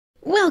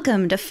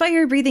Welcome to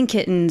Firebreathing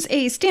Kittens,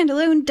 a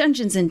standalone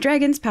Dungeons &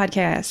 Dragons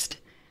podcast.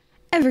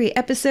 Every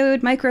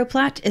episode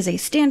microplot is a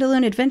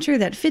standalone adventure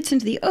that fits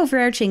into the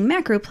overarching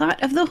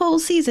macroplot of the whole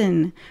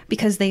season.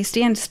 Because they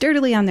stand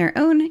sturdily on their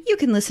own, you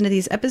can listen to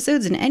these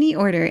episodes in any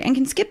order and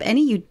can skip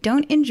any you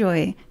don't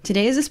enjoy.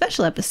 Today is a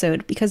special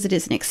episode because it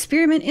is an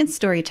experiment in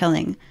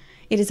storytelling.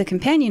 It is a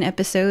companion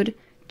episode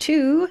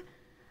to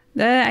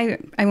I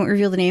won't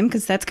reveal the name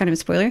because that's kind of a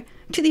spoiler,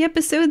 to the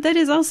episode that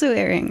is also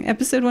airing,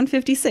 episode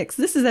 156.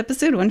 This is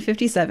episode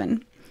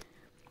 157.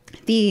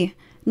 The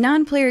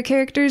non-player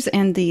characters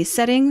and the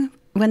setting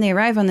when they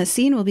arrive on the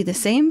scene will be the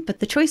same,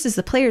 but the choices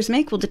the players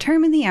make will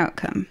determine the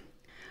outcome.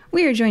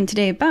 We are joined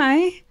today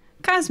by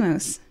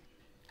Kosmos.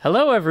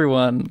 Hello,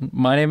 everyone.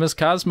 My name is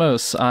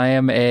Kosmos. I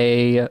am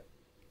a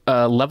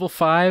level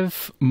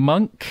 5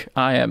 monk.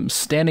 I am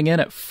standing in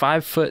at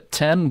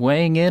 5'10",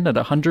 weighing in at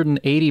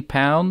 180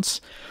 pounds,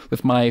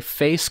 with my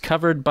face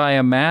covered by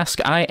a mask.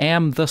 I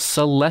am the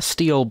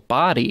celestial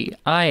body.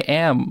 I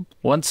am,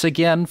 once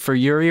again, for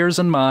your ears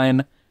and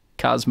mine,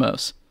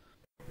 Kosmos.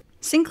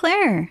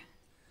 Sinclair.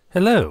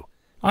 Hello,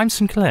 I'm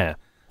Sinclair,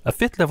 a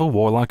 5th level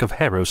warlock of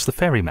Heros the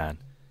Ferryman.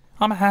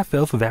 I'm a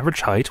half-elf of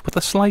average height with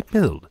a slight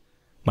build.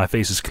 My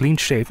face is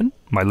clean-shaven,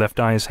 my left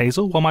eye is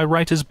hazel, while my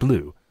right is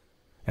blue.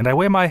 And I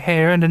wear my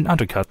hair in an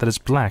undercut that is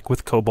black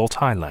with cobalt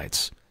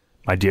highlights.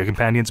 My dear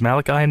companions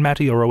Malachi and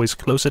Matty are always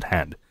close at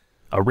hand,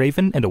 a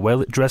raven and a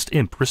well-dressed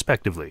imp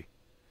respectively.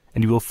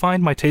 And you will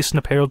find my taste in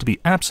apparel to be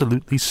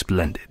absolutely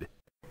splendid.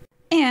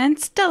 And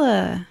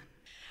Stella.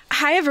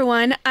 Hi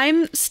everyone,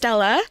 I'm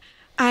Stella.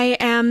 I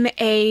am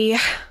a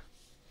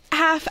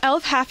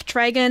half-elf,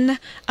 half-dragon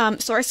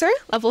sorcerer,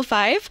 level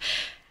 5.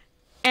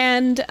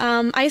 And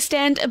I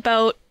stand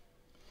about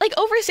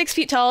over 6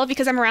 feet tall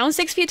because I'm around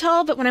 6 feet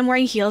tall, but when I'm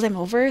wearing heels, I'm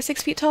over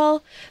 6 feet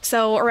tall.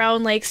 So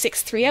around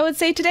 6'3", I would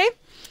say today.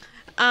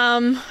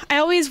 I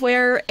always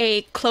wear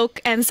a cloak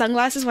and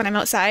sunglasses when I'm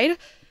outside.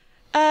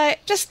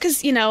 Just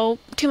because,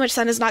 too much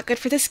sun is not good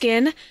for the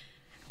skin.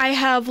 I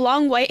have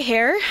long white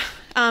hair,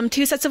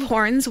 2 sets of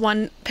horns,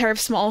 1 pair of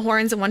small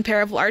horns and 1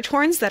 pair of large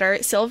horns that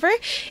are silver,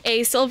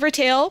 a silver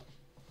tail,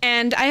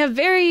 and I have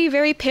very,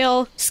 very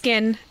pale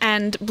skin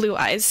and blue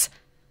eyes.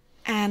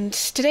 And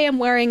today I'm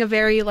wearing a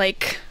very,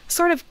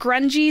 sort of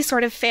grungy,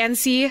 sort of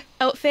fancy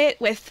outfit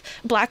with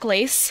black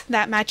lace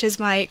that matches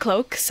my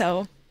cloak.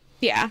 So,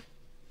 yeah,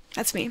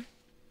 that's me.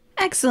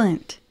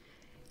 Excellent.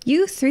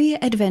 You 3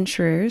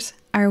 adventurers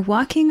are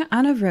walking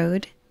on a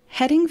road,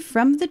 heading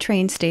from the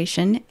train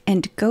station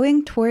and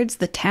going towards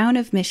the town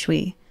of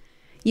Mishui.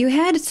 You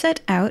had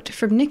set out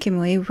from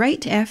Nikimui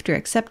right after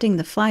accepting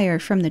the flyer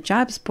from the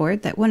jobs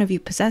board that one of you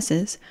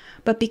possesses,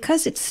 but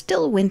because it's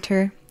still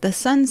winter, the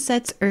sun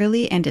sets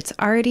early and it's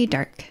already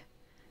dark.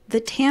 The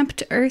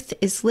tamped earth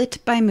is lit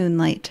by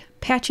moonlight,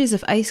 patches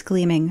of ice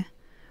gleaming.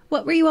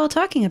 What were you all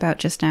talking about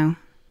just now?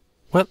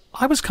 Well,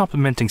 I was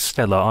complimenting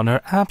Stella on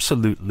her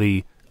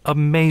absolutely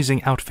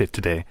amazing outfit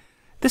today.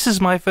 This is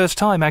my first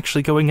time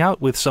actually going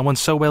out with someone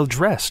so well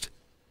dressed.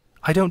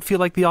 I don't feel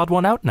like the odd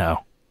one out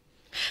now.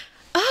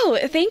 Oh,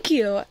 thank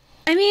you.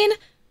 I mean,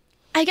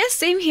 I guess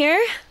same here,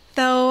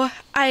 though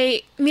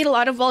I meet a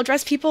lot of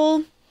well-dressed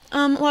people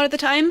a lot of the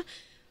time.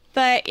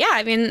 But yeah,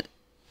 I mean,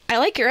 I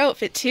like your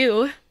outfit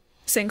too,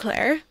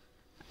 Sinclair.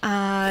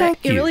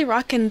 Thank you. You're really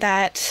rocking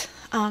that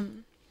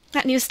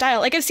new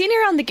style. I've seen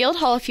you around the guild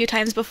hall a few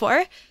times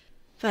before,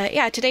 but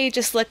yeah, today you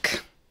just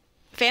look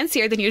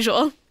fancier than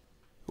usual.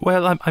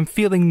 Well, I'm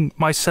feeling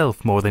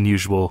myself more than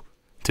usual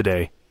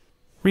today.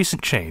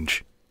 Recent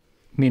change.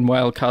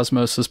 Meanwhile,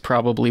 Kosmos is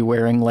probably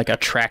wearing a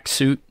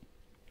tracksuit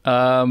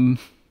and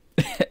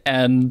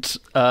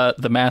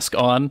the mask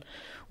on,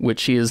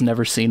 which he has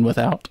never seen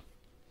without.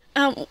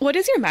 What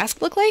does your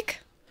mask look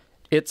like?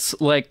 It's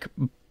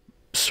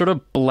sort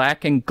of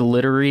black and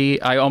glittery.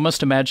 I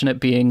almost imagine it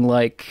being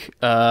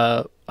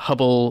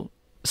Hubble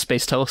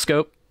Space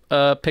Telescope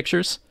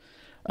pictures,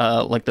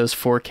 those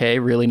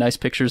 4K really nice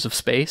pictures of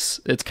space.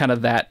 It's kind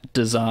of that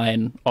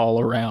design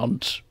all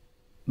around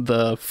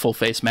the full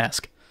face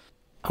mask.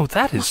 Oh,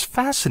 that is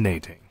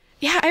fascinating.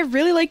 Yeah, I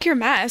really like your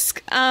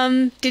mask.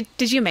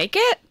 Did you make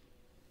it?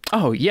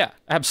 Oh, yeah,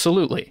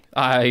 absolutely.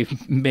 I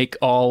make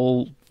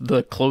all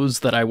the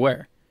clothes that I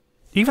wear.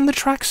 Even the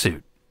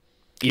tracksuit?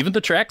 Even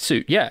the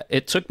tracksuit, yeah.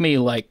 It took me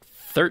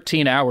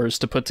 13 hours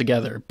to put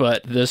together,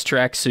 but this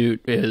tracksuit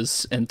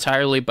is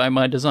entirely by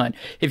my design.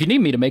 If you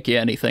need me to make you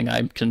anything,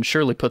 I can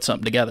surely put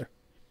something together.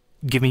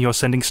 Give me your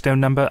sending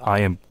stone number. I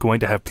am going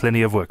to have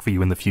plenty of work for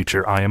you in the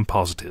future, I am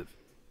positive.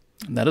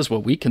 And that is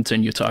what we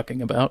continue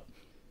talking about.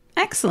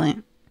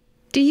 Excellent.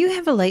 Do you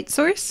have a light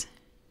source?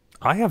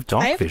 I have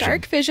dark vision. I have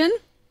dark vision.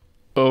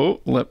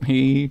 Oh, let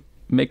me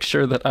make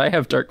sure that I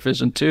have dark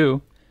vision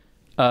too.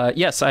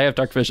 Yes, I have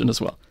dark vision as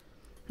well.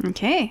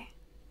 Okay.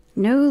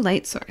 No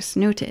light source.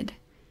 Noted.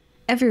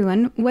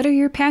 Everyone, what are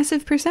your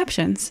passive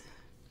perceptions?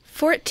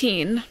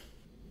 14.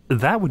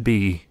 That would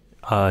be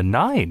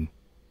 9.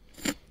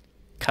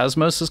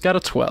 Kosmos has got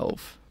a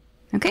 12.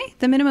 Okay,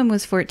 the minimum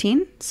was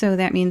 14, so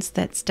that means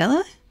that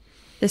Stella,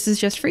 this is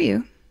just for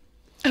you.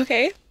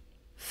 Okay.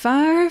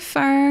 Far,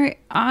 far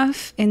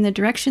off in the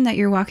direction that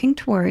you're walking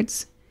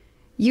towards,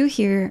 you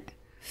hear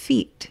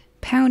feet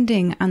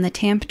pounding on the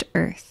tamped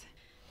earth.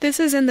 This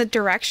is in the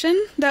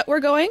direction that we're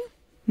going?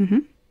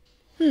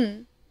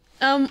 Mm-hmm.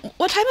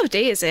 What time of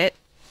day is it?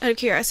 Out of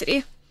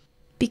curiosity.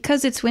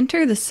 Because it's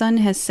winter, the sun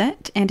has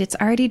set and it's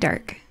already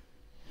dark.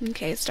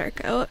 Okay, it's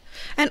dark out.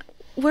 And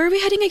where are we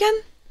heading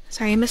again?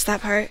 Sorry, I missed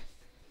that part.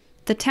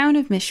 The town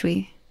of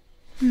Mishui.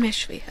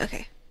 Mishui,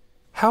 okay.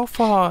 How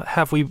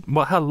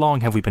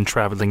long have we been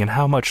traveling, and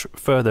how much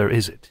further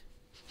is it?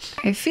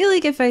 I feel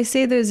like if I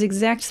say those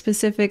exact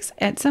specifics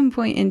at some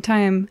point in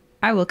time,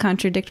 I will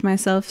contradict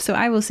myself, so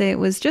I will say it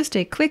was just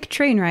a quick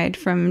train ride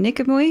from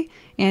Nikamui,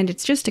 and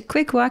it's just a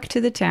quick walk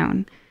to the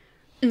town.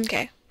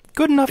 Okay.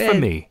 Good enough for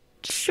me.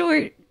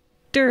 Short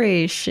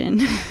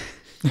duration.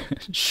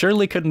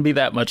 Surely couldn't be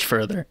that much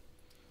further.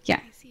 Yeah.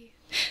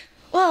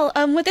 Well,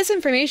 with this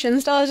information,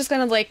 Stella's just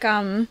gonna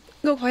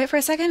go quiet for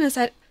a second and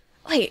said,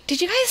 "Wait,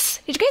 did you guys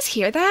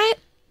hear that?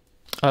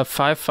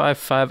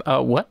 555.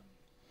 What?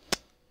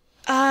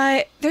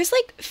 There's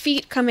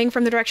feet coming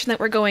from the direction that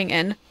we're going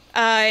in.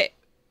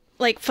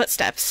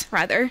 Footsteps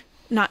rather,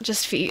 not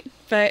just feet.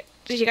 But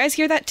did you guys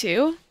hear that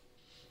too?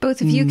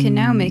 Both of you can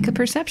now make a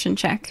perception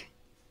check.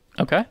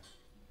 Okay.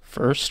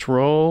 First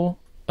roll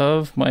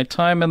of my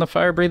time in the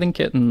Firebreathing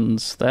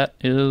Kittens. That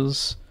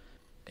is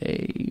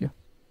a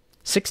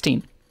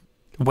 16.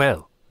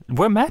 Well,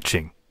 we're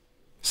matching.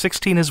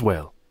 16 as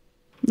well.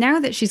 Now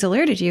that she's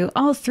alerted you,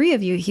 all three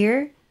of you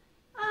hear,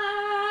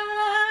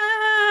 "Ah!"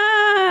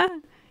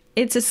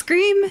 It's a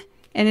scream,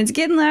 and it's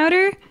getting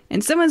louder,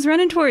 and someone's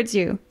running towards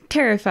you,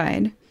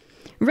 terrified.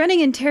 Running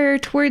in terror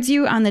towards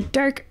you on the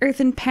dark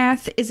earthen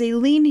path is a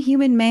lean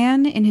human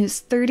man in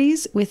his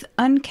 30s with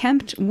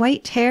unkempt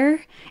white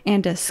hair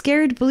and a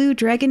scared blue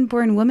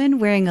dragonborn woman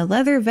wearing a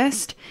leather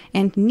vest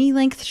and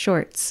knee-length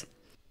shorts.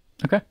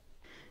 Okay.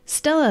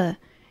 Stella,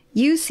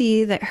 you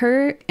see that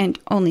her, and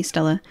only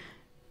Stella,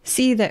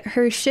 see that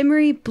her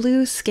shimmery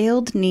blue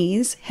scaled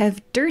knees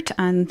have dirt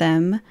on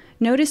them,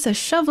 notice a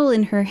shovel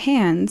in her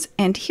hands,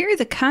 and hear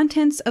the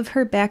contents of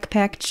her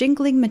backpack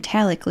jingling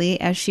metallically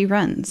as she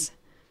runs.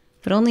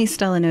 But only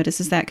Stella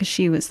notices that because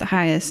she was the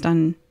highest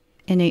on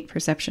innate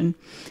perception.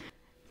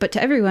 But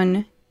to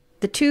everyone,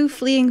 the two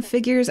fleeing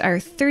figures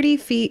are 30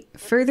 feet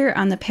further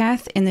on the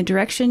path in the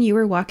direction you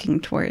were walking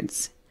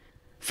towards.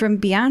 From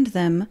beyond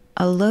them,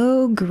 a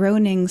low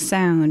groaning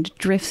sound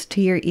drifts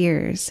to your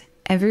ears.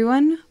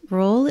 Everyone,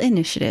 roll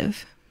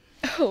initiative.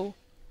 Oh.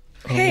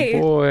 Hey.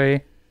 Oh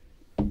boy.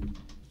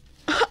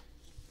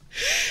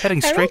 Heading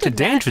straight to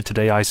danger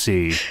today, I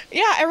see.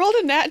 Yeah, I rolled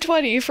a nat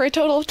 20 for a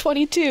total of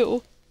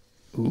 22.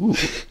 Ooh.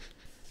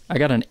 I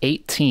got an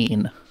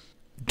 18.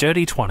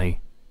 Dirty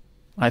 20.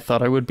 I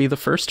thought I would be the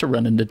first to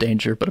run into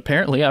danger, but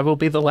apparently I will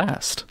be the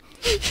last.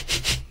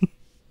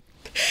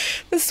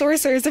 The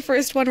sorcerer is the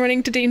first one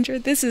running to danger.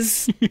 This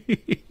is...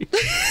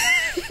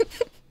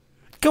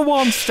 Go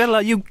on,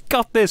 Stella, you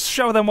got this.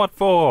 Show them what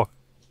for.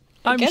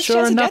 I'm guess she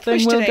sure has a death nothing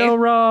wish will today. go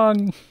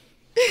wrong.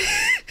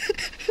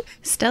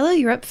 Stella,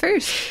 you're up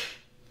first.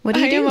 What do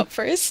you I do? am up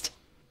first.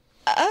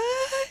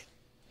 I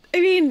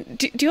mean,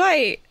 do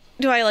I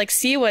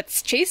see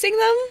what's chasing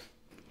them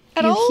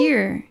at all? You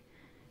hear,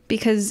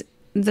 because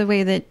the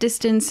way that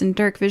distance and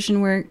dark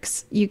vision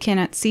works, you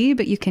cannot see,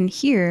 but you can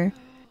hear.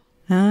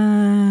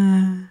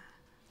 Ah.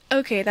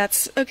 Okay,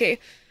 that's okay.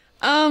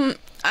 I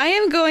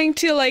am going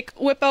to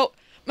whip out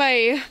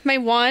my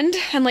wand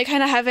and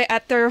kind of have it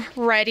at the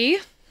ready.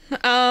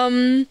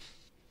 I'm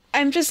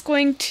just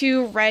going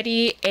to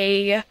ready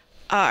a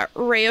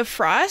ray of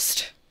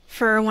frost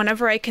for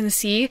whenever I can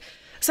see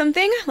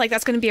something.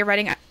 That's going to be a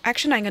ready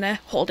action. I'm going to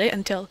hold it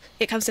until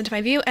it comes into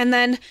my view, and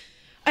then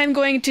I'm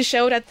going to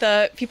shout at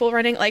the people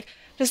running, are you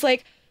guys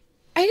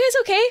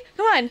okay?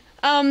 Come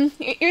on,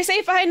 you're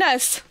safe behind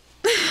us.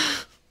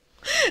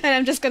 And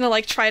I'm just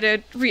gonna try to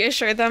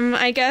reassure them,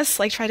 I guess.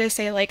 Try to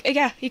say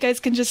yeah, you guys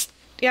can just,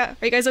 yeah,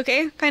 are you guys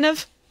okay? Kind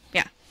of.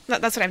 Yeah,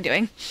 that's what I'm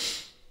doing.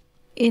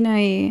 In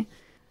a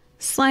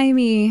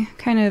slimy,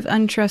 kind of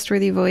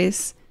untrustworthy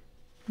voice.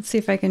 Let's see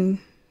if I can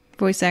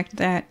voice act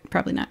that.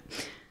 Probably not.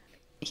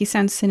 He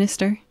sounds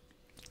sinister.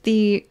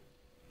 The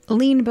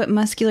lean but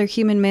muscular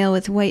human male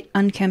with white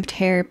unkempt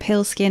hair,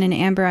 pale skin, and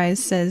amber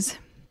eyes says,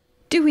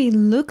 "Do we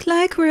look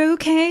like we're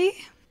okay?"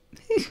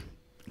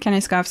 Kind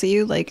of scoffs at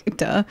you,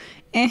 duh.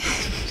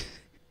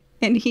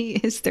 And he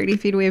is 30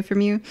 feet away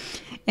from you.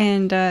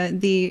 And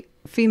the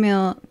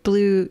female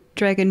blue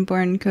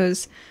dragonborn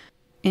goes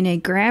in a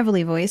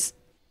gravelly voice,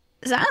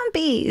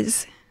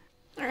 "Zombies!"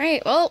 All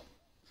right, well,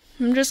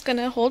 I'm just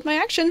gonna hold my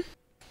action.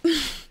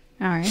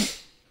 All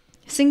right.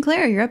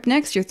 Sinclair, you're up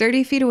next. You're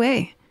 30 feet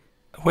away.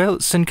 Well,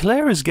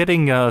 Sinclair is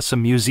getting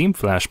some museum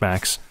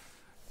flashbacks.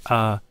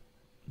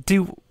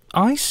 Do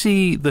I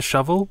see the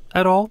shovel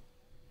at all?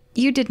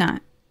 You did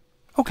not.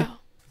 Okay.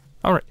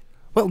 All right.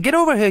 Well, get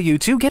over here, you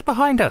two. Get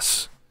behind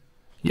us.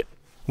 Yeah,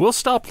 we'll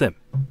stop them.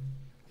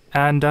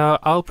 And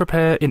I'll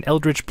prepare an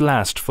eldritch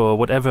blast for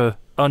whatever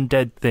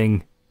undead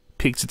thing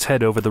peeks its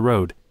head over the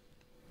road.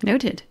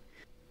 Noted.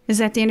 Is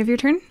that the end of your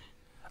turn?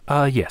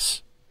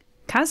 Yes.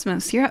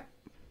 Kosmos, you're up.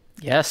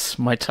 Yes,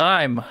 my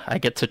time. I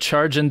get to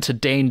charge into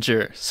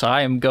danger. So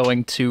I am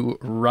going to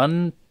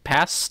run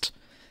past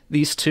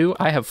these two.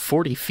 I have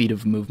 40 feet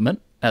of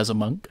movement as a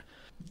monk.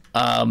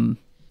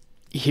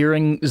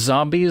 Hearing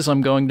zombies,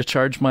 I'm going to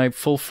charge my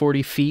full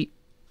 40 feet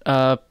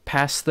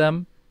past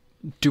them.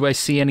 Do I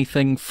see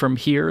anything from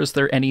here? Is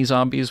there any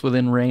zombies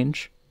within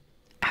range?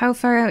 How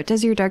far out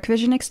does your dark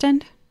vision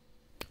extend?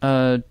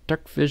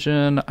 Dark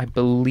vision, I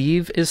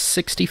believe, is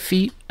 60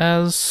 feet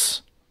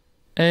as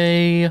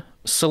a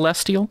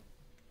celestial.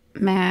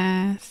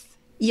 Math.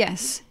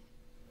 Yes.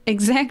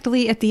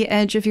 Exactly at the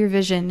edge of your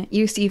vision,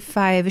 you see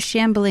 5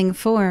 shambling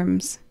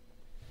forms.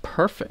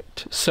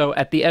 Perfect. So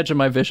at the edge of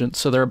my vision,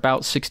 so they're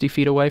about 60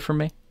 feet away from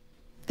me?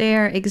 They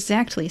are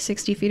exactly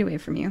 60 feet away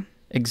from you.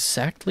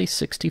 Exactly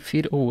 60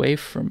 feet away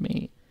from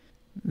me.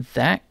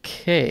 That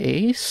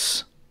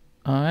case,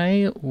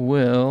 I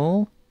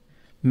will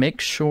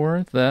make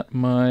sure that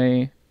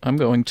I'm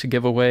going to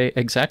give away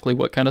exactly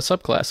what kind of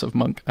subclass of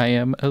monk I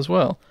am as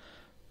well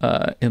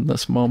in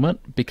this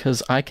moment,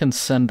 because I can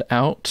send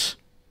out...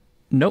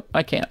 Nope,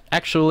 I can't.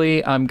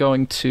 Actually, I'm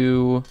going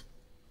to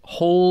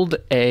hold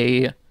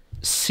a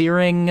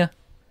searing...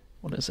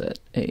 What is it?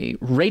 A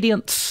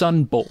radiant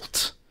sun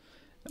bolt.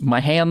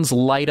 My hands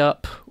light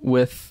up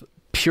with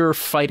pure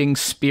fighting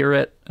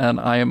spirit, and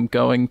I am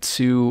going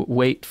to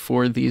wait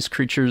for these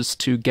creatures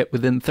to get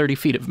within 30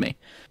 feet of me.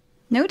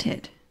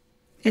 Noted.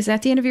 Is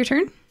that the end of your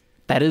turn?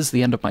 That is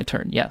the end of my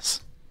turn,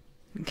 yes.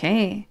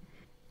 Okay.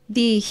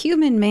 The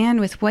human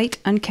man with white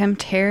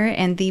unkempt hair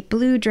and the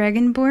blue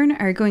dragonborn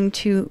are going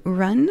to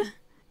run.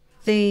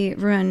 They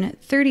run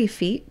 30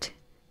 feet.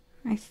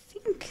 I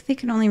think they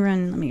can only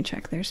run... Let me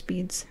check their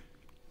speeds.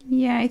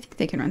 Yeah, I think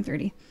they can run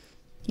 30.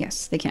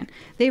 Yes, they can.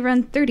 They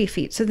run 30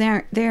 feet, so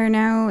they are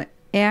now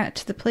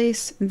at the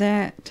place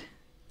that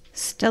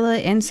Stella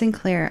and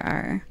Sinclair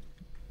are,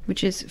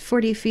 which is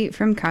 40 feet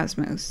from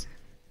Kosmos.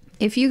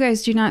 If you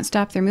guys do not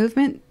stop their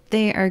movement,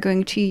 they are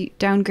going to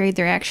downgrade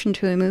their action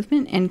to a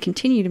movement and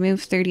continue to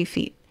move 30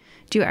 feet.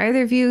 Do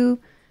either of you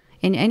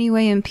in any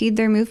way impede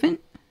their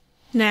movement?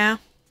 Nah.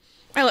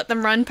 I let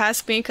them run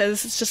past me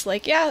because it's just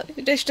like, yeah,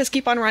 just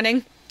keep on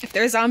running if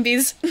they're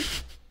zombies.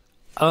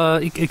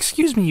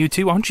 Excuse me, you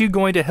two, aren't you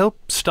going to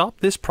help stop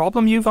this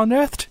problem you've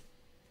unearthed?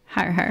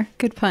 Har har,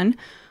 good pun.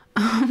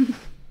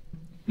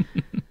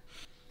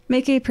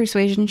 Make a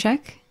persuasion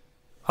check.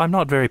 I'm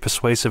not very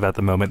persuasive at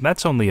the moment.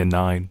 That's only a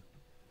 9.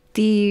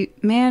 The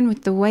man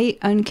with the white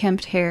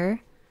unkempt hair,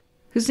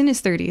 who's in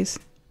his 30s,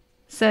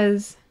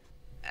 says,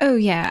 "Oh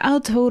yeah, I'll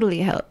totally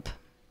help,"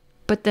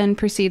 but then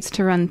proceeds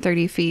to run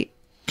 30 feet.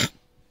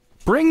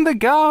 Bring the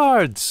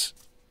guards!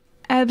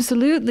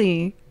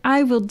 Absolutely.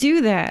 I will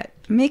do that.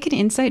 Make an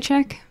insight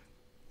check.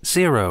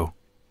 0.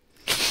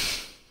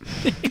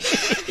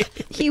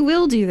 He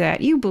will do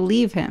that. You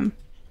believe him.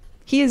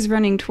 He is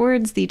running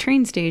towards the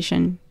train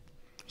station.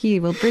 He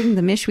will bring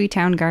the Mishui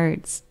town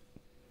guards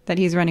that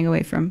he's running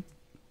away from.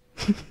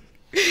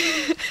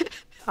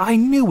 I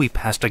knew we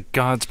passed a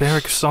guard's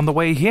barracks on the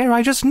way here.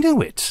 I just knew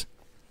it.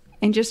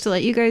 And just to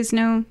let you guys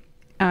know,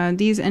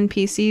 these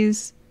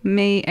NPCs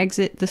may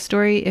exit the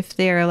story if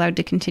they are allowed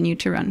to continue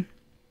to run.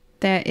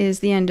 That is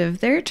the end of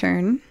their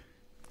turn.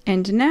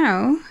 And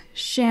now,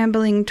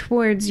 shambling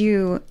towards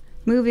you,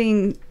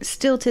 moving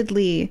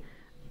stiltedly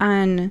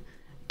on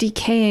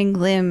decaying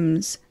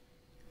limbs,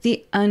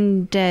 the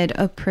undead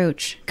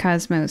approach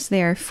Kosmos.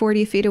 They are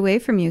 40 feet away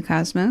from you,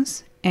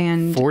 Kosmos.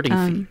 And 40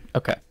 feet.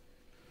 Okay.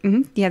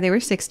 Yeah, they were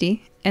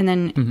 60. And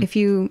then if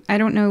you... I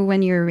don't know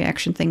when your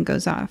reaction thing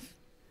goes off.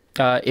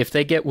 If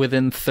they get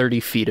within 30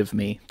 feet of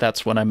me,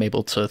 that's when I'm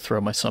able to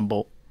throw my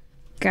sunbolt.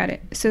 Got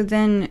it. So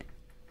then,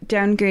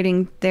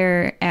 downgrading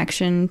their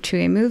action to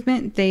a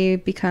movement, they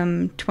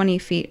become 20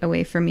 feet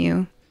away from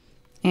you.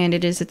 And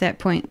it is at that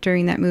point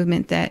during that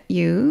movement that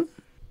you...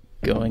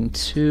 Going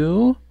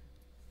to...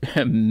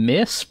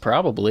 miss,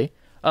 probably.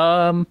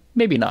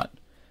 Maybe not.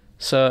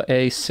 So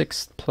a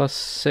 6 plus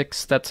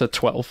 6, that's a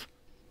 12.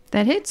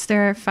 That hits.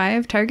 There are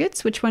 5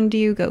 targets. Which one do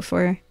you go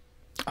for?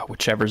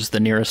 Whichever's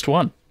the nearest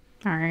one.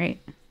 All right.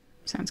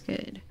 Sounds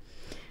good.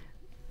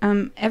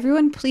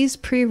 Everyone, please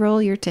pre-roll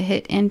your to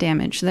hit and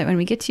damage so that when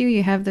we get to you,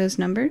 you have those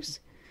numbers.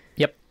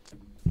 Yep.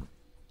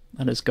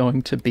 That is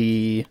going to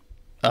be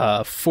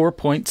 4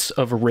 points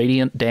of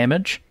radiant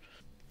damage.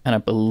 And I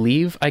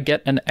believe I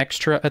get an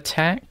extra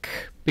attack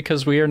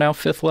because we are now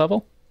 5th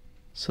level.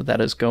 So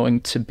that is going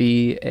to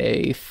be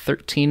a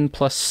 13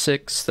 plus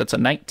 6. That's a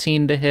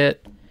 19 to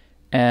hit.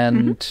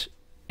 And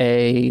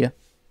a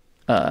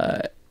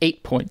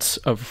 8 points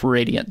of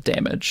radiant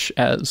damage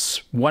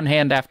as one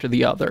hand after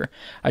the other.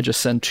 I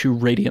just send 2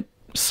 radiant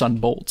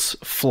sunbolts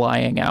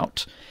flying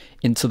out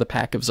into the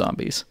pack of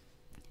zombies.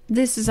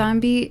 This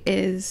zombie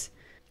is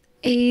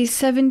a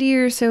 70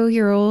 or so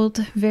year old,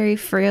 very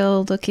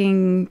frail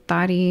looking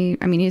body.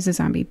 I mean, he's a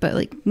zombie, but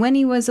like when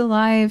he was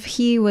alive,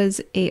 he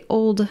was a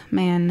old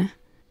man.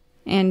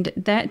 And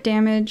that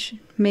damage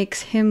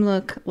makes him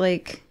look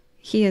like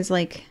he is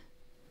like,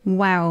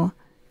 wow,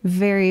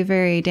 very,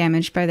 very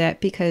damaged by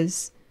that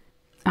because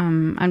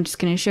I'm just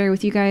going to share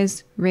with you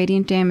guys,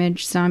 radiant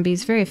damage,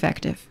 zombies, very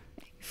effective.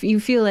 If you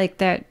feel like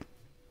that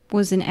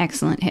was an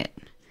excellent hit.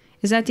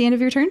 Is that the end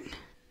of your turn?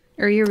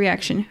 Or your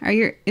reaction?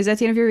 Is that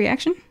the end of your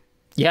reaction?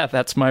 Yeah,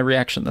 that's my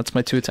reaction. That's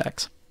my 2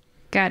 attacks.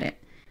 Got it.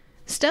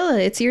 Stella,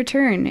 it's your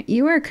turn.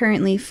 You are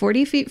currently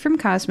 40 feet from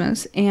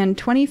Kosmos and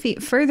 20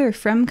 feet further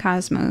from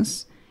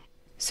Kosmos,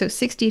 so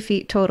 60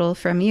 feet total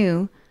from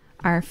you,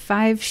 are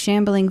 5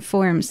 shambling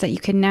forms that you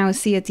can now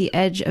see at the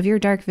edge of your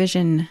dark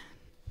vision.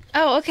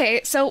 Oh,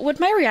 okay. So would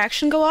my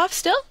reaction go off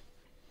still?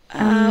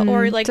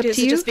 Or like does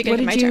it just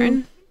begin my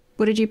turn?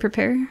 What did you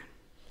prepare?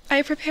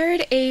 I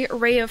prepared a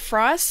ray of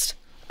frost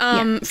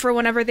for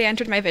whenever they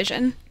entered my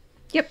vision.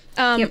 Yep.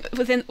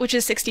 Which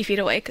is 60 feet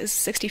away, because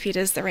 60 feet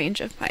is the range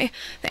of my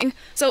thing.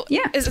 So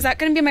yeah. Is that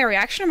going to be my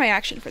reaction or my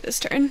action for this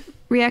turn?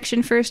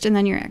 Reaction first and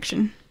then your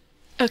action.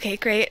 Okay,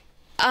 great.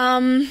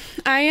 I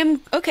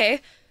am...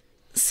 Okay.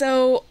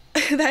 So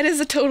that is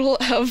a total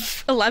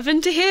of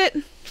 11 to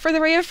hit for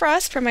the Ray of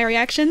Frost for my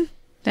reaction.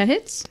 That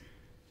hits.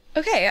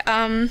 Okay,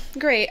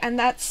 great. And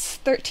that's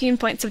 13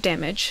 points of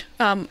damage.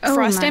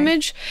 Frost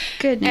damage.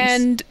 Goodness.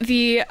 And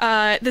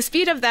the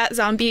speed of that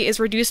zombie is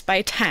reduced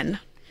by 10.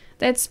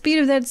 That speed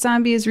of that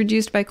zombie is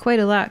reduced by quite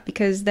a lot,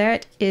 because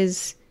that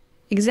is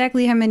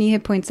exactly how many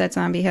hit points that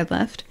zombie had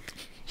left.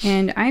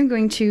 And I'm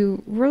going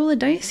to roll a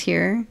dice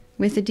here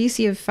with a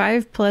DC of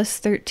 5 plus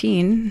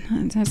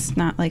 13. That's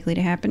not likely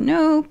to happen.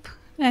 Nope.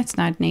 That's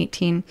not an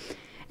 18.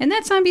 And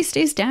that zombie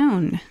stays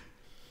down.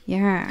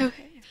 Yeah.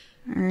 Okay.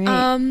 All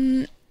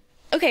right.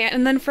 Okay,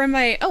 and then for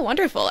my... Oh,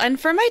 wonderful. And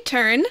for my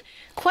turn,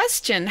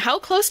 question. How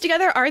close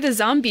together are the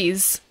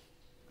zombies?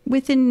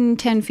 Within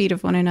 10 feet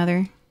of one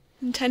another.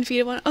 10 feet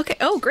of one... Okay,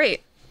 oh,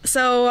 great.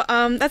 So,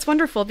 that's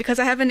wonderful, because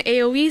I have an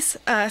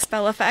AoE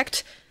spell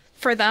effect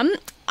for them.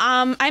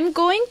 I'm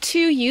going to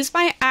use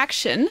my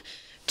action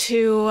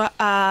to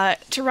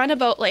run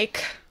about,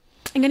 like...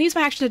 I'm going to use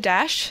my action to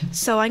dash,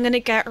 so I'm going to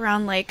get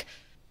around, like...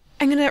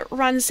 I'm going to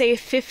run, say,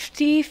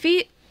 50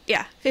 feet?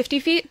 Yeah, 50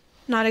 feet.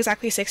 Not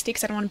exactly 60,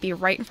 because I don't want to be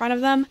right in front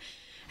of them.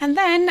 And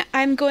then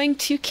I'm going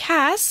to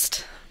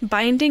cast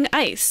Binding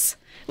Ice,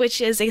 which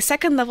is a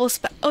 2nd level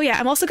spell. Oh yeah,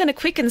 I'm also going to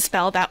quicken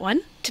spell that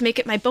one to make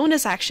it my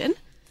bonus action.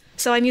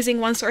 So I'm using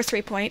 1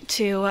 sorcery point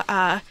to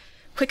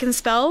quicken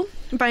spell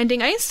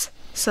Binding Ice.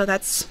 So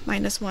that's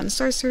 -1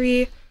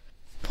 sorcery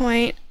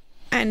point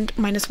and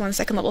 -1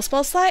 2nd level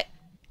spell slot.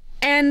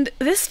 And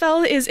this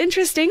spell is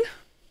interesting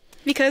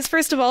because,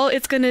 first of all,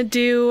 it's going to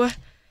do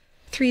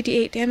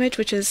 3d8 damage,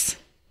 which is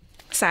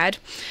sad.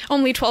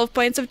 Only 12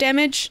 points of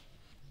damage.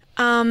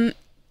 And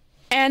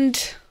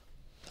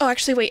oh,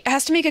 actually, wait. It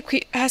has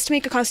to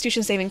make a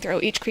Constitution saving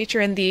throw. Each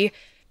creature in the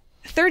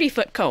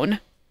 30-foot cone.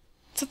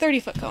 It's a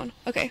 30-foot cone.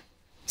 Okay.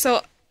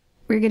 So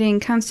we're getting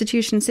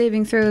Constitution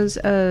saving throws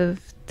of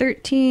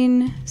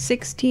 13,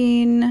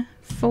 16,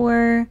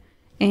 4,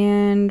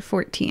 and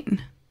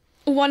 14.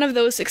 One of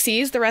those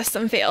succeeds. The rest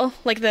of them fail.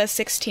 Like the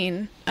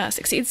 16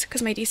 succeeds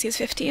because my DC is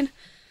 15.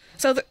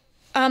 So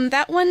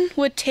that one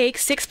would take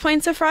 6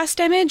 points of frost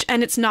damage,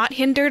 and it's not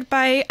hindered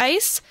by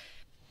ice.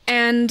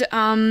 And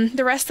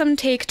the rest of them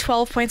take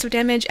 12 points of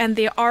damage, and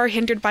they are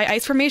hindered by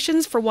ice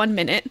formations for 1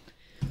 minute,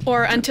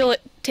 or until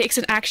it takes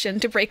an action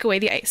to break away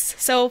the ice.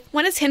 So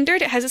when it's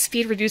hindered, it has its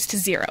speed reduced to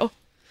 0.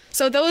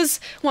 So those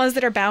ones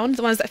that are bound,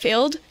 the ones that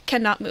failed,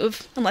 cannot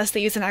move unless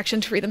they use an action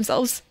to free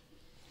themselves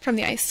from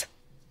the ice.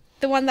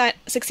 The one that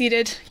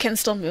succeeded can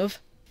still move.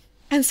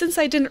 And since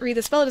I didn't read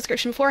the spell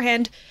description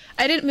beforehand,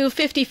 I didn't move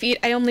 50 feet,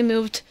 I only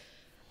moved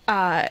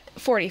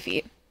 40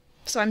 feet.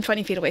 So I'm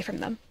 20 feet away from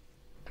them.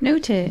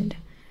 Noted.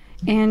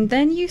 And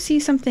then you see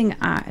something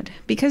odd.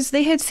 Because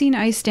they had seen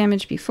ice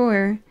damage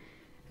before,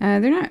 they're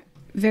not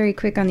very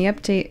quick on the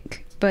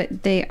uptake,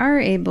 but they are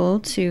able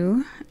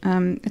to,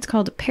 it's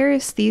called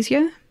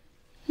paresthesia,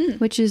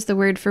 which is the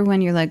word for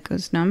when your leg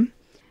goes numb.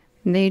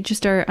 They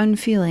just are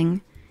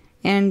unfeeling.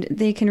 And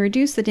they can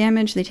reduce the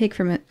damage they take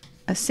from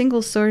a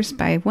single source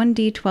by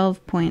 1d12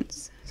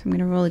 points. So I'm going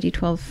to roll a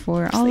d12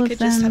 for all of them. They could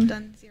just have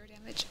done 0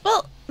 damage.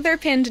 Well, they're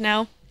pinned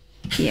now.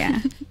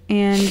 Yeah.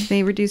 And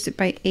they reduce it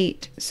by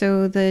 8.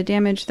 So the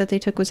damage that they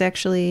took was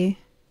actually...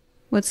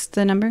 What's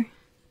the number?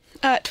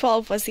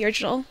 12 was the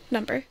original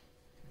number.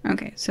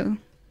 Okay, so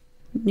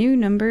new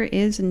number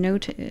is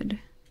noted.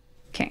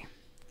 Okay.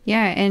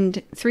 Yeah,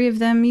 and 3 of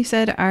them, you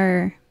said,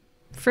 are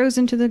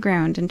frozen to the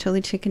ground until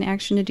they take an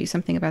action to do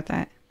something about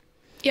that.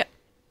 Yep.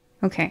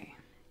 Okay.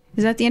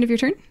 Is that the end of your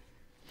turn?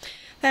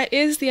 That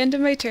is the end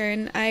of my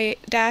turn. I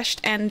dashed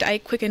and I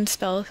quickened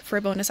spell for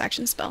a bonus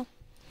action spell.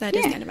 That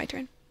is the end of my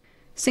turn.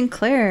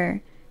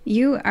 Sinclair,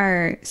 you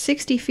are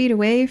 60 feet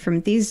away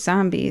from these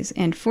zombies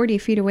and 40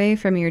 feet away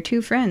from your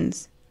 2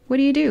 friends. What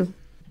do you do?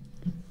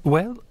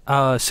 Well,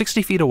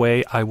 60 feet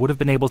away, I would have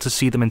been able to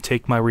see them and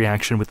take my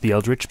reaction with the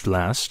Eldritch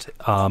Blast.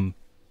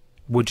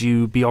 Would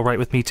you be alright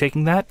with me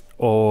taking that?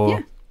 Or...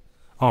 Yeah.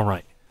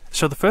 Alright.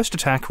 So the first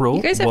attack roll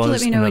You guys have to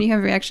let me know when you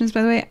have reactions,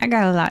 by the way. I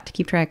got a lot to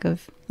keep track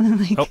of.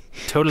 Oh,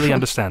 totally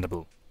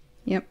understandable.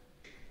 Yep.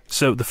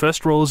 So the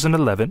first roll is an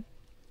 11.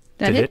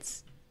 That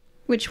hits.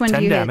 Which one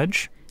do you 10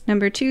 damage. hit?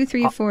 Number 2,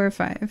 3, 4, or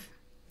 5?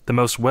 The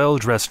most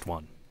well-dressed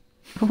one.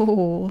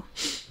 Oh.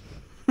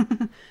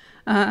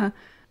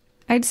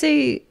 I'd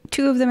say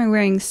 2 of them are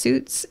wearing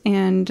suits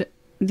and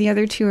the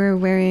other 2 are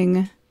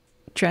wearing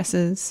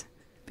dresses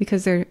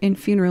because they're in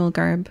funeral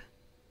garb.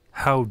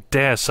 How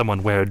dare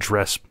someone wear a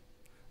dress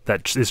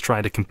that is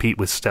trying to compete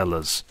with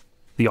Stella's?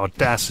 The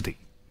audacity.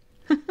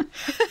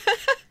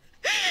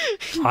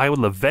 I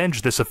will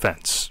avenge this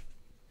offense.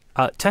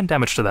 10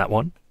 damage to that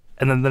one.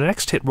 And then the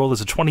next hit roll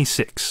is a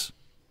 26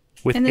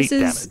 with 8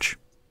 damage.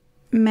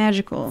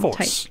 Magical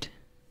Force. typed.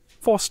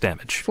 Force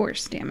damage.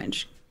 Force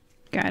damage.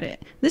 Got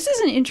it. This is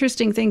an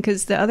interesting thing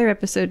because the other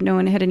episode, no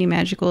one had any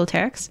magical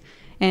attacks.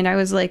 And I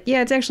was like,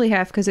 yeah, it's actually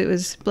half because it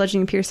was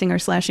bludgeoning, piercing, or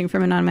slashing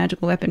from a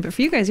non-magical weapon. But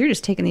for you guys, you're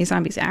just taking these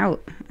zombies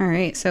out. All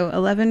right, so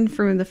 11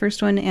 from the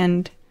first one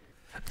and...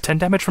 10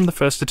 damage from the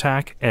first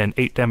attack and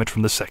 8 damage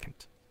from the second.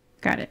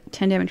 Got it.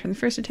 10 damage from the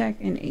first attack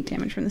and 8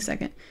 damage from the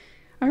second.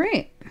 All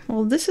right.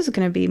 Well, this is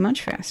going to be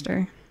much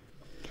faster.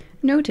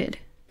 Noted.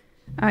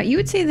 You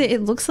would say that it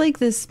looks like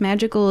this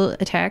magical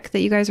attack that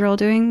you guys are all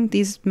doing,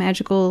 these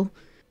magical...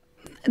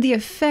 The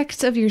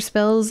effects of your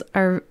spells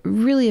are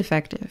really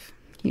effective,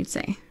 you'd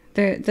say.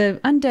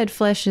 The undead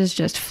flesh is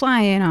just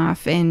flying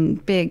off in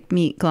big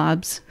meat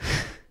globs.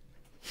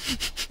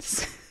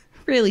 It's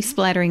really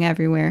splattering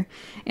everywhere.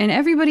 And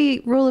everybody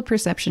roll a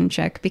perception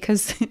check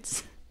because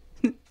it's...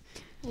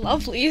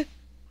 Lovely.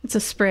 It's a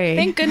spray.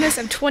 Thank goodness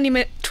I'm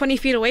 20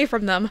 feet away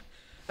from them.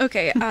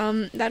 Okay,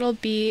 that'll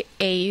be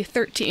a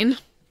 13.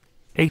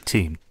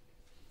 18.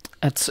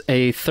 That's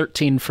a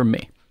 13 from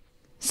me.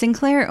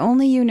 Sinclair,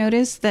 only you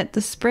notice that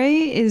the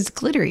spray is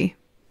glittery.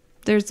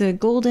 There's a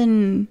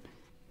golden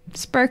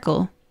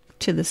sparkle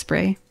to the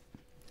spray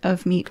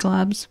of meat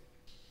globs.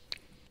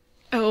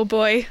 Oh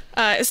boy.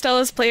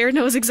 Stella's player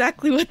knows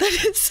exactly what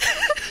that is.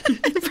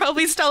 And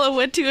probably Stella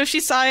would too if she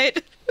saw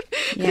it.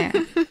 Yeah.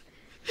 All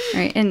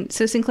right, and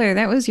so Sinclair,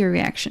 that was your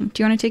reaction.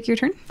 Do you want to take your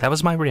turn? That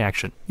was my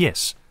reaction,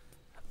 yes.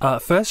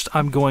 First,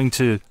 I'm going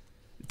to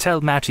tell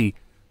Matty,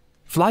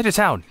 fly to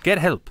town, get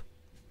help.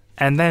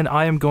 And then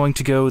I am going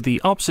to go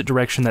the opposite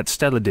direction that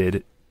Stella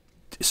did,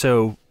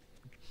 so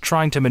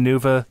trying to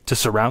maneuver to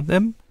surround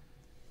them,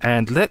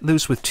 and let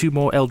loose with 2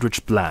 more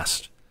Eldritch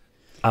Blast.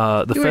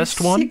 The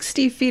first one...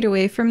 60 feet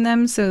away from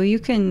them, so you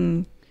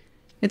can...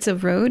 It's a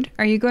road.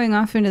 Are you going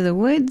off into the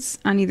woods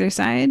on either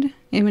side?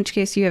 In which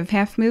case you have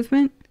half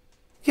movement?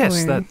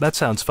 Yes, Or... that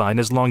sounds fine,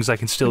 as long as I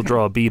can still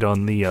draw a bead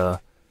on the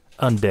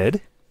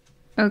undead.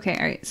 Okay,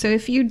 all right. So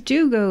if you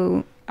do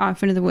go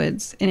off into the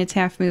woods and it's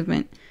half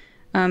movement,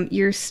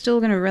 you're still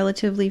going to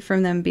relatively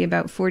from them be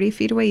about 40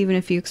 feet away, even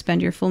if you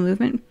expend your full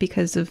movement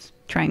because of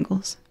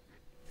triangles.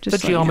 The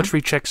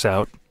geometry checks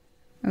out.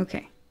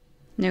 Okay.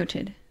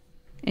 Noted.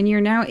 And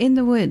you're now in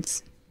the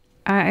woods.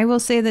 I will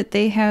say that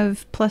they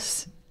have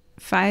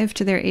 +5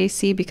 to their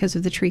AC because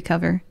of the tree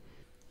cover.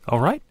 All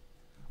right.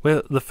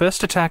 Well, the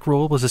first attack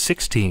roll was a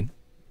 16.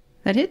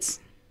 That hits?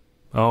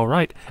 All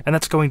right. And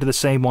that's going to the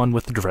same one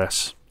with the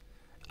dress.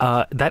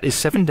 That is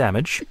 7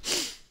 damage.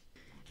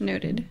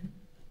 Noted.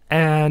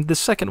 And the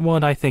second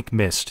one, I think,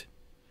 missed.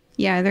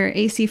 Yeah, their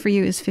AC for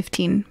you is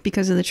 15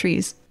 because of the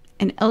trees.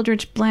 An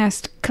eldritch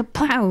blast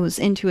kaplows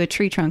into a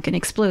tree trunk and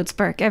explodes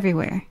bark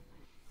everywhere.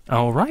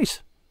 All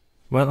right.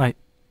 Well,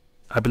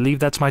 I believe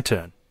that's my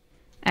turn.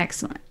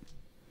 Excellent.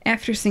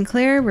 After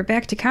Sinclair, we're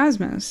back to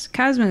Kosmos.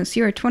 Kosmos,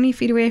 you are 20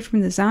 feet away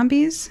from the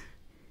zombies.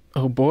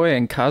 Oh boy,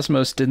 and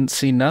Kosmos didn't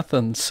see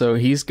nothing, so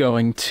he's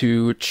going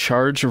to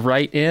charge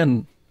right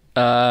in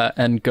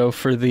and go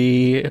for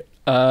the...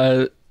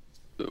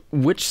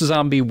 which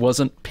zombie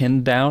wasn't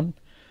pinned down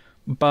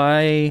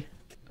by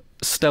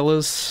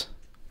Stella's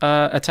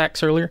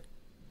attacks earlier?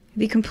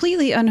 The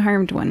completely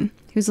unharmed one,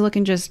 who's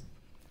looking just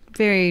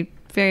very,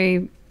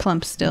 very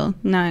plump still.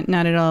 Not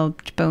at all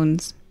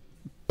bones.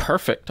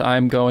 Perfect.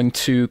 I'm going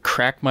to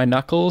crack my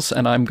knuckles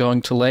and I'm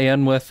going to lay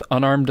in with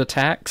unarmed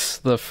attacks.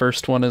 The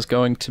first one is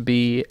going to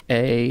be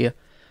a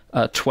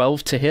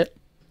 12 to hit.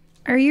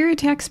 Are your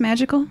attacks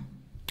magical?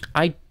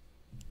 I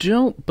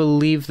don't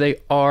believe they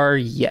are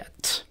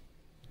yet.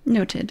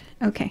 Noted.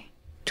 Okay.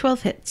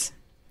 12 hits.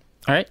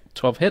 All right,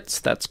 12 hits.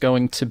 That's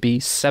going to be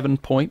 7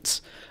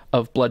 points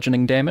of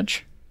bludgeoning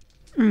damage.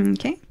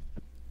 Okay.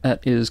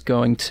 That is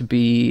going to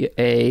be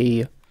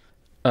a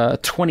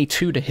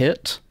 22 to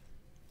hit.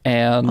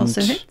 And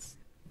also hits.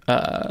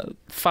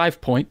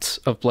 5 points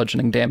of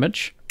bludgeoning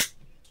damage.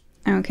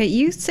 Okay,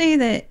 you say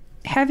that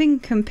having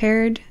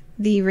compared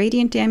the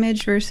radiant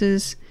damage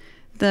versus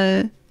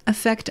the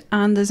effect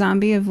on the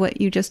zombie of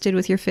what you just did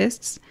with your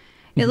fists,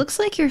 it looks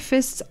like your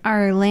fists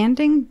are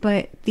landing,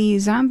 but the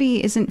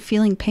zombie isn't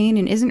feeling pain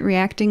and isn't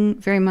reacting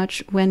very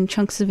much when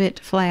chunks of it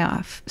fly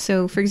off.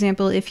 So, for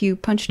example, if you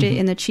punched it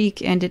in the cheek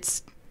and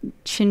its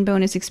shin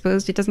bone is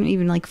exposed, it doesn't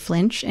even like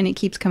flinch and it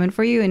keeps coming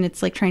for you and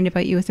it's like trying to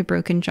bite you with a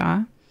broken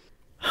jaw.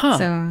 Huh.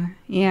 So,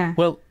 yeah.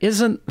 Well,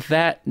 isn't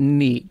that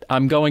neat?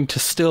 I'm going to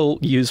still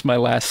use my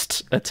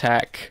last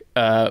attack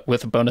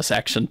with a bonus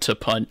action to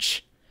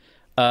punch.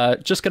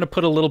 Just going to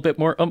put a little bit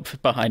more oomph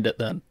behind it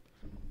then.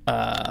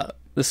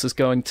 This is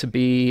going to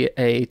be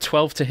a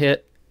 12 to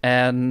hit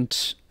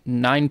and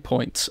 9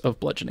 points of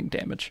bludgeoning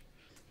damage.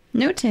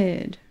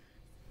 Noted.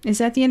 Is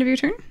that the end of your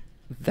turn?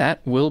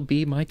 That will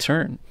be my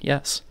turn,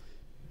 yes.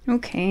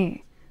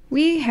 Okay.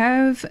 We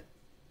have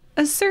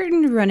a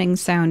certain running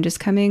sound is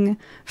coming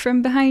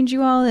from behind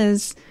you all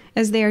as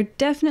they are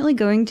definitely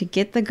going to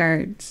get the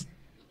guards.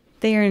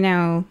 They are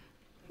now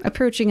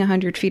approaching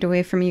 100 feet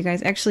away from you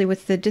guys. Actually,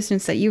 with the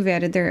distance that you've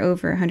added, they're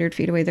over 100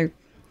 feet away.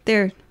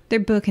 They're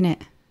booking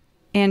it.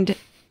 And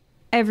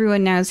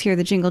everyone now hears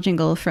the jingle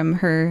jingle from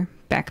her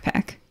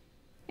backpack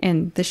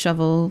and the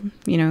shovel,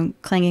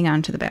 clanging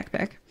onto the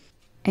backpack.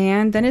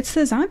 And then it's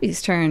the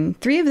zombies' turn.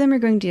 3 of them are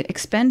going to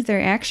expend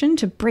their action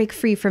to break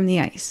free from the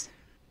ice.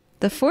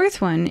 The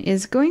 4th one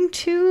is going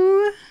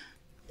to...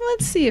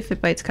 Let's see if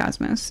it bites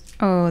Kosmos.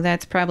 Oh,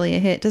 that's probably a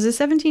hit. Does a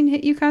 17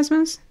 hit you,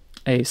 Kosmos?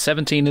 A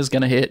 17 is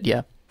going to hit,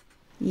 yeah.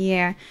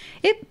 Yeah.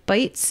 It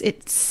bites,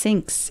 it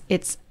sinks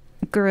its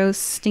gross,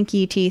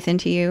 stinky teeth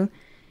into you.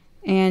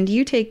 And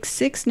you take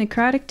 6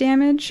 necrotic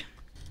damage.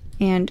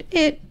 And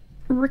it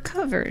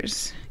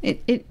recovers.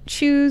 It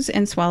chews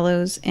and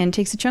swallows and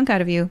takes a chunk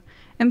out of you.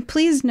 And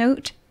please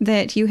note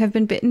that you have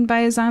been bitten by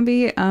a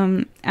zombie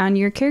on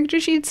your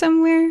character sheet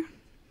somewhere.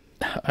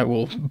 I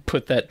will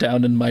put that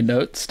down in my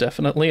notes,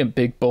 definitely, in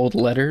big, bold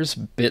letters.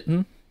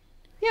 Bitten.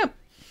 Yep.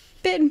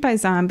 Bitten by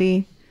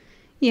zombie.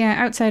 Yeah,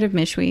 outside of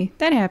Mishui.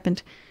 That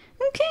happened.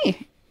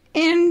 Okay.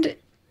 And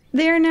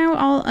they are now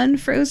all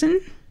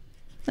unfrozen.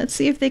 Let's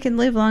see if they can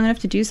live long enough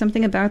to do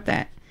something about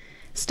that.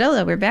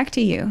 Stella, we're back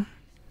to you.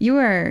 You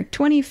are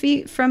 20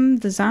 feet from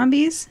the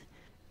zombies.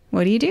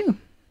 What do you do?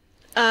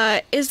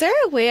 Is there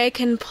a way I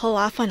can pull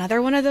off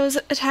another one of those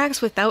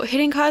attacks without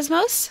hitting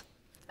Kosmos?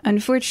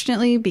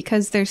 Unfortunately,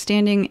 because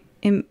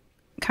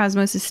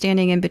Kosmos is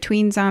standing in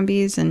between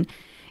zombies, and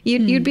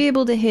you'd be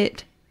able to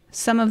hit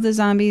some of the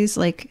zombies,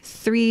 like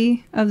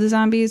 3 of the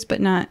zombies, but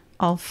not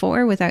all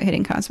 4 without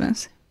hitting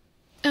Kosmos.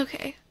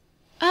 Okay.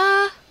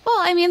 Well,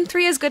 I mean,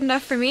 3 is good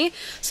enough for me,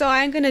 so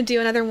I'm gonna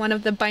do another one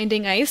of the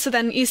binding ice, so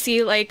then you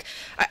see, I'm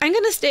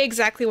gonna stay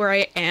exactly where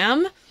I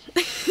am.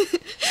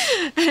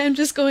 I'm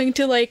just going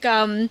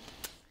to,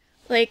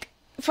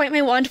 point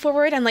my wand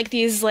forward, and,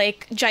 these,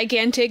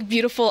 gigantic,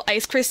 beautiful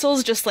ice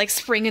crystals just,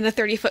 spring in a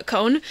 30-foot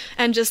cone,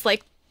 and just,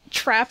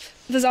 trap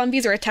the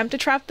zombies, or attempt to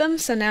trap them.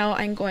 So now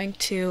I'm going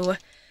to...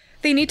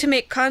 They need to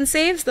make con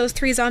saves, those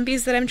 3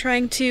 zombies that I'm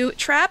trying to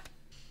trap.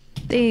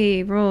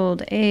 They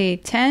rolled a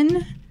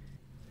 10,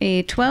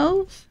 a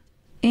 12,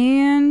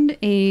 and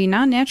a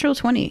non-natural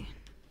 20.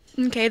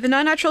 Okay, the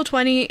non-natural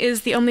 20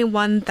 is the only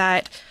one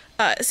that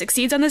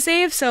succeeds on the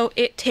save, so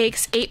it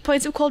takes 8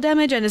 points of cold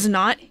damage and is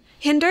not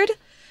hindered.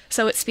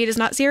 So its speed is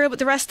not 0, but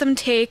the rest of them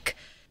take...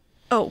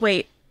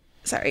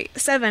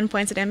 7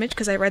 points of damage,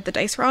 because I read the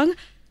dice wrong.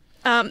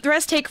 The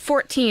rest take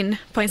 14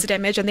 points of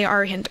damage, and they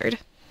are hindered.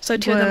 So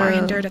 2 of them are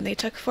hindered, and they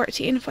took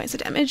 14 points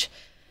of damage.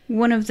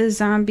 One of the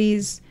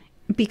zombies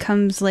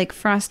becomes like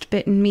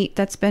frostbitten meat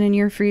that's been in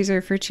your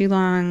freezer for too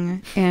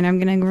long, and I'm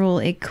gonna roll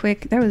a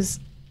quick... That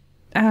was...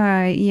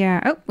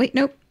 yeah. Oh, wait,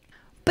 nope.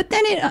 But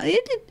then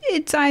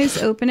its eyes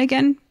open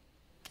again.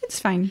 It's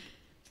fine.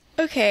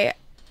 Okay.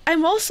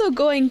 I'm also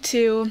going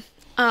to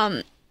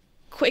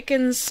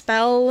quicken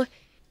spell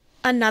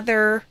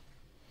another...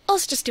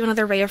 Let's just do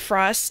another Ray of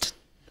Frost.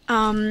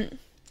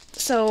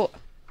 So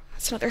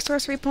that's another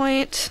sorcery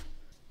point.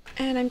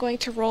 And I'm going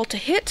to roll to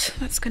hit.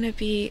 That's going to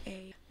be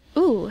a...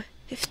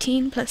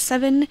 15 plus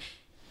 7.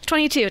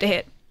 22 to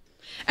hit.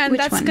 And Which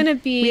that's one? Going to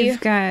be... We've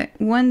got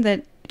one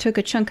that took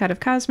a chunk out of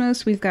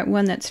Kosmos. We've got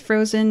one that's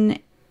frozen,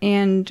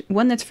 and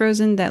one that's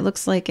frozen that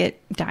looks like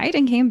it died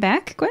and came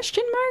back, ?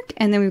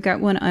 And then we've got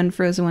one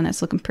unfrozen one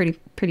that's looking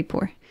pretty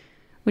poor.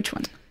 Which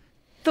one?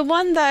 The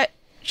one that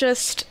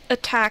just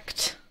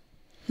attacked...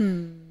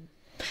 The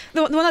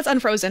one that's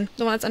unfrozen.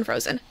 The one that's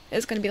unfrozen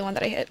is going to be the one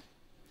that I hit.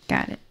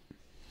 Got it.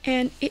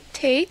 And it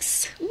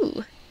takes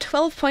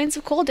 12 points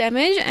of cold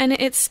damage, and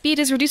its speed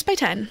is reduced by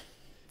 10.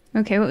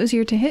 Okay, what was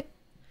your to hit?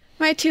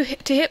 My to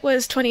hit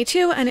was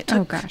 22, and it took...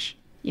 Oh, gosh.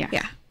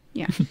 Yeah.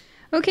 Yeah.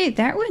 Okay,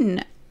 that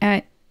one...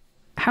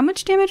 how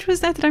much damage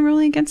was that I'm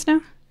rolling against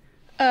now?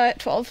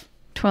 12.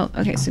 12.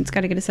 Okay, so it's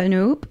got to get a 7.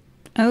 Nope.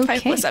 Okay.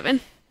 5 plus 7.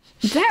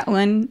 That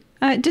one,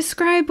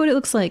 describe what it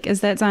looks like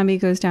as that zombie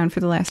goes down for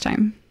the last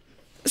time.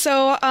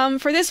 So,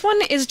 for this one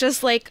is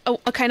just like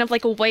a kind of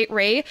like a white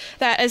ray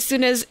that as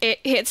soon as it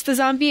hits the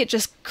zombie, it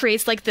just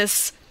creates like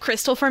this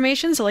crystal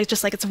formation. So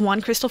just like it's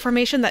one crystal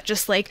formation that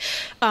just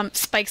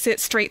spikes it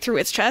straight through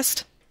its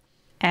chest.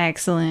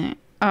 Excellent.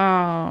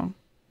 Oh.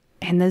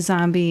 And the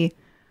zombie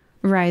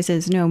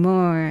rises no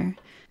more.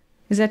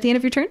 Is that the end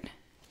of your turn?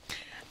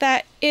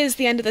 That is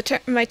the end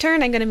of my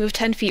turn. I'm going to move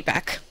 10 feet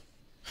back.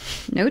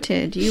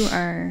 Noted. You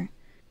are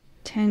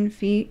 10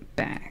 feet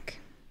back.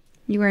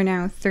 You are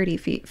now 30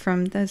 feet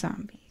from the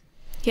zombie.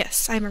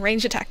 Yes, I'm a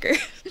ranged attacker.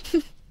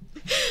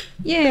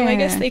 Yeah. So I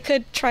guess they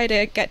could try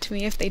to get to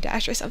me if they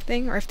dash or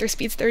something, or if their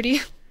speed's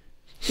 30.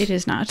 It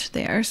is not.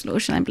 They are slow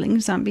shambling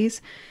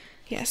zombies.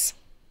 Yes.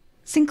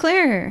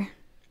 Sinclair,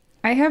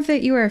 I have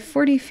that you are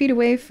 40 feet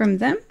away from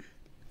them,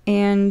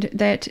 and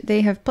that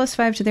they have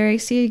 +5 to their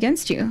AC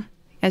against you.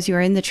 as you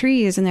are in the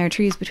trees and there are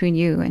trees between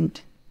you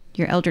and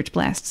your eldritch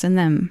blasts and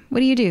them. What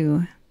do you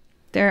do?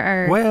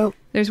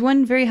 There's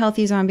one very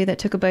healthy zombie that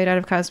took a bite out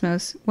of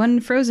Kosmos, one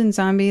frozen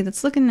zombie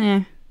that's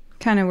looking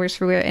kind of worse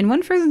for wear, and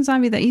one frozen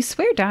zombie that you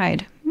swear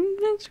died.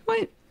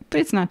 But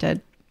it's not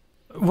dead.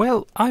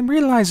 Well, I'm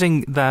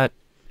realizing that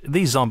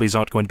these zombies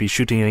aren't going to be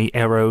shooting any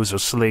arrows or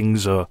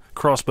slings or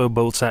crossbow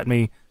bolts at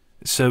me,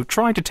 so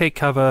trying to take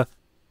cover,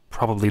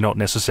 probably not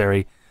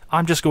necessary.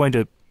 I'm just going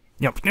to...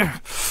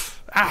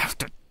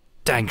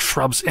 dang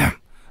shrubs.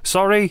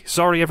 Sorry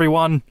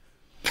everyone.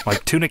 My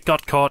tunic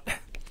got caught.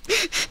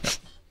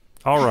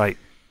 Alright.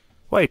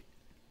 Wait.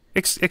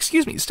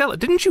 Excuse me, Stella,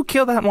 didn't you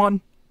kill that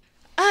one?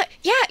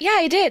 Yeah,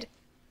 I did.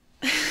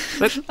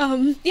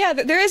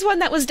 There is one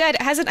that was dead.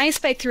 It has an ice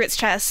spike through its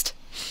chest.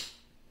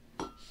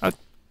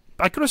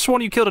 I could have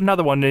sworn you killed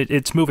another one.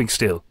 It's moving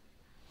still.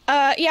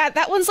 Yeah,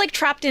 that one's like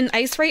trapped in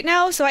ice right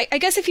now. So I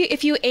guess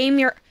if you aim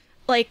your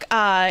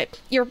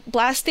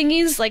blast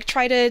thingies, like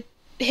try to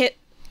hit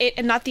it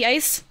and not the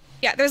ice.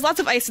 Yeah, there's lots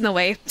of ice in the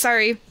way.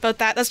 Sorry about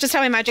that. That's just how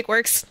my magic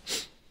works.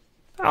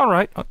 All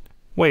right.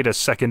 Wait a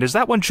second. Is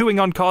that one chewing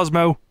on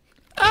Cosmo?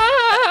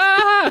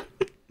 Ah!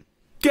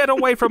 Get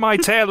away from my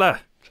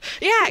tailor!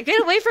 Yeah,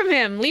 get away from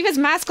him. Leave his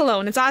mask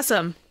alone. It's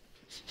awesome.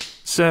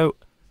 So,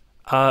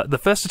 the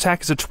first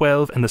attack is a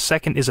 12 and the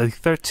second is a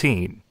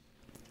 13.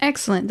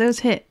 Excellent. Those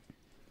hit.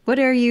 What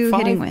are you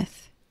hitting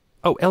with?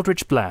 Oh,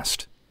 Eldritch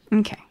Blast.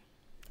 Okay.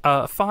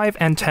 5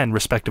 and 10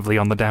 respectively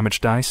on the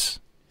damage dice.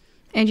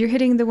 And you're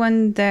hitting the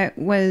one that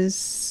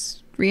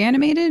was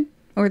reanimated?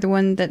 Or the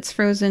one that's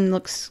frozen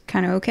looks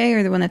kind of okay?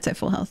 Or the one that's at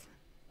full health?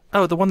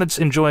 Oh, the one that's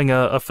enjoying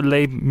a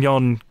filet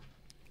mignon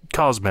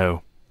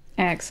Cosmo.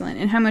 Excellent.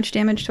 And how much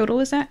damage total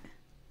was that?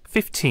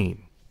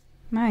 15.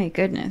 My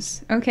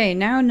goodness. Okay,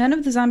 now none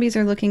of the zombies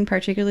are looking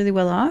particularly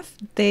well off.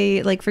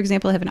 They, like, for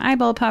example, have an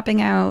eyeball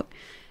popping out.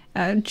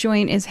 A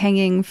joint is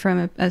hanging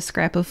from a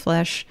scrap of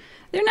flesh.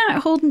 They're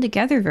not holding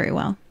together very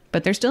well,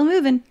 but they're still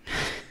moving.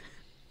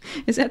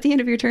 Is that the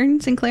end of your turn,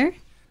 Sinclair?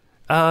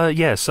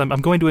 Yes. I'm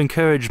going to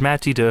encourage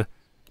Matty to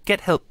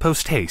get help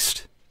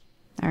post-haste.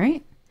 All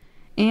right.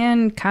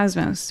 And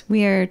Kosmos,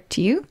 we are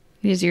to you.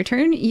 It is your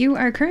turn. You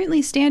are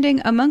currently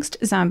standing amongst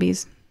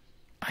zombies.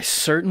 I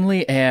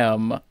certainly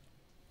am.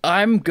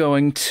 I'm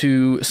going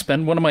to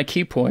spend one of my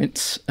key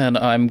points, and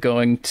I'm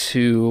going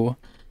to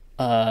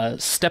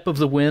Step of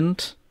the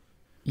Wind,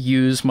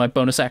 use my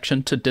bonus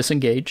action to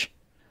disengage,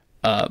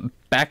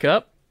 back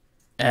up,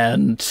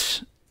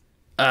 and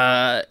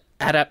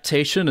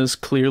adaptation is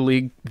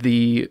clearly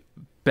the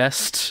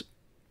best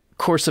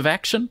course of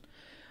action.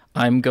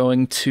 I'm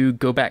going to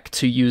go back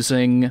to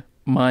using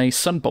my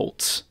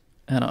Sunbolts,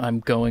 and I'm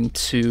going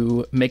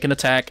to make an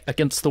attack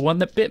against the one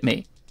that bit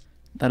me.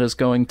 That is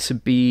going to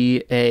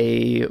be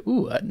a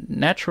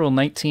natural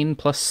 19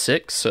 plus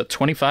 6, so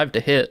 25 to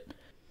hit.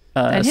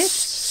 That hits.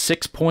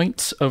 6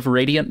 points of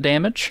radiant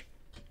damage.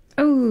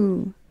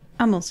 Oh,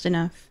 almost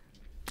enough.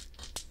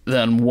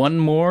 Then one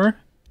more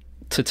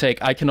to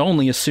take. I can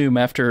only assume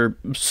after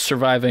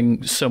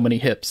surviving so many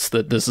hits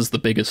that this is the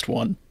biggest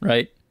one,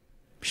 right?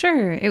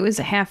 Sure, it was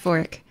a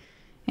half-orc.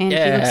 And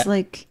he looks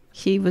like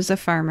he was a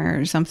farmer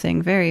or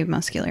something, very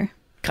muscular.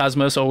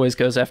 Kosmos always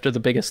goes after the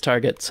biggest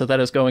target, so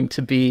that is going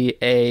to be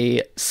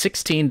a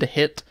 16 to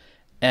hit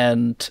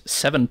and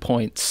 7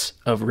 points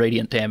of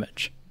radiant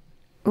damage.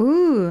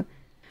 Ooh.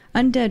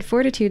 Undead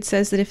Fortitude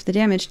says that if the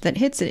damage that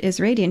hits it is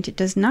radiant, it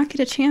does not get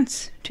a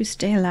chance to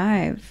stay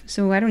alive.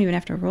 So I don't even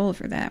have to roll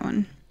for that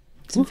one.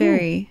 It's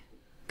very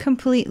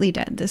completely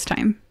dead this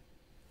time.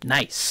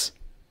 Nice.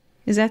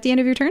 Is that the end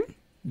of your turn?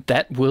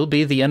 That will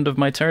be the end of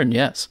my turn,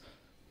 yes.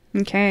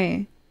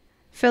 Okay.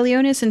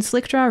 Felionis and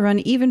Slickdraw run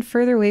even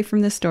further away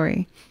from the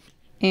story.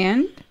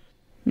 And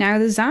now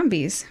the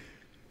zombies.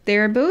 They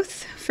are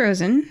both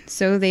frozen,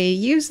 so they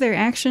use their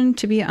action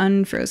to be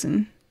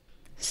unfrozen.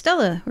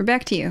 Stella, we're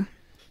back to you.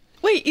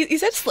 Wait, you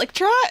said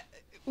Slickdraw?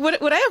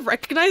 Would I have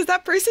recognized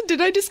that person?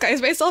 Did I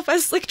disguise myself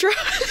as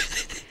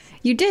Slickdraw?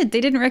 You did. They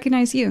didn't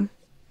recognize you.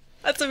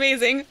 That's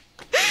amazing.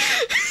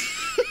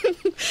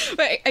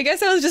 But I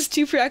guess I was just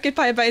too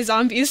preoccupied by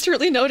zombies to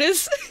really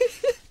notice.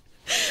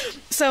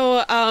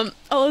 So,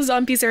 all the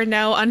zombies are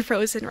now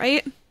unfrozen,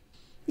 right?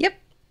 Yep.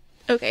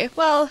 Okay,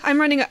 well,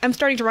 I'm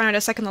starting to run out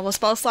of second level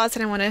spell slots,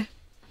 and I want to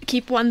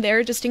keep one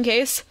there just in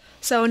case.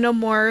 So no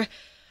more,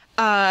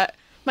 My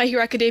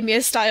Hero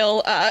Academia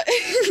style,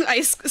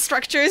 ice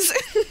structures.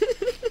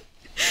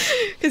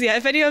 Because yeah,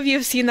 if any of you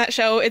have seen that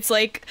show, it's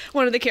like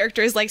one of the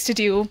characters likes to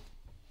do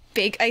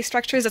big ice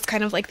structures. That's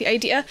kind of like the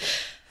idea.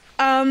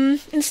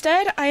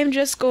 Instead, I am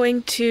just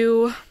going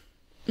to...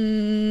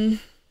 you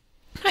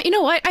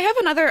know what? I have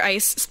another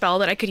ice spell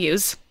that I could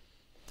use.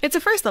 It's a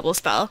first level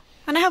spell,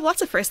 and I have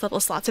lots of first level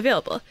slots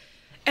available.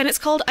 And it's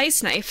called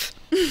Ice Knife.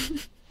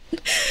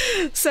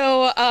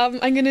 So, I'm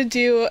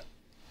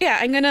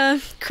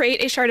gonna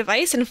create a shard of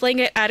ice and fling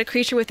it at a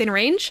creature within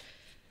range.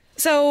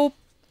 So,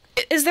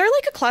 is there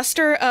like a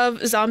cluster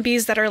of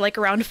zombies that are like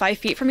around 5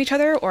 feet from each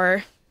other,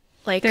 or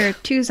like... There are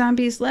 2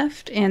 zombies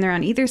left, and they're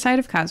on either side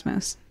of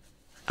Kosmos.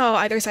 Oh,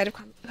 either side of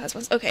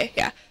Cosmos. Okay,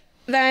 yeah.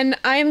 then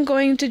I'm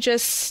going to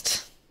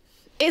just...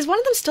 Is one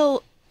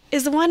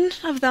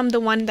of them the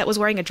one that was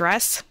wearing a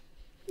dress?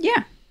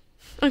 Yeah.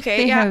 Okay,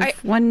 They yeah. have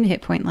 1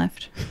 hit point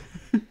left.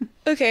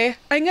 Okay,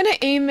 I'm gonna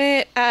aim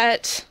it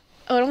at...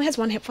 Oh, it only has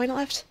 1 hit point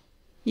left?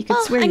 You could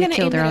swear you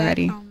killed her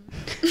already. I'll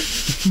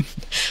leave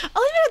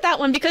it at that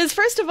one because,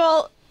 first of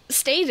all,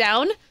 stay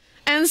down.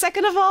 And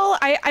second of all,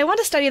 I want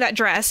to study that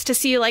dress to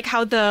see, like,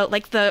 how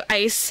the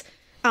ice,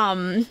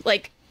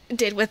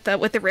 did with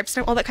the rips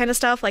and all that kind of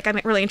stuff. Like, I'm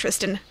really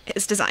interested in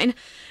his design.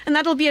 And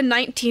that'll be a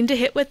 19 to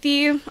hit with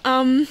the,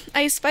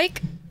 ice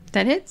spike.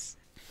 That hits.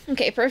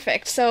 Okay,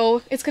 perfect.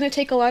 So it's going to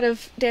take a lot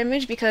of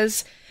damage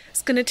because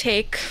it's going to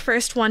take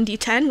first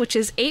 1d10, which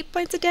is 8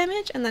 points of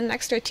damage, and then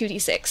next are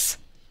 2d6.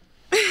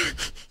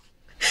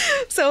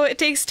 So it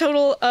takes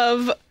total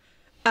of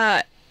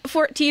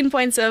 14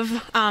 points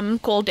of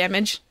cold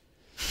damage.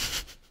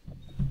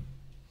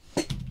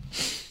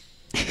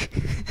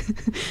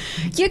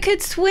 You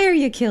could swear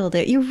you killed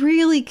it. You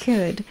really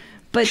could.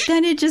 But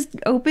then it just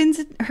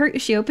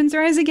she opens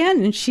her eyes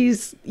again, and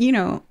she's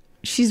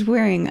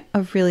wearing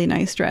a really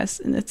nice dress,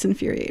 and it's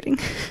infuriating.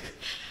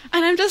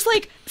 And I'm just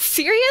like,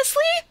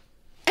 seriously?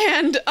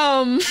 And,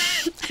 I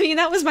mean,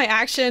 that was my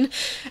action.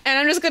 And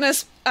I'm just gonna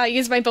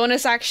use my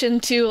bonus action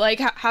to, like,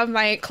 have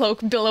my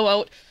cloak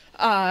billow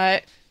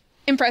out,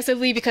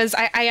 impressively, because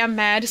I am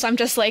mad. So I'm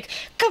just like,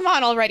 come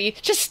on already.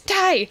 Just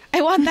die.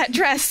 I want that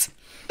dress.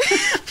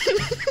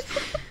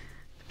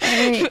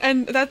 Right.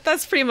 And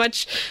that's pretty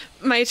much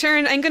my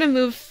turn. I'm gonna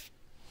move...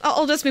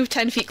 I'll just move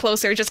 10 feet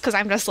closer, just because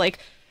I'm just like,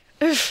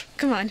 ugh,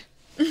 come on.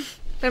 But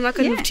I'm not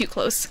gonna move too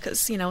close,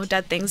 because,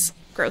 dead things.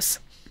 Gross.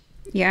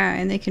 Yeah,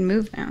 and they can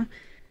move now.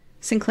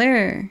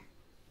 Sinclair,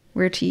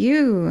 we're to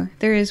you.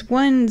 There is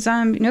 1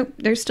 zombie. Nope,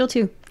 there's still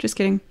 2. Just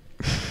kidding.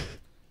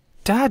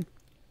 Dad,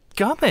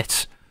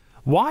 gummit!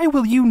 Why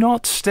will you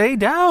not stay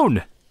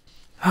down?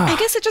 I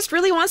guess it just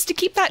really wants to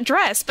keep that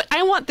dress, but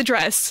I want the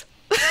dress.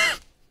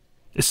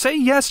 Say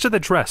yes to the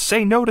dress.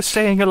 Say no to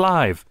staying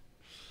alive.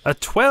 A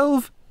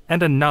 12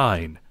 and a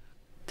 9.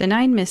 The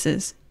 9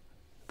 misses.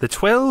 The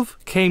 12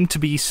 came to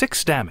be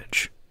 6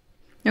 damage.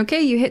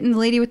 Okay, you hitting the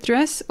lady with the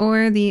dress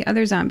or the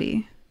other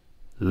zombie?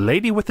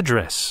 Lady with the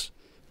dress.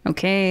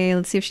 Okay,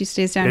 let's see if she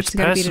stays down. It's She's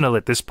gotta beat personal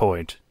at this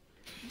point.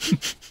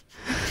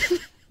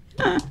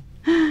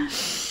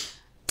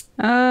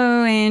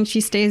 Oh, and she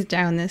stays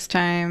down this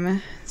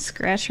time.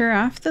 Scratch her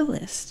off the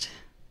list.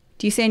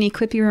 Do you say any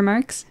quippy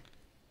remarks?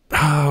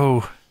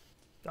 Oh,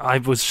 I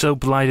was so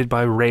blinded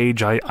by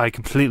rage, I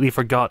completely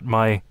forgot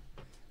my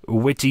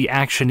witty,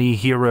 actiony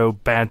hero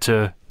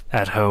banter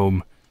at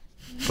home.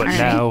 But All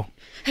right.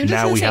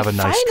 now we have a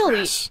nice finally,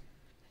 dress.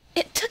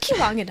 It took you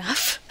long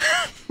enough.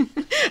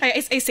 I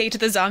say to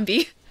the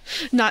zombie,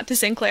 not to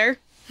Sinclair.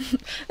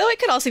 Though it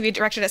could also be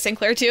directed at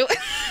Sinclair, too.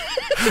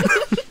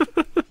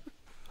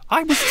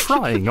 I was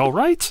trying, all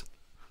right?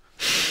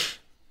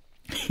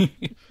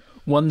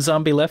 1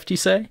 zombie left, you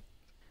say?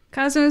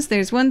 Cosmos,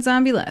 there's 1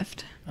 zombie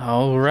left.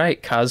 All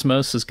right,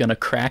 Cosmos is going to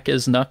crack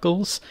his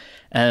knuckles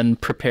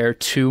and prepare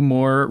 2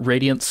 more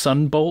radiant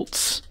sun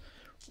bolts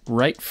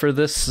right for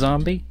this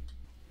zombie.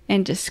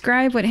 And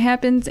describe what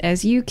happens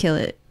as you kill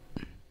it.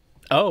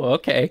 Oh,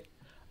 okay.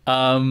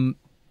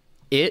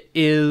 It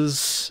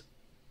is...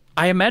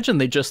 I imagine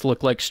they just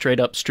look like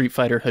straight-up Street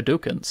Fighter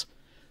Hadoukens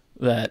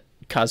that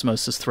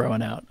Cosmos is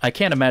throwing out. I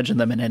can't imagine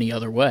them in any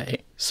other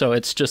way. So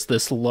it's just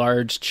this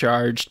large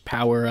charged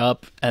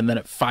power-up, and then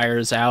it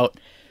fires out,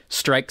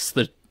 strikes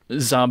the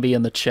zombie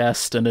in the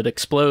chest, and it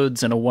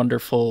explodes in a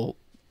wonderful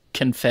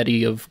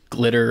confetti of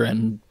glitter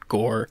and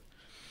gore.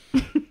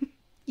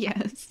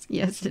 Yes,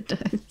 it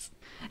does.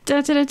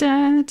 Da da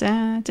da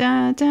da da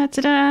da da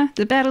da.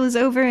 The battle is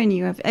over and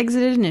you have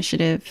exited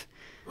initiative.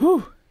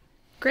 Whew.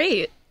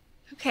 Great.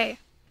 Okay.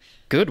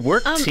 Good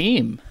work,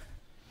 team.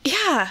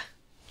 Yeah.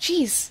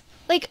 Jeez.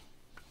 Like,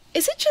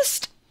 is it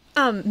just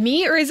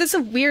me, or is this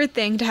a weird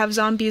thing to have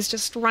zombies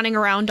just running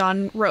around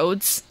on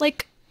roads?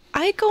 Like,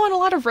 I go on a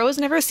lot of roads,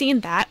 never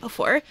seen that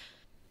before.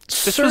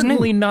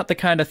 Certainly not the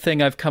kind of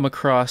thing I've come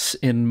across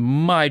in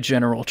my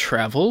general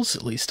travels,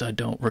 at least I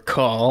don't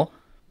recall.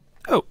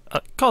 Oh,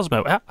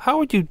 Cosmo, how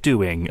are you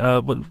doing?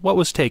 What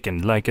was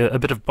taken? Like a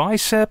bit of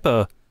bicep,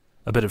 a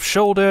bit of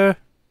shoulder?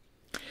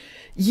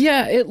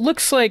 Yeah, it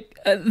looks like...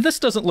 this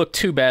doesn't look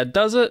too bad,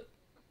 does it?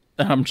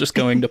 I'm just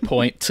going to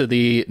point to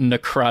the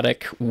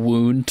necrotic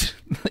wound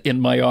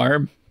in my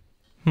arm.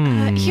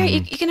 Here,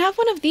 you can have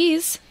one of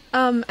these.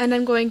 And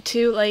I'm going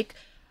to, like,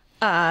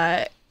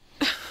 I'm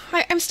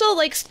still,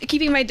 like,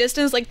 keeping my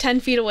distance, like, 10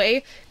 feet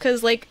away,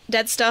 because, like,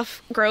 dead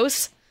stuff,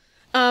 gross.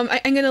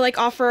 I'm gonna, like,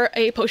 offer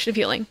a potion of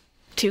healing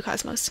to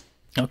Cosmos.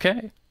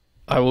 Okay.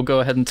 I will go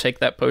ahead and take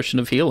that potion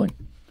of healing.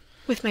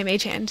 With my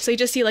mage hand. So you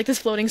just see, like, this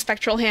floating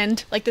spectral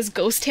hand, like this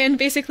ghost hand,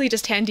 basically,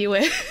 just hand you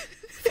it.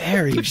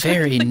 Very,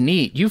 very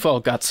neat. You've all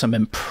got some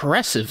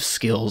impressive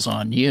skills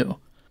on you.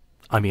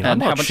 I mean, And I'm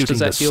how not much shooting does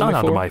the that heal sun me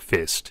out of for? my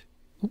fist.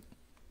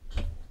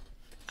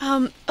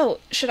 Oh,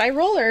 should I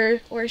roll,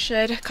 or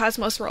should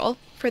Cosmos roll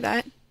for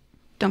that?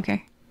 Don't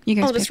care. You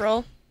guys I'll just pick.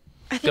 roll.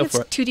 I Go think it's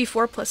for it.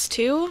 2d4 plus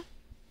 2.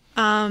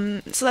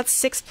 So that's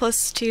 6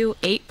 plus 2,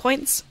 8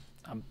 points.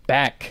 I'm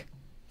back.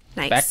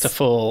 Nice. Back to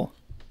full.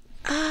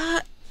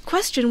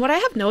 Question, would I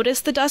have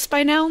noticed the dust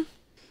by now?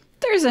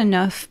 There's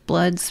enough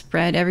blood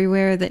spread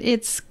everywhere that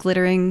it's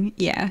glittering.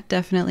 Yeah,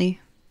 definitely.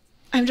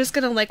 I'm just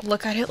gonna, like,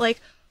 look at it like,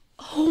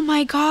 oh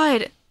my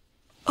god.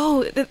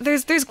 Oh,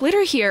 there's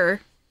glitter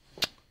here.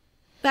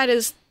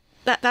 That's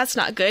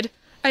not good.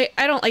 I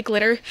don't like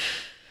glitter.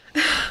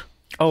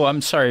 Oh,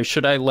 I'm sorry.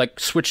 Should I, like,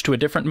 switch to a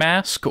different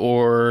mask,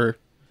 or...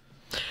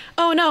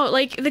 Oh no,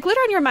 like, the glitter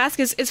on your mask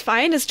is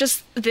fine. It's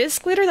just this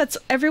glitter that's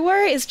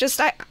everywhere is just...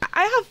 I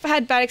have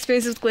had bad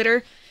experiences with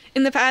glitter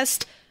in the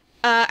past.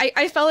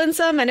 I fell in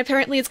some, and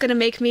apparently it's gonna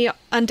make me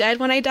undead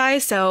when I die,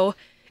 so...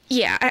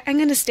 Yeah, I'm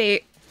gonna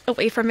stay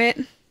away from it.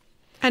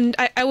 And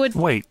I would...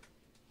 Wait.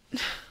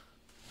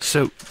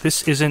 So,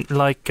 this isn't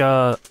like,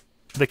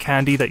 the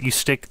candy that you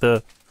stick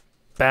the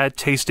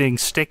bad-tasting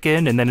stick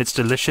in, and then it's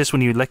delicious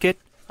when you lick it?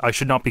 I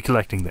should not be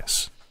collecting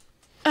this.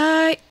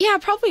 Yeah,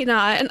 probably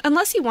not.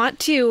 Unless you want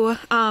to,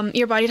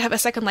 your body to have a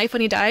second life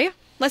when you die.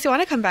 Unless you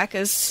want to come back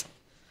as,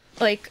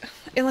 like,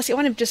 unless you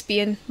want to just be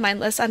in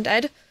mindless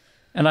undead.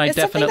 And It's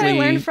something that I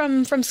learned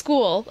from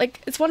school.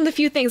 Like, it's one of the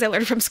few things I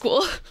learned from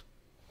school.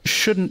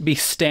 shouldn't be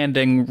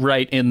standing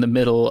right in the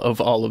middle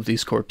of all of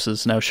these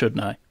corpses, now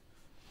shouldn't I?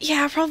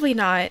 Yeah, probably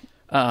not.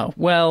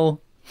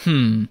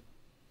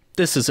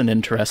 This is an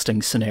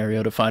interesting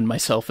scenario to find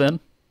myself in.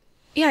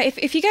 Yeah,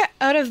 if you get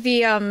out of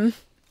the,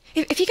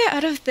 if you get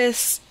out of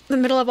the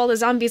middle of all the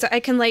zombies, I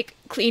can, like,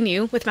 clean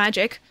you with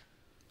magic.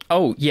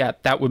 Oh, yeah,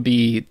 that would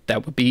be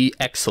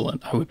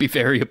excellent. I would be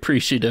very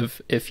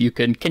appreciative if you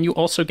can. Can you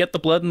also get the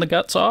blood and the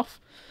guts off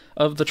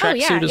of the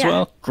tracksuit as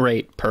well?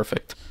 Great,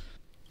 perfect.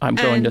 I'm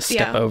going to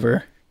step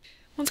over.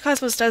 Once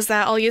Cosmos does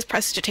that, I'll use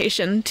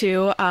prestidigitation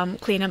to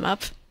clean him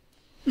up.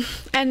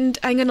 And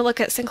I'm going to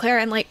look at Sinclair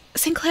and, like,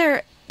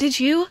 Sinclair, did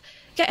you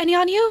get any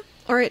on you?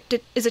 Or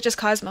is it just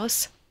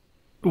Cosmos?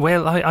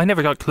 Well, I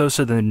never got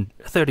closer than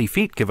 30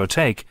 feet, give or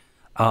take.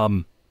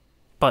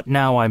 But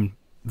now I'm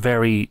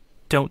very...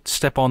 Don't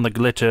step on the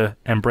glitter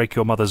and break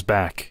your mother's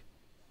back.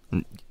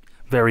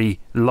 Very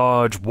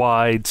large,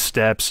 wide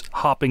steps,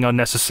 hopping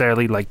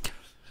unnecessarily, like...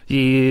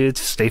 Yeah,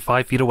 stay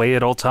 5 feet away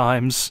at all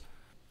times.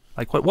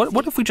 Like,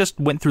 what if we just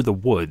went through the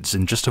woods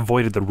and just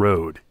avoided the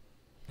road?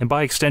 And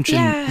by extension,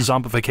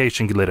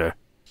 zombification glitter.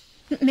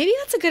 Maybe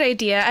that's a good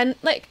idea. And,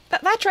 like,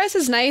 that dress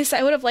is nice.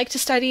 I would have liked to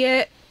study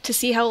it, to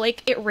see how,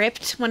 like, it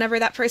ripped whenever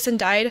that person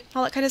died,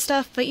 all that kind of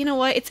stuff. But you know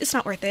what? It's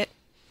not worth it.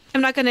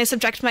 I'm not going to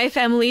subject my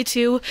family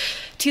to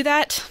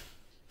that.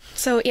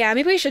 So, yeah,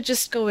 maybe we should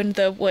just go in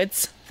the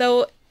woods.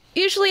 Though,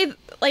 usually,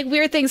 like,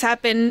 weird things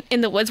happen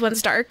in the woods when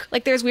it's dark.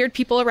 Like, there's weird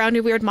people around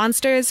and weird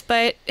monsters.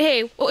 But,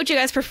 hey, what would you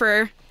guys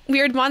prefer?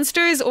 Weird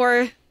monsters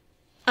or,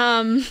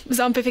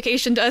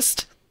 zombification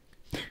dust?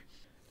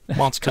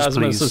 Monsters,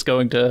 Cosmos please. is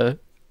going to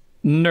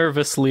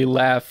nervously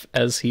laugh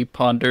as he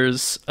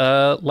ponders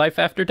life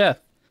after death.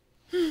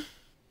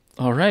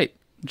 All right.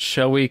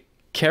 Shall we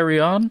carry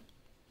on?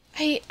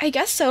 I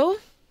guess so.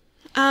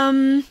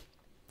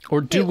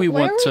 Or do we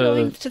want why to... are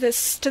we going to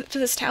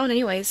this town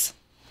anyways?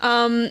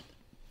 And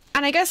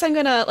I guess I'm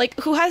gonna, like,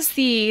 who has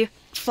the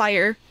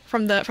flyer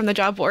from the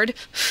job board?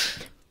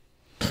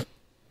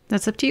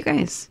 That's up to you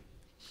guys.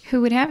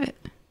 Who would have it?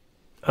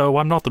 Oh,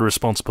 I'm not the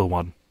responsible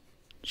one.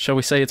 Shall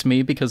we say it's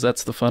me because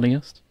that's the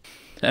funniest?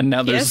 And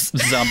now there's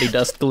zombie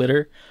dust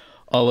glitter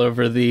all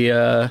over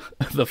the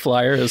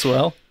flyer as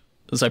well,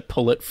 as I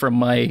pull it from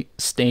my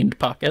stained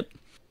pocket.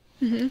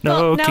 Mm-hmm.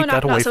 No, keep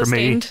that away from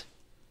me.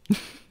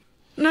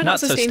 No,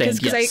 not so stained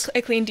because yes. I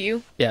cleaned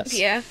you. Yes.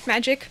 Yeah,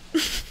 magic.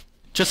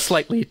 Just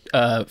slightly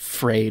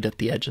frayed at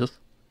the edges.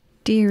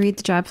 Do you read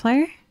the job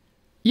flyer?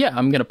 Yeah,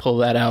 I'm going to pull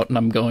that out and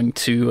I'm going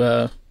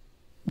to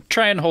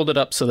try and hold it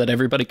up so that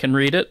everybody can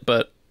read it,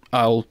 but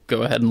I'll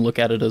go ahead and look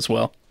at it as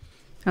well.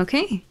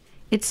 Okay.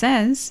 It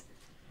says,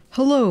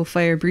 "Hello,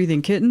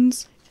 fire-breathing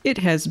kittens. It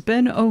has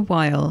been a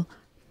while.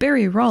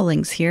 Barry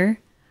Rawlings here.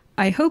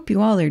 I hope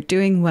you all are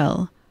doing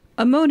well.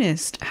 A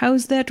monist,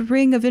 how's that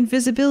ring of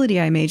invisibility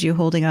I made you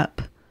holding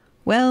up?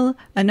 Well,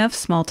 enough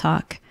small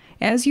talk.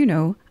 As you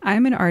know,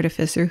 I'm an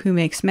artificer who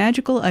makes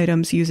magical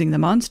items using the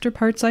monster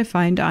parts I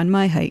find on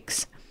my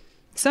hikes.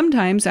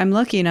 Sometimes I'm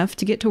lucky enough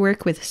to get to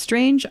work with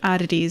strange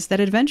oddities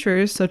that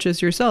adventurers such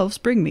as yourselves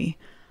bring me.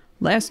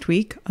 Last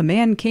week, a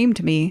man came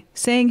to me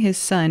saying his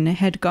son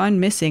had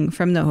gone missing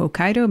from the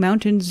Hokkaido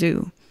Mountain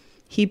Zoo.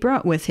 He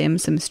brought with him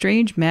some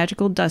strange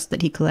magical dust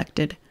that he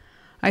collected.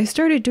 I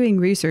started doing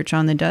research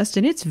on the dust,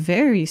 and it's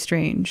very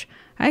strange.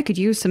 I could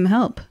use some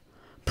help.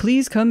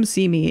 Please come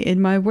see me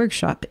in my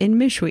workshop in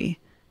Mishui.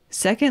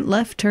 Second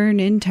left turn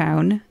in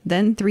town,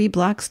 then 3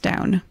 blocks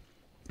down.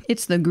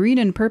 It's the green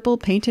and purple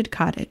painted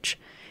cottage.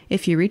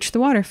 If you reach the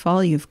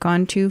waterfall, you've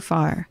gone too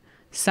far.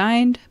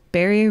 Signed,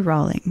 Barry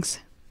Rawlings."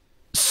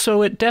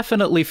 So it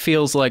definitely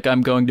feels like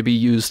I'm going to be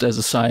used as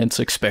a science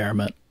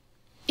experiment.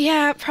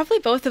 Yeah, probably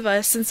both of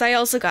us, since I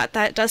also got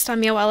that dust on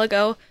me a while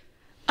ago.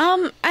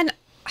 And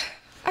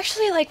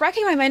actually, like,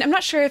 racking my mind, I'm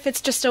not sure if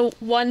it's just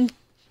like,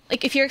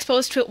 if you're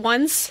exposed to it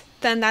once,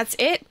 then that's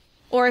it.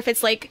 or if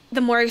it's like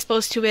the more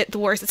exposed to it, the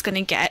worse it's going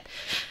to get.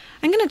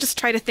 I'm going to just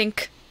try to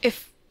think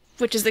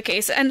which is the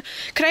case. And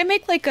could I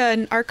make like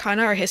an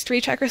Arcana or History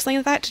check or something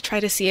like that to try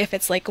to see if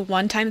it's like a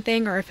one-time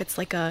thing or if it's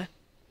like a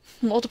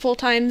multiple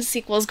times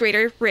equals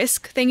greater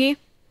risk thingy?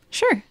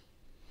 Sure.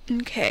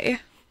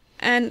 Okay.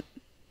 And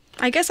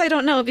I guess I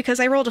don't know because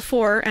I rolled a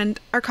 4 and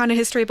Arcana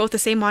History both the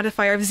same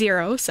modifier of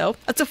 0, so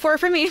that's a 4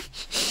 for me.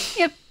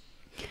 Yep.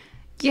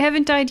 You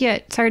haven't died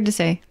yet. It's hard to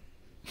say.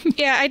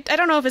 Yeah, I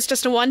don't know if it's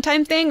just a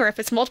one-time thing or if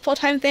it's multiple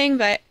time thing,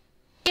 but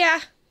yeah,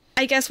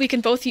 I guess we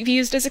can both be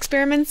used as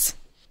experiments.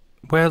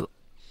 Well,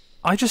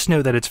 I just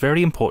know that it's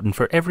very important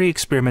for every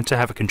experiment to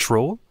have a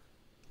control,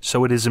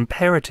 so it is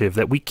imperative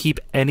that we keep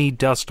any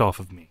dust off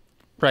of me.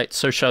 Right,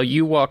 so shall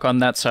you walk on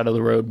that side of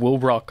the road, we'll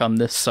walk on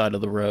this side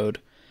of the road,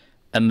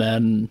 and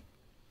then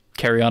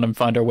carry on and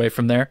find our way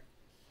from there?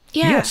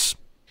 Yeah. Yes.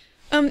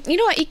 You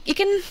know what, you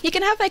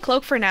can have my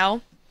cloak for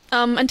now,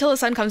 until the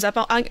sun comes up.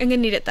 I'm gonna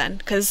need it then,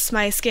 because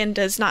my skin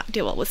does not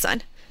do well with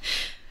sun.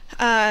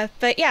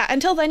 But yeah,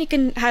 until then you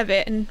can have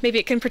it, and maybe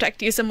it can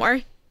protect you some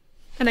more.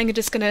 And I'm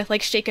just gonna,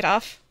 like, shake it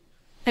off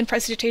and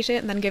prestidigitate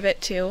it and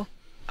then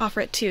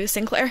offer it to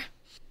Sinclair.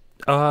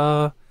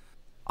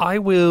 I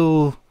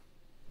will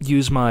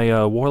use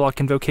my Warlock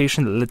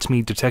invocation that lets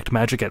me detect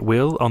magic at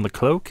will on the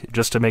cloak,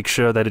 just to make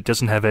sure that it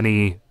doesn't have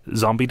any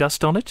zombie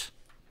dust on it.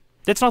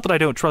 It's not that I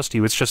don't trust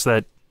you, it's just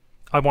that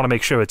I want to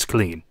make sure it's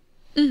clean.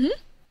 Mm-hmm.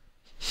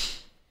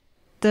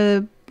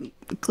 The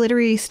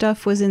glittery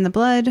stuff was in the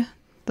blood.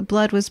 The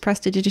blood was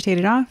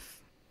prestidigitated off.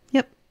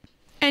 Yep.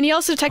 And you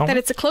also detect that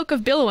it's a cloak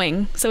of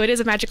billowing, so it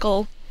is a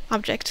magical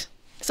object.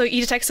 So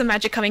you detect some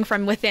magic coming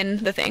from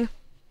within the thing.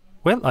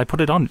 Well, I put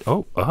it on...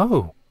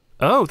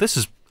 Oh, this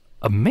is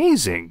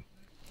amazing.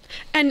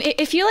 And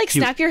if you, like,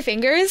 snap your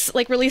fingers,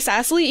 like, really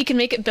sassily, you can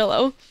make it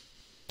billow.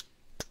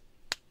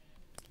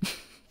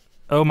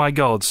 Oh my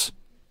gods.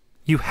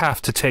 You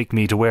have to take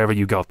me to wherever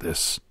you got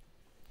this.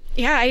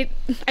 Yeah,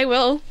 I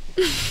will.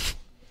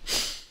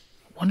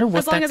 Wonder what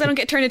as long as I don't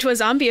get turned into a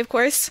zombie, of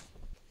course.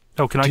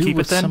 Oh, can I keep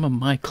it then? Some of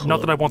my clothes.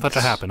 Not that I want that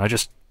to happen, I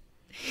just...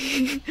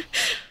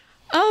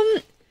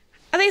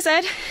 As I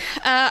said,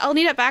 I'll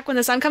need it back when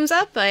the sun comes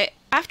up, but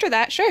after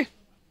that, sure.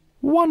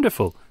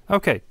 Wonderful.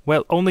 Okay,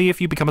 well, only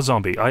if you become a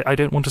zombie. I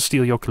don't want to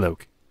steal your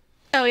cloak.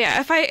 Oh yeah,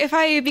 if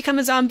I become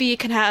a zombie, you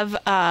can have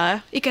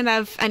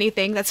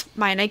anything that's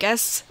mine, I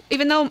guess.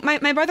 Even though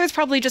my brother's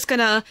probably just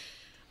gonna,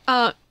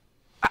 I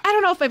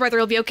don't know if my brother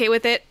will be okay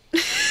with it.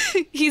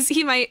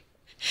 he might.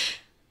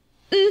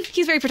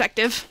 He's very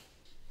protective.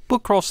 We'll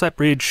cross that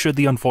bridge should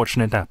the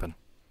unfortunate happen.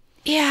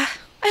 Yeah,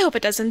 I hope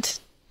it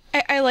doesn't.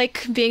 I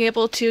like being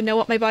able to know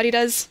what my body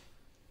does.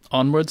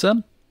 Onwards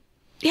then?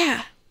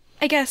 Yeah,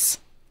 I guess.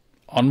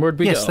 Onward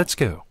we go. Yes, let's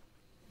go.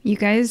 You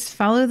guys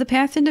follow the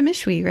path into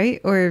Mishui, right?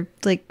 Or,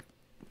 like,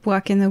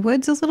 walk in the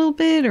woods a little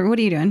bit? Or what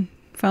are you doing?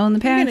 Following the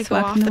path? I'm gonna go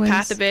walk off in the woods?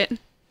 path a bit.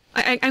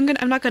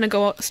 I'm not gonna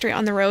go straight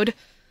on the road.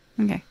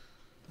 Okay.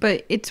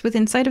 But it's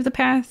within sight of the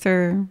path,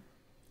 or...?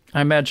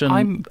 I'm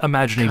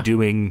imagining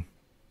doing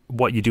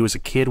what you do as a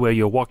kid, where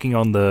you're walking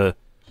on the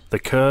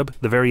curb,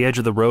 the very edge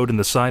of the road and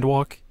the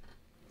sidewalk.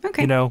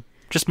 Okay. You know,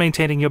 just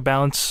maintaining your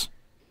balance.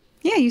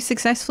 Yeah, you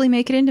successfully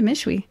make it into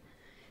Mishui.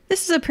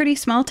 This is a pretty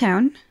small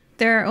town.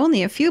 There are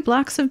only a few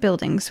blocks of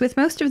buildings, with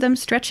most of them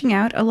stretching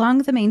out along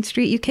the main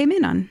street you came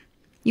in on.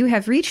 You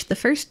have reached the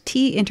first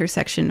T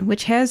intersection,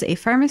 which has a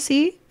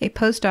pharmacy, a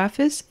post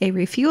office, a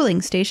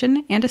refueling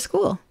station, and a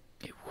school.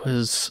 It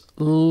was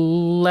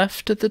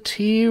left at the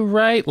T,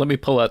 right? Let me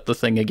pull out the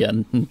thing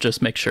again and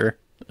just make sure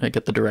I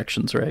get the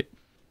directions right.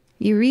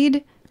 You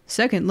read,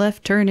 second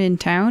left turn in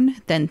town,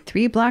 then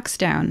 3 blocks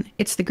down.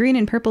 It's the green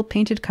and purple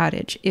painted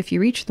cottage. If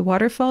you reach the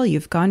waterfall,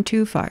 you've gone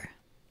too far.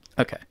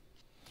 Okay.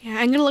 Yeah,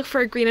 I'm gonna look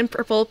for a green and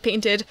purple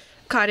painted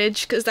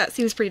cottage, because that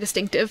seems pretty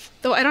distinctive.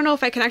 Though I don't know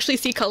if I can actually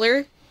see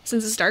color,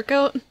 since it's dark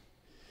out.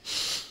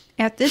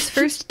 At this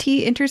first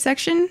T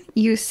intersection,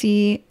 you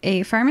see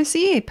a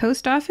pharmacy, a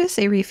post office,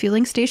 a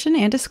refueling station,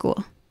 and a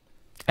school.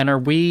 And are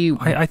we...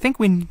 I think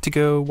we need to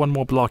go one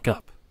more block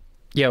up.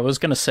 Yeah, I was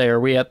going to say, are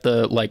we at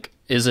the, like,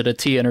 is it a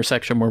T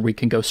intersection where we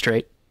can go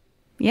straight?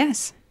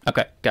 Yes.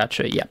 Okay,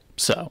 gotcha, yeah.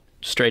 So,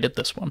 straight at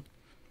this one.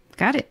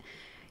 Got it.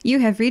 You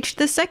have reached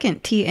the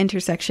second T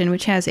intersection,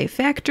 which has a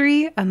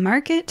factory, a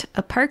market,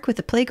 a park with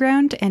a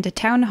playground, and a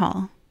town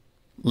hall.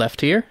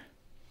 Left here?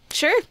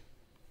 Sure.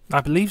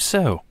 I believe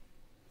so.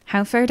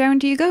 How far down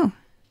do you go?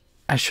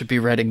 I should be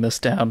writing this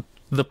down.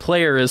 The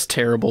player is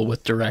terrible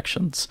with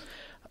directions.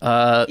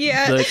 Yeah.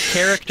 The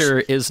character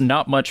is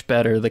not much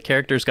better. The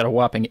character's got a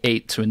whopping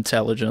 8 to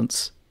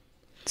intelligence.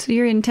 So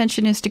your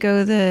intention is to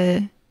go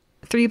the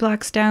 3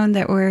 blocks down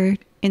that were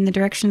in the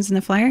directions in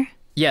the flyer?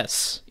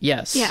 Yes.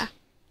 Yeah.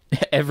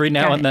 Every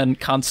now Got and it. then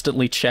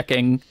constantly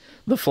checking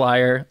the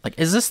flyer. Like,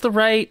 is this the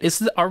right?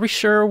 Are we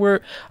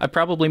sure I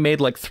probably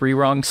made like 3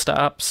 wrong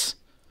stops.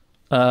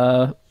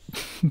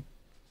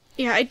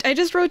 Yeah, I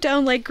just wrote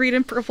down, like, green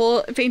and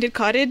purple painted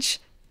cottage,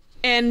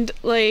 and,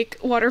 like,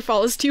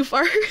 waterfall is too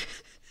far.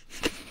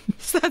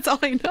 So that's all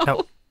I know.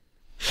 Now,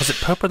 was it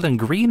purple and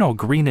green or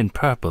green and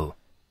purple?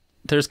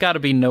 There's got to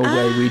be no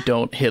way we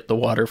don't hit the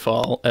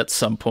waterfall at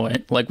some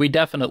point. Like, we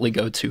definitely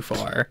go too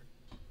far.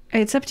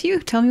 It's up to you.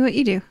 Tell me what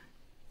you do.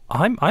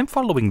 I'm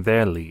following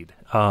their lead,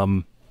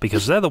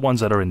 because they're the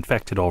ones that are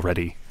infected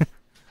already.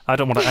 I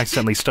don't want to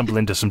accidentally stumble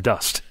into some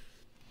dust.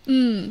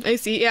 I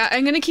see. Yeah,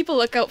 I'm gonna keep a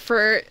lookout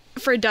for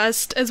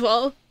dust as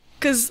well,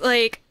 because,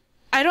 like,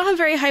 I don't have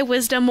very high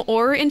wisdom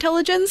or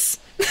intelligence,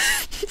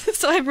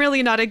 so I'm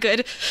really not a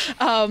good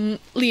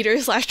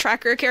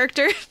leader/tracker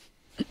character.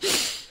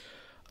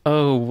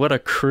 Oh, what a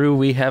crew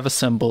we have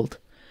assembled.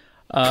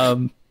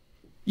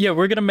 Yeah,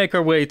 we're gonna make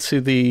our way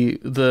to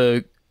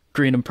the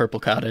green and purple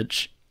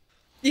cottage.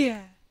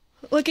 Yeah.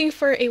 Looking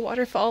for a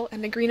waterfall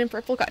and a green and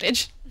purple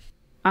cottage.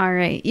 All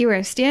right, you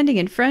are standing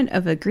in front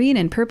of a green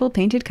and purple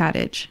painted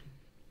cottage.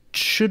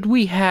 Should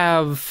we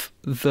have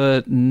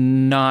the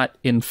not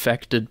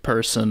infected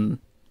person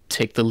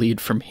take the lead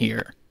from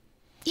here?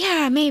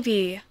 Yeah,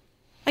 maybe.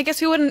 I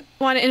guess we wouldn't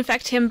want to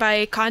infect him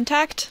by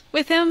contact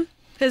with him,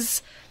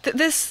 because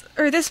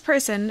this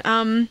person,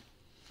 I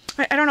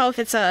don't know if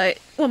it's a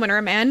woman or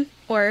a man,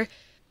 or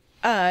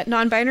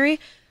non-binary,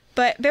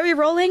 but Barry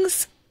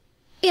Rawlings,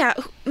 yeah,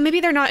 maybe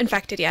they're not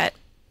infected yet.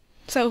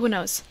 So who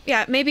knows?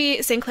 Yeah,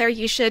 maybe Sinclair,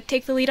 you should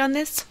take the lead on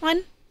this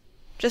one,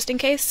 just in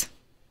case.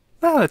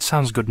 Well, that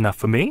sounds good enough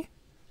for me.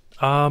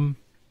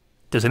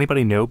 Does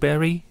anybody know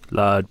Barry?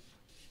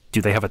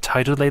 Do they have a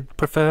title they'd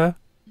prefer?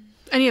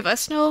 Any of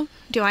us know?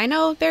 Do I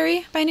know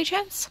Barry, by any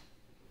chance?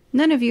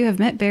 None of you have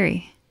met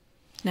Barry.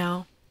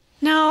 No.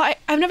 No,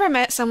 I've never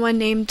met someone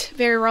named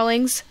Barry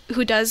Rawlings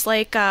who does,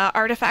 like,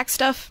 artifact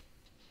stuff,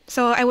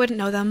 so I wouldn't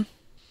know them.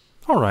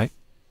 All right.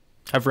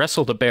 I've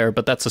wrestled a bear,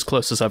 but that's as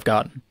close as I've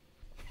gotten.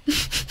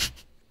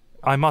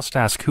 I must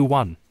ask, who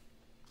won?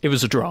 It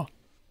was a draw.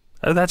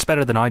 That's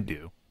better than I'd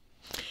do.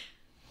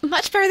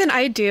 Much better than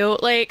I do.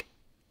 Like,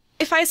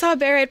 if I saw a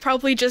bear, I'd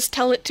probably just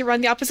tell it to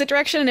run the opposite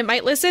direction and it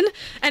might listen.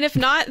 And if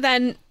not,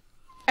 then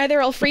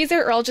either I'll freeze it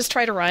or I'll just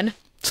try to run.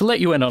 To let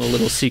you in on a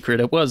little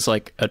secret, it was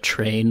like a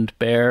trained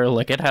bear.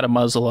 Like, it had a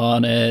muzzle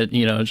on it,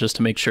 you know, just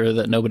to make sure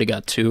that nobody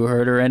got too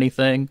hurt or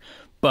anything.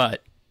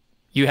 But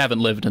you haven't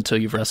lived until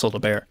you've wrestled a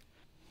bear.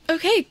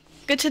 Okay,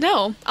 good to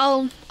know.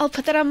 I'll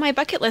put that on my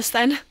bucket list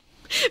then.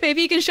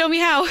 Maybe you can show me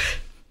how.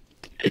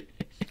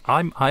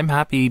 I'm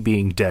happy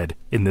being dead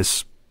in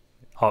this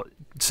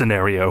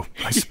scenario,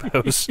 I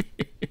suppose.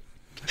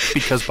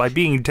 Because by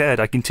being dead,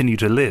 I continue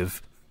to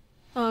live.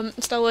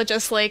 Stella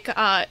just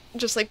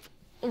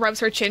rubs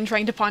her chin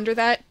trying to ponder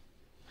that.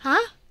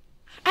 Huh?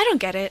 I don't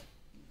get it.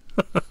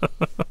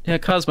 Yeah,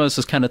 Kosmos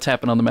is kind of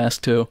tapping on the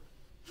mask too.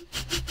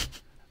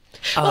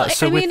 Well,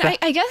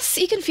 I guess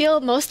you can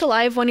feel most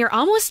alive when you're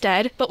almost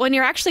dead, but when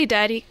you're actually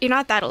dead, you're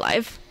not that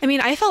alive. I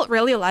mean, I felt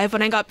really alive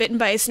when I got bitten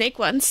by a snake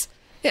once.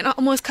 It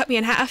almost cut me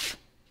in half.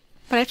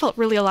 But I felt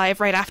really alive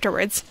right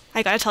afterwards.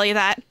 I gotta tell you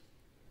that.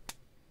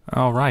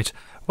 All right.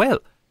 Well,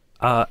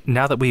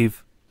 now that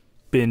we've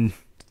been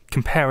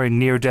comparing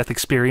near-death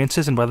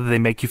experiences and whether they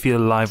make you feel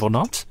alive or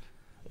not,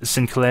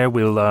 Sinclair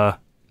will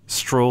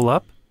stroll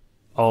up,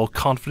 all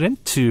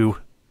confident, to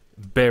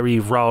Barry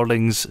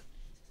Rawlings'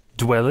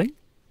 dwelling,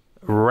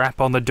 rap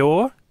on the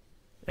door,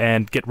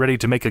 and get ready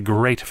to make a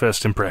great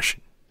first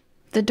impression.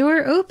 The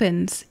door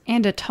opens,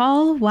 and a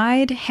tall,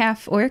 wide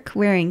half-orc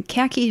wearing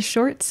khaki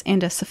shorts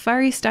and a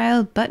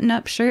safari-style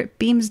button-up shirt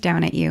beams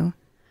down at you.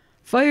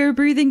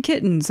 Fire-breathing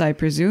kittens, I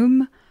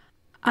presume.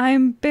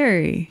 I'm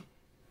Barry.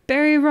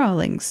 Barry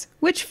Rawlings.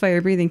 Which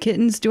fire-breathing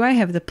kittens do I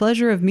have the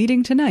pleasure of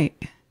meeting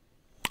tonight?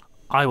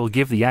 I will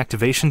give the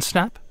activation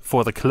snap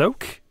for the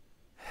cloak.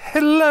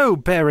 Hello,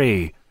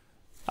 Barry.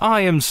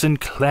 I am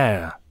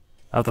Sinclair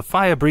of the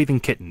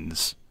Fire-breathing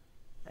Kittens,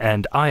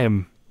 and I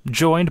am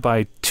joined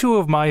by two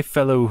of my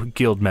fellow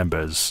guild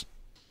members.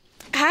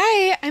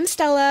 Hi, I'm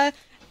Stella,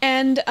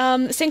 and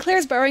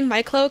Sinclair's borrowing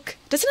my cloak.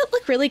 Doesn't it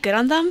look really good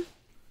on them?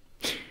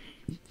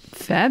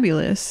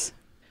 Fabulous.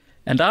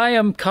 And I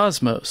am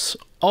Kosmos,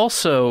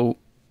 also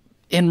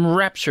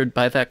enraptured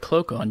by that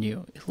cloak on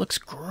you. It looks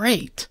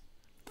great.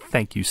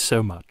 Thank you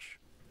so much.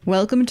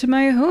 Welcome to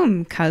my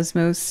home,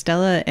 Kosmos,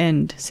 Stella,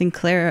 and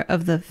Sinclair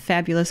of the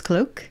Fabulous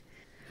Cloak.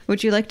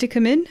 Would you like to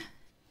come in?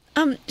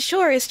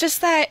 Sure. It's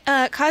just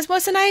that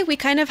Cosmos and we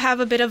kind of have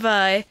a bit of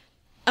a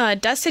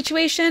dust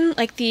situation,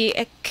 like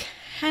the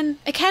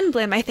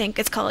Akenblin, I think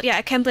it's called.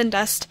 Yeah, Akenblin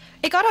dust.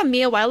 It got on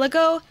me a while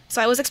ago,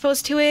 so I was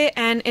exposed to it,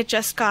 and it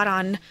just got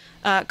on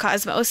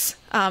Cosmos.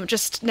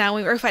 Just now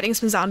we were fighting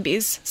some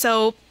zombies.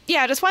 So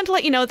yeah, just wanted to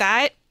let you know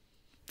that.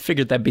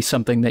 Figured that'd be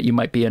something that you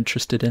might be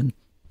interested in.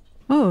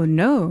 Oh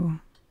no.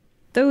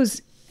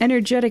 Those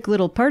energetic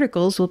little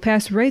particles will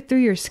pass right through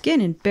your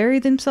skin and bury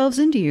themselves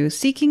into you,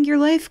 seeking your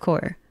life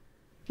core.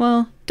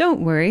 Well,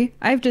 don't worry.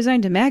 I've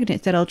designed a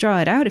magnet that'll draw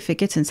it out if it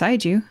gets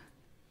inside you.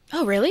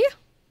 Oh, really?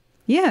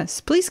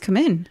 Yes, please come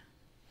in.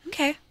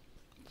 Okay.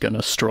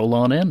 Gonna stroll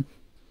on in.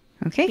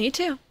 Okay. Me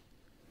too.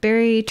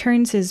 Barry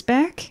turns his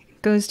back,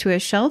 goes to a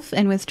shelf,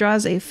 and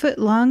withdraws a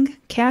foot-long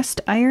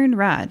cast iron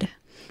rod,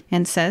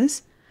 and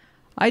says,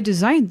 I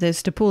designed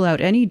this to pull out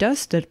any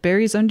dust that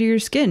buries under your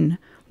skin.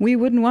 We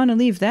wouldn't want to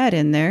leave that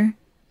in there.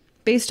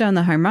 Based on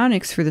the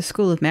harmonics for the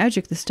school of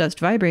magic this dust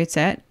vibrates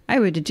at, I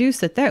would deduce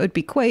that that would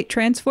be quite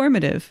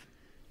transformative.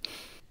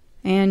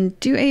 And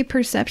do a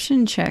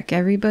perception check,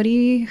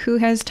 everybody who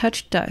has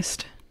touched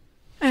dust.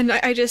 And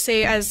I just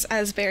say, as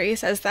Barry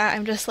says that,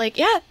 I'm just like,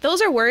 yeah,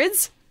 those are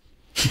words.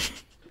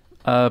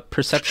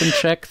 Perception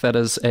check, that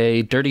is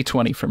a dirty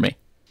 20 for me.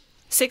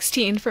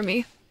 16 for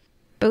me.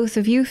 Both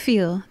of you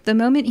feel, the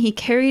moment he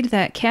carried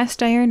that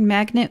cast iron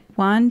magnet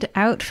wand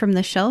out from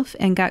the shelf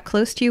and got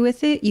close to you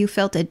with it, you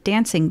felt it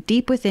dancing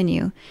deep within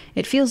you.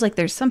 It feels like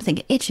there's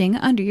something itching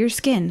under your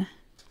skin.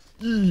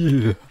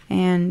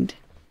 And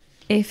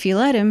if you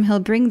let him, he'll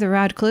bring the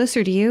rod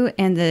closer to you,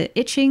 and the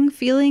itching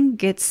feeling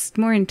gets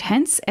more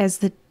intense as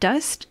the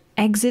dust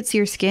exits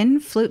your skin,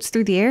 floats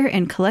through the air,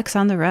 and collects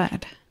on the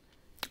rod.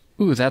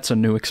 Ooh, that's a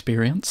new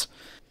experience.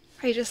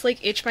 I just,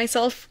 like, itch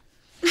myself.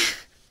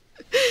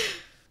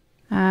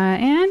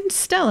 And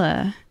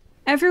Stella.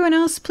 Everyone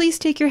else, please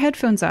take your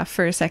headphones off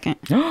for a second.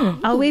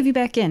 I'll wave you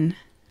back in.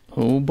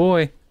 Oh,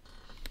 boy.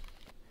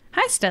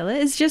 Hi, Stella.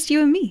 It's just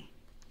you and me.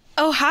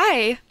 Oh,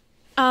 hi.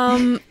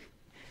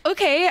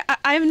 Okay,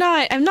 I'm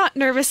not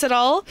nervous at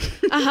all.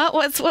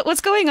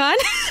 What's going on?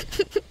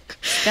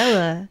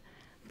 Stella,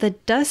 the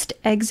dust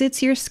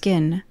exits your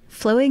skin,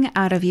 flowing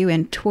out of you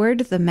and toward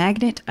the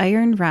magnet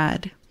iron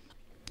rod.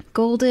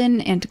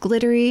 Golden and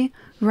glittery,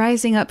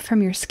 rising up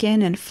from your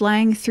skin and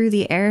flying through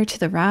the air to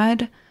the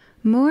rod,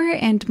 more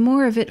and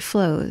more of it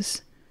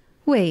flows.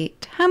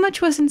 Wait, how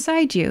much was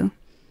inside you?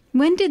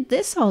 When did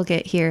this all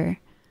get here?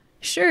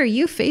 Sure,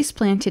 you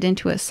face-planted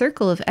into a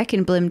circle of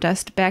Eckenblim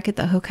dust back at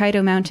the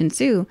Hokkaido Mountain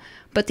Zoo,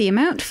 but the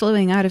amount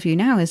flowing out of you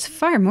now is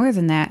far more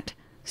than that.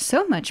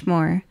 So much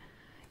more.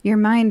 Your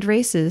mind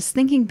races,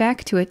 thinking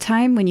back to a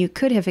time when you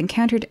could have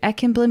encountered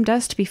Eckenblim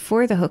dust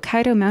before the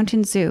Hokkaido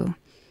Mountain Zoo.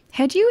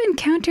 Had you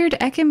encountered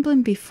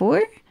Eckenblim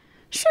before?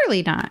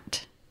 Surely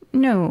not.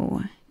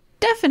 No,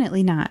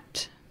 definitely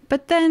not.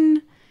 But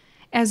then,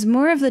 as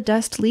more of the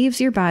dust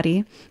leaves your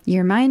body,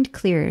 your mind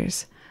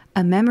clears.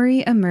 A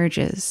memory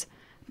emerges.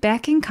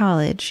 Back in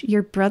college,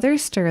 your brother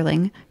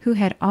Sterling, who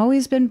had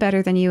always been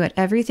better than you at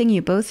everything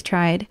you both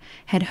tried,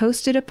 had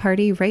hosted a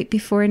party right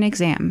before an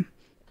exam.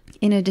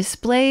 In a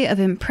display of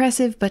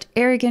impressive but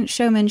arrogant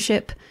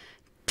showmanship,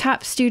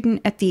 top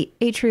student at the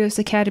Atrios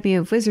Academy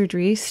of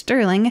Wizardry,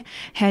 Sterling,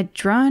 had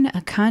drawn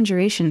a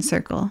conjuration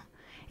circle.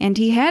 And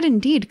he had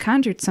indeed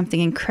conjured something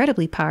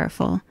incredibly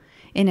powerful.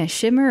 In a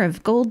shimmer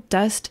of gold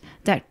dust,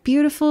 that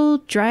beautiful,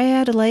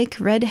 dryad-like,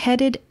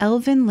 red-headed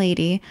elven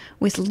lady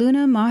with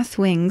Luna moth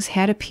wings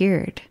had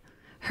appeared.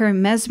 Her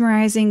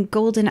mesmerizing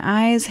golden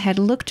eyes had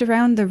looked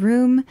around the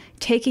room,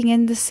 taking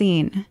in the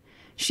scene.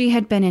 She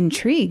had been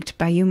intrigued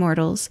by you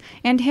mortals,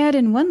 and had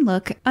in one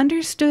look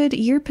understood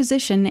your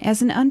position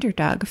as an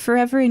underdog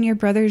forever in your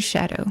brother's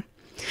shadow.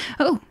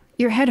 Oh,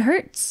 your head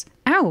hurts.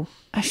 Ow,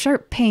 a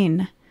sharp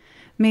pain.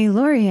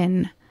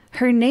 Maelorian.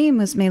 Her name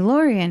was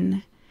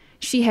Maelorian.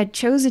 She had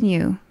chosen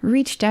you,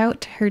 reached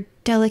out her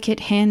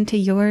delicate hand to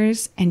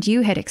yours, and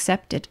you had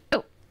accepted.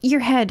 Oh, your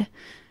head.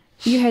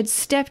 You had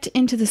stepped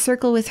into the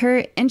circle with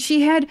her, and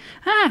she had,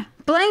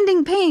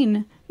 blinding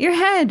pain. Your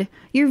head.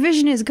 Your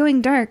vision is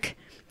going dark.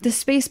 The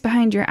space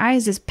behind your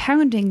eyes is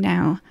pounding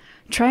now.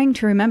 Trying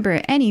to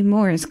remember any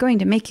more is going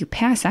to make you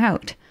pass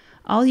out.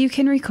 All you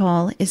can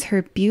recall is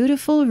her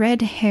beautiful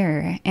red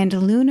hair and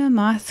Luna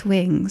moth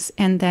wings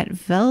and that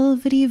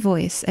velvety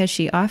voice as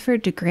she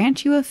offered to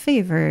grant you a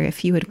favor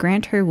if you would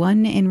grant her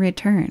one in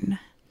return.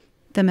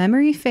 The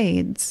memory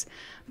fades,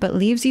 but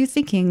leaves you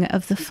thinking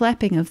of the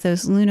flapping of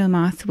those Luna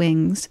moth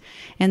wings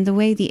and the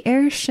way the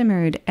air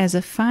shimmered as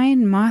a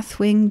fine moth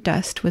wing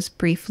dust was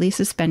briefly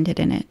suspended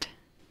in it.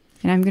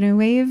 And I'm going to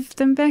wave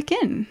them back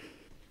in.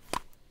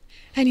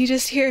 And you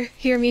just hear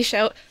me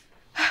shout,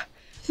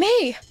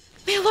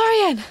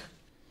 Maelorian!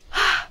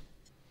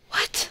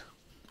 What?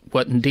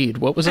 What indeed?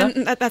 What was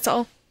that? That's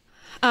all.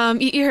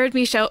 You heard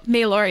me shout,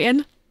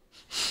 Maelorian.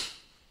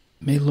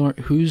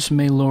 Who's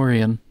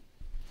Maelorian?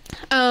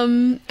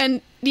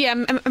 And yeah,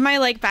 am I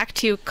like back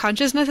to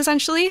consciousness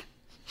essentially?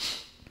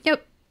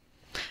 Yep.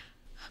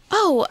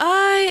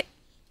 Oh,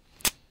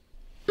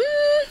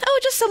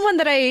 just someone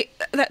that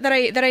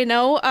I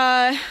know.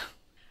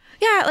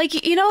 Yeah,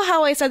 like, you know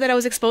how I said that I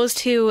was exposed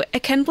to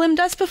Eckenblim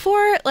dust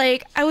before?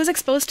 Like, I was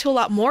exposed to a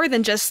lot more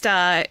than just,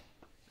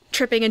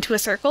 tripping into a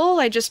circle.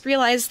 I just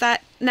realized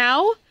that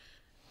now.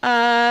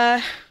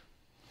 Yeah,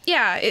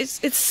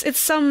 it's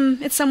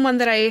someone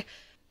that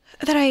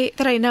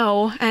I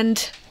know,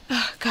 and,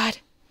 oh, God,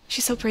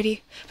 she's so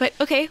pretty. But,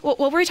 okay, what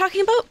were we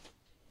talking about?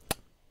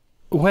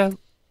 Well,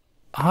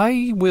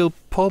 I will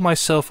pull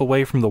myself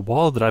away from the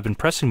wall that I've been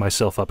pressing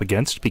myself up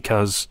against,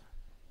 because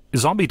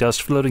zombie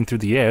dust floating through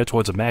the air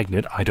towards a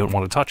magnet, I don't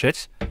want to touch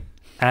it.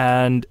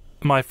 And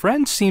my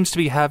friend seems to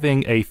be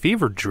having a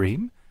fever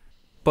dream,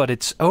 but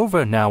it's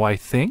over now, I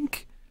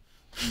think.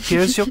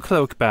 Here's your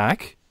cloak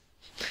back.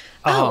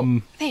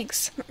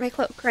 Thanks. My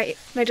cloak, right.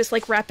 I just,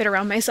 like, wrap it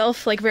around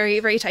myself, like, very,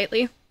 very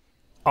tightly.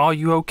 Are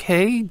you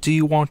okay? Do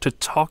you want to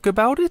talk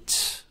about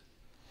it?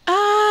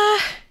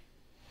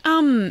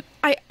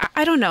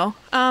 I don't know.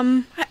 I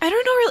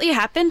don't know what really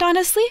happened,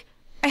 honestly.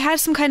 I had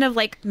some kind of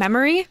like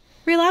memory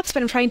relapse,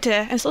 but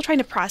I'm still trying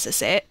to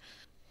process it.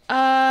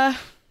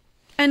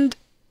 And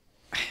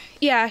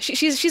yeah,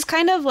 she's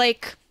kind of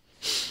like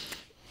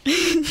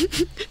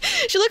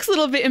she looks a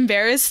little bit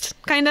embarrassed,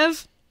 kind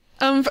of,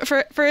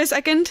 for a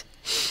second.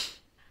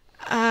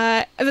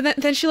 But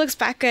then she looks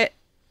back at.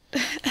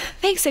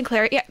 Thanks,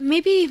 Sinclair. Yeah,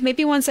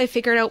 maybe once I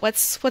figured out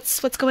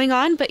what's going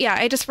on. But yeah,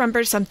 I just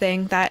remembered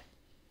something that,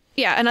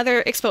 yeah,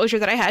 another exposure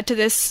that I had to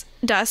this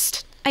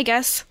dust, I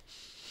guess.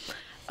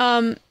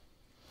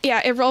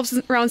 Yeah, it revolves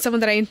around someone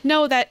that I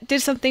know that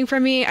did something for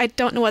me. I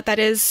don't know what that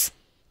is.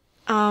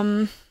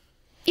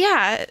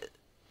 Yeah.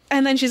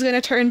 And then she's going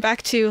to turn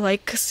back to,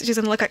 like, she's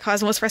going to look at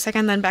Kosmos for a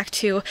second, then back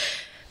to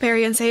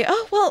Barry and say,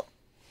 oh, well,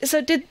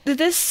 so did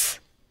this,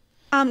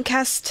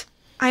 cast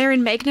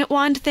iron magnet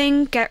wand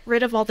thing get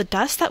rid of all the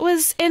dust that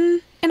was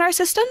in our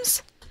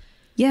systems?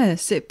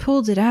 Yes, it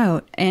pulled it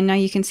out, and now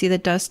you can see the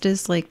dust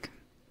is like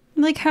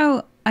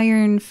how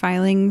iron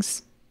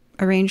filings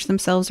arrange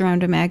themselves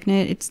around a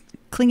magnet. It's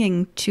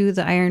clinging to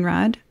the iron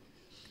rod.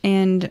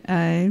 And,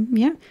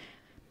 yeah.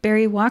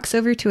 Barry walks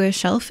over to a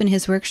shelf in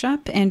his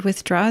workshop and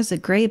withdraws a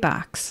gray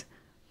box.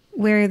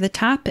 Where the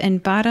top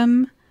and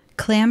bottom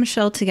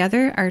clamshell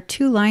together are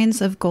 2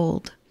 lines of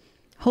gold.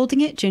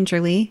 Holding it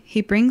gingerly,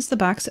 he brings the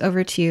box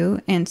over to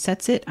you and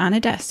sets it on a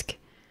desk.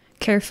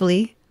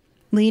 Carefully,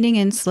 leaning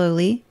in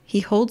slowly, he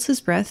holds his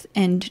breath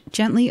and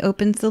gently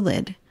opens the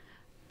lid.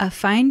 A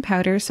fine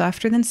powder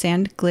softer than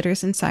sand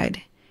glitters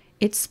inside.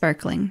 It's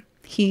sparkling.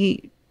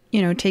 He,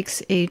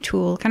 takes a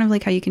tool, kind of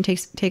like how you can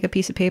take a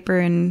piece of paper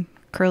and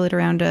curl it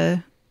around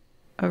a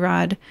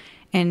rod,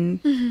 and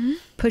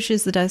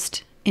pushes the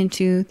dust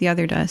into the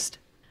other dust.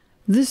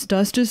 This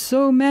dust is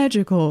so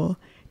magical.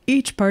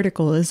 Each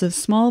particle is a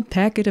small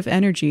packet of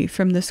energy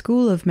from the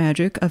school of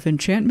magic of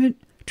enchantment,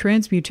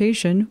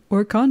 transmutation,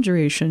 or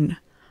conjuration.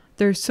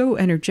 They're so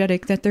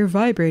energetic that they're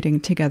vibrating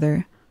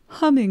together,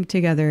 humming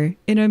together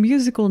in a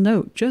musical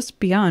note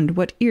just beyond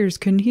what ears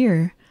can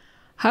hear.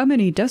 How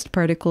many dust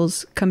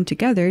particles come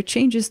together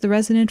changes the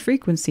resonant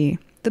frequency,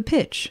 the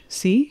pitch,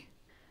 see?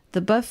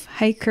 The buff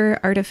hiker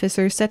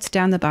artificer sets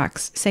down the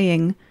box,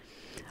 saying,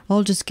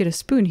 I'll just get a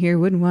spoon here,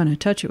 wouldn't want to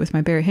touch it with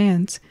my bare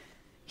hands.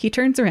 He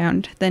turns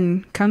around,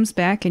 then comes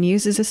back and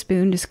uses a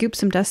spoon to scoop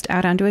some dust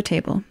out onto a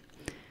table,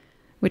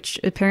 which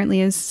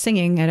apparently is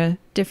singing at a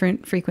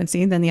different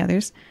frequency than the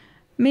others.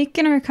 Make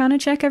an Arcana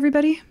check,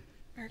 everybody.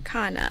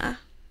 Arcana.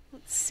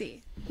 Let's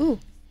see. Ooh,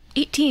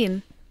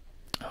 18.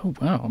 Oh,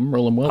 wow. I'm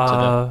rolling well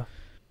today.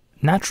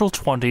 Natural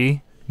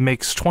 20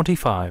 makes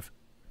 25.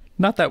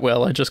 Not that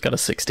well. I just got a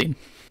 16.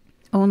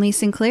 Only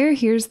Sinclair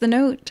hears the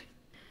note.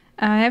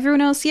 Everyone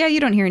else, yeah, you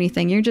don't hear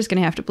anything. You're just going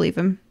to have to believe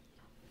him.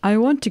 I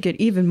want to get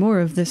even more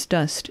of this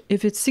dust.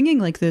 If it's singing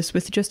like this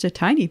with just a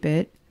tiny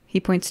bit, he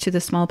points to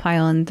the small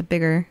pile in the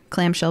bigger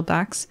clamshell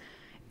box.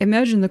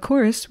 Imagine the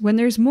chorus when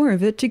there's more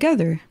of it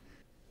together.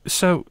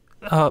 So,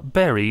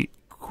 Barry,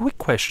 quick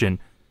question.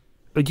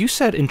 You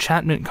said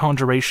enchantment,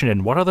 conjuration,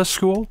 and what other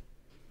school?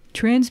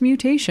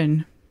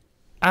 Transmutation.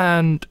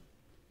 And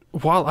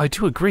while I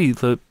do agree,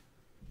 the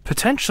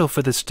potential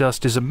for this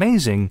dust is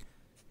amazing,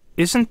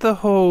 isn't the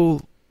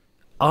whole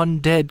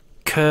undead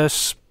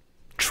curse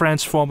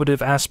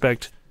transformative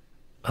aspect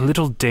a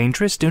little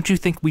dangerous? Don't you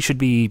think we should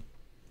be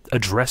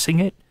addressing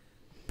it?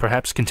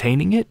 Perhaps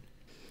containing it?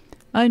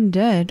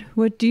 Undead?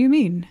 What do you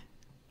mean?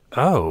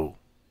 Oh,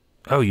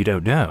 you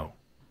don't know.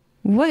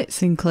 What,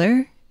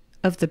 Sinclair?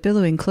 Of the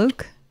billowing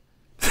cloak?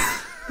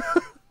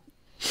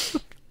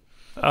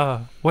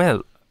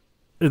 Well,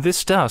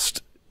 this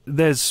dust,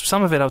 there's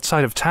some of it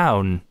outside of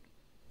town,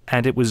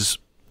 and it was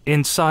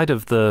inside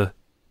of the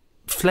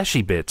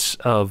fleshy bits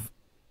of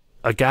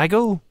a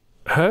gaggle,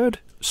 herd,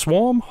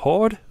 swarm,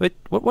 horde.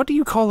 What do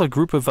you call a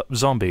group of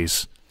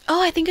zombies?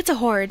 Oh, I think it's a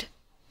horde.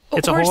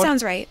 It's a horde?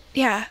 Sounds right.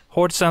 Yeah.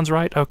 Horde sounds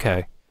right?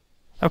 Okay.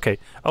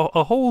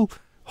 A whole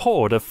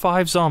horde of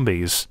 5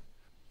 zombies,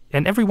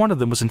 and every one of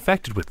them was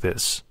infected with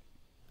this.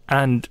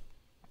 And,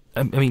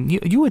 I mean,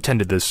 you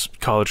attended this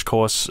college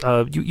course.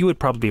 You would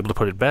probably be able to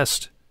put it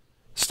best,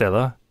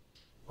 Stella.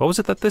 What was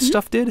it that this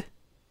stuff did?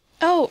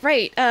 Oh,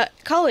 right.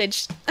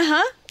 College.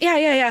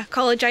 Yeah.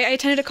 College. I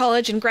attended a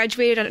college and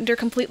graduated under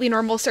completely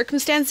normal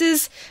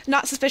circumstances.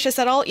 Not suspicious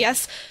at all.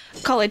 Yes.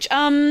 College.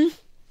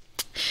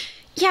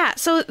 Yeah,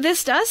 so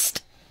this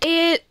dust,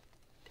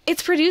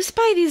 it's produced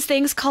by these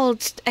things called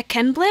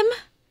Ekenblim.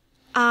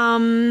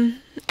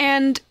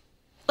 And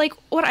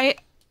what I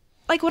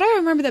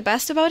remember the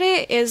best about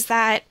it is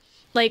that,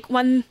 like,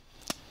 when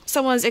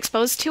someone's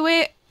exposed to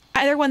it,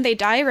 either when they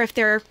die or if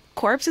their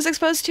corpse is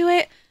exposed to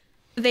it,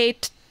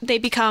 they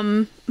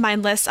become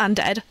mindless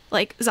undead,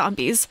 like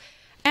zombies.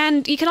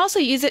 And you can also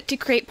use it to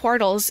create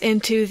portals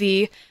into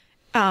the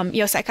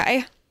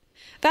yosekai.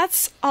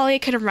 That's all I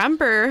can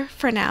remember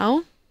for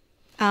now.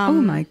 Oh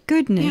my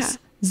goodness. Yeah.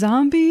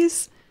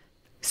 Zombies?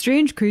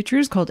 Strange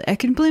creatures called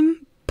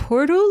Ekenblim?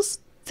 Portals?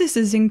 This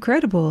is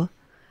incredible.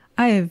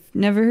 I have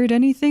never heard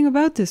anything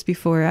about this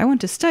before. I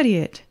want to study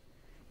it.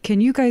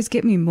 Can you guys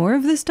get me more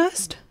of this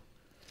dust?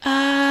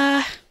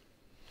 I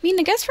mean,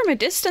 I guess from a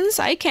distance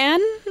I can.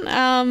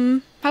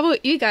 How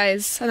about you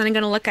guys? And then I'm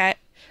gonna look at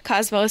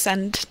Kosmos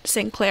and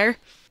Sinclair.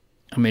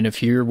 I mean,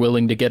 if you're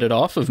willing to get it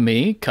off of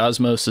me,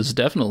 Kosmos is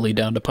definitely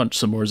down to punch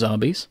some more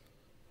zombies.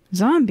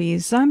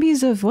 Zombies?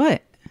 Zombies of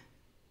what?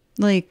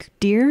 Like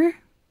deer?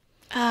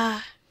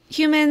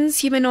 Humans,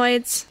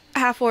 humanoids,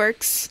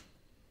 half-orcs.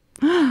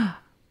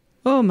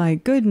 Oh my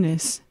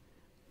goodness.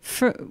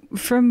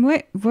 From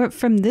what,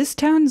 from this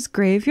town's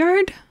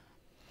graveyard?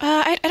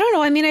 I don't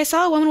know. I mean, I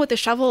saw a woman with a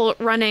shovel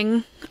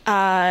running,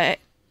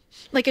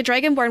 like a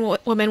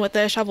dragonborn woman with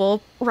a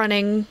shovel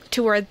running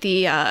toward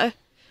the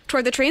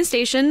train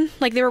station.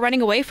 Like they were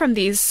running away from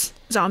these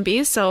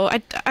zombies. So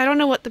I don't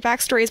know what the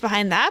backstory is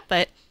behind that,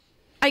 but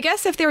I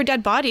guess if they were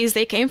dead bodies,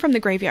 they came from the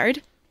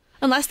graveyard.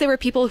 Unless they were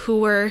people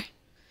who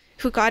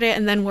got it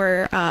and then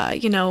were,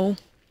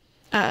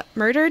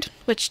 murdered,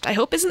 which I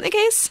hope isn't the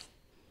case.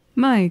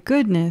 My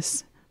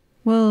goodness.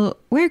 Well,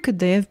 where could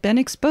they have been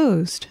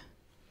exposed?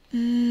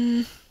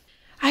 I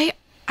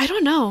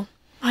don't know.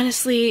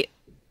 Honestly,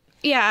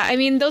 yeah, I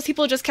mean, those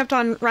people just kept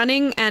on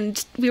running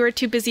and we were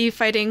too busy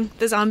fighting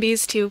the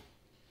zombies to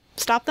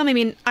stop them. I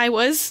mean,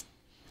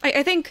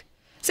 I think,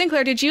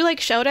 Sinclair, did you,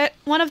 shout at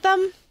one of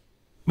them?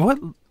 What?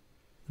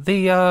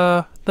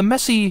 The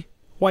messy,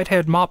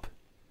 white-haired mop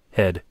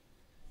head.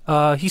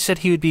 He said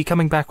he would be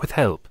coming back with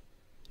help.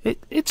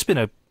 It's been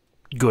a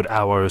good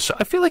hour or so.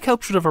 I feel like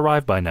help should have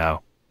arrived by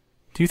now.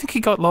 Do you think he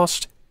got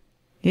lost?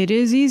 It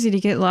is easy to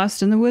get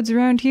lost in the woods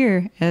around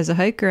here. As a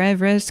hiker,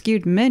 I've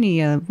rescued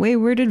many a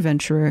wayward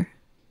adventurer.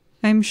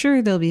 I'm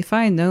sure they'll be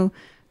fine, though.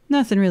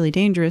 Nothing really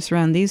dangerous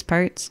around these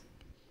parts.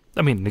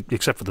 I mean,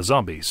 except for the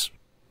zombies.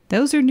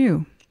 Those are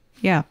new.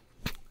 Yeah.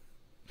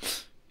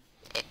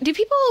 Do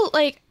people,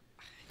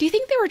 do you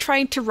think they were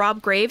trying to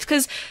rob graves?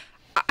 Because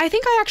I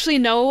think I actually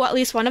know at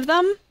least one of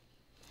them.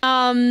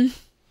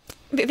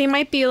 They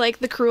might be,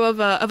 the crew of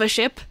a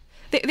ship.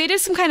 They did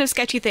some kind of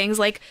sketchy things,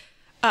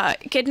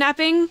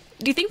 kidnapping.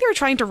 Do you think they were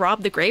trying to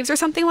rob the graves or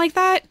something like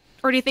that?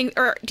 Or do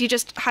you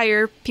just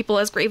hire people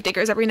as grave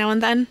diggers every now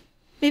and then?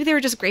 Maybe they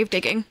were just grave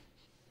digging.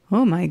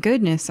 Oh my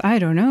goodness, I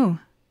don't know.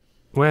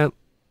 Well,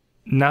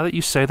 now that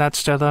you say that,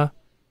 Stella,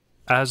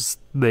 as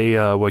they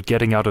were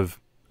getting out of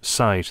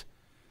sight,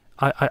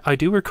 I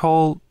do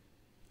recall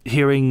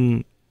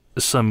hearing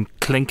some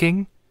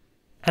clinking,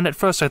 and at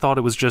first I thought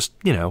it was just,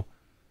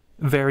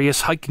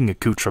 various hiking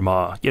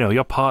accoutrements,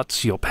 your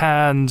pots, your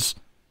pans,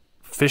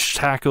 fish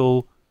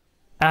tackle,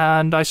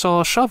 and I saw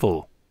a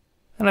shovel.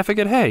 And I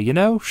figured, hey,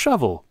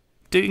 shovel,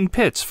 digging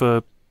pits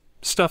for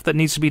stuff that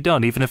needs to be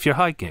done even if you're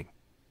hiking.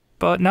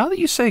 But now that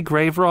you say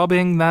grave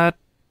robbing, that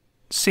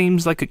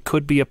seems like it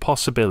could be a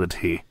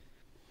possibility.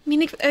 I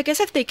mean, I guess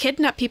if they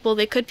kidnap people,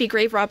 they could be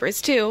grave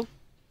robbers too.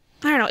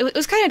 I don't know, it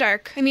was kind of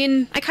dark. I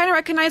mean, I kind of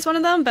recognize one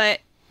of them,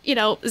 but,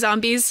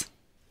 zombies.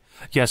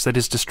 Yes, that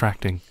is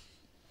distracting.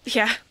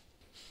 Yeah.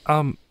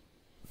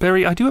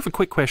 Barry, I do have a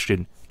quick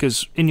question,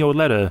 because in your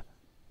letter,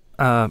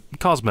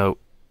 Cosmo,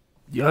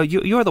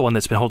 you're the one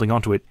that's been holding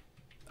on to it.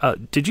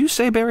 Did you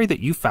say, Barry, that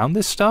you found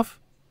this stuff?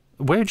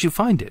 Where'd you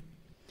find it?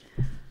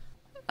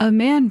 A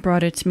man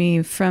brought it to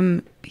me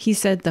from, he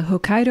said, the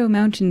Hokkaido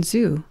Mountain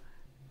Zoo.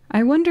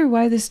 I wonder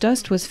why this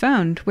dust was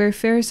found where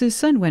Ferris's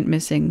son went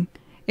missing.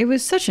 It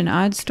was such an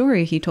odd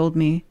story, he told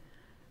me.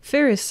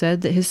 Ferris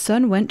said that his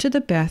son went to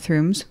the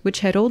bathrooms, which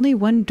had only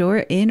one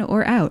door in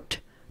or out.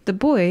 The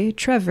boy,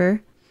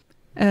 Trevor,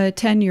 a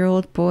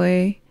 10-year-old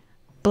boy,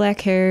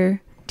 black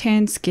hair,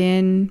 tan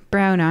skin,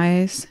 brown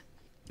eyes,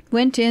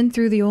 went in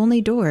through the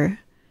only door.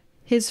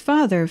 His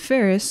father,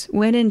 Ferris,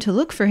 went in to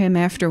look for him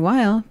after a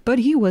while, but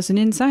he wasn't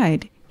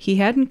inside. He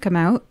hadn't come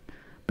out,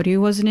 but he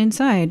wasn't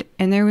inside,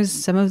 and there was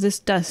some of this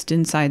dust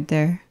inside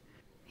there.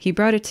 He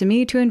brought it to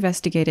me to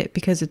investigate it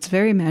because it's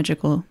very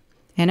magical.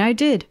 And I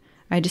did.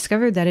 I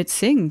discovered that it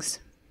sings.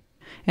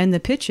 And the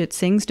pitch it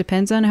sings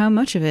depends on how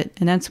much of it,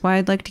 and that's why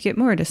I'd like to get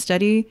more to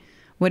study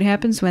what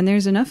happens when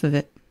there's enough of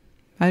it.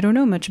 I don't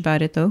know much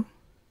about it, though.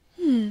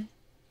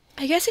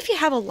 I guess if you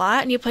have a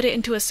lot and you put it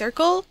into a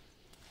circle,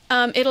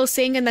 it'll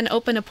sing and then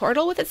open a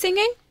portal with it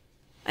singing.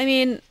 I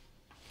mean,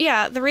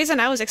 yeah, the reason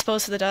I was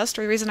exposed to the dust,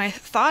 or the reason I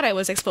thought I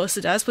was exposed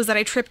to dust, was that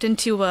I tripped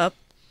into a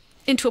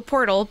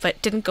portal,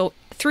 but didn't go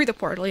through the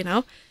portal,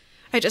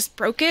 I just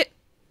broke it.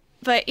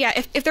 But yeah,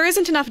 if there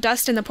isn't enough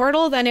dust in the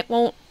portal, then it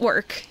won't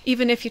work,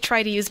 even if you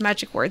try to use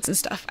magic words and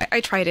stuff.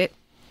 I tried it.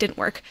 Didn't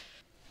work.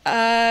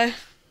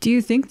 Do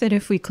you think that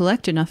if we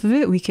collect enough of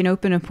it, we can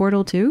open a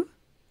portal too?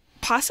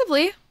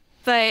 Possibly.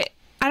 But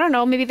I don't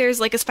know, maybe there's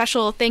a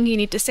special thing you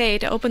need to say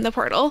to open the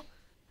portal.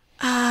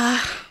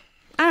 I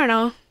don't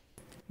know.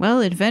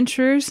 Well,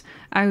 adventurers,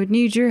 I would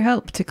need your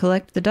help to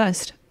collect the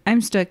dust.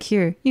 I'm stuck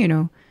here,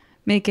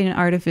 making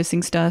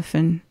artificing stuff,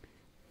 and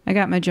I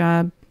got my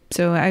job,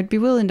 so I'd be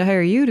willing to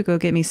hire you to go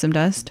get me some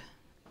dust.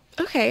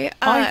 Okay,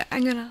 I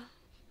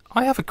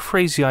I have a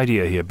crazy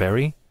idea here,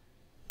 Barry.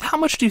 How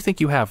much do you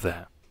think you have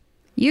there?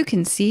 You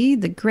can see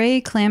the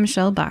gray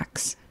clamshell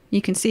box.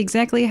 You can see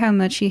exactly how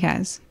much he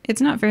has.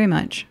 It's not very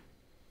much.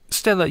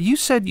 Stella, you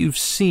said you've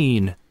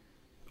seen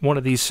one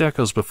of these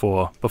circles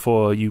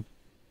before you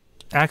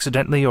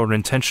accidentally or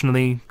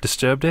intentionally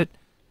disturbed it?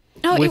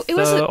 No, With, it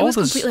was all this-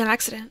 completely an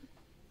accident.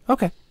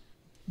 Okay.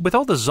 With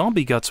all the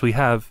zombie guts we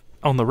have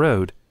on the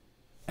road,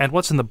 and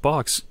what's in the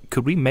box,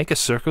 could we make a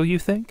circle, you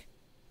think?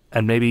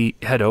 And maybe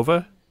head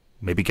over?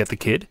 Maybe get the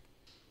kid?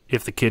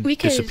 If the kid We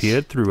could-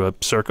 disappeared through a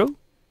circle?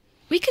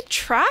 We could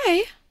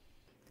try.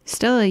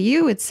 Stella,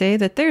 you would say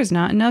that there's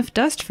not enough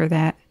dust for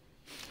that.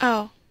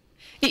 Oh.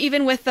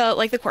 Even with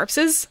the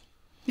corpses?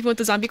 Even with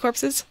the zombie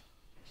corpses?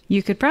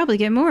 You could probably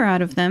get more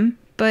out of them,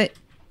 but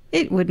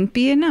it wouldn't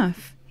be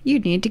enough.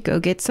 You'd need to go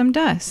get some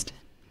dust.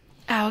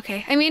 Oh,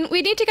 okay. I mean,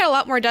 we need to get a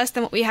lot more dust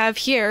than what we have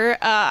here.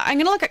 I'm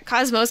gonna look at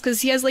Kosmos,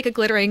 because he has, like, a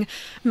glittering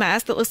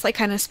mask that looks like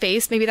kind of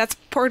space. Maybe that's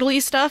portal-y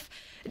stuff.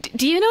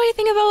 Do you know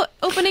anything about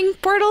opening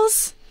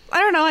portals? I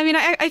don't know. I mean,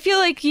 I feel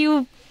like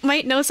you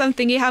might know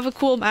something. You have a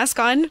cool mask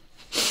on.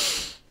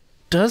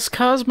 Does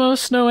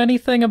Cosmos know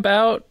anything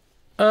about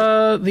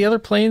the other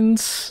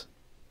planes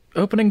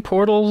opening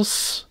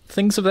portals,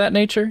 things of that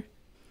nature?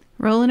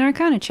 Roll an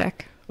Arcana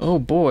check. Oh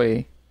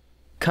boy.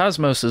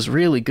 Cosmos is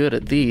really good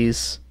at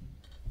these.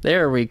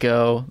 There we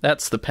go.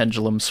 That's the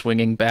pendulum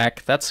swinging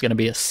back. That's going to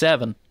be a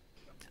 7.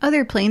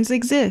 Other planes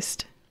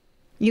exist.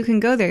 You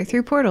can go there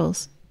through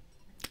portals.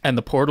 And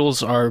the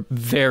portals are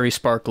very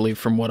sparkly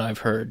from what I've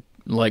heard.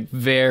 Like,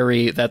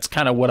 that's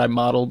kind of what I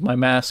modeled my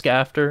mask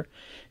after,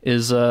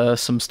 is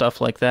some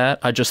stuff like that.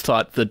 I just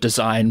thought the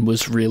design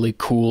was really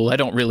cool. I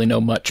don't really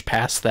know much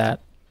past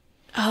that.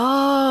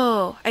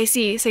 Oh, I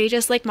see. So you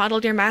just, like,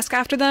 modeled your mask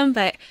after them,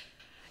 but...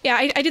 Yeah,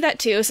 I do that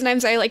too.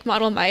 Sometimes I, like,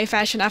 model my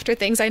fashion after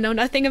things I know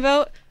nothing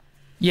about.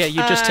 Yeah,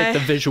 you just take the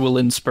visual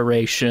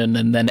inspiration,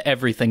 and then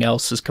everything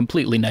else is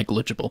completely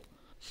negligible.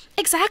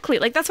 Exactly.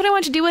 Like, that's what I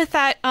want to do with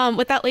that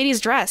lady's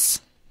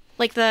dress.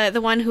 Like, the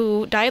one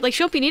who died. Like,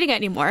 she won't be needing it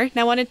anymore. And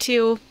I wanted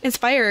to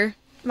inspire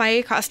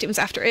my costumes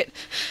after it.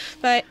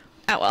 But,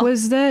 oh well.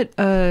 Was that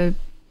a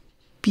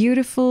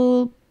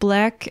beautiful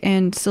black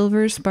and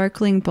silver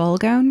sparkling ball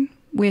gown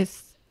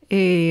with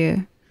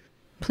a...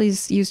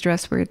 Please use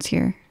dress words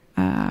here.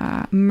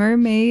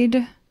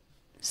 Mermaid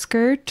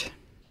skirt,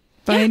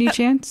 by any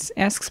chance?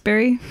 Asks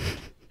Barry.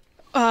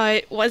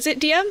 Was it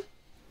DM?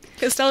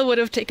 Because Stella would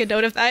have taken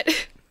note of that.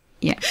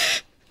 Yeah.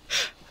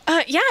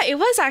 Yeah, it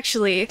was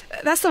actually.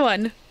 That's the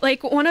one.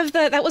 Like,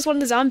 that was one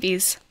of the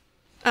zombies,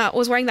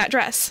 was wearing that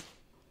dress.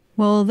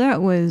 Well,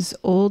 that was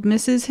old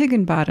Mrs.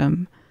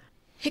 Higginbottom.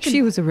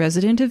 She was a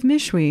resident of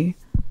Mishui.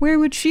 Where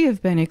would she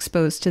have been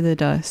exposed to the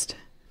dust?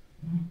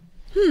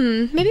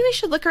 Maybe we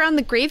should look around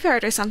the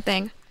graveyard or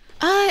something.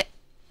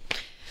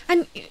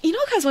 And you know,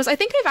 Cosmos, I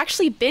think I've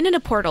actually been in a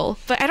portal,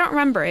 but I don't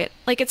remember it.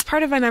 Like, it's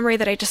part of my memory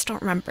that I just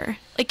don't remember.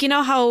 Like, you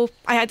know how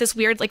I had this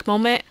weird, like,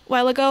 moment a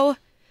while ago?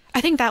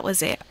 I think that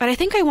was it. But I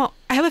think I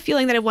have a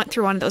feeling that I went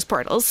through one of those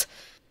portals.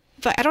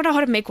 But I don't know how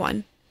to make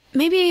one.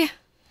 Maybe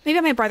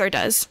my brother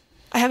does.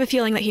 I have a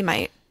feeling that he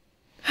might.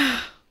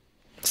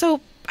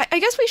 So, I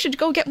guess we should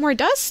go get more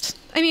dust?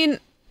 I mean,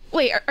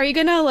 wait, are you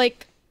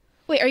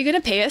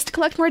gonna pay us to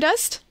collect more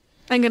dust?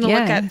 I'm gonna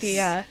look at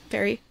the,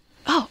 berry.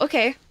 Oh,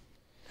 okay.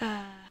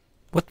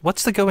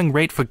 What's the going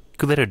rate for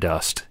glitter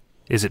dust?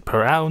 Is it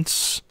per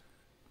ounce?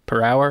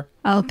 Per hour?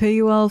 I'll pay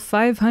you all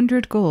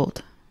 500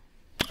 gold.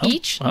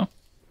 Each? Oh.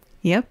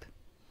 Yep.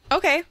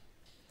 Okay.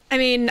 I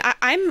mean,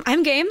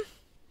 I'm game.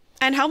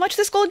 And how much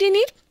this gold do you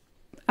need?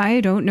 I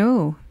don't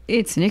know.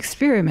 It's an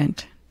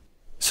experiment.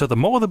 So the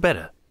more the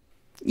better.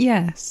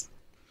 Yes.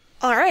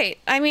 All right.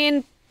 I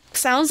mean,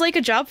 sounds like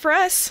a job for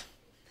us.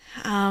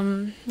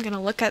 I'm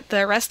gonna look at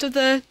the rest of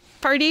the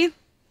party.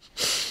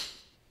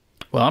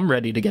 Well, I'm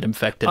ready to get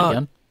infected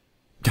again.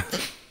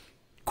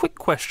 Quick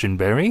question,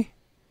 Barry.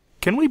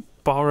 Can we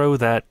borrow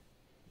that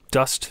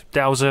dust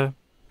dowser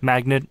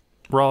magnet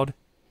rod?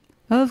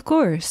 Of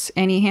course.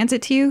 And he hands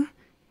it to you.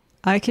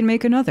 I can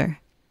make another.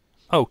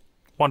 Oh,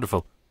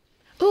 wonderful.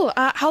 Ooh,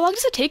 how long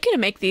does it take you to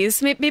make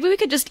these? Maybe we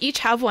could just each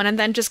have one and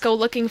then just go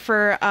looking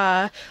for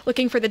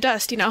the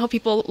dust. You know how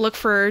people look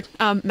for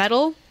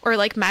metal or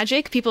like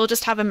magic? People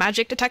just have a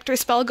magic detector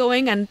spell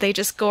going and they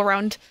just go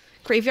around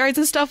graveyards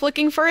and stuff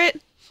looking for it.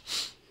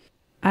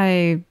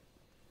 I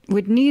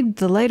would need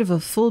the light of a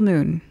full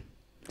moon,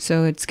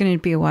 so it's going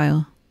to be a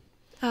while.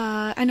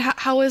 And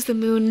how was the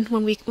moon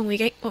when we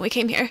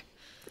came here?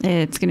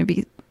 It's going to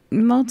be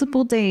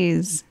multiple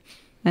days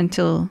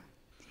until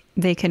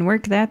they can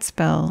work that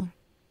spell.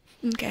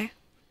 Okay.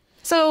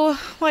 So,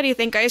 what do you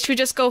think, guys? Should we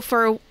just go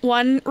for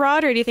one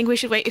rod, or do you think we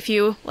should wait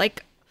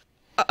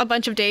a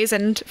bunch of days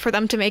and for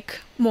them to make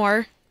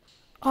more?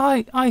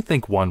 I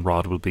think one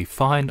rod will be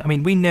fine. I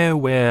mean, we know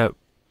where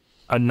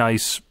a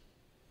nice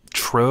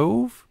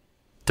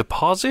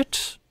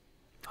deposit?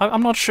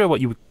 I'm not sure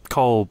what you would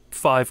call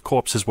 5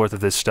 corpses worth of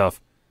this stuff,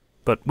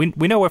 but we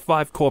know where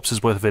 5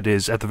 corpses worth of it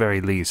is at the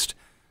very least.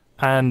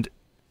 And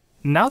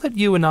now that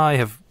you and I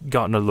have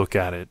gotten a look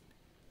at it,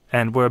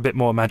 and we're a bit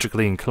more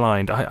magically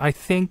inclined, I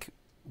think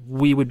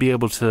we would be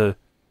able to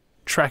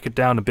track it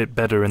down a bit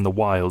better in the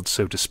wild,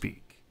 so to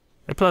speak.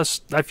 And plus,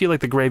 I feel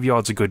like the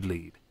graveyard's a good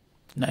lead.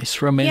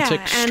 Nice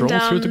romantic stroll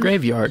through the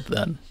graveyard,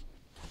 then.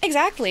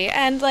 exactly.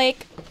 And,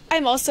 like,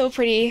 I'm also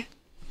pretty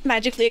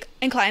magically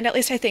inclined, at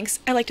least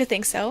I like to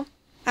think so.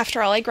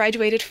 After all, I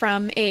graduated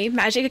from a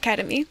magic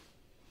academy.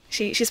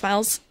 She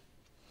smiles.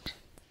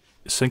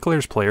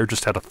 Sinclair's player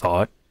just had a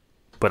thought,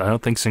 but I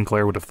don't think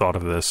Sinclair would have thought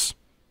of this.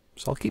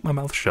 So I'll keep my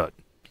mouth shut.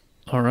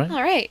 All right.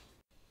 All right.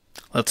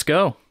 Let's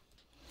go.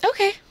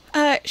 Okay.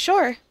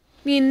 Sure. I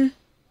mean,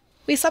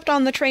 we slept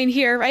on the train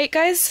here, right,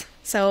 guys?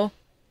 So,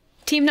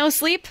 team no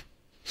sleep?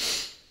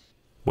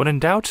 When in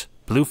doubt,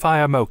 blue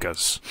fire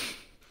mochas.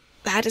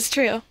 That is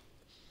true.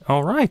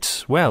 All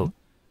right. Well,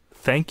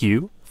 thank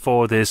you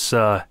for this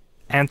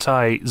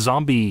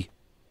anti-zombie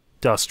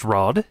dust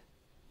rod.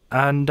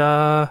 And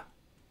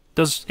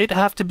does it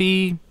have to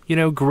be,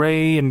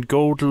 gray and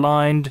gold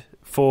lined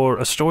for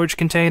a storage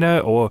container,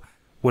 or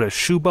would a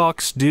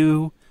shoebox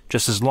do,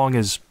 just as long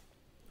as,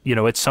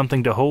 it's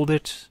something to hold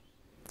it?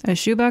 A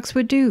shoebox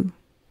would do.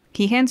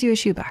 He hands you a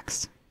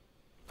shoebox.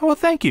 Oh, well,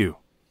 thank you.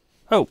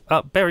 Oh,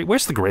 Barry,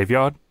 where's the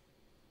graveyard?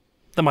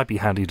 That might be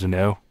handy to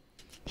know.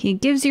 He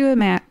gives you a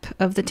map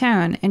of the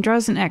town and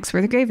draws an X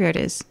where the graveyard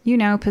is. You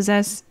now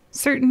possess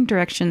certain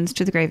directions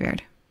to the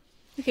graveyard.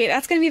 Okay,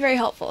 that's going to be very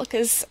helpful,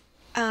 because,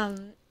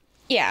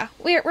 yeah,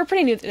 we're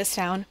pretty new to this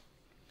town.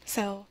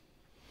 So,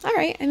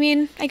 alright, I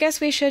mean, I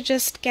guess we should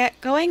just get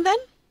going then?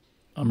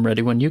 I'm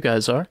ready when you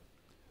guys are.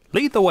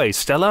 Lead the way,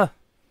 Stella.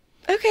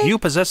 Okay. You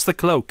possess the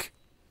cloak.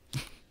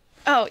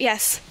 Oh,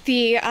 yes.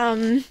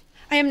 I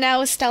am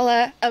now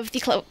Stella of the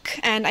cloak,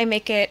 and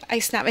I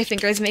snap my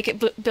fingers, make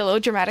it billow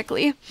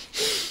dramatically.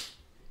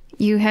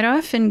 You head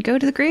off and go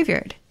to the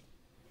graveyard.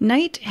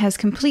 Night has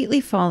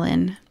completely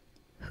fallen.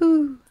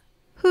 Whoo,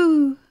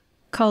 whoo,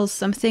 calls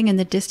something in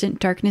the distant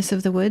darkness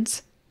of the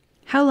woods.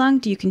 How long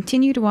do you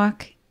continue to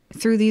walk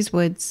through these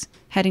woods,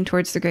 heading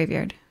towards the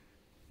graveyard?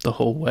 The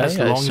whole way, as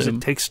long as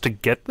it takes to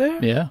get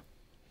there? Yeah.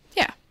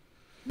 Yeah.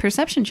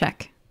 Perception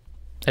check.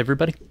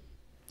 Everybody?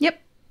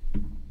 Yep.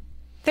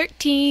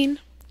 13.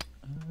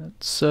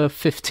 It's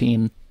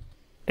 15.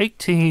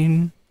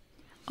 18.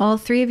 All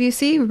three of you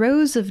see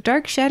rows of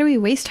dark, shadowy,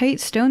 waist-height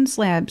stone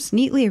slabs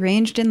neatly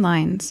arranged in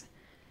lines.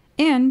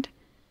 And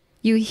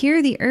you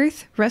hear the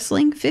earth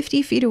rustling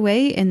 50 feet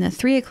away in the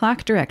 3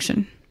 o'clock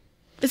direction.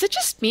 Is it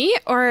just me,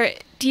 or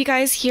do you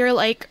guys hear,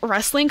 like,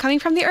 rustling coming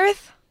from the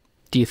earth?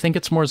 Do you think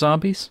it's more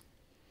zombies?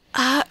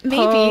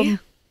 Maybe.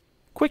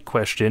 Quick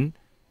question.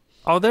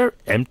 Are there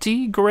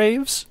empty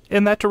graves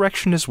in that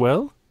direction as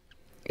well?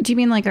 Do you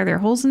mean, like, are there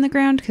holes in the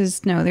ground?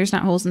 Because, no, there's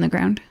not holes in the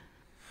ground.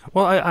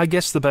 Well, I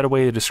guess the better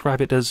way to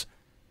describe it is,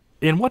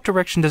 in what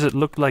direction does it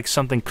look like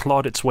something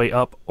clawed its way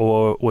up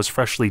or was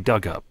freshly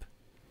dug up?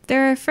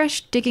 There are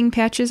fresh digging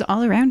patches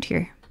all around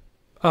here.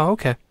 Oh,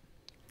 okay.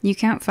 You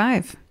count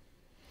 5.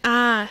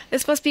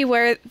 This must be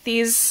where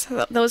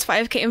those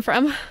 5 came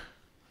from.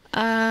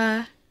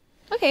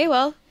 Okay,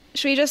 well,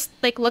 should we just,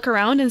 like, look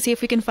around and see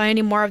if we can find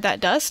any more of that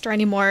dust or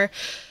any more,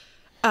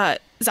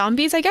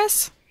 zombies, I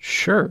guess?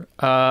 Sure.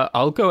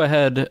 I'll go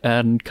ahead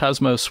and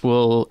Kosmos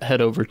will head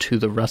over to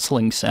the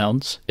rustling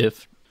sounds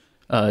if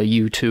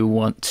you two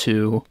want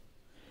to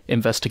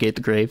investigate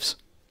the graves.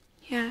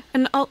 Yeah,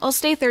 and I'll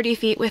stay 30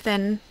 feet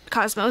within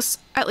Kosmos,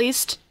 at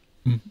least.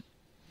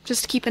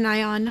 Just keep an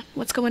eye on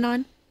what's going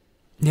on.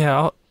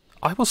 Yeah,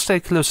 I will stay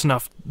close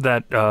enough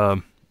that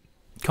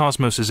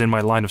Kosmos is in my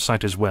line of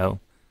sight as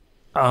well.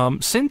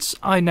 Since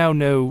I now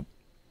know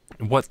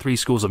what 3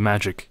 schools of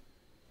magic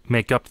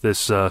make up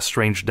this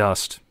strange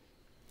dust,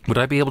 would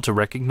I be able to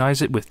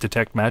recognize it with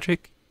Detect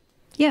Magic?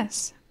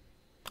 Yes.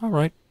 All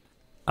right.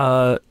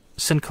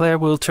 Sinclair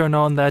will turn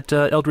on that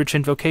Eldritch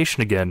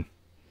Invocation again.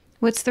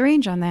 What's the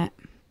range on that?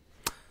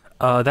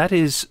 That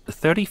is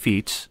 30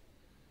 feet.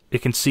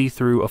 It can see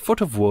through a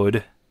foot of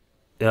wood,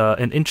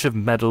 an inch of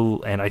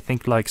metal, and I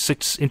think like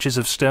 6 inches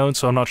of stone,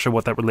 so I'm not sure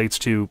what that relates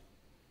to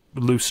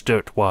loose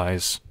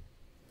dirt-wise.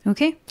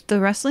 Okay, the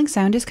rustling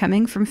sound is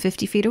coming from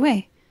 50 feet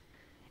away.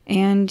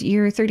 And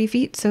you're 30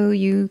 feet, so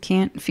you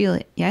can't feel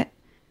it yet.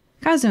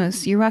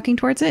 Cosmos, you're walking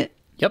towards it?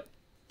 Yep.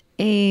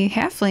 A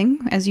halfling,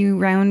 as you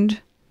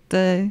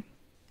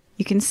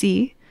you can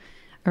see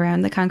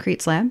around the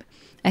concrete slab.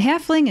 A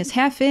halfling is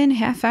half in,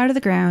 half out of the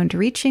ground,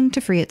 reaching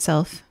to free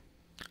itself.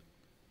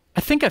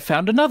 I think I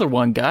found another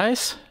one,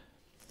 guys.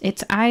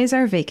 Its eyes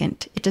are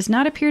vacant. It does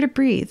not appear to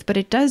breathe, but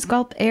it does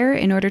gulp air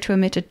in order to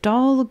emit a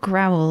dull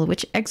growl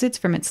which exits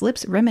from its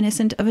lips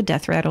reminiscent of a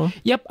death rattle.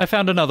 Yep, I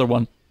found another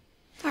one.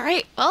 All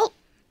right, well,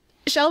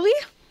 shall we?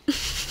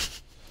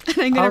 And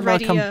I'm going to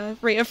ready a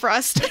Ray of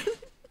Frost.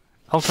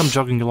 I'll come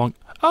jogging along.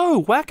 Oh,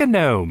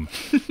 whack-a-gnome!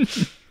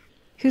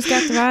 Who's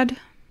got the rod?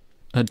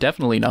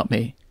 Definitely not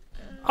me.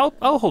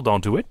 I'll hold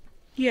on to it.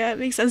 Yeah, it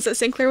makes sense that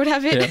Sinclair would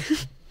have it.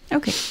 Yeah.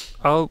 Okay.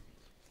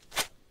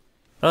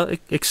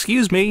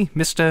 Excuse me,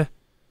 Mr.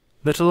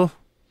 Little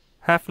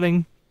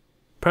Halfling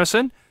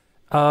person.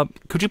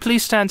 Could you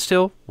please stand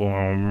still? I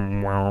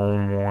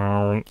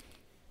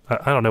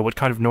don't know what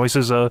kind of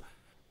noises an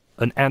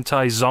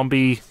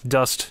anti-zombie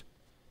dust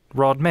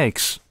rod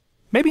makes.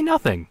 Maybe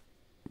nothing.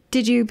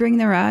 Did you bring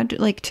the rod,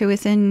 like, to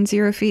within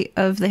 0 feet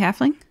of the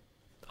halfling?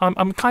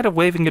 I'm kind of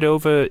waving it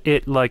over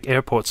it like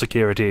airport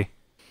security.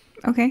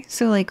 Okay,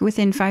 so like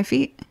within 5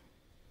 feet?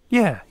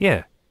 Yeah.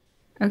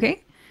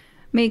 Okay.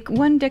 Make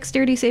one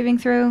dexterity saving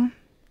throw.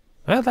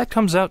 Well, that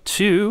comes out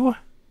to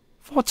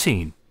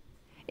 14.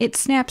 It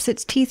snaps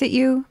its teeth at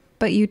you,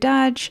 but you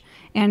dodge,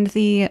 and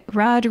the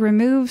rod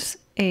removes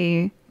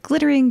a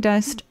glittering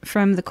dust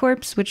from the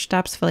corpse, which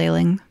stops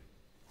flailing.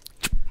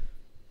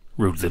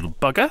 Rude little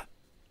bugger.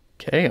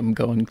 Okay, I'm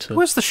going to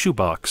Where's the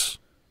shoebox?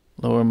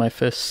 lower my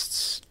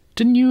fists.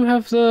 Didn't you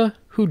have the...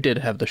 Who did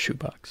have the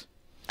shoebox?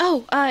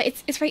 Oh,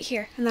 it's right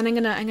here. And then I'm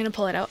gonna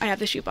pull it out. I have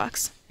the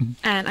shoebox.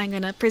 And I'm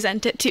gonna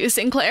present it to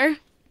Sinclair.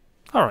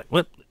 All right,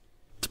 well,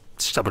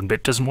 stubborn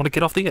bit doesn't want to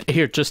get off the edge.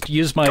 Here, just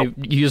use my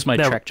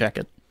No. track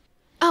jacket.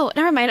 Oh,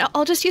 never mind.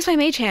 I'll just use my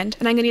mage hand.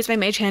 And I'm gonna use my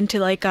mage hand to,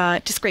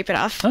 to scrape it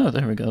off. Oh,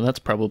 there we go. That's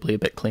probably a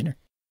bit cleaner.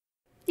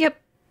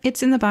 Yep,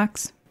 it's in the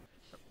box.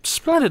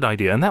 Splendid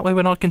idea, and that way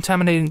we're not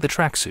contaminating the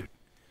tracksuit.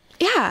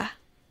 Yeah.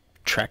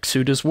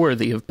 Tracksuit is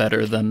worthy of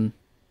better than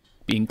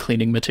being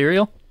cleaning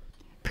material.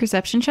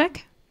 Perception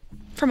check?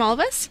 From all of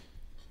us?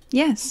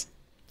 Yes.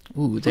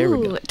 Ooh, there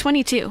we go.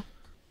 22.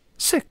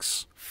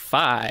 6.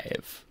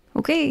 5.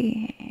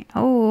 Okay.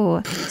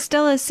 Oh,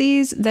 Stella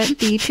sees that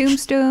the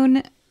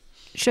tombstone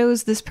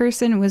shows this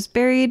person was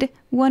buried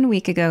 1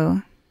 week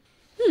ago.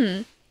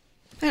 I'm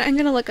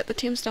gonna look at the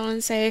tombstone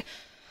and say,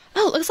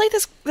 oh, it looks like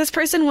this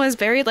person was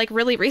buried,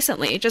 really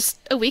recently, just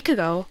a week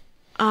ago.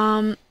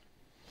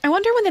 I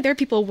wonder when the other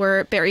people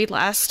were buried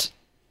last.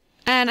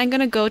 And I'm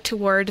gonna go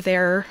toward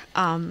their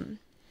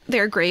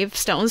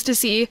gravestones to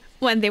see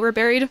when they were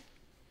buried.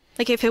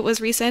 Like, if it was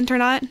recent or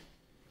not.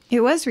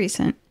 It was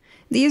recent.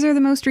 These are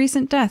the most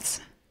recent deaths.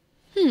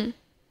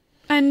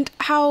 And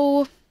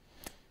how...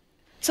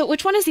 So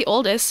which one is the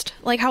oldest?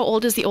 Like, how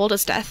old is the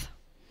oldest death,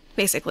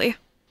 basically?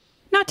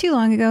 Not too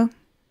long ago.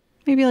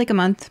 Maybe like a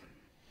month.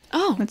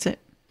 Oh. That's it.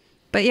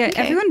 But yeah,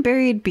 Okay. everyone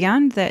buried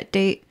beyond that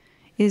date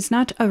is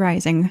not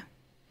arising.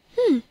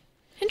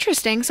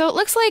 Interesting. So it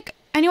looks like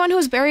anyone who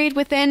was buried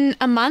within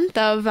a month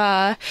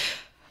ago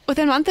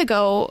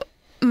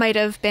might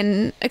have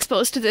been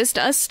exposed to this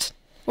dust,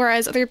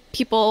 whereas other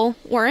people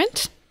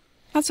weren't.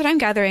 That's what I'm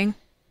gathering.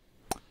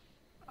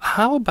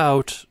 How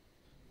about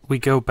we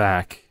go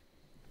back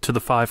to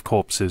the 5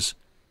 corpses,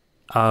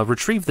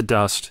 retrieve the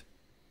dust,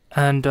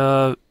 and,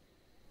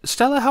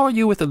 Stella, how are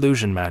you with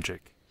illusion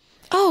magic?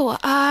 Oh,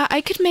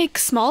 I could make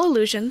small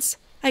illusions.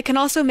 I can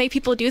also make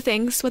people do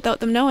things without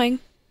them knowing.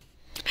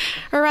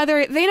 Or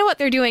rather, they know what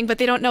they're doing, but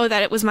they don't know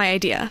that it was my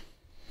idea.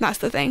 That's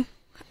the thing.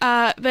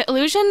 But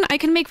illusion, I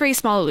can make very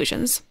small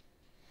illusions.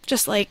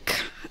 Just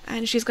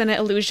and she's gonna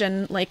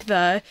illusion,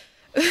 the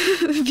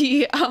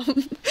the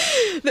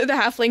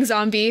halfling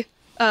zombie,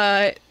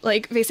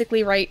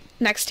 basically right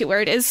next to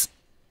where it is.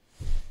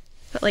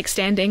 But,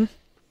 standing.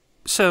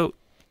 So,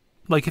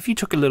 if you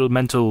took a little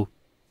mental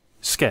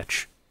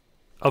sketch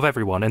of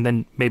everyone and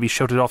then maybe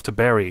showed it off to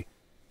Barry,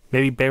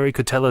 maybe Barry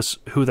could tell us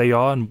who they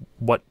are and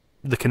what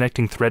the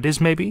connecting thread is,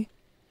 maybe?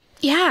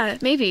 Yeah,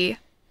 maybe.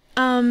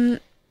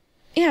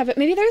 Yeah, but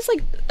maybe there's,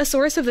 a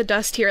source of the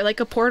dust here, like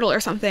a portal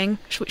or something.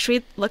 Should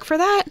we look for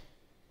that?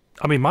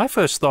 I mean, my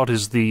first thought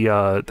is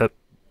that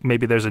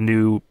maybe there's a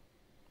new...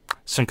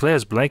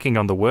 Sinclair's blanking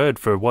on the word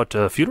for what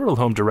a funeral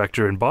home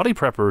director and body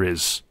prepper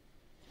is.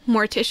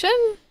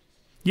 Mortician?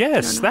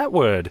 Yes, that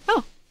word.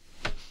 Oh.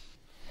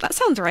 That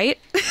sounds right.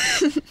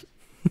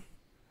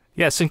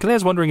 Yeah,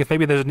 Sinclair's wondering if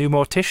maybe there's a new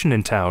mortician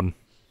in town.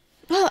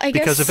 Well, I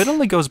guess... Because if it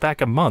only goes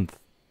back a month...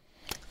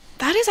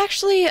 That is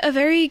actually a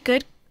very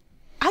good...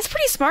 That's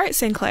pretty smart,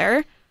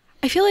 Sinclair.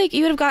 I feel like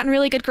you would have gotten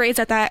really good grades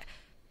at that.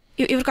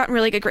 You would have gotten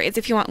really good grades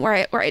if you went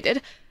where I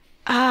did.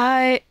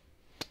 I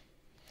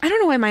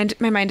don't know why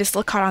my mind is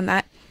still caught on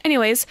that.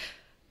 Anyways,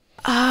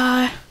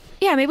 yeah,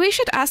 maybe we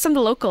should ask some of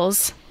the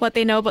locals what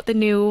they know about the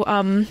new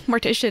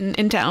mortician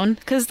in town,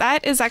 because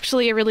that is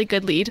actually a really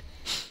good lead.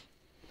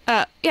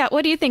 Yeah,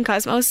 what do you think,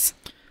 Kosmos?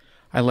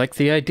 I like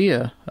the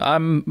idea.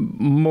 I'm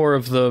more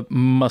of the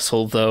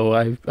muscle, though.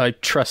 I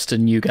trust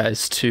in you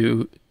guys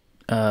to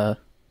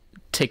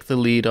take the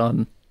lead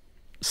on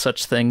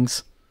such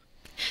things.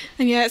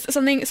 And yeah,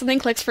 something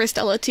clicks for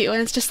Stella too,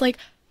 and it's just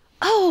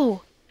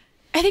oh,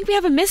 I think we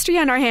have a mystery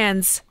on our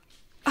hands.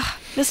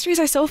 Mysteries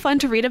are so fun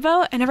to read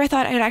about. I never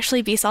thought I'd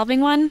actually be solving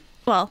one.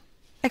 Well,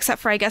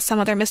 except for, I guess, some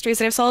other mysteries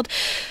that I've solved.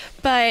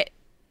 But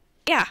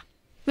yeah,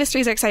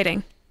 mysteries are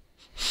exciting.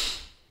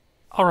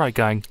 Alright,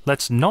 gang,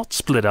 let's not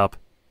split up,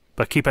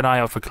 but keep an eye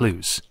out for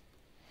clues.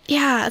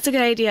 Yeah, that's a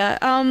good idea.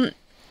 And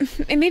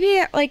maybe,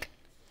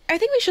 I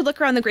think we should look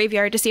around the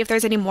graveyard to see if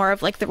there's any more of,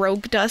 the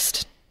rogue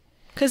dust.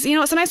 Because,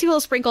 sometimes people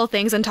sprinkle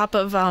things on top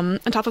of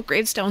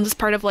gravestones as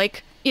part of,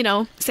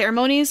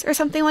 ceremonies or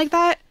something like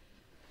that.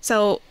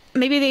 So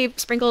maybe they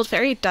sprinkled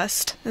fairy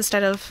dust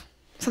instead of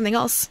something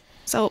else.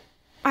 So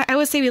I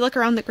would say we look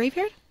around the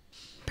graveyard.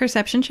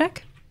 Perception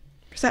check?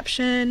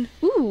 Perception.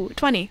 Ooh,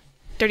 20.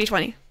 Dirty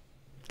 20.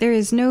 There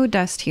is no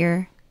dust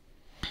here.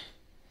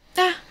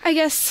 I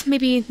guess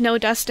maybe no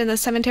dust in the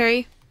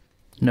cemetery.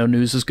 No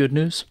news is good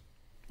news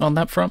on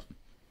that front.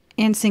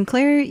 And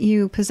Sinclair,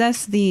 you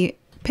possess the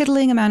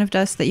piddling amount of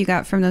dust that you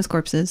got from those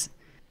corpses.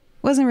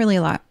 Wasn't really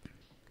a lot.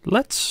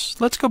 let's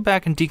go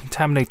back and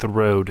decontaminate the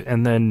road,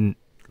 and then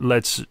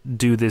let's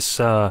do this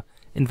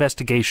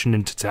investigation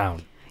into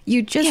town.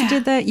 You just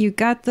did that. You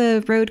got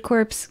the road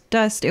corpse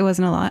dust. It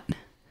wasn't a lot.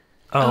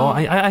 Oh,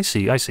 I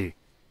see.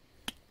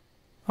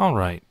 All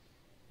right.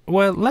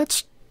 Well,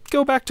 let's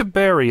go back to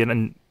Barry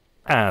and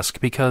ask,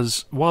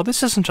 because while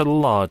this isn't a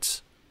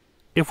lot,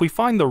 if we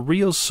find the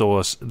real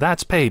source,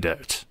 that's pay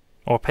dirt.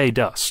 Or pay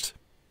dust.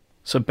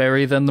 So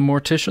Barry, then the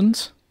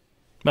morticians?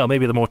 Well,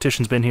 maybe the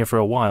mortician's been here for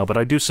a while, but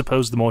I do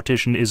suppose the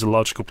mortician is a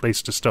logical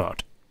place to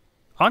start.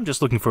 I'm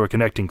just looking for a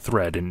connecting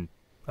thread, and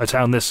a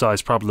town this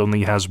size probably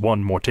only has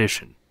one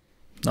mortician.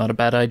 Not a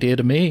bad idea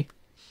to me.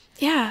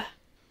 Yeah.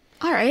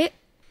 All right.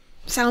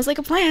 Sounds like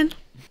a plan.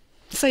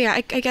 So yeah,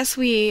 I guess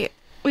we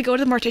go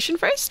to the mortician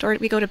first, or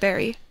we go to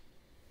Barry?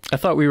 I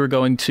thought we were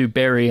going to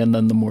Barry and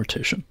then the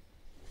mortician.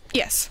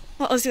 Yes.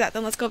 Well, let's do that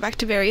then. Let's go back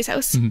to Barry's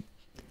house. Mm-hmm.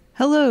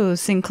 Hello,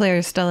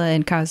 Sinclair, Stella,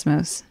 and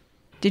Kosmos.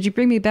 Did you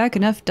bring me back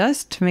enough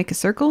dust to make a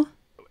circle?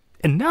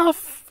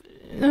 Enough?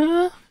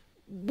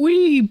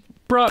 We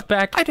brought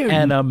back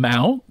an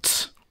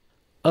amount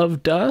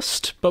of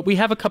dust, but we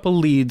have a couple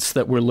leads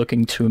that we're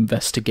looking to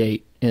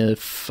investigate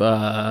if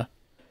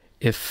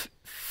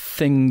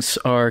things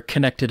are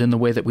connected in the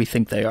way that we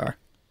think they are.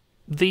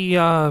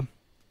 The,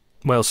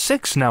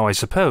 6 now, I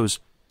suppose.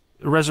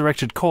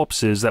 Resurrected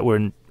corpses that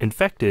were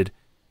infected.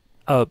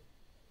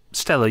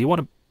 Stella, you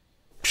want to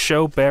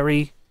show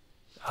Barry,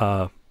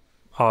 our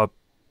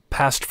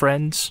past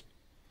friends?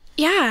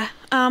 Yeah.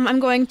 I'm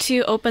going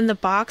to open the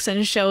box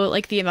and show,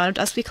 like, the amount of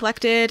dust we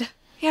collected.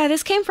 Yeah,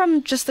 this came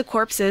from just the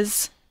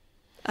corpses.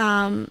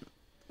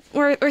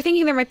 We're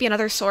thinking there might be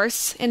another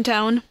source in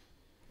town.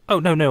 Oh,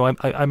 no,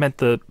 I meant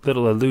the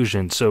little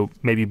illusion, so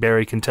maybe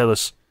Barry can tell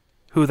us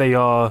who they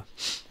are,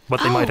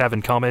 what they might have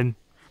in common.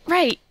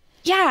 Right.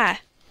 Yeah,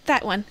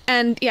 that one.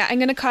 And yeah, I'm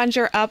gonna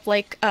conjure up,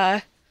 like,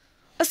 a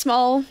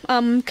small,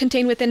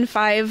 contained within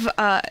 5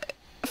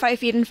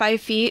 feet and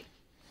 5 feet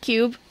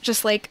cube,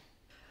 just like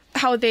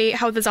how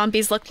the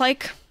zombies looked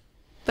like,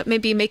 but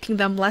maybe making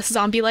them less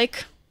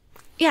zombie-like.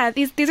 Yeah,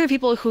 these are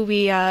people who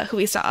we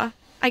saw.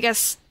 I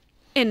guess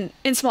in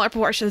smaller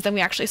proportions than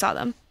we actually saw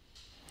them.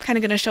 Kind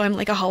of gonna show him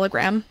like a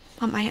hologram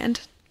on my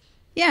hand.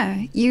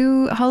 Yeah,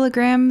 you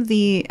hologram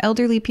the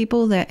elderly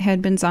people that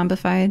had been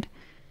zombified.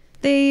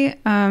 They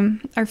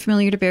are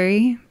familiar to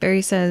Barry.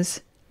 Barry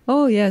says,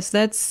 "Oh yes,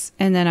 that's,"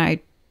 and then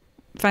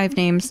 5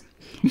 names,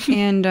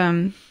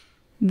 and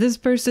this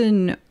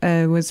person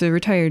was a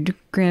retired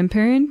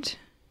grandparent.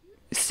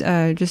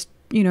 Just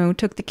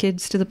took the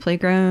kids to the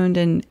playground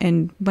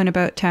and went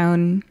about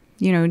town,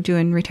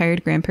 doing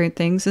retired grandparent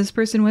things. This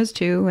person was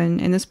too,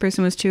 and this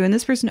person was too, and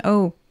this person,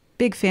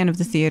 big fan of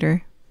the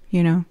theater,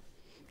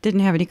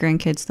 Didn't have any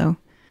grandkids, though.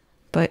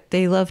 But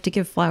they love to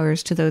give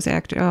flowers to those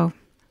actors. Oh,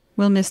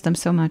 we'll miss them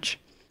so much.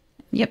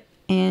 Yep,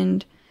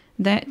 and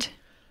that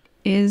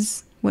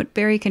is what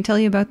Barry can tell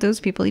you about those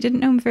people. He didn't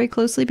know them very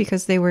closely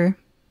because they were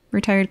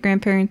retired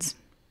grandparents.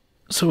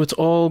 So it's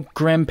all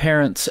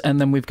grandparents, and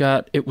then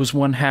it was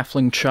one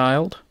halfling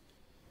child?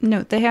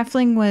 No, the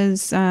halfling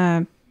was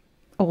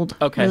old.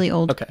 Okay. Really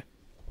old. Okay,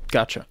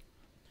 gotcha.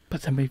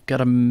 But then we've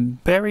got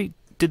Barry,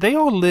 did they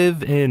all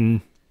live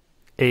in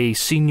a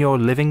senior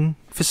living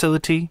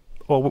facility,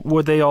 or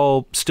were they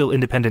all still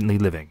independently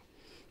living?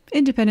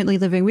 Independently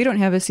living. We don't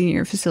have a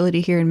senior facility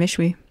here in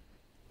Mishui.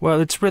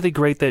 Well, it's really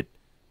great that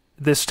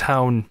this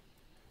town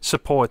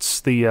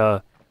supports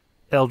the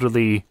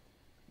elderly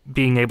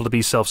being able to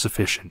be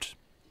self-sufficient.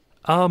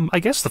 I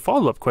guess the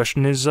follow-up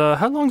question is,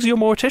 how long's your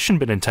mortician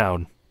been in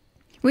town?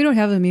 We don't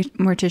have a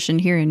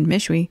mortician here in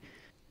Mishui.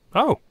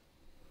 Oh.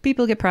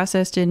 People get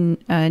processed in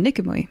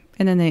Nikamoi,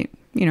 and then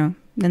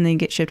they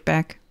get shipped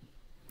back.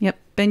 Yep,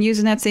 been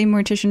using that same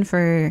mortician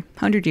for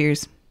 100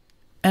 years.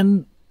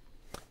 And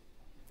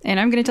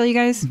I'm going to tell you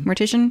guys,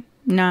 mortician,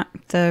 not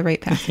the right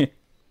path.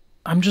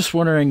 I'm just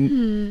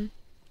wondering,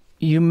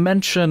 you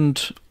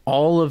mentioned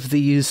all of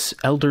these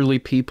elderly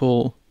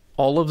people,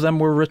 all of them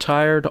were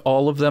retired,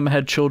 all of them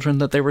had children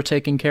that they were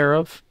taking care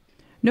of?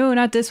 No,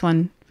 not this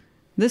one.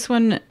 This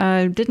one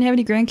didn't have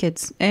any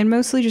grandkids, and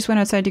mostly just went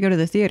outside to go to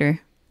the theater.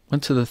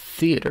 Went to the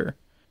theater?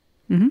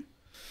 Mm-hmm.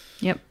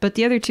 Yep, but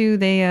the other 2,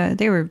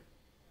 they were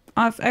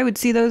off. I would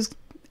see those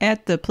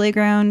at the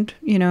playground,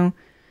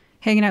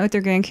 hanging out with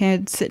their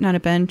grandkids, sitting on a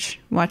bench,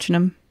 watching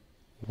them.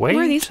 Wait,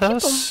 were these people?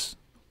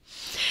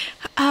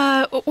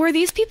 Were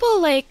these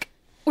people, like,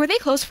 were they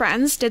close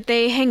friends? Did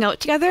they hang out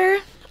together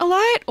a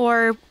lot,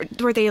 or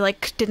were they,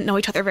 like, didn't know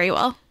each other very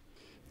well?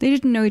 They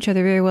didn't know each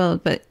other very well,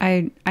 but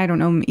I don't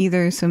know them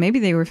either, so maybe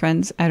they were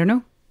friends. I don't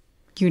know.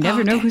 You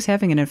never know who's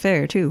having an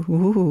affair, too.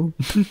 Ooh.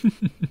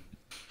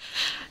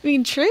 I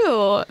mean,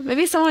 true.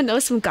 Maybe someone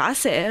knows some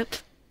gossip.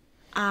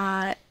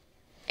 Yeah,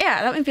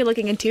 that might be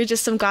looking into,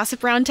 just some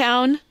gossip around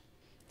town.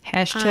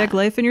 Hashtag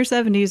life in your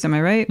 70s, am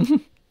I right?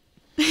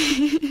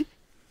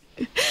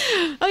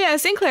 Oh yeah,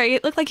 Sinclair, you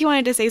looked like you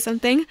wanted to say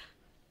something.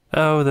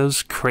 Oh,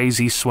 those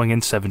crazy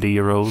swinging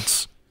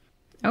 70-year-olds.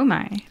 Oh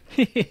my.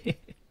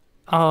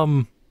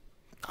 I'm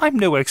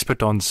no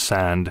expert on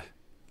sand,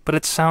 but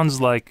it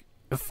sounds like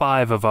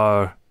 5 of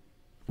our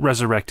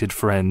resurrected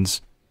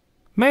friends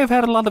may have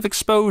had a lot of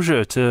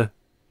exposure to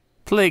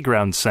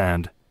playground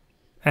sand,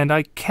 and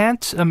I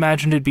can't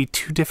imagine it'd be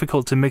too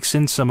difficult to mix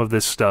in some of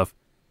this stuff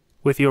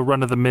with your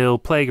run-of-the-mill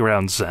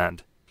playground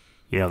sand.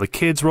 You know, the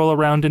kids roll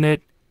around in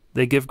it,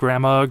 they give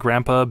Grandma or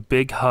Grandpa a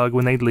big hug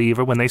when they leave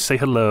or when they say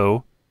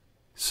hello.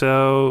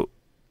 So,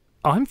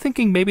 I'm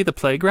thinking maybe the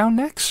playground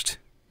next?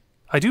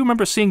 I do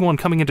remember seeing one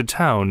coming into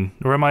town,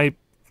 or am I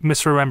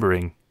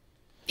misremembering?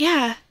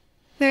 Yeah,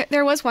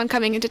 there was one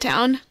coming into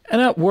town.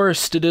 And at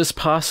worst, it is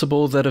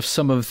possible that if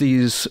some of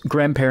these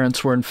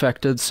grandparents were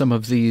infected, some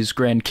of these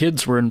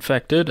grandkids were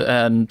infected,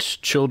 and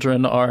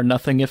children are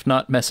nothing if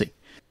not messy.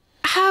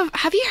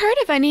 Have you heard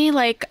of any,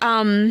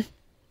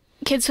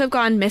 kids who have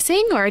gone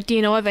missing, or do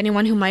you know of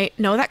anyone who might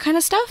know that kind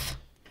of stuff?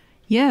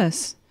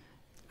 Yes.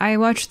 I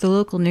watch the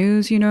local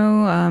news,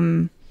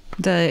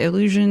 the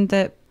Illusion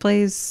that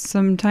plays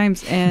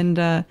sometimes,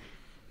 and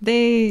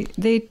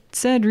they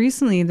said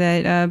recently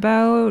that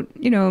about,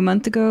 a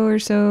month ago or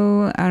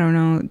so, I don't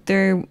know,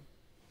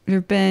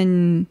 there've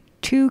been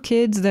 2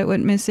 kids that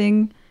went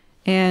missing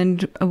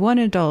and 1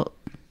 adult.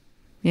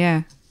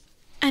 Yeah.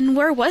 And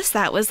where was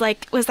that? Was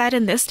that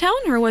in this town,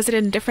 or was it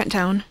in a different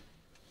town?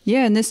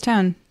 Yeah, in this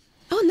town.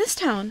 Oh, in this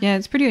town. Yeah,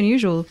 it's pretty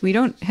unusual. We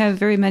don't have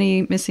very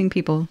many missing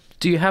people.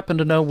 Do you happen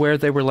to know where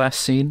they were last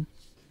seen?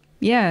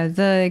 Yeah,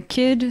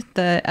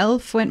 the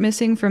elf went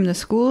missing from the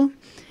school,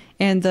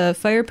 and the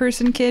fire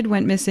person kid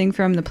went missing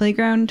from the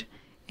playground,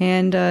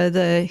 and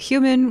the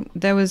human,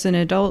 that was an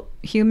adult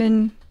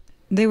human,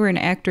 they were an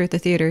actor at the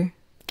theater.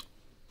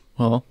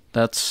 Well,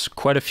 that's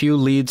quite a few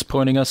leads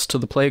pointing us to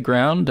the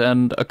playground,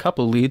 and a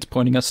couple leads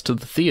pointing us to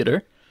the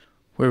theater.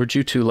 Where would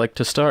you two like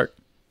to start?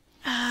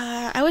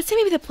 I would say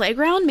maybe the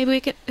playground.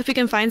 Maybe if we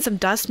can find some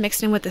dust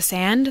mixed in with the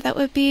sand, that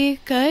would be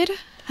good.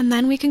 And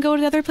then we can go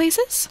to the other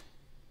places.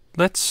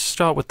 Let's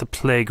start with the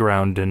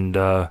playground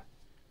and,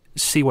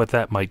 see what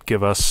that might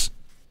give us.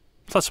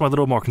 Plus, I'm a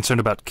little more concerned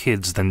about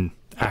kids than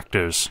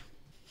actors.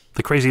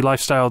 The crazy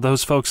lifestyle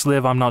those folks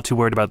live, I'm not too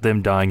worried about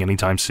them dying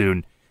anytime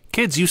soon.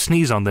 Kids, you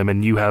sneeze on them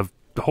and you have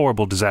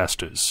horrible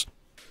disasters.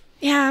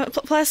 Yeah,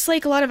 plus, a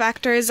lot of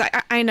actors,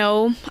 I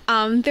know,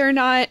 they're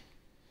not...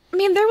 I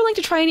mean, they're willing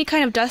to try any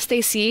kind of dust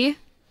they see,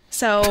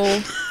 so...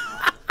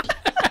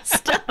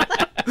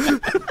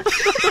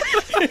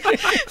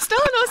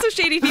 Stella knows some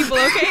shady people,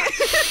 okay?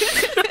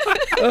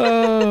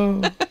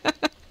 Oh.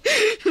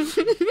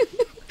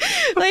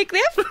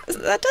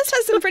 That dust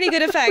has some pretty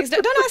good effects.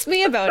 Don't ask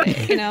me about it,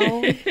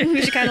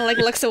 She kind of,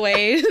 looks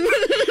away.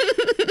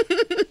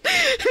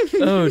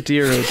 Oh,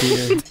 dear, oh,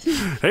 dear.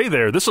 Hey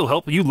there, this'll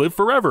help you live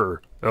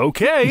forever.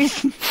 Okay.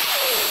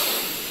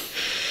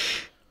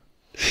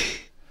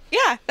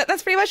 Yeah,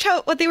 that's pretty much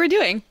what they were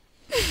doing.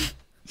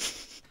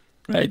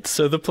 Right,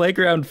 so the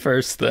playground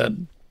first,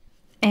 then.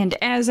 And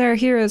as our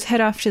heroes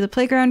head off to the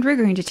playground, we're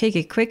going to take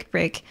a quick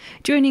break.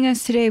 Joining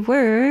us today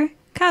were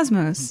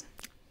Kosmos.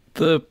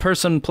 The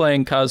person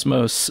playing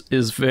Kosmos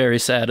is very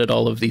sad at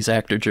all of these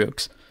actor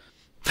jokes.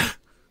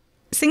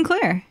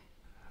 Sinclair.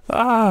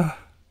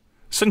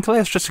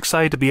 Sinclair's just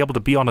excited to be able to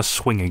be on a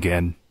swing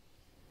again.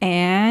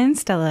 And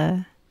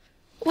Stella.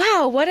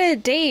 Wow, what a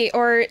day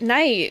or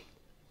night.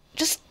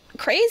 Just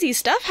crazy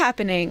stuff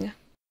happening.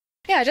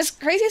 Yeah, just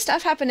crazy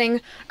stuff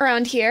happening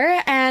around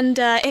here. And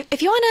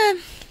if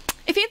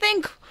you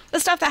think the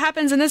stuff that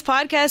happens in this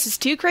podcast is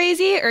too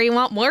crazy, or you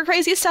want more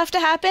crazy stuff to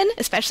happen,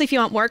 especially if you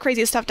want more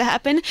crazy stuff to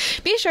happen,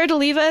 be sure to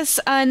leave us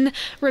a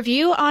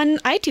review on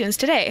iTunes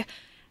today.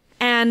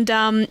 And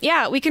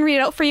we can read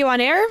it out for you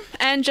on air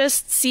and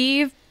just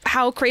see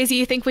how crazy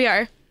you think we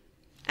are.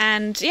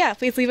 And yeah,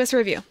 please leave us a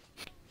review.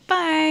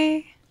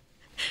 Bye.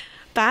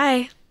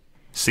 Bye.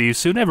 See you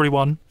soon,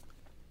 everyone.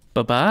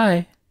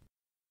 Bye-bye.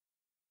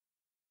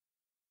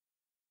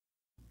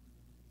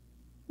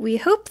 We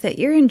hope that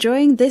you're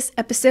enjoying this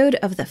episode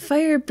of the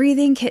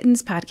Firebreathing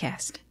Kittens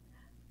podcast.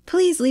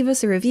 Please leave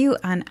us a review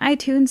on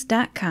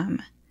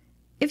iTunes.com.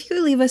 If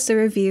you leave us a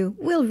review,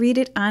 we'll read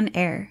it on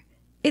air.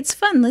 It's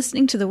fun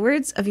listening to the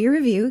words of your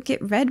review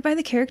get read by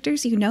the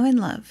characters you know and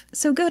love,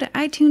 so go to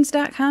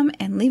iTunes.com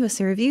and leave us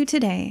a review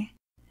today.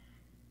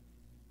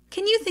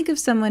 Can you think of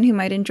someone who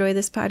might enjoy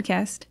this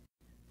podcast?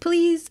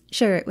 Please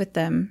share it with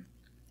them.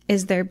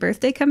 Is their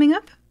birthday coming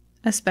up?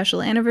 A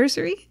special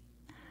anniversary?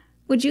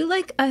 Would you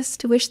like us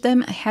to wish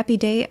them a happy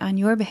day on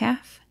your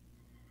behalf?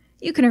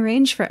 You can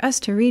arrange for us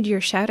to read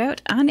your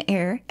shout-out on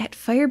air at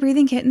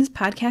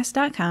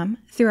firebreathingkittenspodcast.com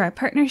through our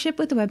partnership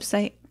with the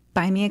website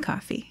Buy Me a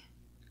Coffee.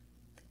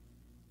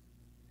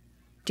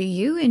 Do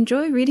you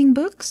enjoy reading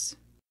books?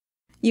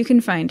 You can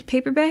find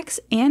paperbacks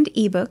and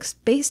ebooks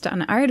based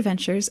on our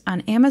adventures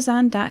on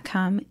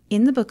Amazon.com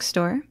in the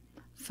bookstore,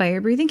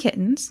 Firebreathing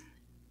Kittens,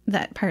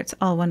 that part's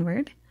all one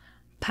word,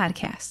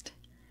 podcast.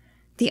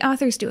 The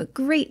authors do a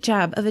great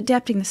job of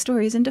adapting the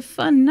stories into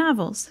fun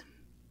novels.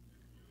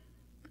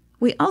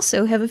 We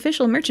also have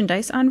official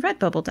merchandise on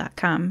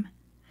redbubble.com.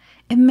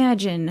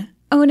 Imagine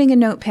owning a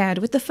notepad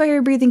with the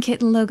Firebreathing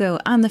Kitten logo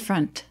on the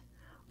front,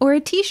 or a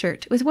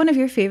t-shirt with one of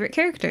your favorite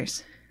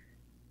characters.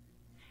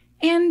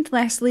 And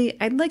lastly,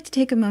 I'd like to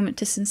take a moment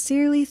to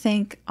sincerely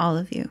thank all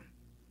of you.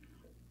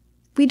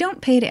 We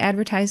don't pay to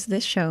advertise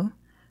this show,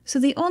 so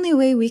the only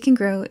way we can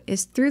grow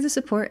is through the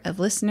support of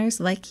listeners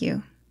like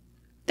you.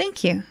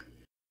 Thank you.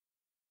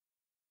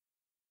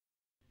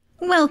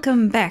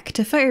 Welcome back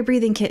to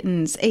Firebreathing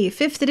Kittens, a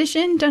 5th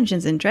edition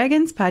Dungeons &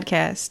 Dragons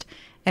podcast.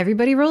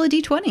 Everybody roll a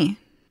d20.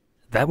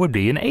 That would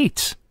be an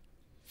 8.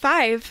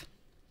 5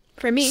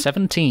 for me.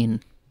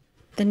 17.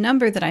 The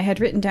number that I had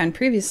written down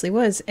previously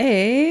was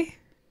a...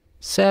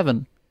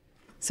 7.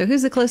 So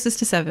who's the closest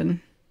to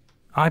 7?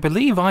 I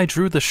believe I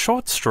drew the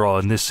short straw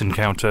in this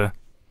encounter.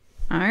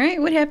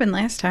 Alright, what happened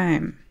last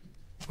time?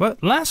 Well,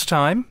 last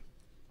time,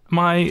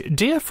 my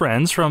dear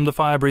friends from the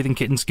Firebreathing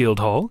Kittens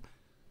Guildhall,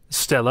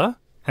 Stella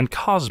and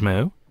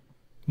Kosmos,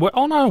 were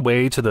on our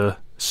way to the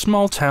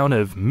small town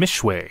of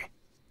Mishui.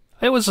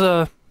 It was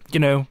a,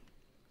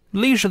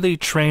 leisurely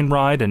train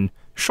ride and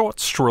short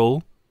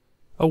stroll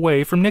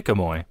away from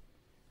Nicomoy.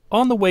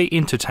 On the way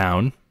into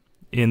town,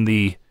 in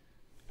the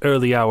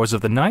early hours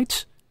of the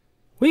night,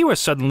 we were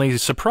suddenly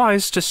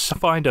surprised to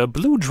find a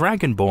blue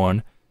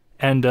dragonborn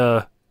and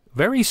a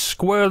very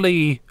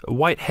squirrely,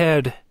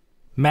 white-haired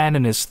man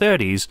in his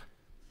 30s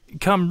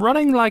come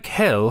running like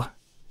hell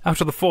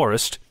out of the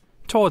forest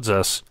towards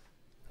us,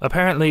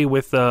 apparently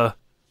with a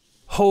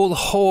whole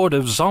horde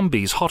of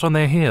zombies hot on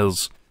their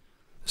heels.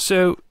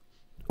 So,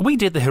 we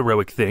did the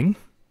heroic thing,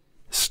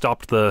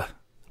 stopped the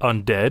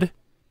undead,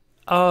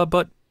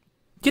 but,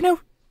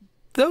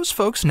 those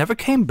folks never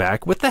came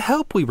back with the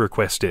help we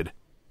requested.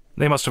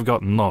 They must have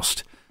gotten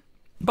lost.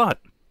 But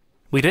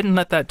we didn't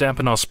let that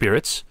dampen our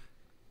spirits.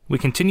 We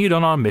continued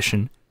on our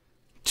mission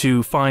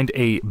to find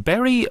a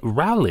Barry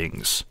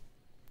Rowlings,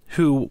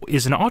 who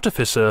is an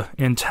artificer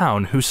in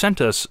town who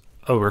sent us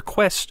a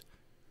request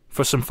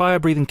for some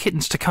fire-breathing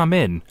kittens to come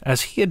in,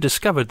 as he had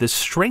discovered this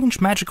strange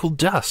magical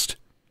dust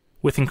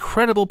with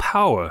incredible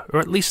power, or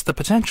at least the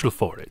potential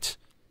for it.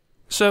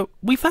 So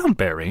we found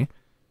Barry.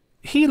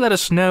 He let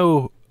us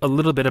know a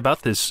little bit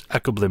about this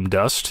Ecoblim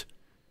dust,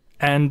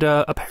 and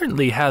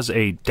apparently has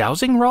a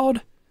dowsing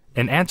rod,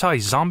 an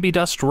anti-zombie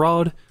dust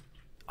rod.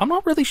 I'm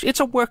not really sure.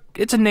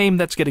 It's a name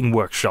that's getting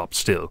workshopped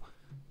still.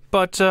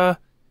 But,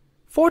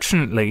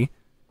 fortunately,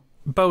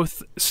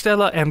 both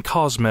Stella and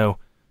Kosmos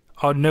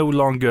are no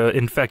longer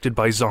infected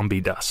by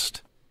zombie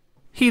dust.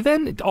 He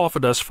then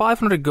offered us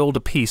 500 gold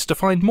apiece to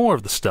find more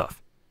of the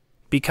stuff,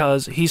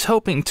 because he's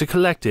hoping to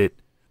collect it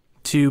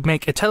to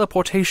make a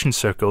teleportation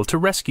circle to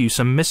rescue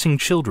some missing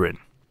children.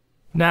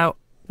 Now,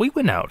 we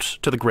went out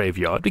to the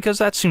graveyard because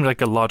that seemed like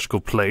a logical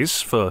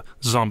place for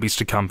zombies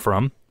to come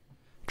from,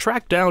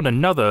 tracked down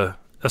another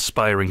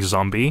aspiring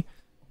zombie,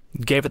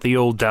 gave it the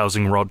old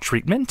dowsing rod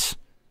treatment,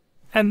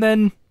 and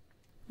then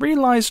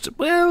realized,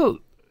 well,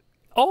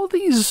 all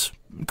these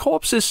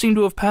corpses seem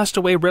to have passed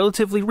away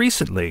relatively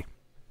recently.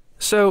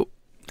 So,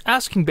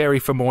 asking Barry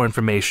for more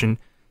information,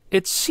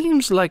 it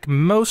seems like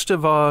most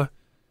of our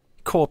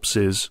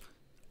corpses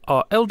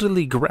are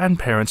elderly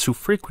grandparents who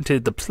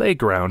frequented the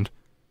playground,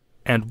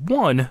 and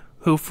one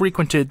who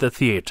frequented the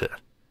theater.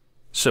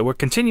 So we're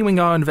continuing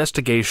our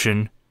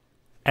investigation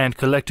and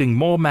collecting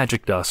more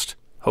magic dust,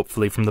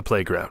 hopefully from the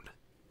playground.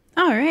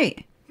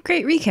 Alright,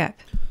 great recap.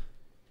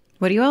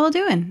 What are you all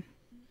doing?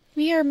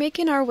 We are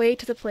making our way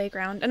to the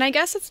playground, and I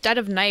guess it's dead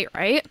of night,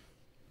 right?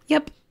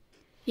 Yep.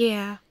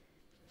 Yeah.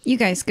 You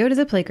guys go to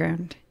the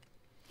playground.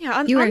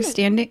 Yeah, You are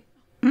standing...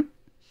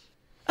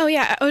 Oh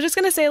yeah, I was just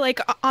gonna say,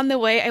 on the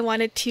way, I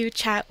wanted to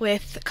chat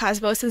with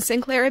Kosmos and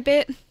Sinclair a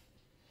bit.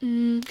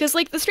 Because,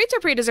 the streets are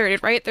pretty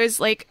deserted, right? There's,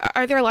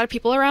 are there a lot of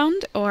people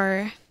around,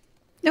 or...?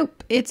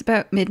 Nope, it's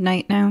about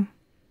midnight now.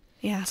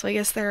 Yeah, so I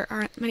guess there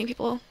aren't many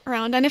people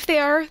around. And if they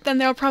are, then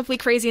they're probably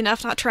crazy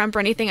enough not to remember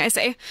anything I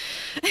say.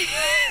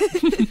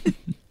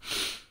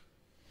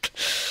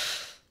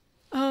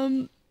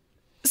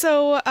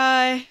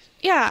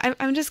 Yeah,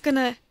 I'm just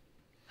gonna...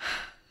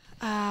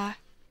 I'm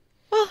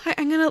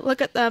gonna look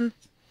at them,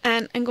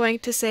 and I'm going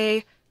to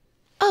say,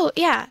 oh,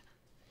 yeah,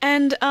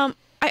 and,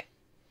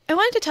 I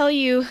wanted to tell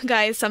you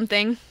guys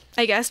something,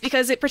 I guess,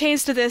 because it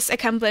pertains to this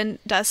Ekemblin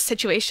dust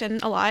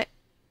situation a lot.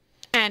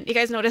 And you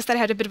guys noticed that I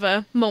had a bit of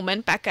a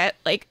moment back at,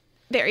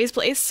 Barry's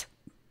place.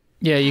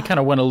 Yeah, you kind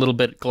of went a little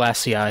bit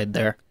glassy-eyed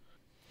there.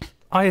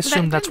 I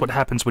assume that's what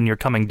happens when you're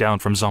coming down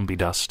from zombie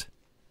dust.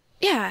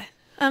 Yeah.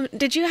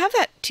 Did you have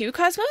that too,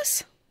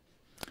 Kosmos?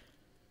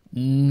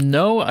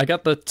 No, I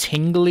got the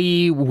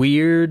tingly,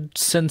 weird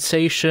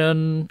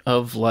sensation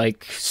of,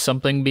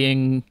 something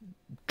being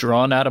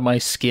drawn out of my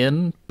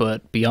skin,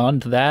 but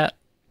beyond that,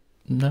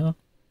 no.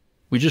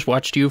 We just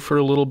watched you for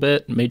a little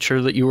bit and made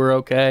sure that you were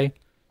okay.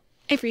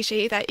 I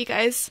appreciate that, you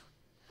guys.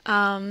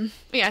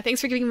 Yeah,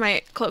 thanks for giving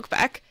my cloak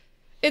back.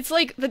 It's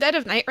the dead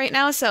of night right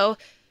now, so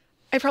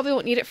I probably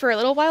won't need it for a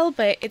little while,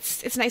 but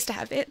it's nice to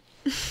have it.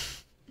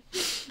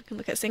 I can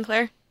look at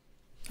Sinclair.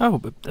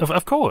 Oh,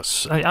 of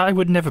course. I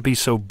would never be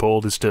so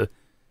bold as to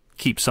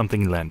keep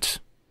something lent.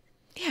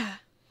 Yeah.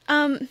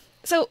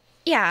 So,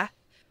 yeah.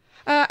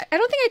 I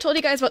don't think I told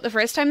you guys about the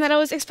first time that I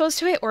was exposed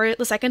to it, or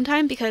the second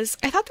time, because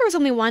I thought there was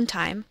only one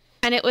time.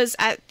 and it was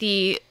at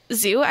the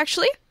zoo,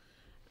 actually.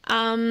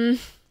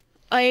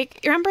 Like,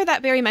 you remember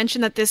that Barry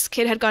mentioned that this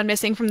kid had gone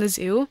missing from the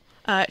zoo,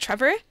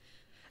 Trevor?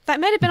 That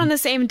might have been on the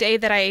same day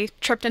that I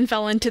tripped and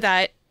fell into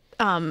that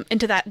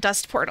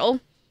dust portal.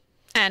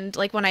 And,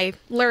 like, when I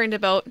learned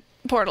about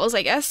portals,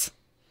 I guess.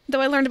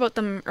 Though I learned about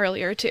them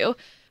earlier, too.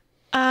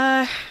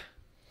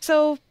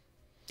 So,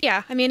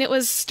 yeah, I mean, it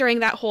was during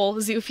that whole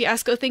zoo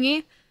fiasco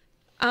thingy.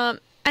 And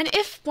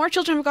if more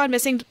children have gone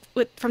missing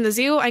from the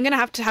zoo, I'm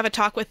going to have a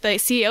talk with the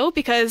CEO,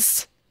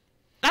 because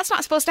that's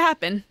not supposed to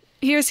happen.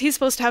 He's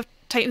supposed to have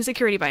tightened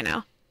security by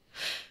now.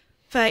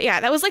 But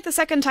yeah, that was like the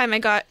second time I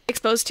got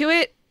exposed to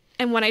it.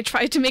 And when I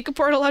tried to make a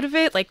portal out of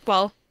it, like,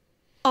 well,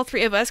 all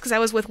three of us, because I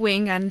was with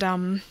Wing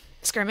and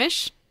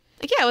Skirmish.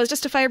 Like, yeah, it was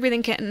just a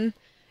fire-breathing kitten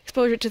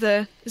exposure to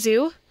the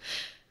zoo.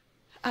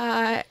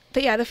 But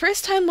yeah, the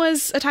first time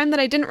was a time that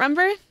I didn't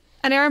remember,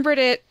 and I remembered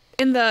it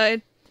in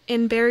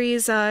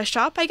Barry's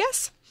shop, I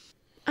guess.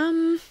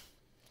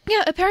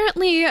 Yeah,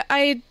 apparently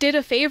I did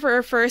a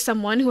favor for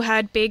someone who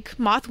had big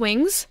moth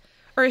wings,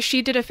 or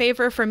she did a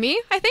favor for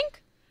me, I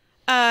think.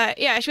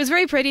 Yeah, she was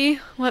very pretty,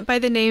 went by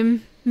the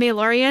name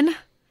Maylorian,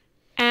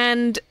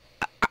 and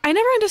I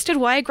never understood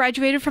why I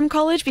graduated from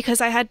college, because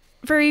I had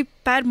very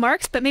bad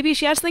marks, but maybe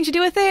she had something to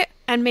do with it,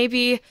 and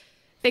maybe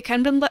the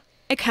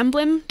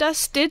Ekemblem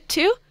dust did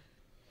too.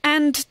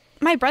 And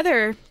my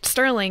brother,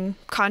 Sterling,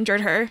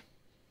 conjured her.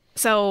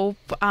 So,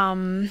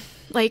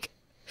 like,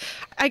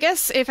 I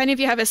guess if any of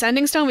you have a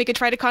sending stone, we could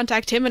try to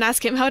contact him and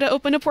ask him how to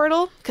open a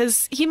portal,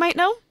 because he might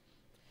know.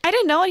 I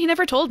didn't know, and he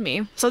never told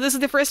me. So this is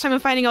the first time I'm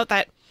finding out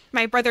that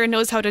my brother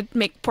knows how to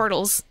make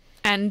portals,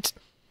 and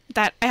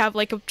that I have,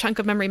 like, a chunk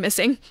of memory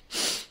missing.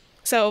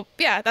 So,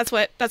 yeah, that's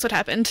what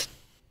happened.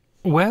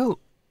 Well,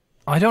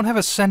 I don't have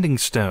a sending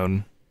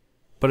stone,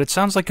 but it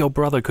sounds like your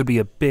brother could be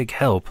a big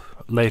help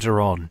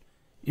later on,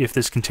 if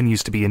this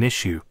continues to be an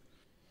issue.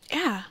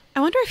 Yeah,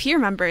 I wonder if he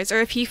remembers, or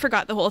if he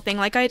forgot the whole thing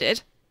like I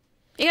did.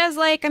 Because,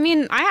 like, I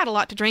mean, I had a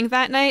lot to drink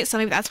that night, so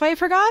maybe that's why I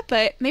forgot,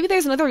 but maybe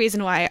there's another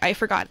reason why I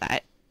forgot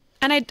that.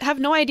 And I have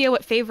no idea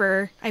what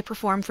favor I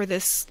performed for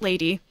this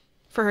lady,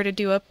 for her to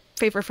do a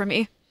favor for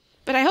me.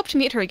 But I hope to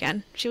meet her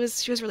again. She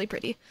was really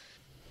pretty.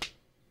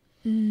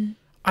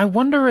 I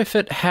wonder if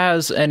it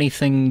has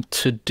anything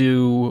to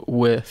do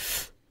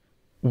with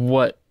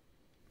what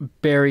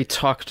Barry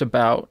talked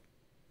about,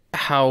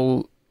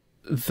 how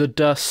the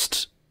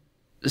dust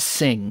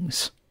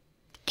sings.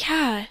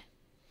 Yeah.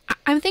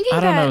 I'm thinking I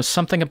don't know,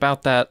 something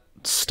about that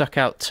stuck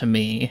out to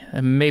me,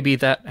 and maybe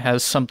that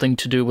has something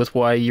to do with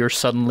why you're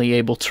suddenly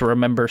able to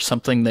remember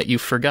something that you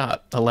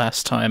forgot the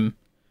last time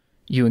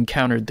you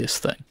encountered this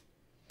thing.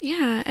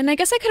 Yeah, and I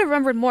guess I could have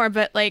remembered more,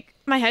 but, like,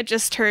 my head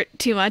just hurt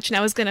too much, and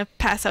I was gonna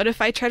pass out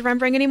if I tried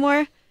remembering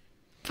anymore.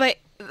 But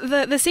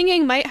the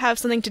singing might have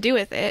something to do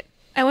with it.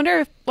 I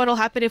wonder what'll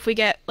happen if we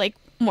get, like,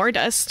 more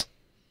dust.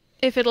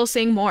 If it'll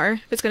sing more,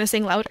 if it's gonna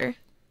sing louder.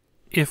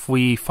 If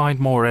we find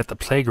more at the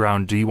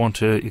playground, do you want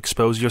to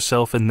expose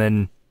yourself and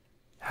then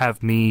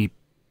have me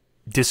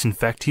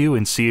disinfect you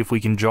and see if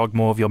we can jog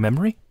more of your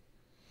memory?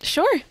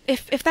 Sure,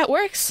 if that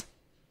works.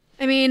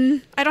 I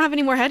mean, I don't have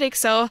any more headaches,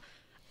 so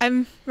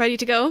I'm ready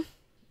to go.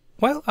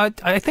 Well,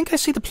 I think I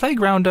see the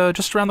playground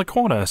just around the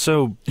corner,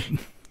 so,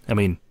 I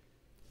mean,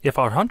 if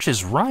our hunch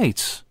is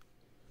right,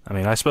 I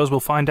mean, I suppose we'll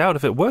find out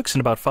if it works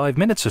in about 5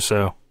 minutes or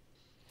so.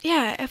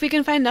 Yeah, if we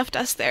can find enough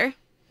dust there.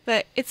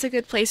 But it's a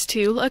good place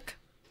to look.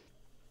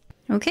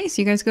 Okay,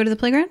 so you guys go to the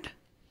playground?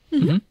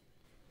 Mm-hmm.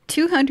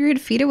 200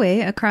 feet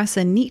away, across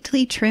a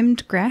neatly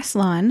trimmed grass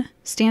lawn,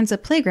 stands a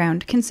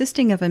playground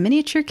consisting of a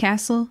miniature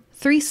castle,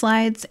 3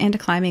 slides, and a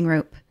climbing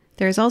rope.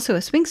 There is also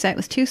a swing set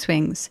with 2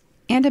 swings,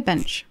 and a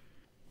bench.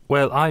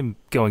 Well, I'm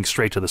going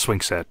straight to the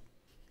swing set.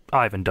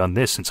 I haven't done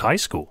this since high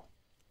school.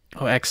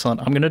 Oh,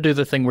 excellent. I'm going to do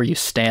the thing where you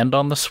stand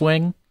on the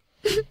swing,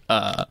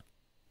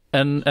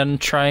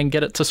 and try and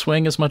get it to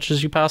swing as much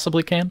as you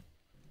possibly can.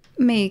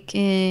 Make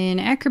an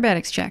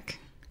acrobatics check.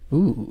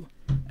 Ooh,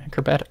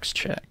 acrobatics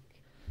check.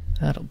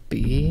 That'll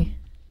be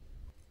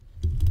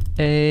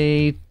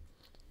a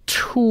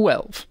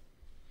 12.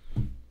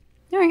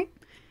 All right.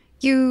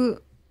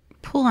 You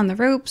pull on the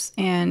ropes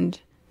and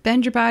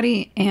bend your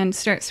body and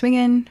start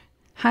swinging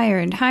higher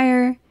and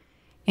higher.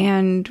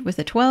 And with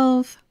a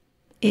 12,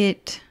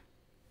 it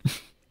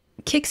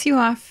kicks you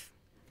off,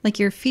 like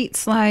your feet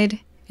slide,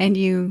 and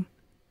you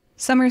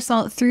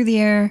somersault through the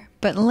air,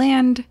 but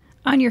land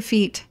on your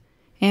feet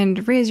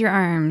and raise your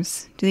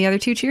arms. Do the other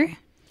 2 cheer?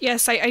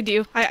 Yes, I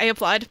do. I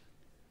applaud.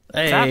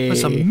 Hey. That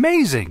was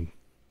amazing!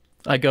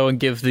 I go and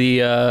give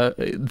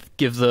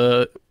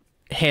the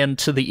hand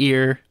to the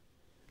ear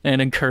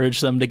and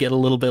encourage them to get a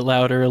little bit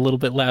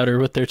louder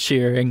with their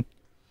cheering.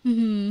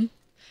 Mm-hmm.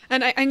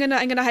 And I'm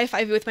gonna high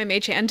five you with my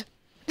mage hand,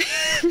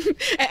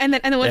 and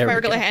then with my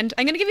regular hand.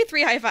 I'm gonna give you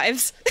 3 high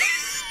fives.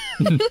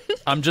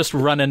 I'm just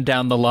running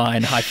down the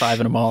line, high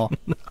fiving them all.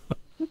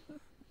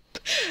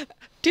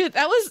 Dude,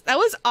 that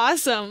was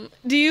awesome.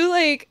 Do you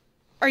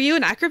are you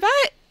an acrobat?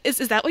 Is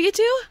that what you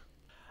do?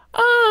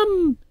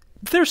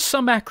 There's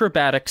some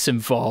acrobatics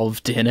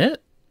involved in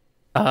it.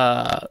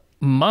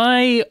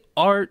 My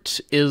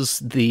art is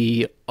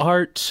the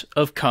art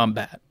of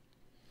combat.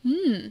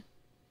 I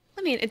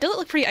mean, it does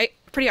look pretty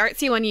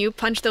artsy when you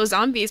punch those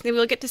zombies. Maybe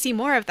we'll get to see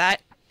more of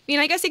that. I mean,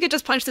 I guess you could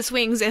just punch the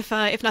swings if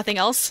nothing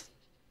else.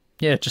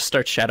 Yeah, just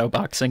start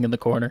shadowboxing in the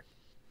corner.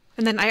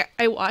 And then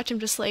I watch. I'm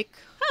just like,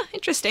 huh,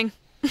 interesting.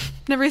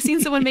 Never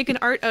seen someone make an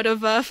art out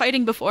of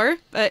fighting before,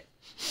 but...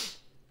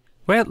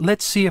 Well,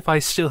 let's see if I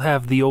still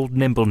have the old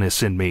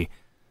nimbleness in me.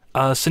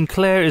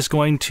 Sinclair is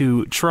going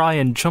to try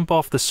and jump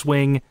off the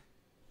swing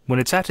when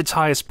it's at its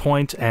highest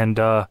point and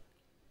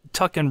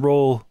tuck and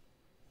roll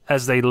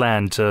as they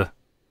land to,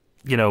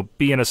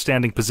 be in a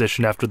standing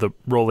position after the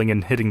rolling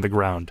and hitting the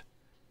ground.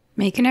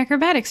 Make an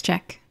acrobatics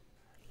check.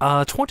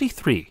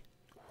 23.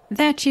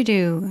 That you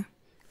do.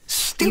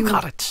 Still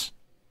got it.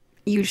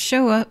 You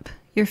show up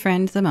your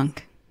friend the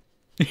monk.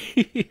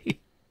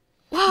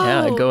 Whoa!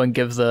 Yeah, go and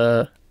give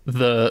the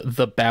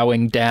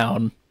bowing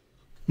down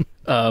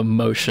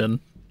motion.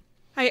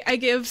 I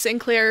give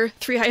Sinclair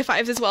 3 high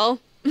fives as well,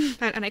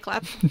 and I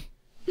clap.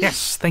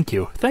 Yes, thank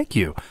you.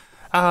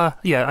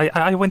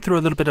 I went through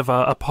a little bit of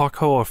a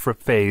parkour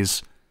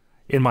phase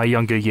in my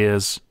younger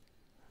years.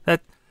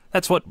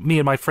 That's what me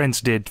and my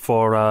friends did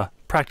for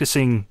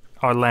practicing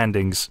our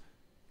landings.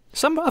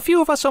 A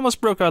few of us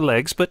almost broke our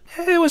legs, but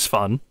it was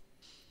fun.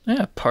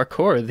 Yeah,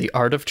 parkour, the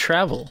art of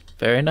travel.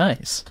 Very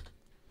nice.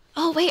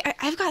 Oh, wait,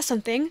 I've got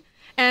something.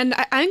 And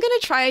I'm going to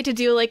try to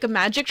do, like, a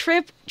magic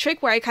trick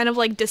where I kind of,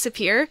 like,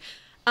 disappear.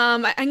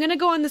 I'm going to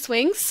go on the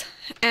swings,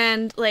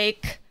 and,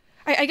 like,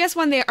 I guess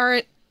when they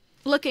aren't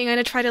looking, I'm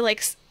going to try to,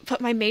 like, put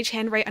my mage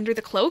hand right under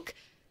the cloak.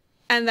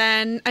 And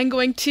then I'm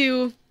going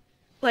to,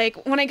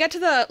 like, when I get to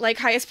the, like,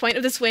 highest point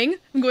of the swing,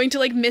 I'm going to,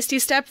 like, misty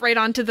step right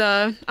onto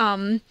the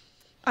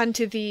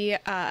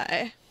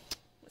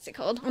what's it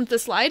called? Onto the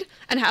slide,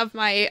 and have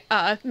my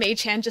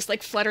mage hand just,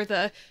 like, flutter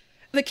the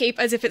cape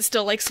as if it's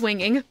still, like,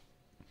 swinging.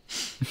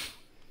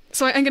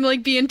 So I'm gonna,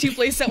 like, be in two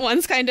places at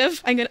once, kind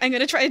of. I'm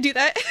gonna try to do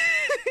that.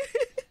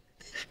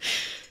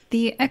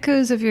 The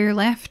echoes of your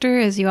laughter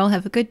as you all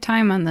have a good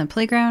time on the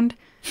playground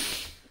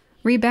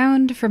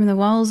rebound from the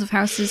walls of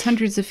houses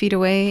hundreds of feet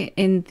away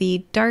in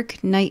the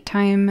dark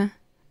nighttime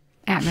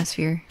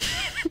atmosphere.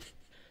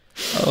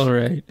 All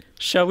right.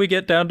 Shall we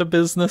get down to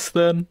business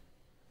then?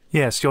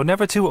 Yes, you're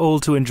never too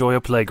old to enjoy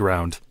a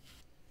playground.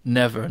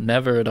 Never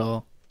at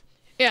all.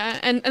 Yeah,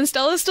 and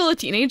Stella's still a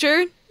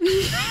teenager.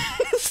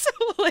 So,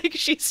 like,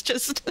 she's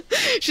just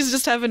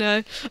having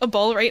a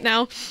ball right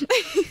now.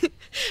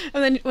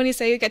 And then when you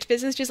say you get to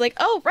business, she's like,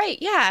 oh, right,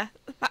 yeah.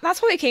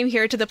 That's what we came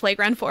here to the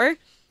playground for.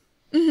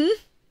 Mm-hmm.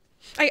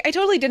 I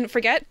totally didn't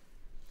forget.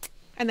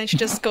 And then she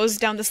just goes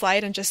down the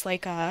slide and just,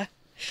 like,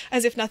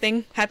 as if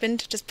nothing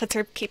happened, just puts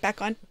her cape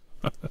back on.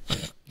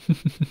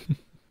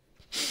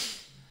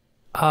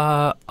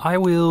 I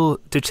will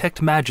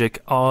detect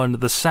magic on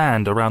the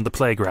sand around the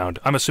playground.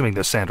 I'm assuming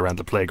there's sand around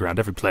the playground.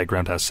 Every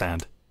playground has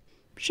sand.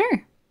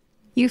 Sure.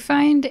 You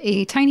find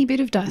a tiny bit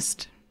of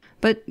dust,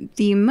 but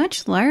the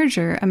much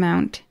larger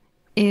amount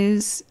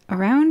is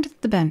around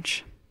the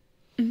bench.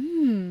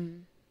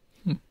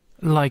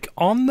 Like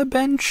on the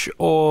bench,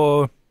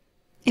 or...?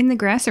 In the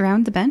grass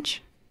around the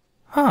bench.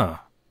 Huh.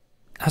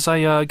 As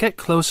I get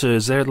closer,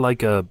 is there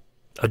like a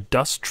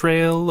dust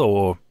trail,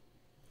 or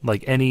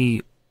like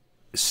any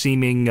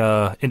seeming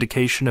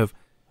indication of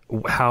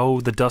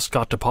how the dust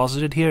got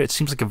deposited here? It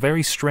seems like a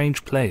very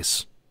strange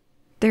place.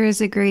 There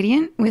is a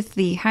gradient with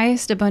the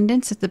highest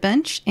abundance at the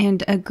bench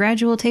and a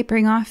gradual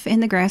tapering off in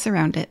the grass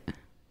around it.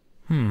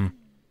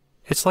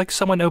 It's like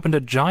someone opened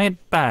a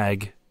giant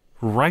bag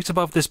right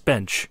above this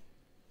bench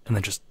and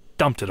then just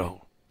dumped it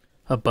all.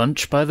 A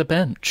bunch by the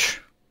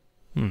bench.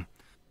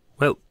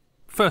 Well,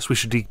 first we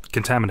should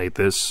decontaminate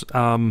this.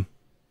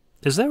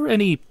 Is there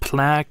any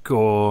plaque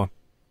or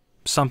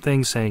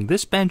something saying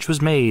this bench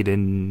was made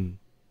in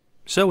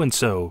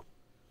so-and-so,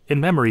 in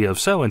memory of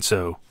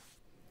so-and-so?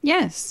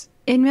 Yes,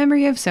 in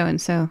memory of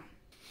so-and-so.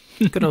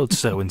 Good old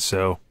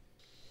so-and-so.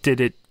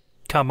 Did it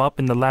come up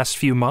in the last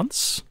few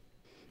months?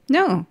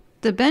 No,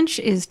 the bench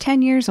is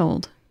 10 years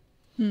old.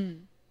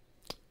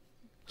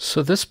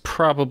 So this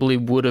probably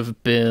would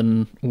have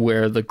been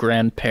where the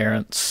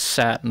grandparents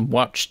sat and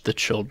watched the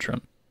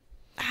children.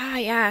 Ah,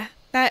 yeah.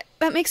 That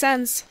makes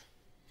sense.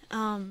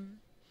 I'm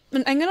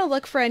gonna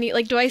look for any,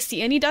 like, do I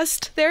see any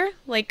dust there?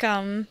 Like,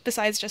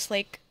 besides just,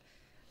 like,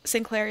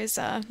 Sinclair's,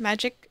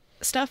 magic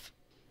stuff?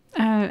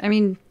 I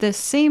mean, the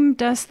same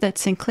dust that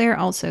Sinclair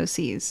also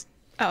sees.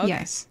 Oh, okay.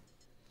 Yes.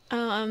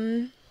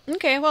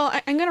 Okay, well,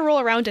 I'm gonna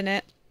roll around in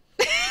it.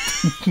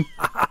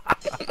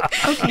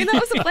 Okay. That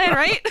was the plan,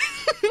 right?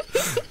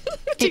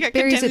 It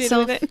buries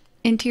itself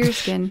into your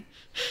skin.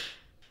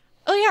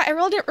 Oh yeah, I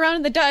rolled it around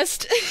in the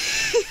dust.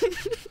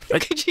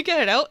 Could you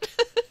get it out?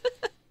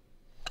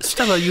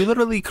 Stella, you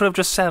literally could have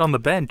just sat on the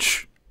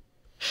bench.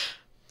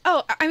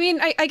 Oh, I mean,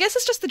 I guess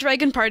it's just the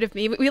dragon part of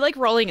me. We like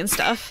rolling and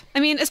stuff. I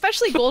mean,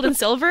 especially gold and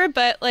silver,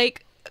 but,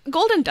 like,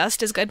 gold and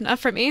dust is good enough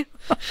for me.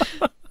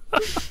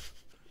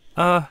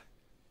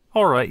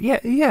 Alright,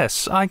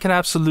 yes, I can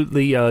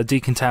absolutely,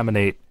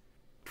 decontaminate.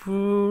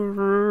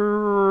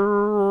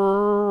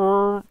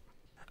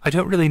 I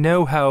don't really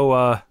know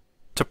how,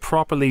 to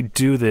properly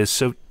do this,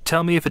 so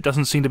tell me if it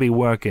doesn't seem to be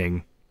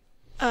working.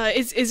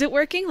 Is it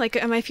working? Like,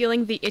 am I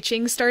feeling the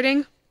itching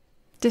starting?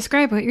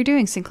 Describe what you're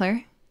doing,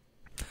 Sinclair.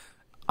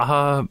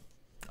 I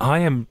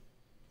am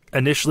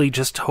initially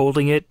just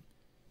holding it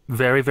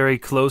very, very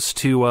close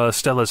to,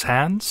 Stella's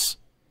hands.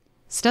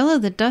 Stella,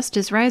 the dust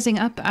is rising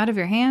up out of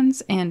your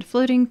hands and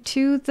floating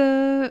to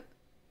the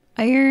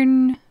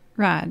iron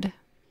rod.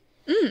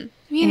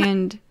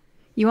 And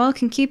you all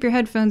can keep your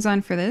headphones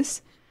on for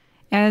this,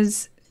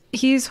 as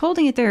he's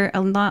holding it there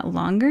a lot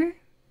longer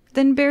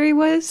than Barry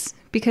was,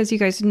 because you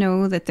guys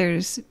know that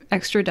there's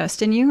extra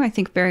dust in you. I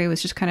think Barry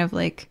was just kind of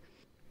like,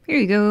 here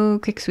you go,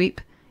 quick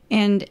sweep.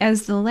 And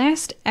as the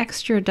last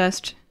extra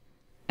dust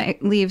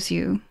leaves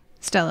you,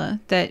 Stella,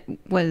 that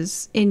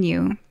was in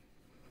you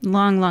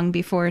long, long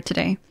before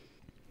today,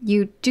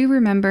 you do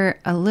remember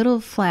a little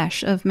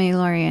flash of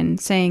Maylorian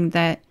saying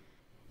that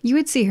you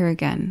would see her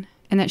again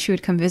and that she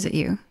would come visit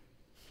you.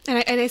 And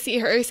I see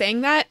her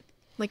saying that.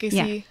 Like, I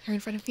see her in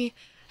front of me.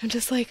 I'm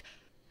just like,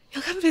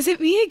 you'll come visit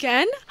me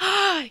again?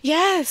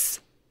 Yes!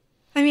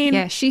 I mean...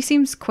 Yeah, she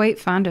seems quite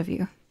fond of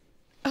you.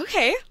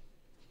 Okay.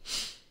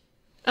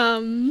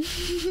 Yeah,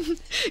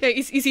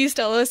 you see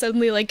Stella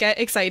suddenly, like, get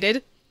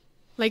excited.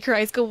 Like, her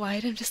eyes go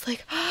wide. I'm just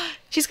like,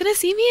 she's gonna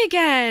see me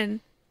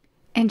again!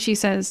 And she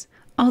says,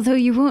 although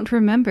you won't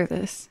remember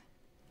this,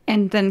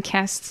 and then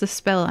casts a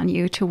spell on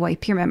you to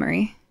wipe your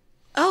memory.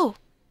 Oh,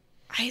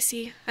 I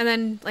see. And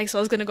then, like,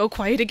 Stella's gonna go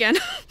quiet again.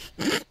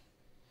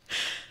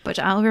 But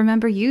I'll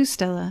remember you,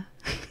 Stella.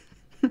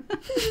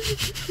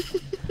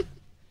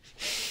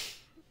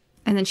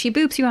 And then she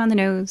boops you on the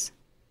nose.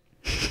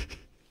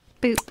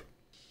 Boop.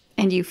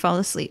 And you fall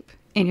asleep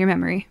in your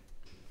memory.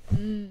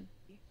 And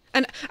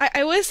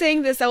I was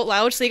saying this out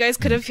loud so you guys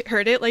could have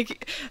heard it.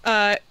 Like,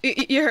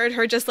 you heard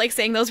her just, like,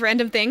 saying those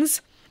random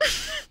things.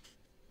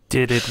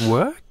 Did it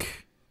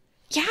work?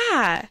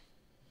 Yeah.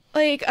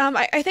 Like,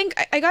 I think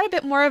I got a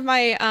bit more of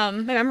my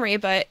my memory,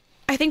 but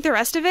I think the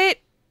rest of it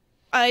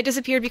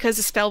disappeared because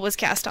the spell was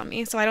cast on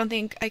me, so I don't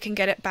think I can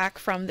get it back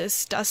from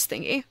this dust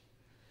thingy.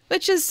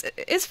 Which is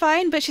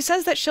fine, but she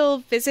says that she'll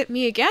visit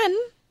me again,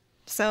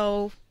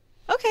 so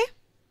okay.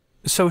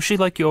 So is she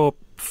like your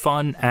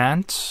fun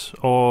aunt,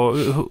 or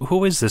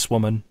who is this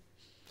woman?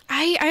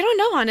 I don't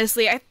know,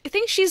 honestly. I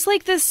think she's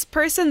like this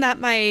person that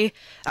my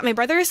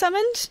brother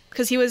summoned,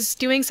 because he was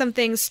doing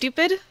something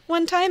stupid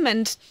one time,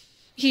 and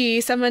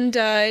he summoned,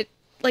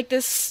 like,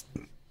 this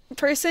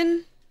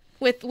person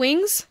with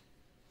wings,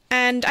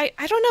 and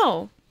I don't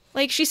know.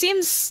 Like, she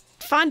seems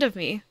fond of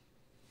me,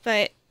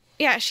 but,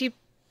 yeah, she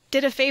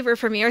did a favor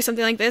for me or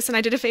something like this, and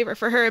I did a favor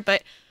for her,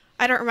 but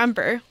I don't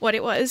remember what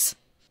it was.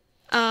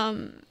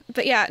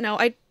 But yeah, no,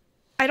 I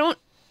don't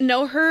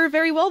know her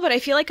very well, but I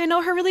feel like I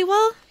know her really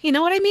well. You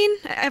know what I mean?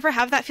 Ever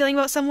have that feeling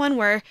about someone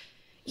where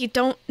you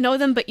don't know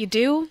them, but you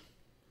do?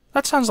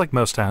 That sounds like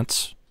most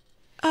aunts.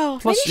 Oh,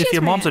 Plus, maybe if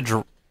your mom's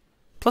a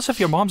Plus, if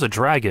your mom's a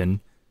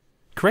dragon,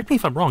 correct me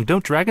if I'm wrong,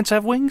 don't dragons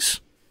have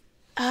wings?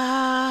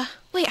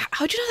 Wait,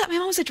 how'd you know that my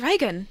mom was a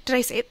dragon? Did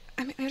I say it?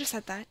 I just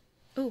said that.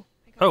 Ooh.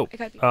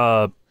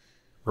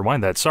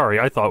 Rewind that. Sorry,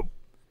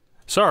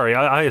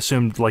 I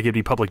assumed, like, it'd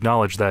be public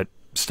knowledge that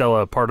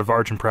Stella, part of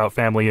Argentprout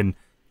family, and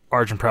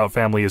Argentprout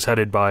family is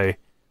headed by,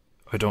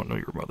 I don't know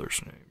your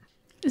mother's name.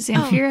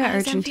 Zamfira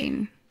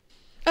Argentine.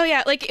 Oh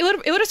yeah, like, it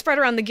would have spread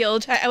around the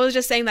guild. I was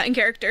just saying that in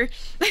character.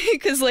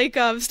 Because, like,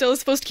 Stella's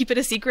supposed to keep it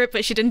a secret,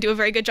 but she didn't do a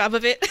very good job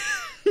of it.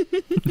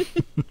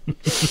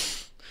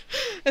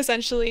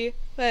 Essentially.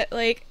 But,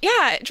 like,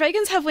 yeah,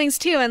 dragons have wings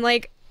too, and,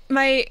 like,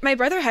 my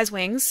brother has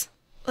wings.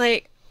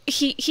 Like,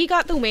 he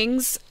got the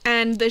wings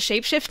and the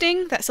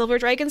shape-shifting that silver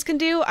dragons can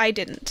do. I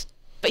didn't.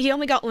 But he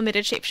only got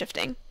limited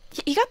shape-shifting.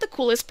 He got the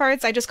coolest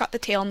parts, I just got the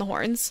tail and the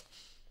horns.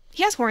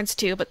 He has horns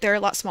too, but they're a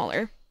lot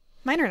smaller.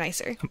 Mine are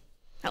nicer.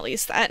 At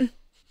least that.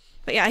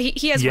 But yeah,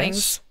 he has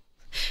wings.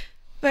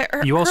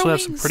 But you also her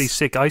have some wings... pretty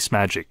sick ice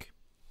magic.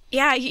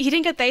 Yeah, he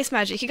didn't get the ice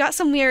magic. He got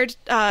some weird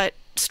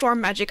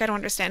storm magic. I don't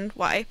understand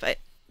why, but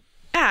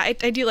yeah,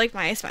 I do like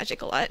my ice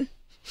magic a lot.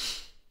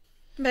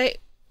 But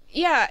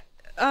yeah,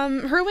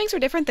 her wings were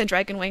different than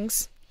dragon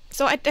wings.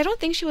 So I don't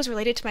think she was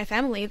related to my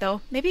family,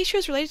 though. Maybe she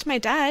was related to my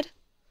dad.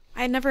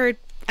 I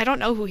don't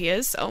know who he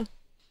is, so I'm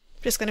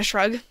just gonna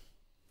shrug.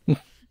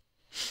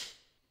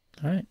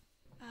 Alright.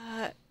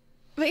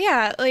 But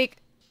yeah, like,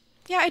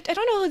 yeah, I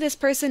don't know who this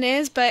person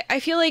is, but I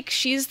feel like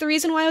she's the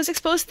reason why I was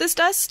exposed to this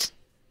dust.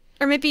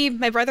 Or maybe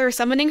my brother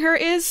summoning her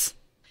is.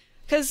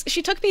 Because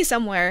she took me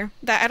somewhere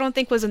that I don't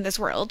think was in this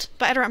world,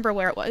 but I don't remember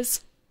where it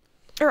was.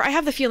 Or I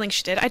have the feeling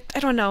she did. I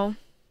don't know.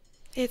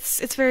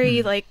 It's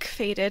very, like,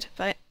 faded,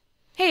 but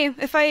hey,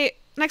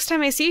 next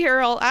time I see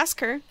her, I'll ask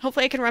her.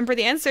 Hopefully I can remember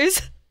the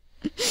answers.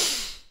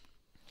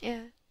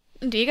 Yeah.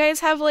 Do you guys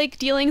have, like,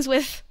 dealings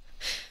with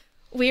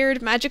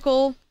weird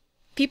magical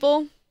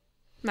people?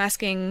 I'm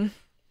asking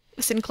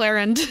Sinclair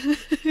and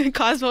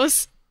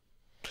Kosmos.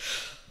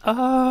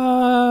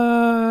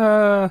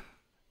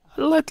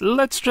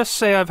 Let's just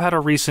say I've had a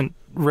recent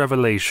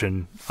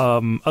revelation.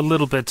 A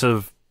little bit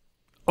of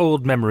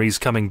old memories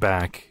coming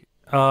back.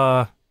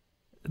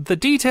 the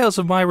details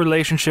of my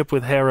relationship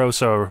with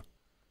Heros are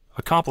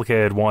a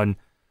complicated one.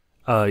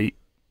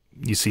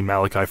 You see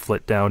Malachi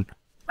flit down.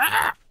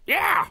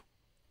 Yeah.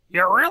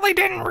 You really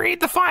didn't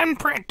read the fine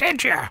print,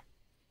 did you?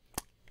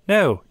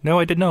 No,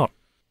 I did not.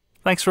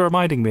 Thanks for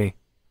reminding me.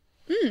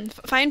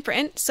 Fine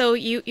print. So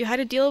you had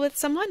to deal with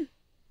someone?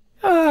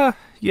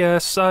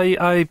 Yes,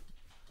 I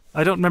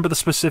don't remember the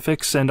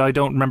specifics, and I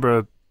don't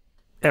remember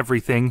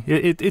everything.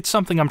 It's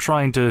something I'm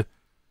trying to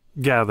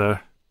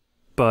gather,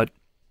 but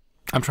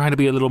I'm trying to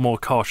be a little more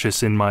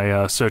cautious in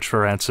my search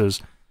for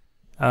answers.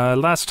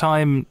 Last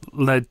time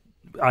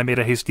I made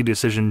a hasty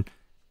decision.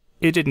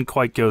 It didn't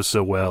quite go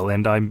so well,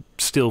 and I'm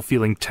still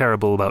feeling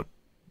terrible about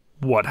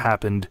what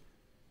happened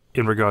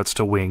in regards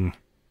to Wing.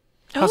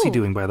 How's he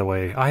doing, by the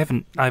way? I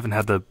haven't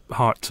had the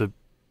heart to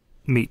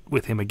meet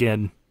with him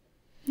again.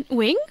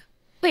 Wing?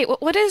 Wait,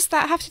 what does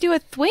that have to do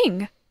with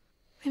Wing?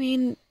 I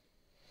mean,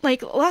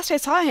 like, last I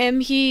saw him,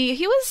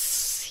 he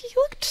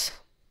looked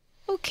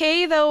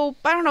okay, though,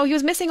 I don't know, he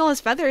was missing all his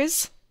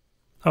feathers.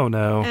 Oh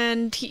no.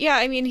 And, he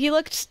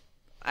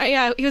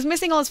was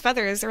missing all his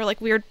feathers. There were,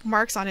 like, weird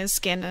marks on his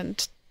skin,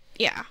 and,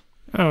 yeah.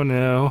 Oh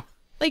no.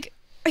 Like,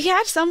 he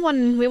had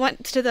someone, we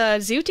went to the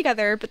zoo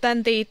together, but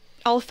then they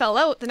all fell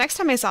out the next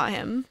time I saw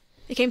him.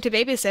 He came to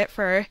babysit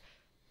for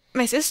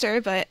my sister,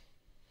 but,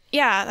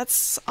 yeah,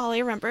 that's all I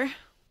remember.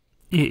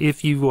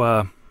 If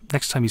you,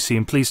 next time you see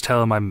him, please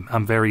tell him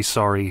I'm very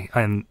sorry,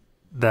 and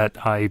that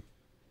I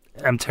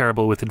am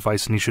terrible with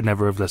advice and he should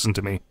never have listened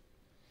to me.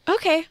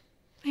 Okay.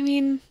 I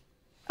mean,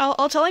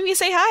 I'll tell him you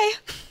say hi.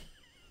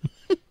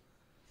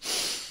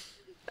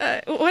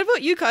 What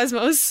about you,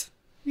 Cosmos?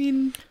 I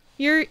mean,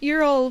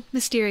 you're all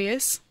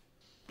mysterious.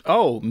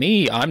 Oh,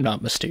 me? I'm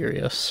not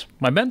mysterious.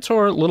 My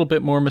mentor, a little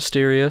bit more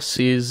mysterious.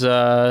 His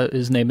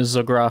name is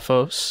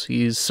Zographos.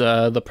 He's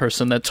the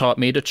person that taught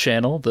me to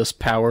channel this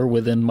power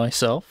within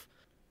myself.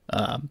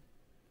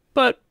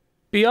 But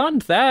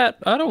beyond that,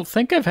 I don't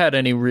think I've had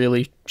any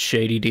really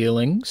shady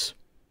dealings.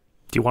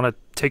 Do you want to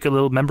take a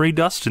little memory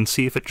dust and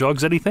see if it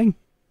jogs anything?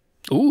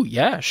 Ooh,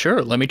 yeah,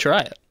 sure. Let me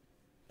try it.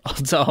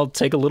 I'll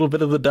take a little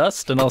bit of the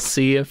dust and I'll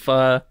see if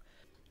that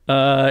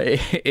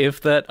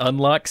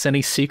unlocks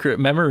any secret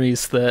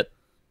memories that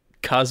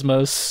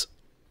Cosmos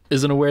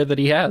isn't aware that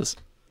he has.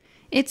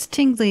 It's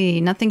tingly.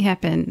 Nothing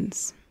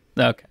happens.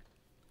 Okay.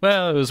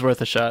 Well, it was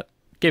worth a shot.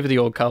 Gave it the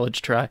old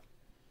college try.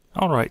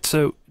 Alright,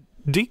 so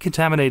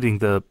decontaminating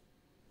the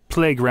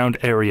playground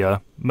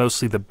area,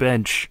 mostly the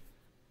bench,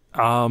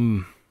 I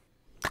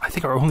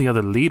think our only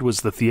other lead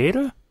was the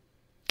theater?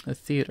 The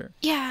theater.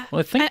 Yeah.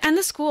 Well, I think and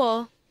the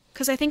school.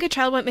 Because I think a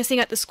child went missing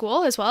at the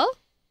school as well.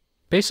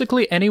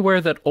 basically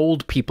anywhere that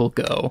old people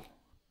go.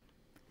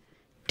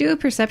 Do a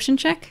perception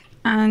check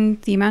on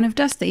the amount of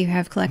dust that you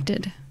have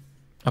collected.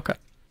 Okay.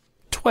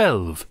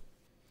 12.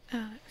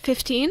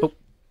 15. Oh.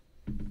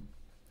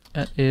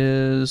 That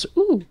is...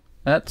 Ooh.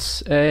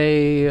 That's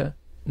a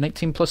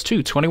 19 plus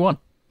 2, 21.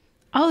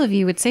 All of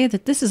you would say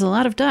that this is a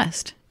lot of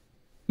dust.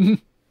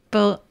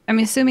 But I'm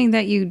assuming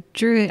that you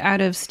drew it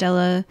out of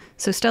Stella.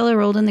 So Stella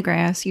rolled in the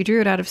grass. You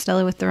drew it out of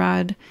Stella with the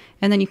rod.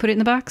 And then you put it in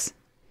the box?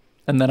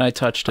 And then I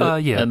touched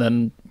it. Yeah. And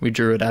then we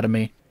drew it out of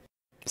me.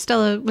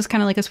 Stella was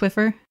kind of like a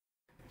Swiffer.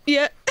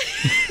 Yeah.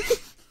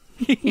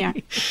 Yeah.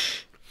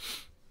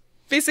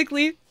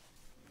 Basically.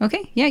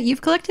 Okay. Yeah,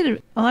 you've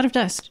collected a lot of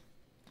dust.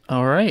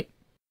 All right.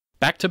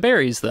 Back to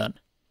berries then.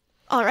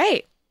 All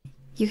right.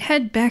 You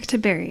head back to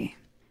Barry.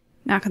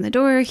 Knock on the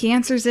door, he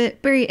answers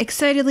it. Barry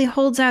excitedly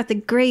holds out the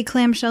gray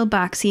clamshell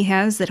box he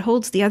has that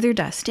holds the other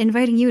dust,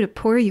 inviting you to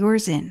pour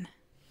yours in.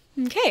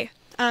 Okay.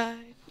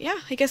 Yeah,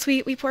 I guess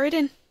we pour it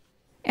in.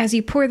 As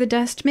you pour the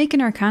dust, make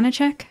an Arcana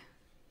check.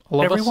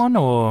 All of us? Everyone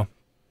or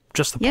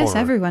just the pourer? Yes,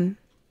 everyone.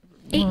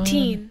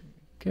 18.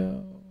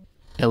 Go.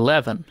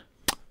 11.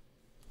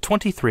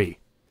 23.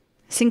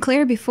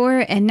 Sinclair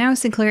before, and now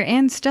Sinclair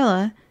and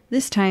Stella,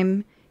 this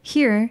time,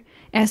 here,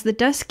 as the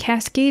dust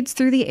cascades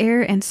through the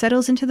air and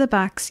settles into the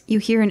box, you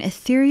hear an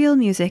ethereal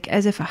music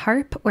as if a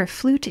harp or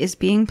flute is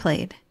being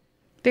played.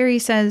 Barry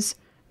says,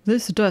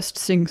 "This dust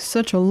sings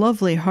such a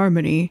lovely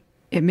harmony.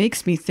 It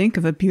makes me think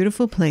of a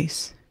beautiful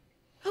place."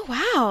 Oh,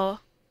 wow.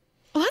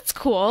 Well, that's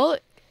cool.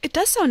 It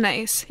does sound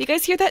nice. You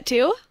guys hear that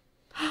too?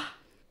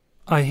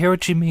 I hear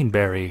what you mean,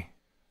 Barry.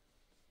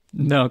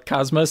 No,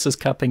 Cosmos is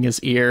cupping his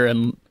ear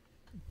and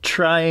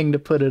trying to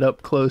put it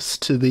up close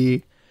to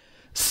the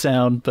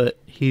sound, but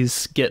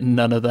he's getting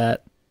none of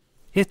that.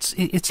 It's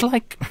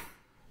like...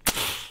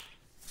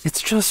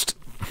 It's just...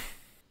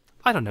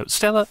 I don't know.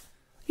 Stella,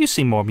 you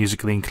seem more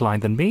musically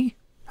inclined than me.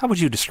 How would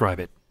you describe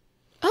it?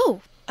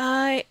 Oh,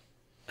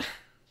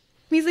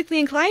 musically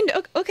inclined?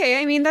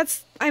 Okay, I mean,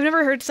 I've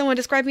never heard someone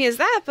describe me as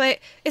that, but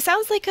it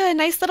sounds like a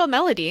nice little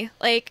melody.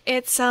 Like,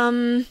 it's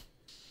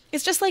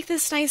just like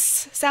this nice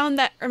sound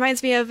that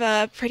reminds me of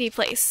a pretty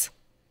place.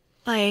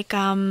 Like,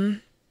 I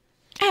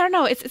don't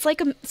know, it's like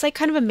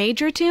kind of a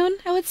major tune,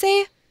 I would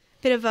say.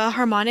 Bit of a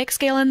harmonic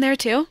scale in there,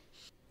 too.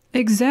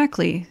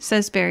 Exactly,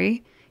 says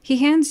Barry. He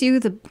hands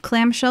you the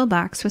clamshell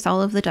box with all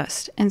of the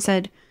dust and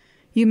said,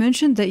 "You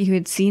mentioned that you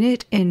had seen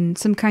it in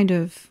some kind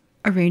of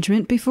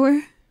arrangement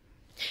before?"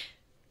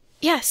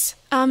 Yes,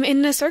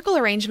 in a circle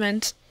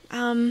arrangement.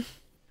 And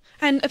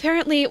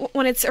apparently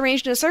when it's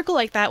arranged in a circle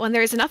like that, when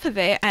there's enough of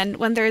it, and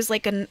when there's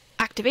like an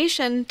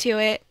activation to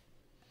it,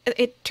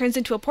 it turns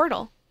into a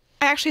portal.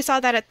 I actually saw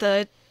that at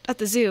the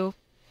zoo.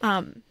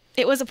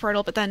 It was a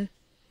portal, but then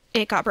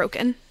it got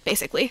broken,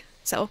 basically.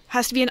 So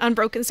has to be an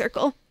unbroken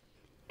circle.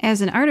 As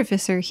an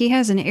artificer, he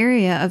has an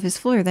area of his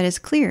floor that is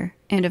clear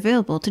and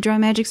available to draw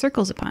magic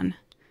circles upon.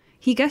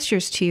 He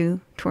gestures to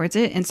you towards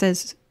it and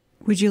says,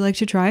 "Would you like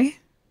to try?"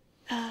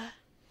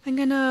 I'm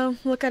gonna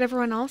look at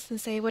everyone else and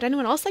say, would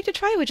anyone else like to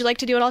try? Would you like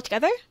to do it all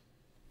together?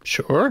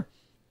 Sure.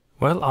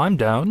 Well, I'm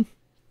down.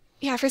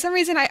 Yeah, for some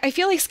reason, I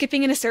feel like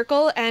skipping in a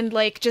circle and,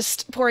 like,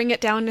 just pouring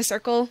it down in a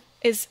circle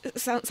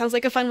sounds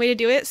like a fun way to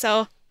do it,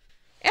 so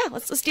yeah,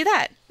 let's do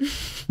that.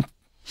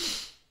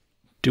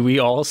 Do we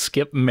all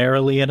skip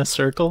merrily in a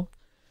circle?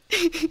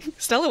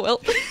 Stella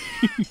will.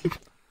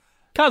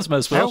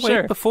 Kosmos will,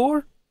 Wait,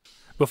 sure.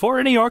 Before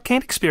any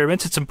arcane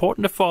experiments, it's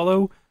important to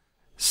follow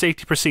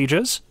safety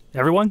procedures.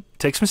 Everyone,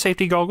 take some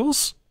safety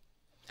goggles.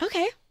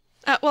 Okay.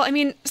 Well, I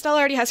mean, Stella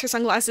already has her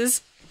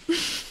sunglasses.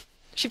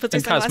 She puts her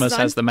And sunglasses Kosmos on.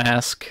 has the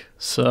mask,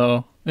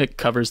 so it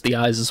covers the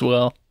eyes as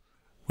well.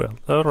 Well,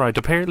 alright,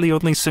 apparently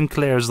only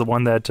Sinclair is the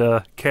one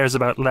that cares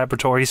about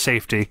laboratory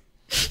safety.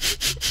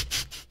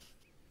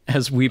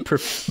 As we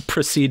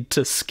proceed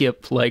to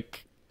skip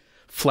like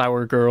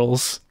flower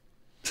girls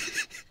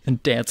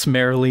and dance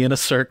merrily in a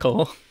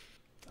circle.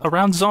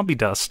 Around zombie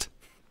dust.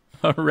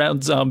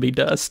 Around zombie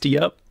dust,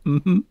 yep.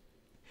 Mm-hmm.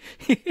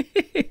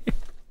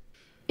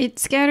 It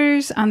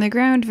scatters on the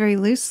ground very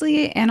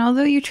loosely, and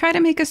although you try to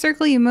make a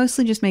circle, you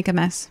mostly just make a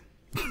mess.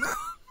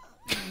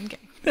 Okay.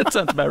 That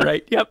sounds about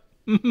right, yep.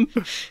 I'll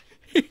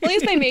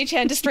use my mage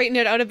hand to straighten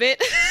it out a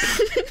bit.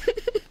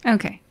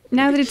 Okay.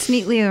 Now that it's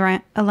neatly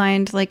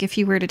aligned, like if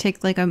you were to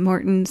take like a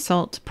Morton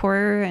salt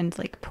pourer and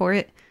like pour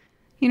it,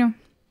 you know,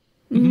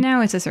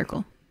 now it's a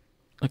circle.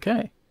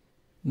 Okay.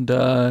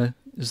 And,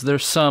 is there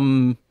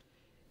some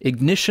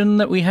ignition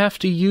that we have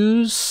to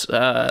use?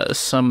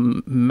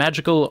 Some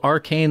magical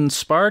arcane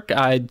spark?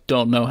 I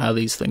don't know how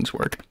these things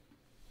work.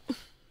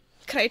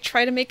 Could I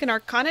try to make an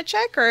arcana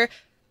check, or...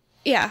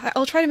 Yeah,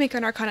 I'll try to make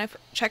an arcana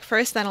check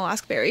first, then I'll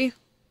ask Barry.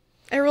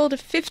 I rolled a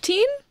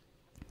 15?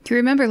 Do you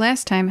remember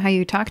last time how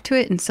you talked to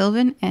it in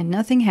Sylvan and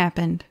nothing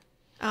happened?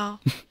 Oh.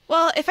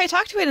 Well, if I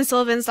talk to it in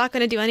Sylvan, it's not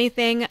going to do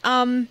anything.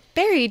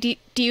 Barry, do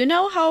you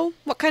know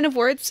what kind of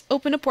words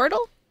open a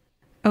portal?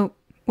 Oh,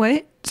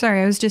 what?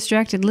 Sorry, I was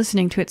distracted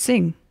listening to it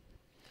sing.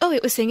 Oh,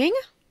 it was singing?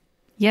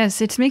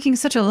 Yes, it's making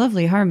such a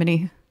lovely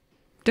harmony.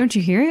 Don't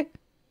you hear it?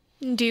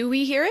 Do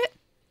we hear it?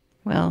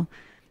 Well,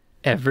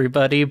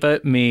 Everybody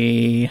but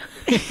me.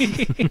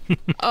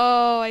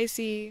 Oh, I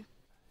see.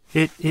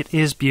 It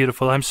is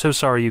beautiful. I'm so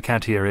sorry you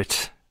can't hear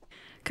it.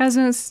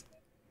 Kosmos,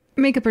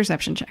 make a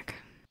perception check.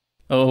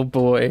 Oh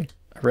boy.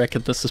 I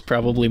reckon this is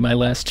probably my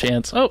last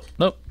chance. Oh,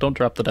 no, don't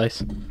drop the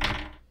dice.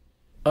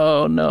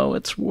 Oh no,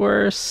 it's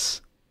worse.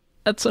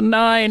 That's a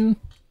 9.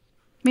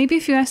 Maybe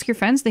if you ask your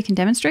friends, they can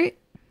demonstrate?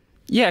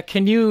 Yeah,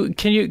 can you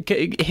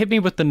hit me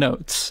with the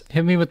notes?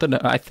 Hit me with the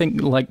I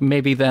think like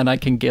maybe then I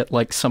can get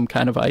like some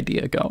kind of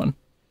idea going.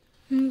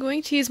 I'm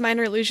going to use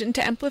minor illusion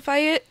to amplify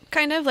it,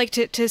 kind of, like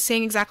to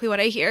sing exactly what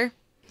I hear.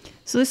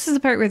 So this is the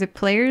part where the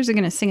players are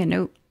going to sing a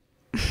note.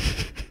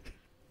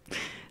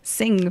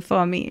 Sing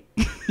for me.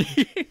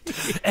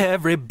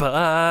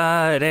 Everybody.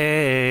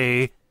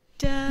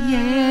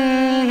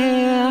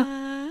 Yeah.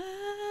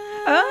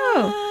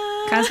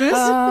 Oh,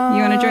 Kosmos,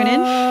 you want to join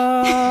in?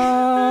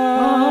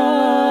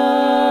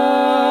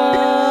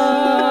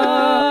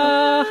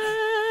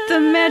 The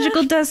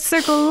magical dust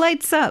circle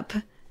lights up,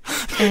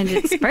 and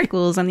it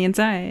sparkles on the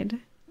inside.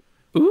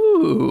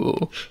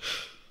 Ooh.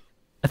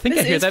 I think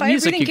This I hear is that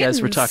music Firebreathing you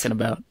guys were Kittens. talking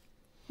about.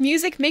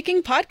 Music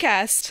making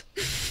podcast.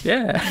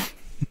 Yeah.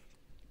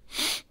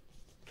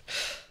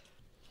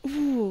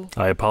 Ooh.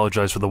 I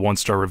apologize for the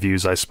 1-star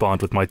reviews I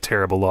spawned with my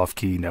terrible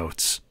off-key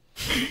notes.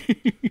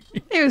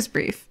 It was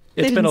brief.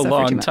 They It's been didn't a suffer too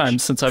long much. time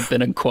since I've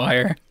been in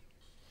choir.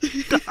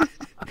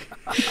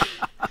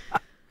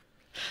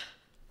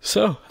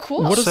 So,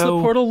 Cool. what does the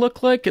So- portal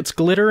look like? It's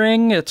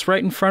glittering. It's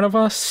right in front of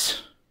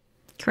us.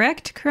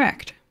 Correct.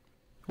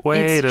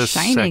 Wait It's a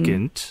shining.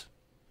 second.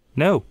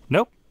 Nope.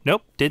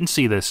 Didn't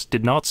see this.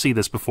 Did not see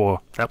this before.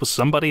 That was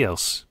somebody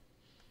else.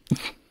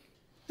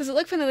 Does it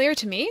look familiar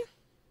to me?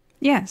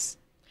 Yes.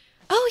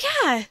 Oh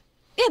yeah,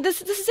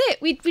 This is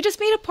it. We just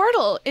made a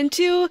portal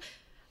into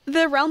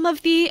the realm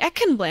of the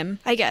Ekenblim,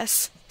 I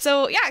guess.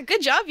 So yeah,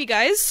 good job, you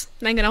guys.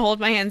 And I'm gonna hold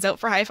my hands out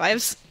for high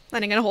fives.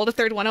 And I'm gonna hold a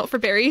third one out for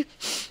Barry.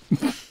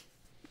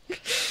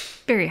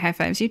 Very high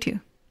fives, you too.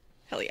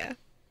 Hell yeah.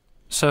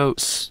 So,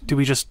 do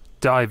we just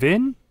dive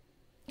in?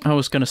 I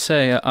was going to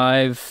say,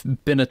 I've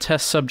been a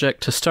test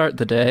subject to start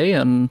the day,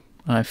 and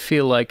I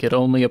feel like it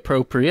only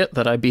appropriate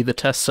that I be the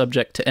test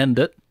subject to end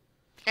it.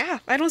 Yeah,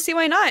 I don't see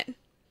why not.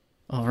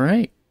 All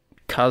right.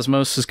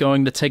 Kosmos is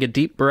going to take a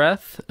deep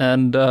breath,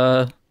 and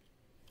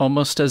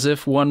almost as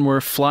if one were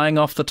flying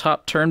off the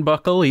top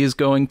turnbuckle, he's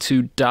going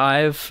to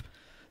dive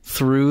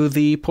through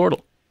the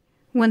portal.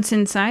 Once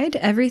inside,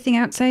 everything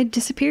outside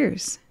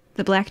disappears.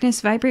 The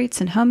blackness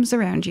vibrates and hums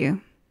around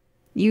you.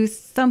 You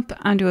thump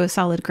onto a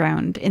solid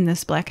ground in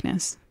this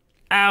blackness.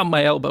 Ow,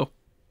 my elbow.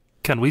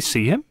 Can we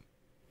see him?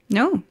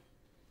 No.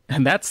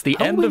 And that's the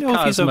How end do we of know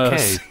if he's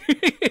Cosmos.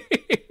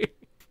 okay?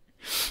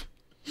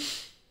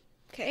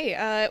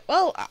 Okay,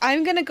 well,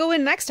 I'm gonna go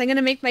in next. I'm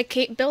gonna make my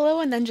cape billow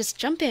and then just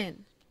jump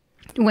in.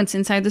 Once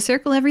inside the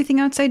circle, everything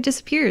outside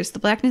disappears. The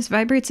blackness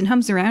vibrates and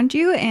hums around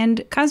you,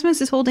 and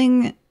Cosmos is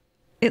holding...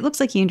 It looks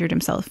like he injured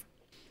himself.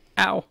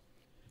 Ow.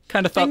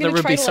 Kind of thought I'm there gonna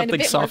would try be to land a something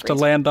bit more soft to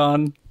graceful. land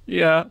on.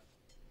 Yeah.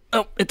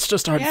 Oh, it's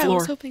just hard Yeah, I floor.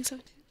 was hoping so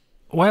too.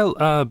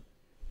 Well,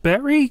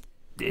 Barry,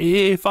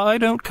 if I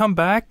don't come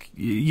back,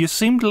 you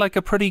seemed like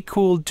a pretty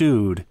cool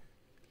dude.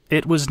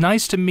 It was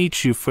nice to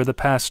meet you for the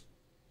past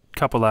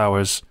couple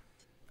hours.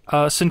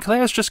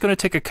 Sinclair's just going to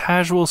take a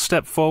casual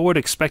step forward,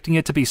 expecting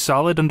it to be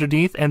solid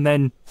underneath, and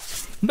then...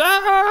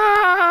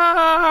 Ah!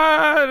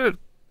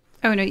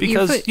 Oh, no, your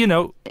Because, foot, you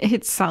know...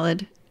 it's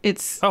solid.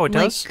 It's Oh, it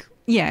like, does?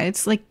 Yeah,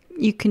 it's like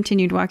you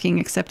continued walking,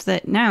 except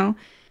that now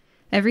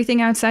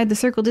everything outside the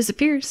circle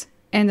disappears,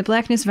 and the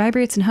blackness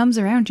vibrates and hums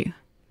around you.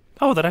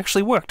 Oh, that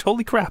actually worked.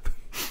 Holy crap.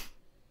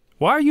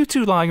 Why are you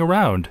two lying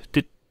around?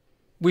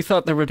 We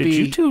thought there would Did be...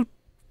 you two...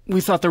 We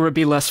thought there would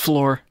be less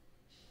floor.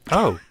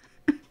 Oh.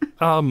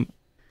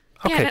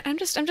 Okay. Yeah, I'm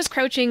just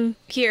crouching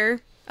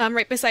here,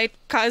 right beside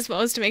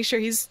Cosmos to make sure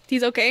he's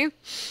okay.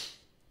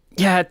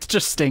 Yeah, it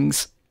just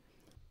stings.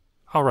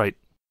 All right.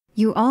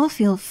 You all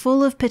feel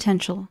full of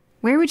potential.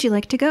 Where would you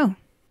like to go?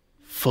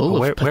 Full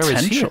Where of is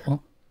he?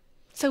 potential.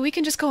 So we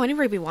can just go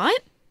anywhere we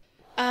want?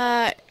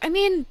 I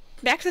mean,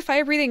 back to the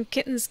Firebreathing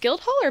Kittens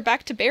Guild Hall or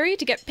back to Barry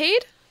to get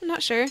paid? I'm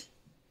not sure.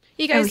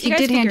 You guys, He you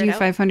guys did hand figure you it out.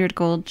 500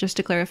 gold, just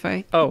to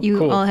clarify. Oh, you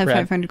cool. all have Rad.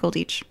 500 gold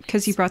each,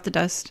 because you brought the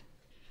dust.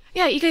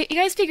 Yeah, you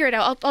guys figure it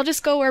out. I'll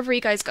just go wherever you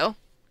guys go.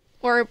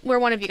 Or where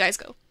one of you guys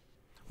go.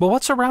 Well,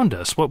 what's around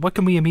us? What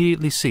can we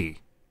immediately see?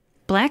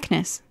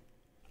 Blackness.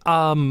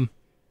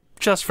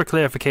 Just for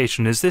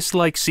clarification, is this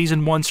like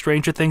Season 1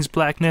 Stranger Things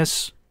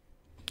blackness?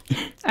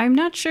 I'm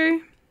not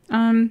sure.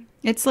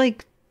 It's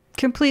like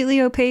completely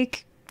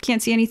opaque.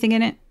 Can't see anything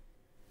in it.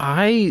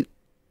 I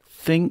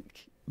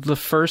think the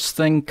first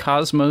thing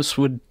Cosmos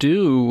would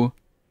do...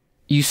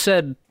 You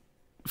said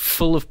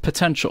full of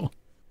potential.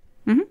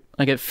 Mm-hmm.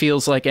 Like it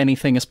feels like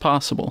anything is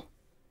possible.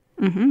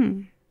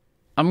 Mm-hmm.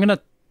 I'm going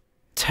to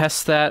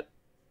test that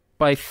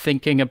by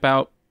thinking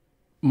about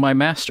my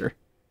master.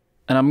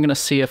 And I'm going to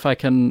see if I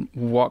can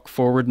walk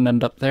forward and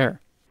end up there.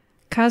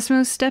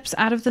 Cosmos steps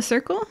out of the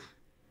circle,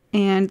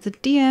 and the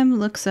DM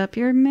looks up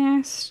your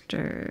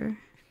master.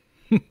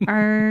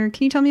 Can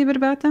you tell me a bit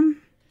about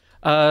them?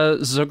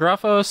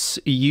 Zographos,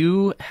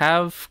 you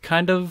have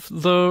kind of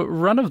the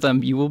run of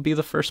them. You will be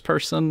the first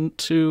person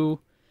to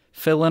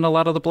fill in a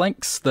lot of the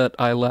blanks that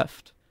I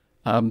left.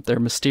 They're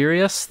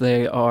mysterious.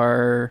 They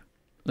wear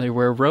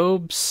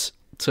robes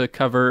to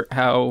cover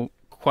how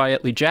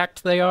quietly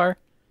jacked they are.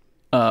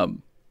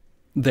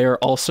 They're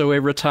also a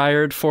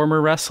retired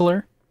former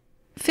wrestler.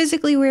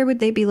 Physically, where would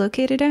they be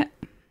located at?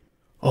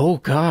 Oh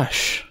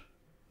gosh,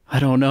 I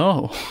don't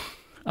know.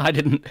 I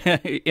didn't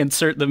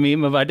insert the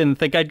meme of I didn't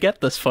think I'd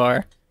get this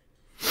far.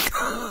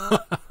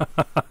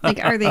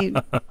 Like, are they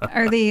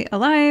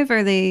alive?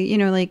 Are they,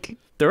 like...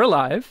 They're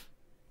alive.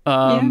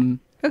 Yeah?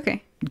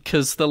 Okay.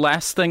 Because the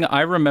last thing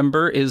I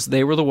remember is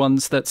they were the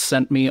ones that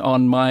sent me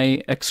on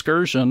my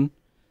excursion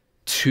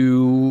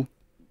to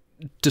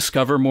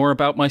discover more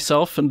about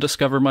myself and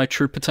discover my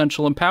true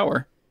potential and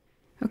power.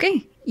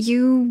 Okay,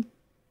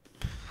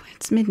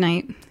 it's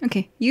midnight.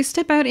 Okay, you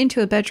step out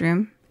into a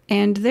bedroom,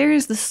 and there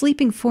is the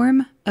sleeping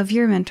form of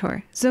your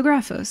mentor,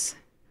 Zographos.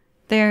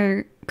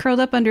 They're curled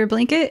up under a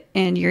blanket,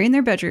 and you're in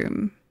their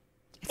bedroom.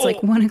 It's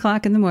like 1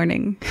 o'clock in the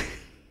morning.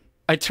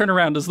 I turn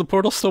around. Is the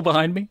portal still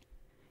behind me?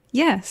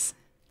 Yes.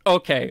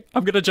 Okay,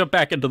 I'm gonna jump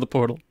back into the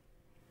portal.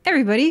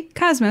 Everybody,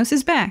 Cosmos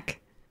is back.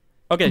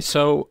 Okay,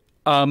 so,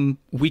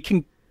 we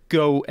can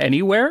go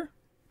anywhere?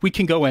 We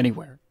can go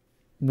anywhere.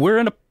 We're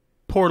in a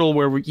portal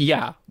where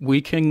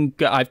we can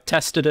go. I've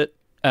tested it,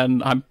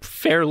 and I'm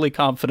fairly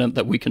confident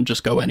that we can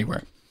just go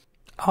anywhere.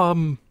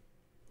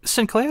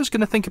 Sinclair's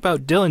gonna think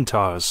about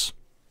Dillantars.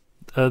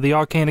 The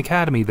Arcane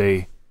Academy,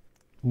 they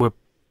were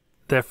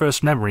their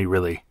first memory,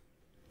 really.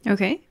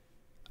 Okay.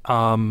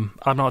 I'm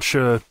not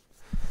sure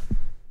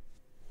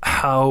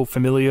how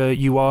familiar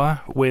you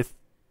are with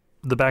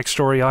the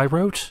backstory I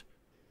wrote.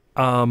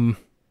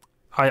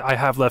 I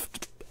have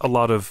left a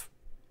lot of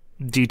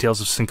details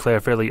of Sinclair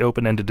fairly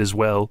open-ended as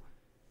well.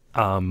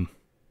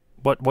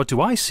 What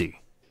do I see?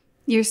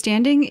 You're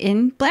standing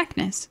in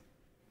blackness.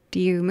 Do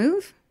you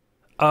move?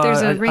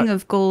 There's a ring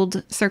of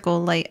gold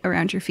circle light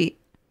around your feet.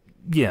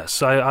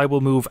 Yes, I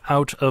will move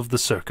out of the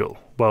circle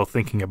while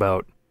thinking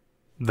about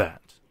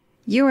that.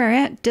 You are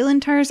at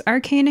Dillantar's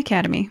Arcane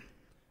Academy.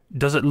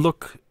 Does it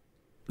look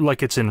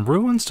like it's in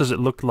ruins? Does it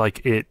look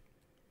like it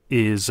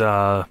is,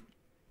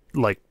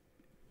 like,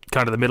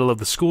 kind of the middle of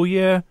the school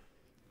year?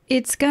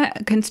 It's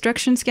got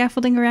construction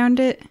scaffolding around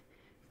it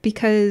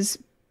because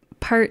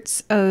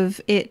parts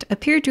of it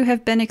appear to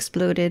have been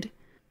exploded,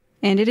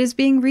 and it is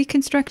being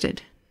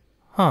reconstructed.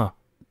 Huh.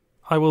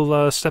 I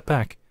will, step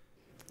back.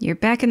 You're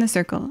back in the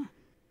circle.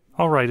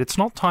 Alright, it's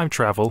not time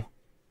travel.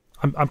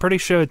 I'm pretty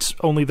sure it's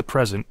only the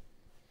present.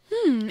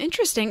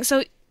 Interesting.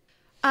 So,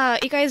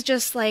 you guys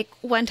just, like,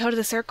 went out of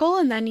the circle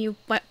and then you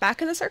went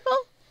back in the circle?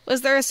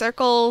 Was there a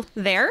circle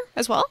there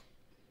as well?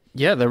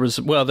 Yeah, there was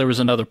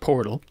another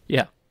portal.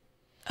 Yeah.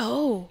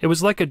 Oh. It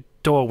was like a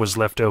door was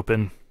left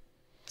open.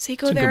 So you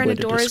go That's a there good and way a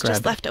to door is describe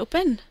just it. left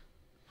open?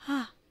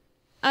 Huh.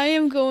 I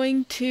am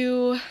going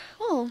to...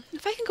 Well,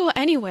 if I can go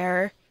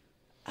anywhere...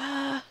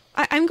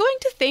 I'm going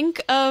to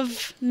think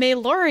of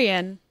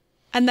Maylorian,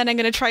 and then I'm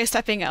going to try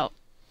stepping out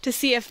to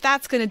see if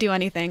that's going to do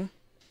anything.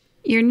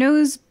 Your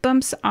nose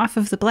bumps off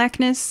of the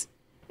blackness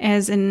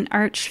as an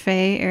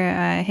archfey,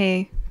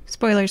 hey,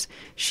 spoilers,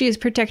 she is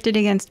protected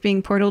against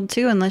being portaled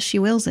too unless she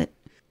wills it.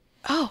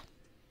 Oh.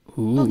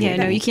 Ooh. Yeah,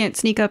 no, you can't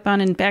sneak up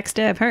on and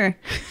backstab her.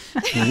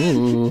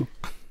 Ooh.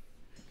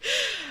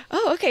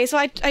 Oh, okay, so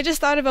I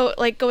just thought about,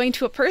 like, going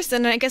to a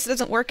person, and I guess it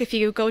doesn't work if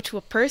you go to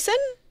a person.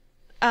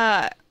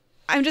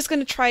 I'm just going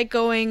to try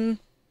going,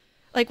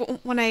 like, I'm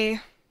going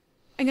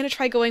to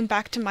try going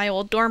back to my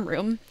old dorm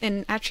room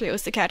in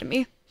Atrios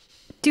Academy.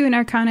 Do an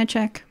Arcana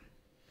check.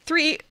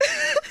 3.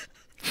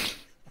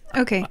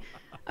 Okay.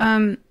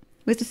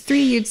 With the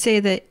 3, you'd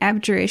say that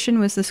Abjuration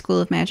was the school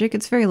of magic.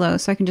 It's very low,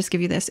 so I can just give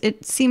you this.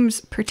 It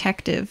seems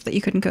protective that you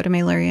couldn't go to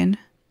Maylorian.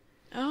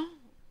 Oh.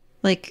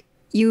 Like,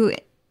 you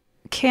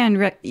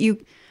can...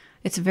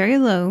 it's very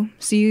low,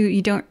 so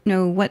you don't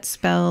know what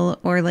spell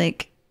or,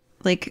 like,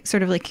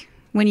 sort of like...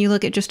 When you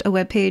look at just a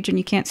web page and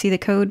you can't see the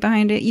code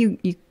behind it, you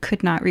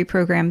could not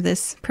reprogram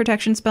this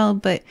protection spell,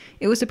 but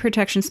it was a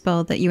protection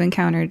spell that you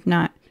encountered,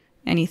 not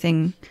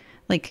anything.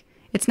 Like,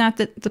 it's not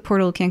that the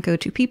portal can't go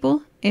to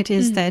people. It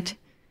is that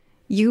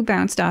you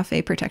bounced off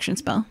a protection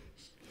spell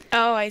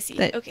Oh, I see.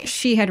 that Okay.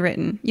 she had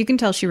written. You can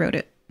tell she wrote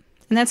it.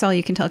 And that's all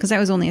you can tell, because that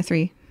was only a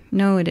 3.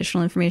 No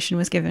additional information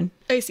was given.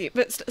 I see,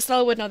 but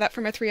Stella would know that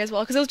from a 3 as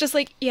well, because it was just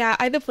like, yeah,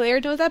 I, the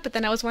player, know that, but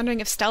then I was wondering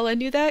if Stella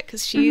knew that,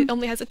 because she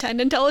only has a 10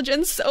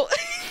 intelligence, so...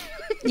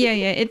 Yeah,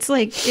 it's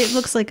like, it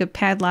looks like a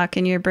padlock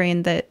in your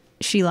brain that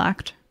she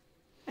locked.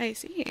 I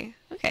see.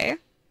 Okay.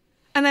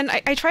 And then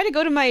I try to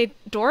go to my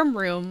dorm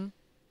room,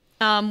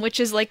 which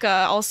is like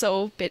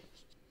also a bit...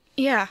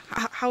 Yeah,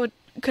 how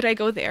could I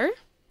go there?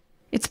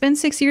 It's been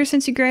 6 years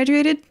since you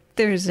graduated.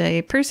 There's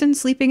a person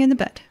sleeping in the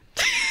bed.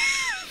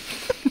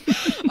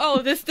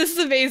 Oh, this is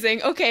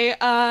amazing. Okay,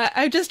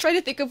 I'm just trying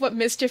to think of what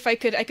mischief I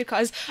could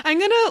cause. I'm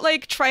gonna,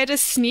 like, try to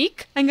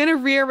sneak. I'm gonna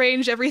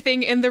rearrange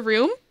everything in the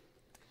room.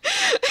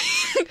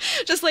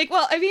 Just like,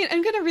 well, I mean,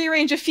 I'm gonna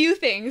rearrange a few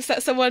things so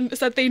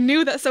that they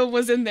knew that someone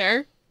was in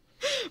there.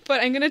 But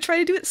I'm gonna try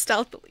to do it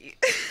stealthily.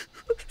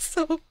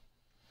 So...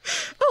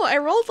 Oh, I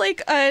rolled,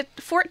 like, a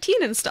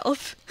 14 in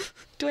stealth.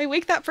 Do I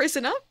wake that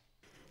person up?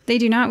 They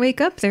do not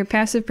wake up. Their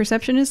passive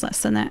perception is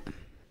less than that.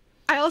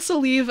 I also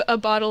leave a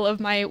bottle of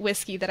my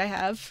whiskey that I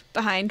have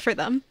behind for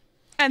them.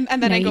 And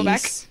then I go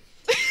back. Nice.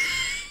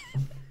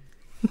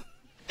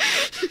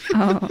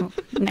 Oh,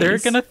 nice. They're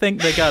gonna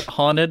think they got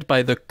haunted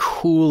by the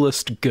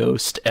coolest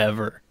ghost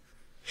ever.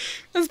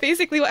 That's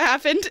basically what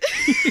happened.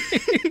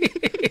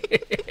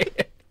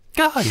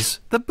 Guys,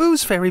 the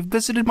booze fairy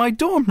visited my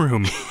dorm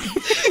room.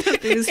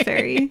 Booze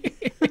fairy.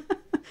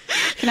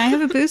 Can I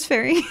have a booze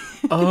fairy?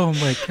 Oh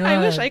my god. I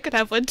wish I could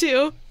have one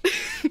too.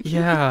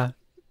 Yeah.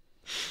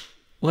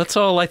 Let's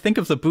all, I think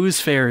of the booze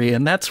fairy,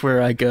 and that's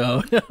where I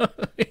go.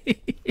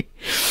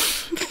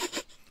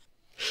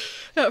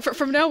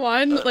 From now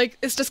on, like,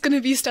 it's just going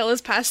to be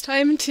Stella's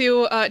pastime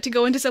to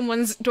go into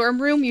someone's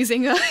dorm room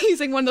using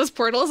one of those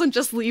portals and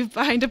just leave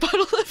behind a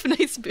bottle of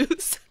nice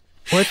booze.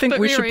 Well, I think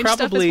But we should rearrange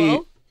stuff as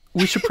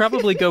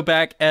probably well. go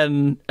back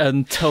and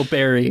tell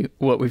Barry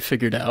what we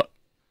figured out.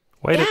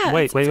 Wait.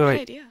 That's a good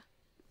idea.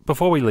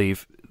 Before we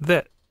leave,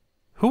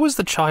 who was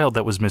the child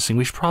that was missing?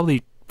 We should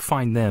probably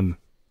find them.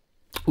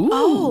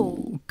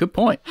 Ooh, good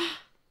point.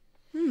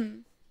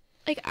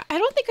 Like, I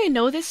don't think I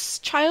know this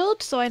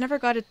child, so I never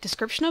got a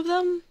description of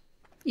them.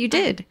 You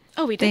did.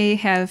 Oh, we did. They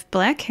have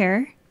black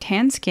hair,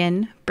 tan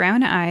skin,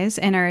 brown eyes,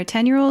 and are a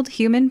 10-year-old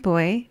human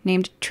boy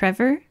named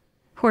Trevor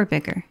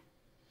Horbigger.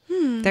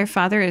 Their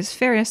father is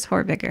Ferris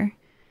Horbigger.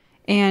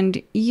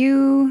 And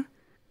you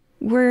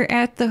were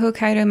at the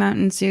Hokkaido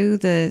Mountain Zoo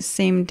the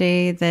same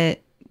day that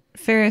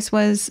Ferris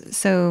was,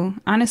 so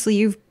honestly,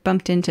 you've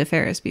bumped into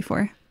Ferris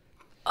before.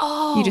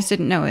 Oh, You just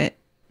didn't know it.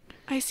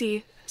 I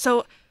see.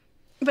 So,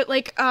 but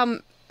like,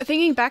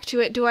 thinking back to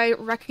it, do I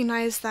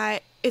recognize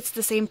that it's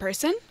the same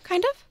person,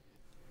 kind of?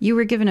 You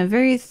were given a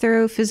very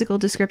thorough physical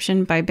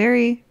description by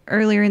Barry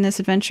earlier in this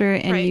adventure,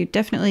 and Right. you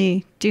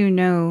definitely do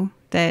know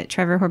that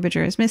Trevor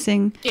Horbidger is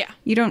missing. Yeah.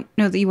 You don't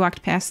know that you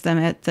walked past them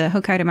at the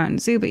Hokkaido Mountain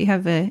Zoo, but you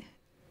have a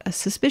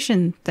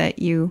suspicion that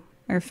you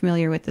are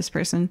familiar with this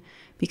person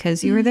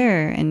because you were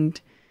there, and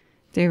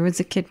there was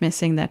a kid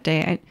missing that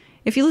day.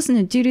 If you listen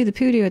to Doo-Doo the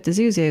Poodoo at the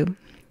Zoo,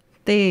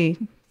 they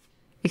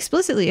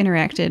explicitly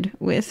interacted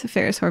with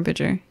Ferris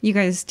Horbidger. You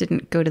guys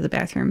didn't go to the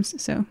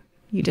bathrooms, so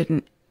you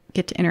didn't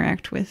get to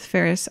interact with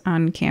Ferris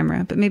on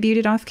camera, but maybe you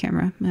did off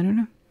camera. I don't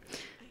know.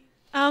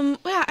 Yeah,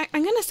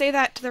 I'm gonna say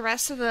that to the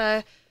rest of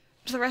the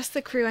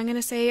crew. I'm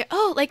gonna say,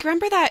 oh, like,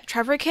 remember that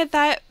Trevor kid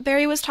that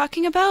Barry was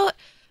talking about?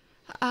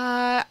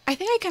 I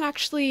think I can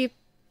actually,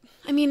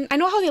 I mean, I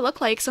know how they look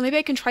like, so maybe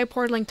I can try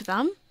portaling to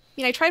them. I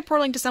mean, I tried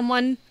portaling to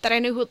someone that I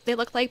knew who they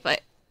looked like,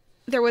 but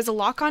there was a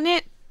lock on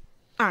it.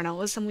 I don't know, it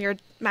was some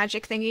weird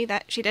magic thingy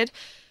that she did.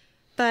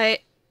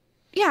 But,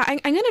 yeah, I'm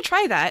gonna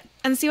try that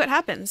and see what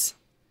happens.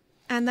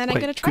 And then I'm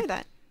gonna try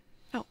that.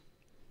 Oh.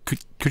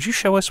 Could you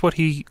show us what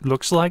he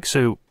looks like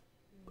so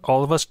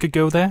all of us could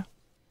go there?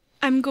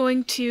 I'm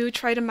going to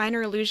try to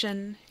minor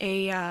illusion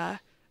an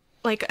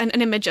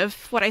image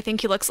of what I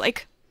think he looks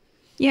like.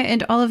 Yeah,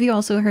 and all of you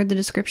also heard the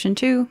description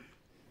too.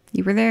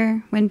 You were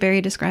there when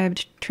Barry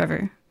described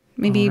Trevor.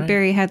 Maybe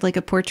Barry had like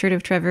a portrait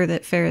of Trevor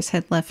that Ferris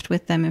had left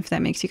with them, if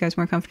that makes you guys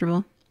more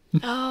comfortable.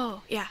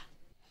 Oh, yeah.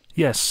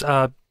 Yes,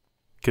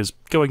 because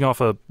going off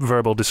a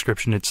verbal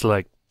description, it's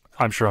like,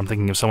 I'm sure I'm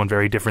thinking of someone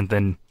very different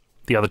than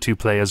the other two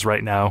players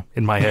right now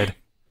in my head.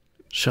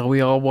 Shall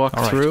we all walk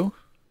through?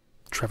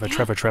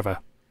 Trevor.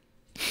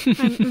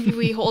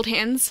 We hold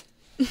hands.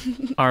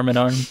 Arm in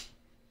arm.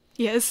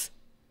 Yes.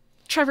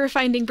 Trevor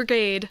finding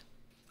brigade.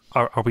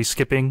 Are we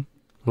skipping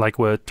like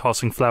we're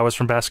tossing flowers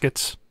from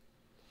baskets?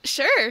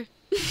 Sure.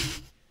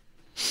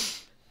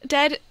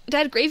 Dead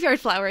graveyard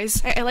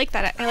flowers. I like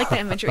that. I like that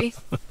imagery.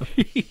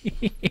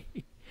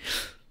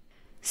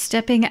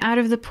 Stepping out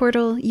of the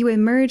portal, you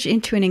emerge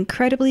into an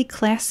incredibly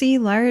classy,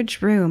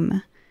 large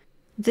room.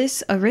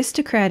 This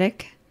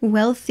aristocratic,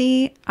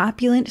 wealthy,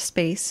 opulent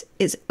space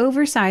is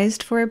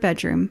oversized for a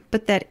bedroom,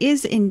 but that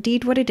is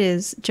indeed what it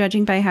is,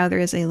 judging by how there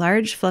is a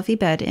large, fluffy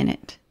bed in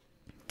it.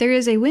 There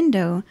is a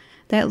window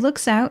that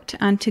looks out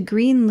onto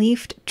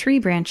green-leafed tree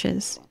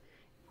branches.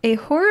 A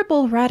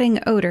horrible rotting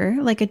odor,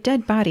 like a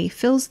dead body,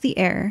 fills the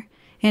air,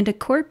 and a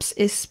corpse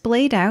is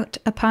splayed out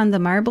upon the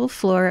marble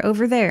floor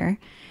over there,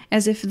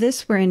 as if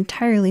this were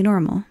entirely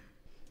normal.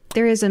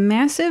 There is a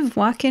massive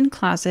walk-in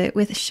closet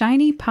with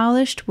shiny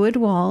polished wood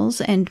walls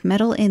and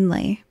metal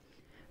inlay.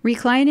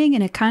 Reclining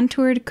in a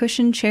contoured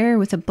cushioned chair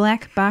with a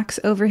black box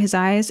over his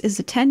eyes is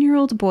a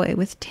 10-year-old boy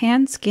with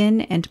tan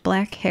skin and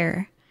black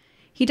hair.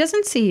 He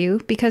doesn't see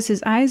you because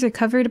his eyes are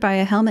covered by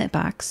a helmet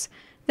box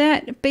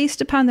that,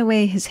 based upon the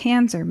way his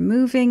hands are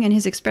moving and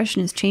his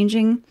expression is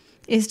changing,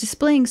 is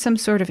displaying some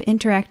sort of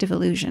interactive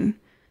illusion.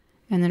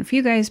 And then if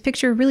you guys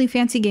picture a really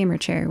fancy gamer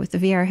chair with the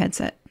VR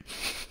headset.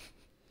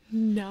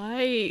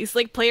 Nice.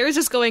 Like, players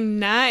just going,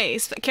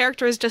 nice. The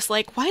character is just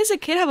like, why does a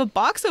kid have a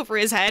box over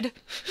his head?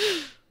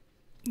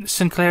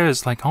 Sinclair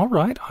is like, all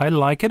right, I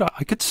like it.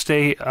 I could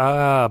stay,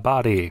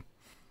 body.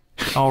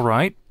 All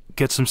right.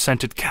 Get some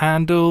scented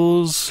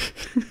candles.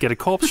 Get a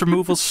corpse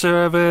removal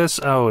service.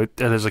 Oh,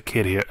 there's a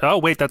kid here. Oh,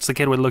 wait, that's the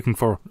kid we're looking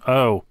for.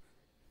 Oh.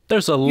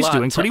 There's a lot He's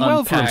doing to pretty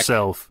well for unpack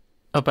himself.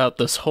 About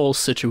this whole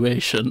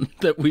situation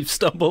that we've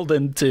stumbled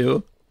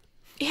into.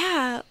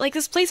 Yeah, like,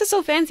 this place is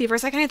so fancy. For a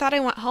second I thought I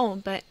went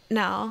home, but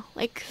no.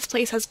 Like, this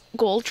place has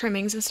gold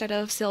trimmings instead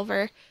of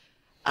silver.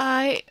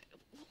 What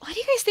do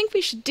you guys think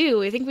we should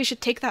do? You think we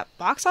should take that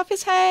box off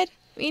his head?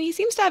 I mean, he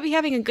seems to be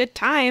having a good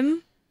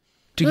time.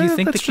 Do you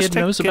think the kid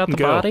knows about the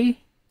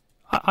body?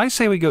 I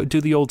say we go do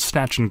the old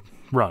snatch and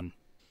run.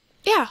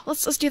 Yeah,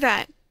 let's do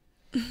that.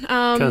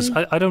 Because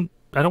I don't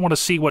want to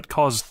see what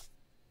caused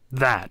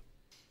that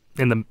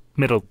in the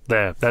middle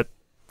there. That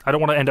I don't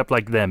want to end up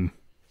like them.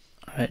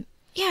 All right.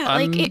 Yeah,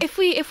 like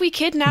if we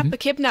kidnap a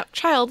kidnapped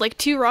child, like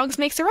 2 wrongs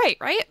makes a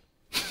right?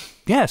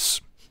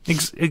 Yes,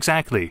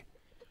 exactly.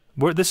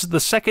 This is the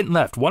second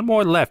left. One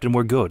more left, and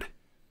we're good.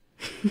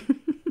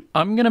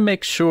 I'm gonna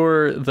make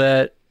sure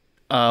that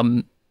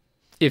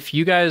if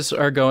you guys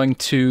are going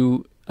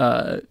to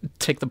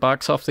take the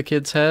box off the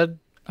kid's head,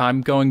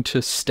 I'm going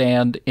to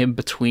stand in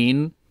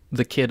between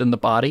the kid and the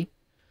body,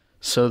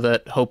 so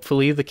that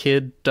hopefully the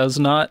kid does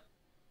not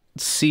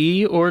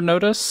see or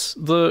notice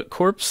the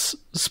corpse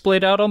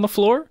splayed out on the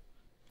floor.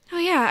 Oh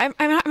yeah,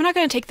 I'm not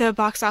going to take the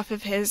box off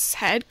of his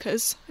head,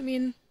 because, I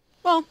mean,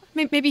 well,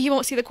 maybe he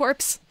won't see the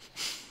corpse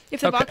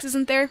if the box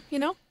isn't there, you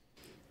know?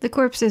 The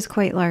corpse is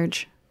quite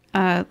large.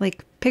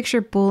 Like,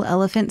 picture bull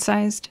elephant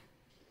sized.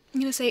 I'm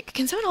going to say,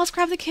 can someone else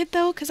grab the kid,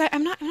 though? Because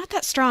I'm not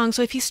that strong,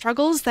 so if he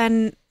struggles,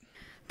 then...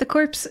 The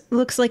corpse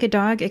looks like a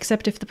dog,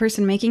 except if the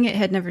person making it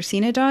had never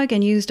seen a dog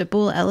and used a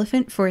bull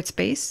elephant for its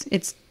base.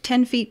 It's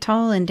 10 feet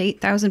tall and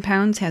 8,000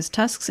 pounds, has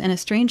tusks and a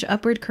strange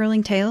upward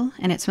curling tail,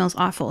 and it smells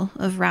awful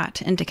of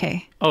rot and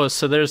decay. Oh,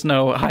 so there's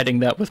no hiding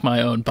that with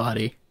my own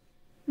body.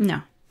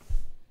 No.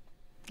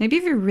 Maybe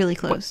if you're really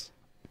close.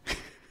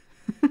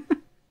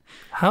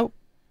 How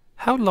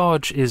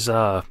large is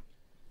the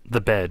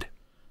bed?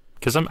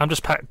 Because I'm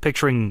just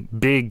picturing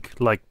big,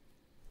 like,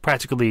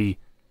 practically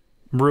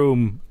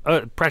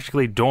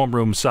dorm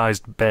room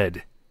sized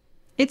bed.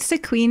 It's a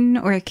queen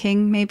or a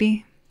king,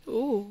 maybe.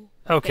 Ooh.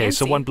 Okay, fancy.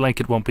 so one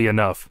blanket won't be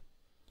enough.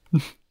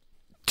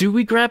 Do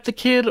we grab the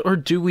kid, or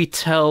do we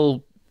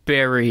tell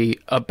Barry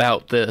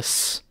about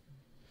this?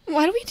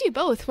 Why don't we do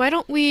both? Why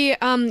don't we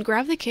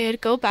grab the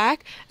kid, go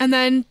back, and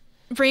then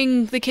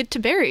bring the kid to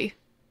Barry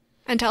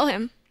and tell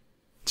him?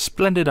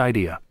 Splendid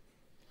idea.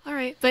 All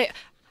right, but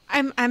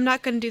I'm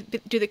not going to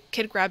do the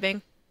kid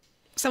grabbing.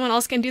 Someone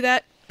else can do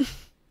that.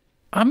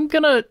 I'm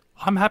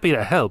happy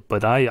to help,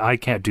 but I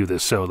can't do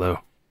this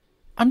solo.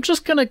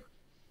 Can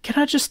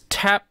I just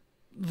tap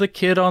the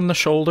kid on the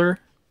shoulder?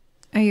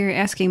 Oh, you're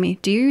asking me,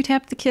 do you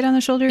tap the kid on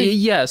the shoulder?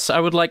 Yes, I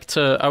would like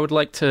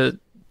to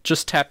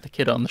just tap the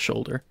kid on the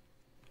shoulder.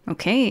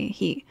 Okay,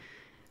 he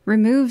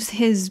removes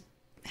his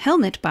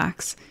helmet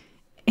box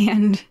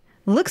and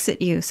looks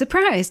at you,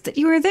 surprised that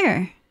you are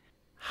there.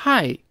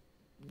 Hi.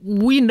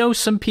 We know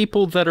some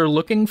people that are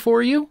looking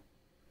for you.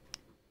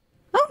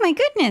 Oh my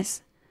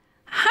goodness.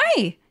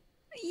 Hi.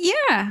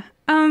 Yeah.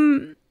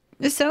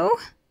 So?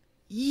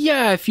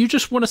 Yeah, if you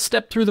just want to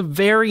step through the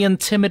very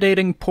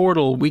intimidating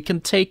portal, we can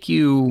take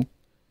you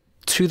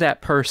to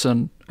that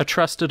person, a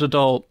trusted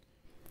adult.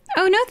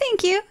 Oh, no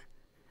thank you.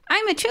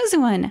 I'm a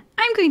chosen one.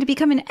 I'm going to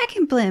become an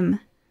Ekkenblim.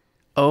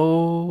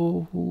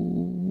 Oh,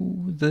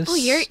 this... Oh,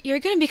 you're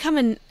going to become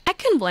an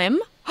Ekkenblim?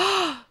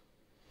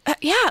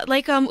 Yeah,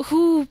 like,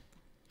 who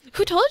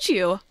told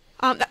you?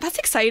 That's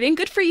exciting.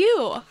 Good for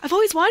you. I've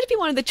always wanted to be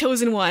one of the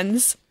chosen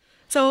ones.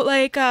 So,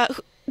 like,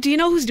 do you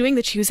know who's doing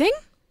the choosing?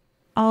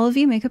 All of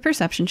you make a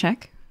perception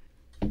check.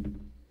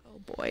 Oh,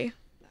 boy.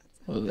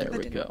 Oh, there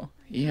we go.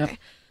 Yep. Okay.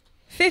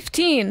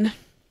 15.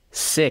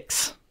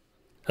 6.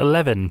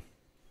 11.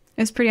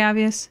 It's pretty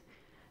obvious.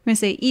 I'm going to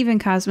say even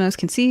Kosmos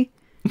can see.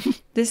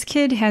 This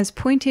kid has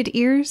pointed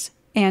ears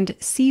and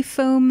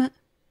seafoam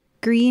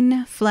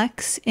green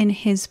flecks in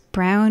his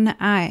brown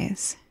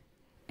eyes.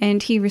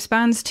 And he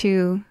responds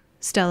to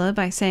Stella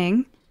by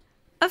saying,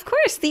 "Of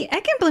course, the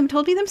Ekkenblim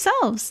told me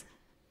themselves.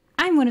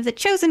 I'm one of the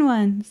chosen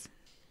ones."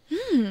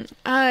 Do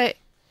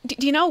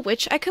you know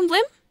which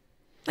Ekkenblim?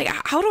 Like,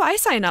 how do I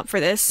sign up for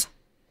this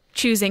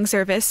choosing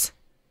service?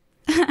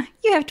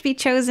 You have to be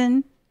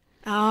chosen.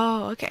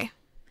 Oh, okay.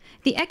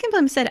 The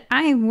Ekkenblim said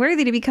I am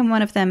worthy to become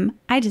one of them.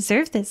 I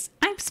deserve this.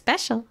 I'm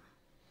special.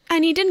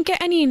 And you didn't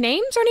get any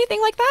names or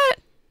anything like that?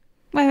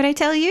 Why would I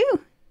tell you?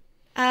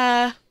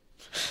 Well,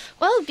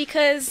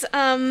 because,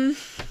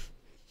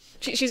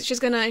 she's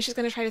gonna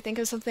try to think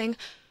of something.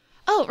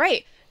 Oh,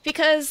 right.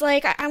 Because,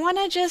 like, I want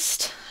to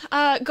just,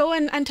 go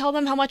and tell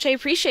them how much I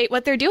appreciate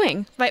what they're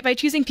doing by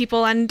choosing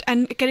people and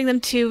getting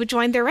them to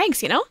join their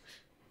ranks, you know?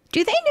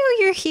 Do they know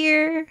you're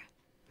here?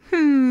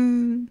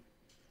 I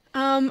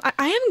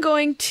am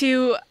going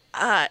to,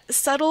 I'm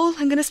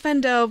going to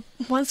spend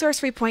one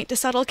sorcery point to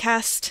subtle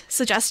cast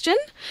suggestion.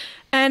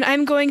 And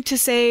I'm going to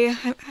say,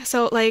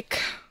 so,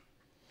 like,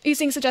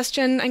 using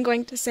suggestion, I'm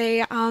going to say,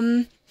 yeah,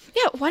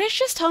 why don't you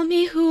just tell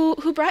me who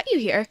brought you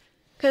here?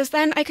 Because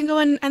then I can go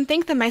and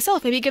thank them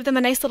myself, maybe give them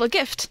a nice little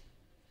gift.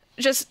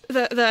 Just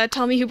the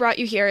tell me who brought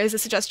you here is the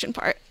suggestion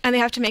part, and they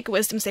have to make a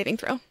wisdom saving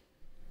throw.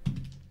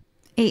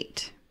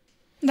 8.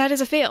 That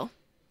is a fail.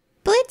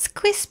 Blitz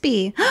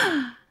Quispy.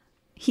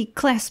 He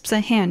clasps a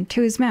hand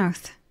to his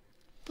mouth.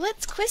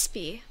 Blitz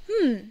Quispy.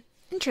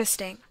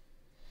 Interesting.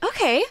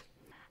 Okay.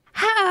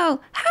 How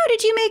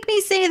did you make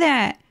me say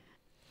that?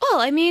 Well,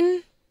 I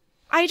mean,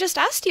 I just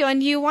asked you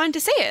and you wanted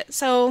to say it,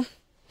 so...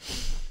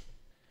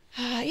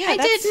 yeah, I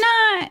did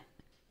not.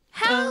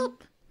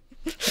 Help.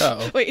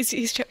 Uh-oh. Wait, is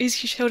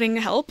he shouting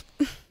help?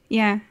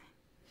 Yeah,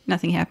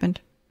 nothing happened.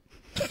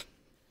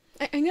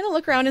 I'm gonna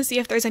look around and see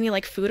if there's any,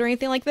 like, food or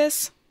anything like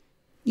this.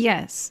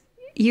 Yes,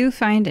 you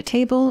find a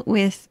table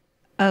with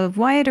a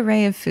wide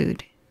array of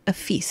food. A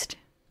feast.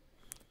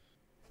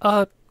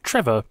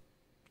 Trevor,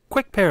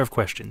 quick pair of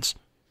questions.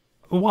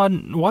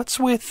 One, what's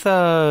with,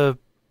 Fluffy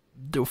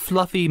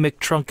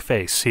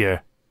McTrunkface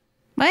here?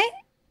 What?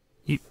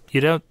 You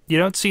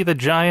don't see the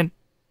giant,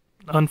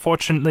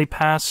 unfortunately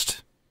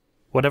passed,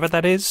 whatever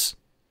that is?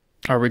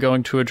 Are we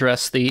going to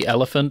address the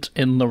elephant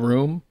in the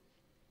room?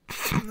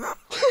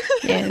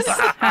 Yes.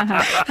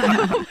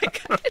 Oh my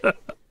god.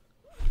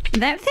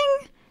 That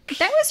thing?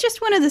 That was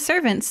just one of the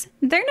servants.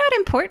 They're not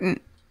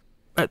important.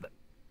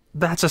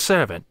 That's a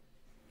servant.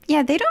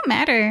 Yeah, they don't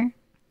matter.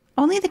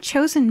 Only the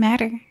chosen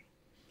matter.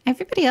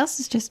 Everybody else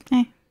is just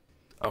eh.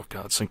 Oh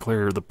god,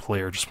 Sinclair, the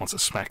player, just wants to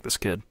smack this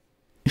kid.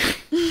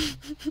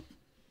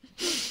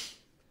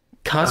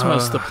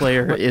 Kosmos, the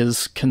player,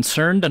 is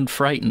concerned and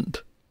frightened.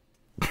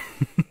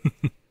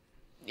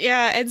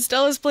 Yeah, and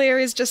Stella's player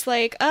is just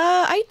like,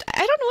 I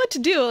don't know what to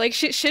do. Like,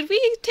 should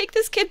we take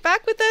this kid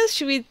back with us?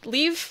 Should we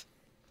leave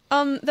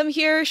them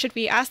here? Should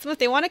we ask them if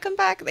they want to come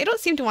back? They don't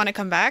seem to want to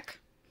come back.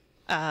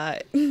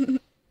 Okay,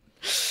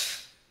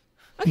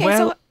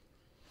 Well- so...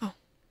 Oh.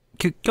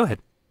 Go ahead.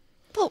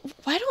 Well,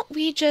 why don't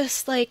we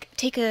just, like,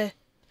 take a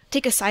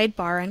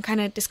sidebar and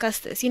kind of discuss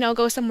this? You know,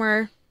 go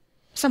somewhere,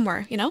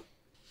 you know?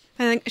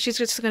 I think she's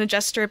just going to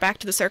gesture back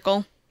to the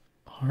circle.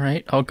 All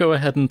right, I'll go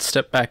ahead and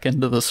step back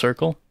into the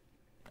circle.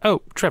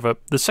 Oh, Trevor,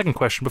 the second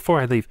question before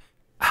I leave.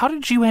 How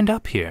did you end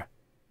up here?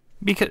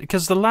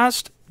 Because the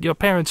last your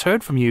parents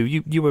heard from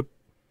you were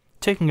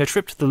taking a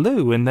trip to the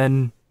loo, and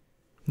then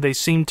they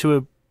seemed to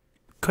have...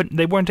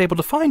 They weren't able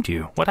to find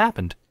you. What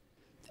happened?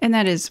 And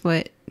that is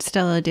what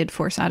Stella did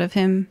force out of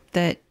him,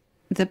 that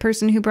the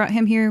person who brought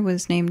him here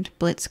was named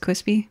Blitz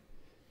Quispy.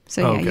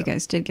 So yeah, Okay. you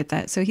guys did get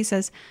that. So he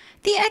says,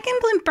 the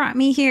Ekkenblim brought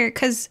me here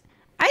because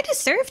I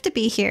deserve to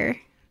be here.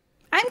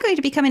 I'm going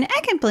to become an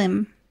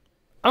Ekkenblim.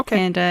 Okay.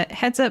 And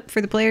heads up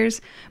for the players,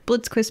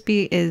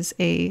 Blitzquispy is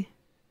a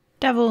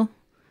devil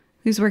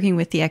who's working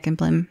with the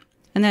Ekkenblim.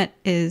 And that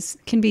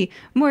can be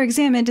more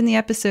examined in the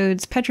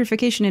episodes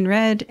Petrification in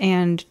Red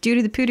and Due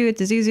to the Poodoo at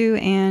the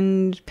Zuzu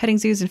and Petting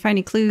Zoos and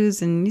Finding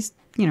Clues. And he's,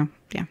 yeah,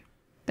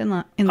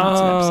 been in lots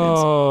of episodes.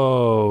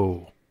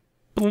 Oh,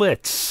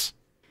 Blitz.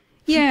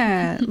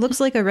 Yeah, looks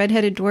like a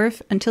redheaded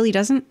dwarf until he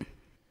doesn't.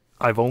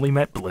 I've only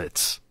met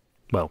Blitz.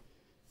 Well,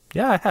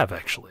 yeah, I have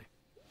actually.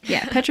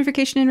 Yeah,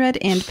 Petrification in Red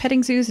and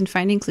Petting Zoos and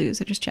Finding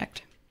Clues. I just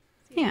checked.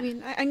 Yeah. I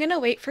mean, I'm gonna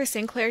wait for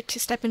Sinclair to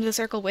step into the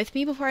circle with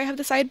me before I have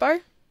the sidebar.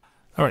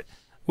 All right.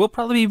 We'll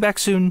probably be back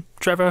soon,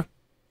 Trevor.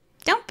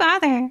 Don't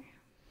bother.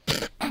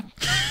 I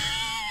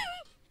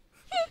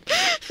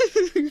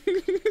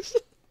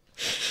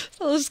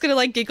was just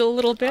gonna giggle a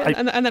little bit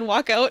and then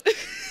walk out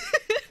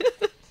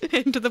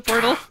into the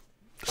portal.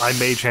 I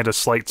mage hand a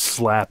slight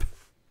slap.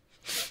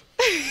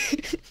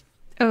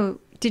 Oh,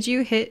 did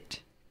you hit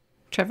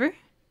Trevor?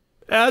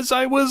 As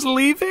I was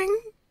leaving?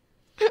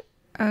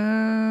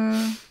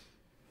 Okay.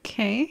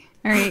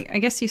 All right, I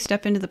guess you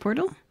step into the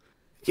portal?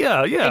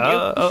 Yeah,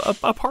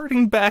 a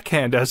parting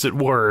backhand, as it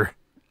were,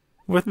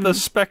 with the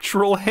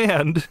spectral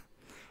hand.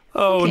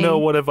 Oh Okay. no,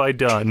 what have I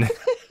done?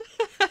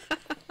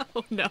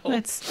 Oh no.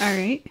 That's all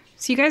right.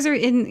 So you guys are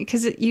in,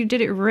 because you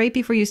did it right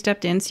before you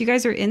stepped in, so you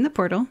guys are in the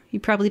portal. You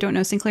probably don't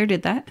know Sinclair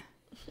did that.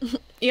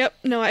 Yep,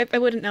 no, I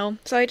wouldn't know.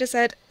 So I just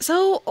said,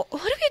 so what do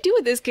we do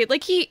with this kid?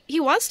 He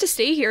wants to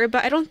stay here,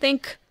 but I don't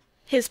think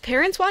his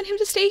parents want him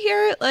to stay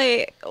here.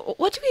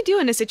 What do we do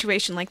in a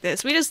situation like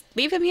this? We just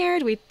leave him here?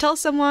 Do we tell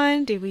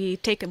someone? Do we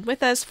take him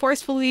with us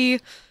forcefully?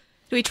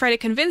 Do we try to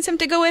convince him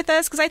to go with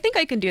us? Because I think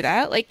I can do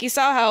that. You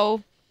saw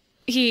how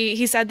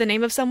he said the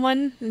name of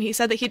someone, and he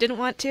said that he didn't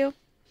want to.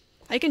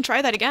 I can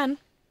try that again.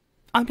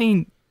 I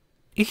mean,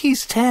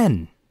 he's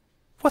 10.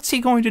 What's he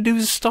going to do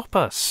to stop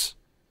us?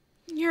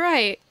 You're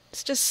right.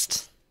 It's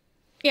just...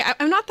 Yeah,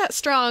 I'm not that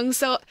strong,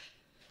 so...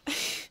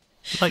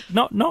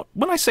 Not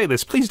when I say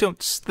this, please don't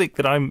think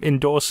that I'm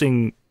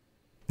endorsing,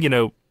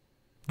 the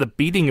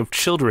beating of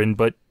children,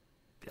 but,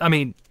 I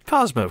mean,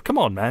 Cosmo, come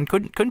on, man.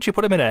 Couldn't you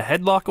put him in a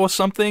headlock or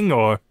something,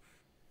 or,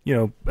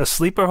 a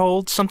sleeper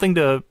hold, something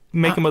to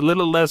make him a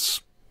little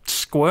less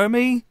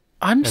squirmy?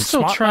 I'm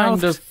still trying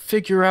to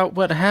figure out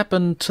what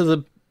happened to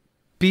the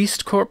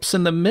beast corpse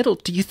in the middle.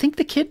 Do you think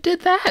the kid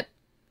did that?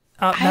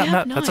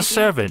 have no That's a idea.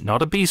 servant,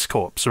 not a beast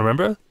corpse,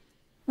 remember?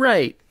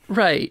 Right.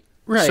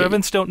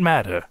 Servants don't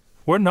matter.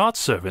 We're not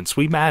servants,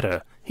 we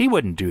matter. He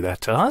wouldn't do that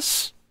to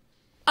us.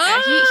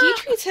 Yeah, he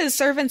treats his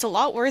servants a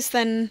lot worse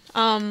than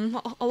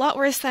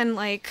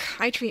I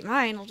treat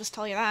mine. I'll just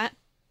tell you that.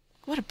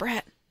 What a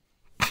brat.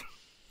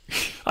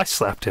 I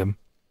slapped him.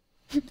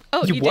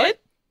 Oh, you what? did?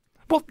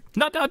 Well,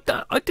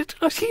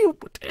 he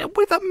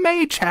with a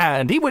mage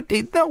hand.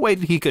 No way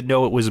he could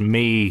know it was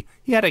me.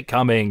 He had it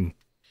coming.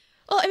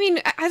 Well, I mean,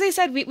 as I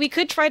said, we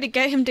could try to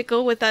get him to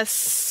go with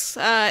us,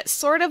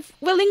 sort of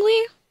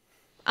willingly.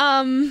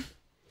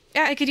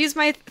 Yeah, I could use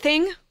my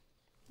thing.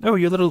 Oh,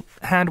 your little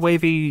hand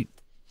wavy,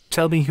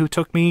 tell me who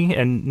took me,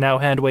 and now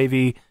hand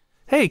wavy,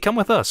 hey, come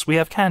with us, we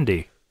have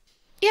candy.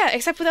 Yeah,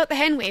 except without the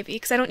hand wavy,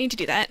 because I don't need to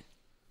do that.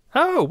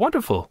 Oh,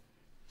 wonderful.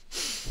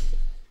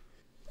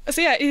 So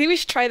yeah, do you think we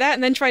should try that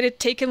and then try to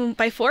take him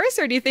by force,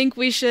 or do you think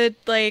we should,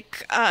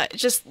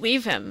 just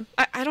leave him?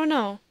 I don't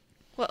know.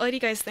 What do you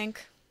guys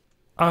think?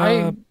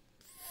 I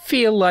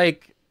feel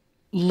like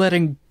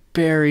letting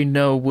Barry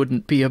know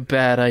wouldn't be a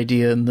bad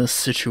idea in this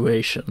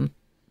situation.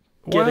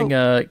 Getting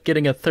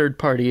a third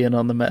party in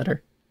on the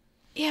matter.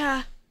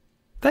 Yeah.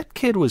 That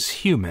kid was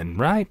human,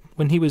 right?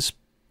 When he was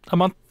a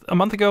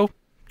month ago?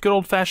 Good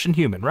old-fashioned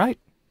human, right?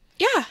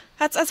 Yeah,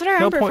 that's what I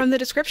remember point- from the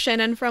description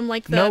and from,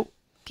 the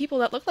people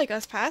that look like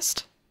us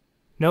past.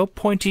 No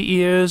pointy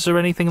ears or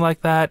anything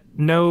like that?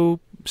 No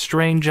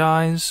strange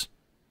eyes?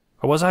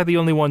 Or was I the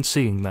only one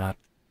seeing that?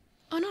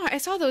 Oh no, I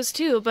saw those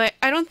too, but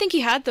I don't think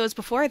he had those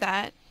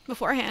beforehand.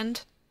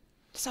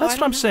 So That's I what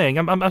don't I'm know. saying.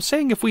 I'm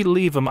saying if we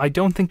leave him, I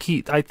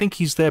think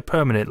he's there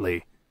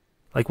permanently.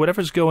 Like,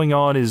 whatever's going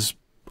on is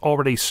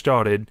already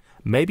started.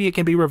 Maybe it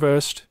can be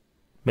reversed.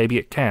 Maybe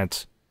it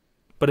can't.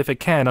 But if it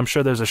can, I'm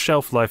sure there's a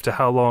shelf life to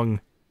how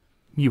long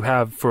you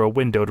have for a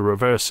window to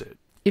reverse it.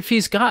 If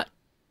he's got,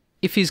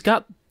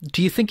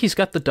 do you think he's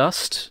got the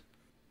dust?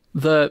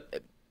 The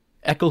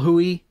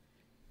Ekelhui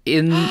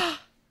in,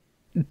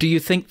 do you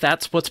think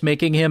that's what's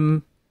making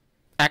him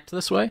act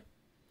this way?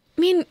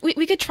 I mean,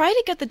 we could try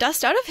to get the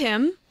dust out of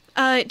him.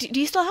 Do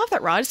you still have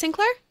that rod,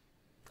 Sinclair?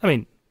 I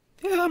mean,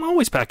 yeah, I'm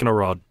always packing a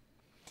rod.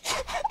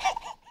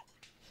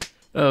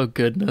 Oh,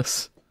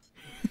 goodness.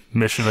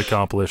 Mission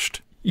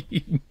accomplished.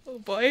 Oh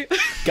boy.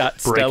 Got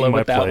Stella my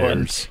with that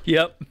players. one.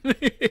 Yep.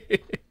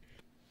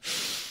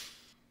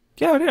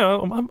 Yeah,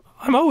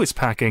 I'm always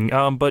packing,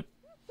 but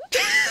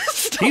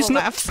he's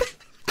not... laughs.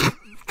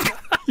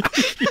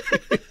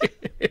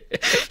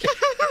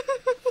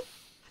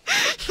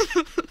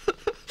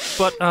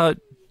 But,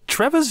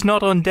 Trevor's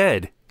not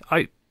undead.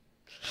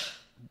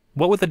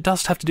 What would the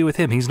dust have to do with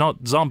him? He's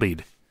not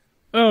zombied.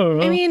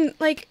 Oh. I mean,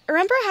 like,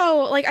 remember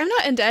how, like, I'm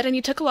not undead and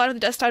you took a lot of the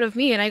dust out of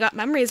me and I got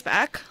memories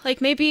back?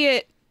 Like, maybe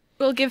it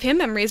will give him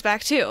memories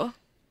back, too.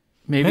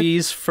 Maybe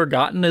he's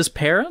forgotten his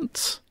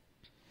parents?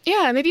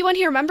 Yeah, maybe when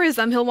he remembers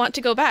them, he'll want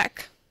to go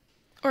back.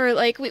 Or,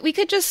 like, we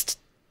could just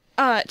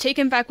take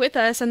him back with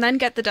us and then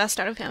get the dust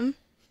out of him.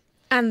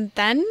 And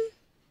then,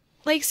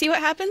 like, see what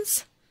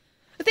happens?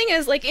 The thing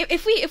is, like,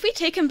 if we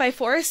take him by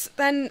force,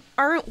 then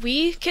aren't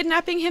we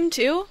kidnapping him,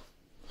 too?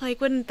 Like,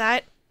 wouldn't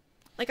that...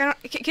 Like,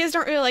 kids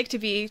don't really like to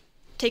be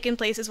taken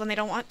places when they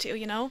don't want to,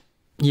 you know?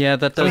 Yeah,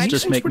 that does he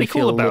just seems make me pretty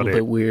cool feel a about little it.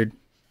 bit weird.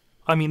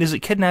 I mean, is it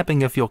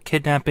kidnapping if you're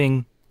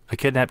kidnapping a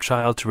kidnapped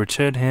child to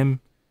return him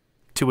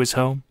to his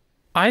home?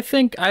 I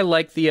think I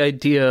like the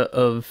idea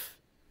of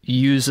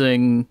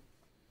seeing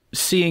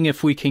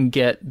if we can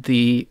get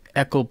the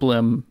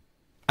Eckelblim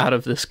out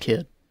of this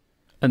kid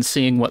and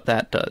seeing what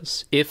that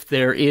does. If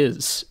there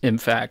is, in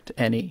fact,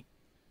 any.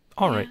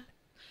 All right.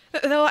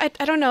 Though, I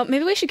don't know,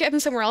 maybe we should get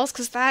him somewhere else,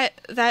 because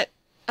that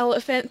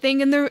elephant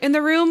thing in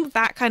the room,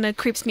 that kind of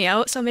creeps me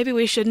out, so maybe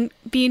we shouldn't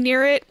be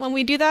near it when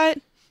we do that,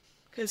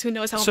 because who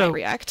knows how it might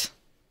react.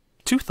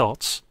 2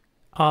 thoughts.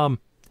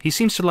 He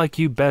seems to like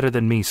you better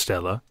than me,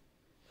 Stella.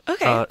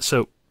 Okay.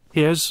 So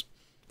here's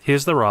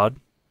the rod.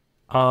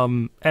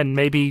 And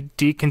maybe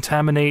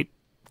decontaminate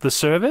the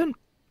servant,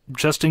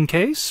 just in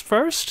case,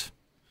 first?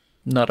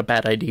 Not a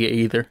bad idea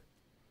either.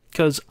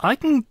 Because I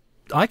can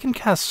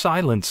cast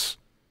silence.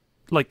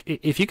 Like,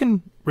 if you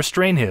can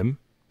restrain him,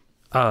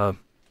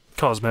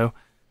 Cosmo,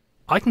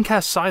 I can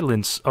cast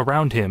silence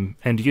around him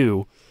and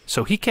you,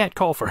 so he can't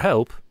call for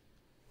help,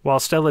 while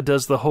Stella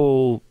does the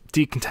whole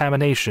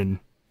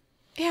decontamination.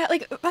 Yeah,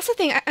 like, that's the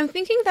thing. I'm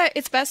thinking that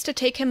it's best to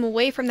take him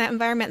away from that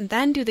environment and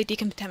then do the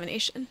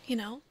decontamination, you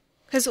know?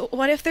 Because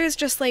what if there's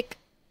just, like,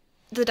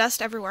 the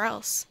dust everywhere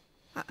else?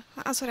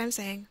 That's what I'm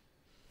saying.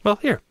 Well,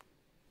 here.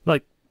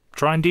 Like,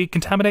 try and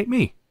decontaminate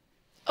me.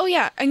 Oh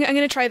yeah, I'm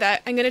gonna try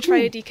that. I'm gonna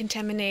try to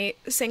decontaminate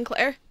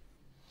Sinclair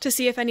to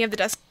see if any of the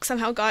dust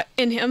somehow got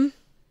in him.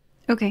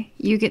 Okay,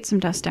 you get some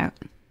dust out.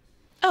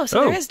 Oh,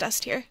 so there is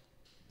dust here.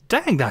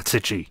 Dang, that's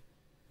itchy.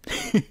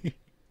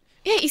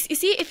 Yeah, you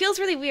see, it feels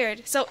really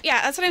weird. So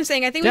yeah, that's what I'm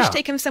saying. I think we should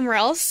take him somewhere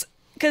else,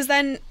 because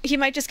then he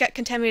might just get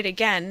contaminated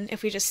again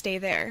if we just stay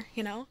there,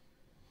 you know?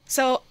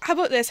 So how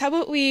about this? How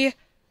about we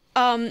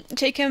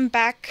take him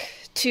back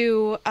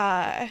to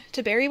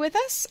Barry with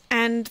us,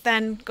 and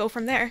then go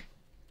from there?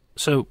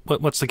 So,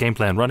 what's the game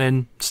plan? Run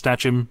in,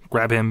 snatch him,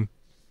 grab him,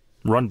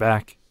 run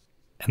back,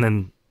 and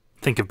then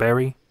think of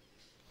Barry?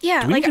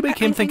 Yeah, Do we need to make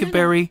him think of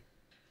Barry?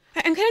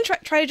 I'm gonna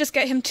try to just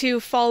get him to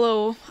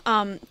follow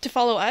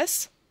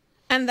us,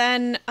 and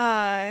then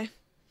and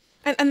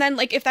then,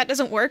 like, if that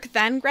doesn't work,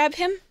 then grab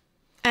him,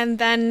 and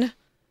then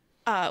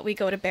we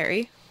go to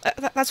Barry.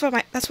 That's what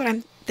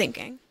I'm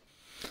thinking.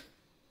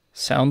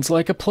 Sounds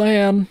like a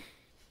plan.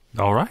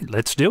 All right,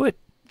 let's do it.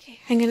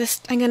 Okay, I'm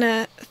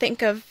gonna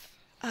think of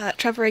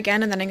Trevor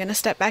again, and then I'm gonna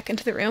step back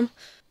into the room.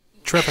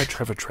 Trevor.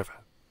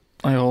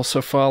 I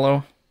also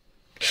follow.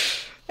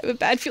 I have a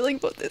bad feeling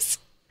about this.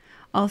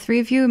 All 3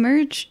 of you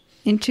emerge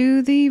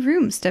into the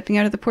room. Stepping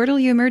out of the portal,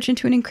 you emerge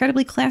into an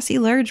incredibly classy,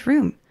 large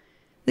room.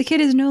 The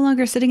kid is no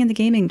longer sitting in the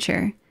gaming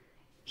chair.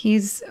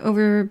 He's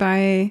over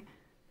by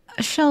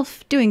a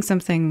shelf doing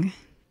something.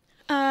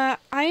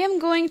 I am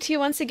going to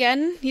once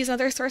again use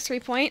another sorcery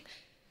point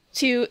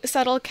to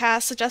subtle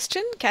cast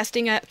suggestion,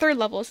 casting at 3rd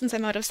level since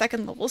I'm out of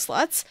 2nd level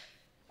slots.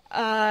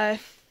 I'm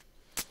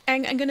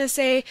gonna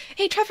say,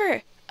 "Hey,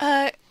 Trevor,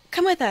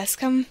 come with us.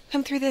 Come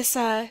through this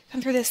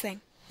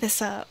thing,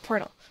 this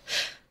portal."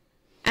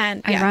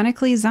 And yeah.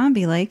 Ironically,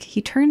 zombie-like,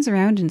 he turns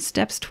around and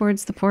steps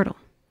towards the portal.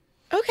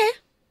 Okay.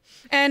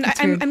 And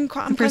I'm the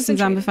person concentrating.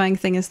 zombifying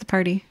thing is the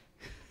party.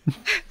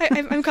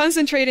 I'm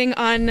concentrating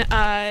on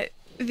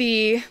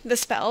the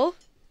spell.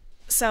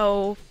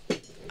 So,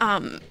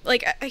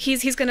 like,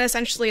 he's gonna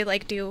essentially,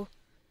 like, do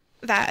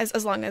that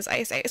as long as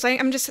I say. So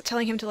I'm just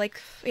telling him to, like,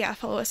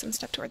 follow us and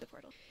step toward the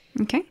portal.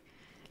 Okay.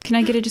 Can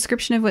I get a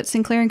description of what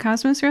Sinclair and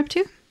Kosmos are up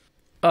to?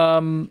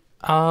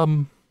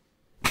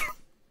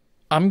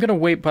 I'm gonna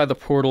wait by the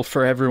portal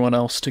for everyone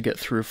else to get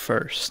through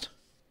first.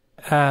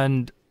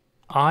 And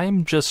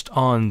I'm just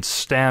on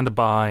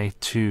standby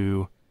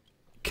to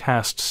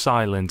cast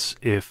silence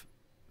if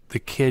the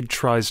kid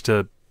tries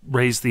to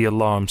raise the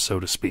alarm, so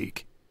to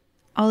speak.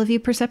 All of you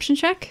perception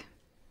check?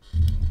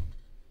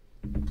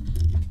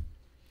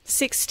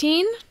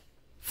 16?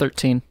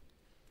 13.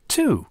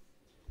 2.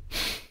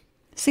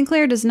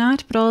 Sinclair does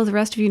not, but all of the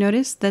rest of you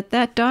notice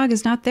that dog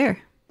is not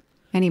there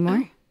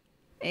anymore.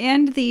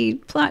 And the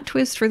plot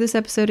twist for this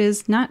episode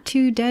is not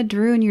too dead to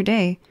ruin your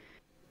day,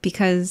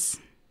 because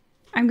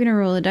I'm going to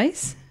roll a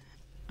dice.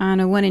 On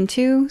a 1 and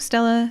 2,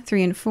 Stella,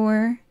 3 and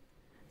 4,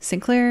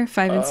 Sinclair,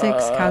 5 and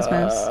 6,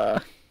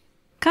 Kosmos.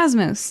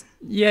 Kosmos.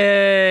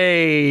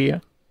 Yay!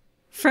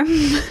 From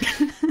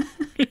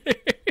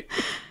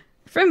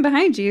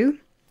behind you,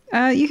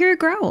 you hear a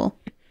growl.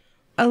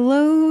 A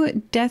low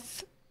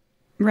death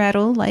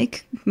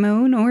rattle-like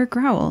moan or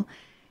growl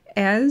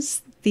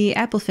as the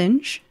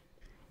applefinch,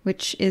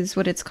 which is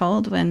what it's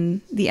called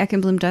when the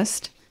Eckenblum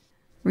dust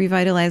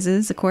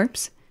revitalizes a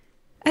corpse,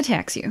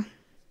 attacks you.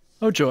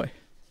 Oh, joy.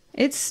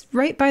 It's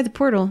right by the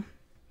portal.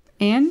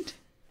 And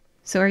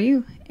so are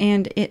you.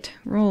 And it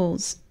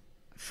rolls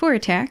 4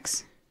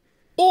 attacks.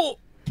 Oh!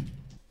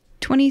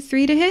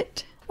 23 to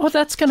hit. Oh,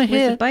 that's gonna With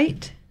a hit.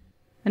 bite.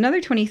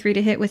 Another 23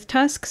 to hit with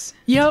tusks.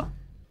 Yep.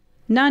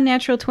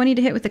 Non-natural 20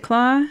 to hit with the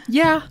claw.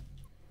 Yeah.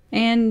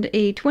 And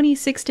a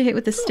 26 to hit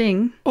with the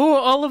sting. Oh,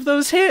 all of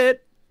those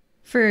hit.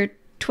 For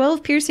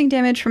 12 piercing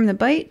damage from the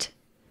bite,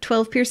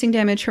 12 piercing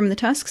damage from the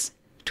tusks,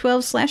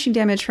 12 slashing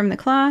damage from the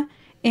claw,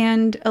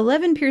 and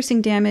 11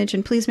 piercing damage,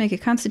 and please make a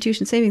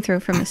Constitution saving throw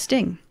from the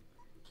sting.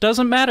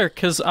 Doesn't matter,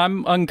 because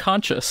I'm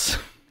unconscious.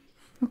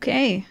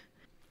 Okay.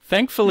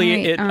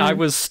 Thankfully, Right, I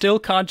was still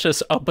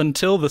conscious up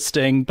until the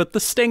sting, but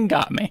the sting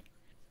got me.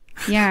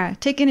 Yeah,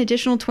 take an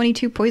additional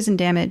 22 poison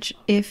damage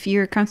if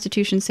your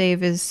Constitution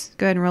save is...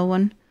 Go ahead and roll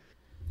one.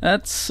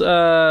 That's,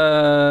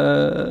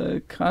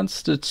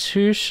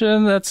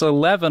 Constitution, that's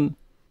 11.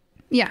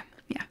 Yeah.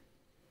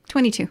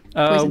 22 poison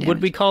damage.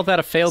 Would we call that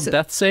a failed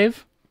death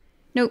save?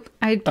 Nope,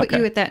 I'd put Okay.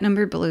 you at that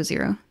number below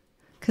 0.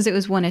 Because it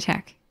was 1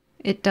 attack.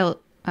 It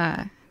dealt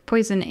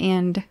poison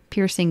and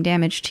piercing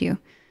damage to you.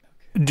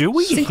 Do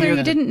we Sinclair, hear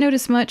you didn't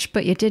notice much,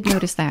 but you did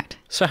notice that.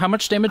 So how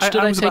much damage did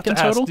I was take about in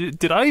to ask, total?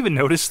 did I even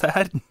notice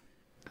that?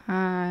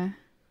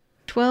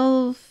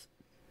 12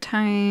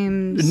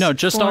 times... No,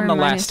 just 4 on the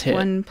minus last hit.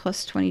 1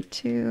 plus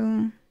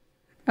 22.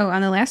 Oh,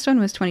 on the last one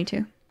was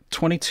 22.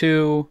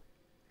 22.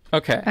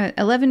 Okay.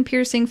 11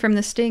 piercing from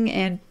the sting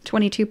and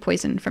 22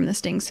 poison from the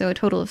sting, so a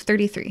total of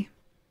 33.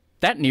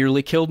 That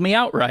nearly killed me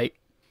outright.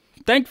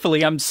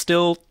 Thankfully, I'm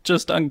still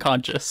just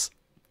unconscious.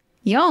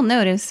 Y'all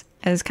notice,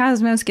 as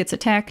Cosmos gets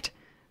attacked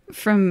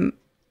from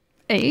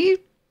a...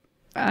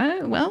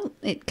 well,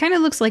 it kind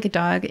of looks like a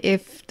dog.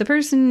 If the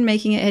person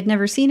making it had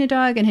never seen a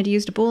dog and had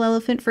used a bull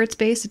elephant for its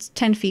base, it's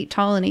 10 feet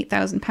tall and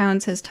 8,000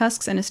 pounds, has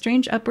tusks and a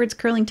strange upwards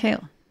curling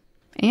tail.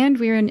 And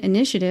we're in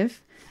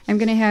initiative. I'm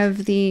going to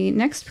have the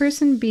next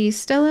person be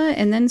Stella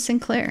and then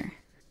Sinclair.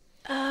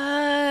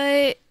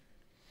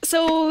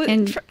 So...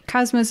 And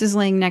Cosmos is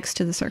laying next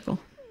to the circle.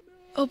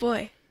 Oh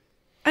boy.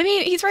 I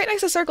mean, he's right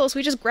next to Circle, so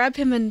we just grab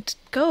him and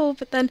go,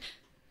 but then...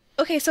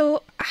 Okay,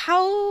 so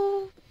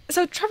how...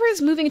 So Trevor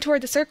is moving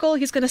toward the circle,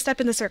 he's gonna step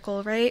in the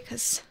circle, right?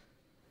 Because...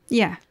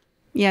 Yeah,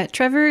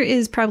 Trevor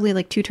is probably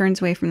like 2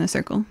 turns away from the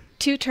circle.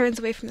 2 turns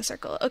away from the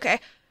circle, okay.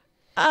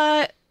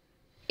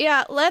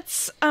 Yeah,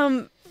 let's,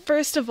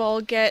 first of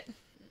all get...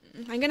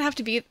 I'm gonna have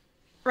to be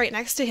right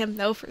next to him,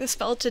 though, for the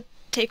spell to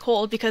take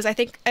hold, because I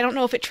don't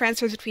know if it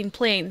transfers between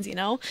planes, you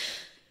know?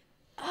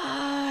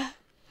 I'm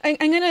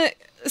gonna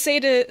say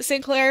to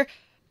Sinclair,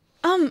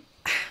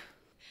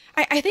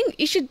 I think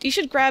you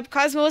should grab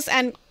Cosmos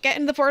and get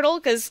in the portal,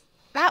 because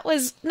that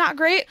was not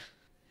great.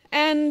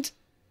 And,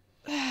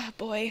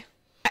 boy.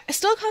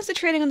 Still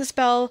concentrating on the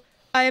spell,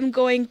 I am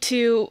going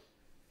to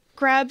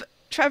grab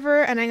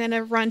Trevor and I'm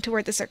gonna run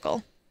toward the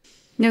circle.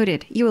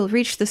 Noted. You will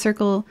reach the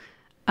circle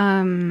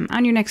on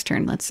your next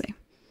turn, let's say.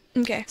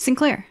 Okay.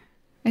 Sinclair,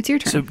 it's your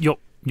turn. So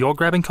you're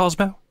grabbing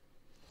Cosmo?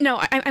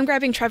 No, I'm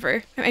grabbing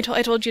Trevor. I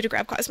told you to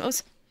grab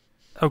Cosmos.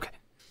 Okay.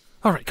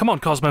 All right, come on,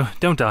 Cosmo.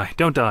 Don't die.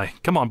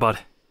 Come on, bud.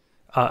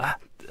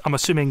 I'm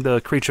assuming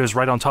the creature is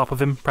right on top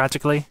of him,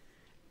 practically?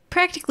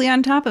 Practically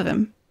on top of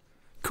him.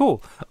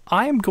 Cool.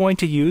 I am going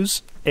to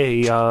use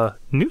a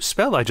new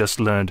spell I just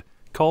learned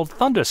called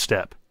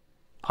Thunderstep.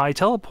 I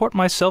teleport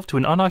myself to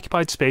an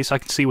unoccupied space I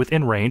can see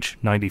within range,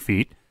 90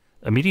 feet.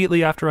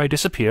 Immediately after I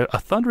disappear, a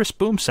thunderous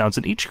boom sounds,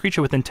 and each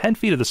creature within 10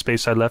 feet of the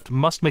space I left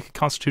must make a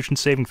Constitution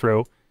saving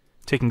throw,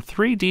 taking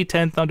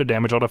 3d10 thunder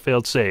damage on a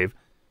failed save.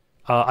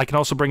 I can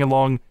also bring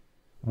along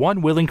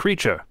one willing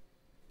creature.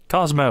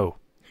 Cosmo,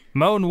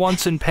 moan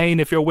once in pain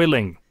if you're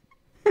willing.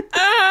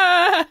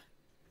 Ah!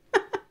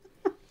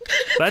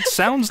 That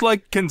sounds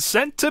like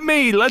consent to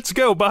me. Let's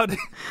go, bud.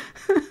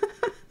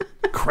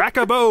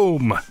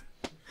 Crack-a-boom.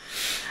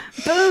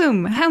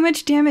 Boom! How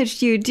much damage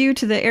do you do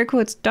to the air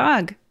quotes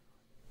dog?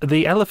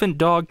 The elephant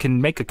dog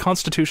can make a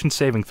Constitution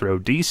saving throw.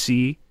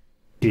 DC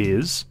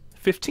is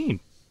 15.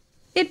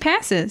 It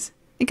passes.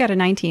 It got a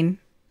 19.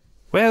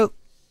 Well,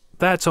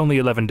 that's only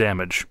 11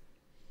 damage.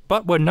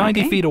 But we're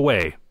 90 Okay. feet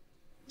away.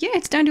 Yeah,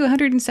 it's down to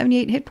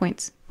 178 hit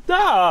points.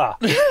 Ah!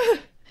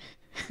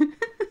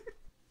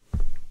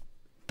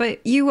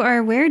 But you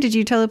are where? Did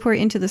you teleport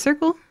into the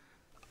circle?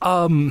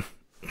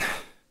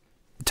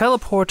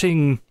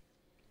 Teleporting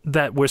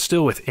that we're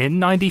still within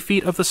 90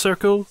 feet of the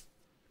circle,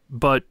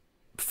 but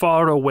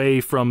far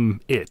away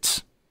from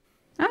it.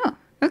 Oh,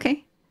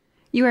 okay.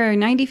 You are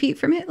 90 feet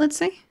from it, let's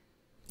say?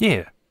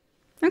 Yeah.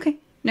 Okay,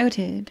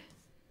 noted.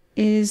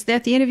 Is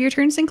that the end of your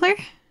turn, Sinclair?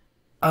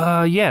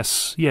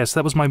 Yes,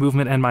 that was my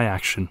movement and my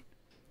action.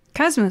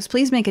 Cosmos,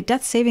 please make a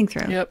death saving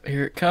throw. Yep,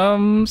 here it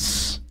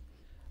comes.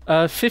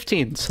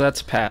 15, so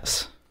that's a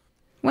pass.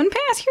 1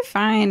 pass, you're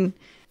fine.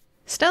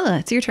 Stella,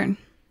 it's your turn.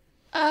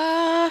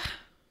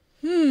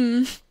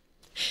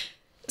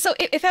 So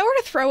if I were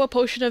to throw a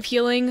potion of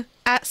healing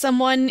at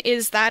someone,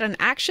 is that an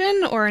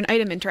action or an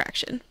item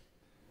interaction?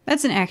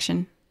 That's an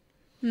action.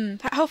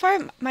 How far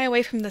am I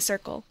away from the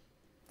circle?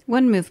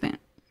 1 movement.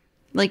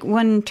 Like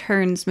 1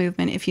 turn's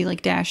movement if you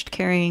like dashed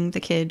carrying the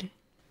kid.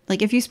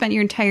 Like if you spent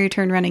your entire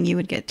turn running, you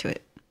would get to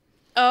it.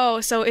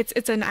 Oh, so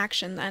it's an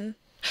action then.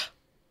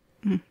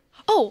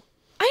 Oh,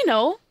 I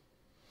know.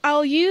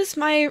 I'll use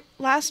my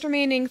last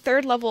remaining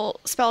 3rd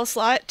level spell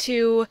slot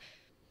to,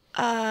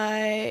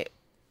 I'm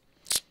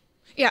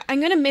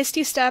gonna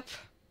Misty Step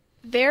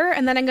there,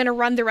 and then I'm gonna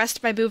run the rest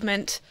of my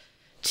movement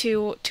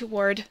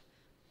toward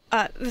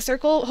the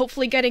circle,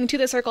 hopefully getting to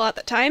the circle at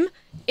that time.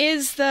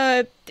 Is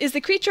the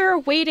creature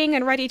waiting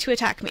and ready to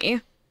attack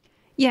me?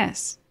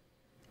 Yes.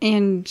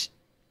 And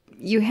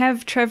you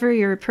have Trevor,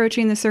 you're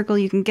approaching the circle,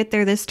 you can get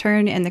there this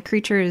turn, and the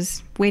creature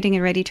is waiting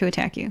and ready to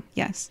attack you.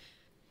 Yes.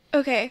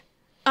 Okay.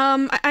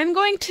 I'm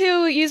going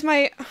to use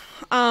my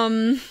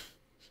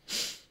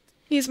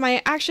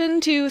action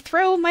to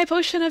throw my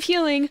potion of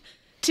healing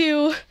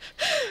to...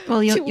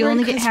 Well, you'll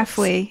only get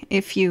halfway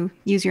if you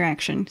use your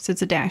action, so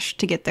it's a dash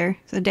to get there.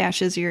 So a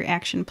dash is your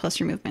action plus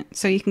your movement.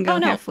 So you can go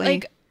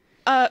halfway.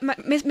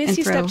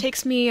 Misty Step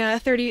takes me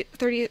 30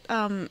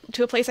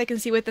 to a place I can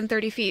see within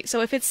 30 feet. So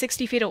if it's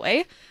 60 feet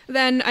away,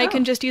 then I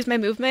can just use my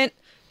movement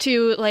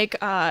to,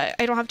 I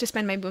don't have to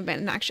spend my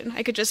movement in action.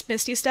 I could just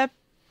Misty Step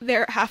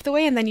there half the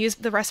way and then use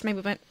the rest of my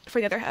movement for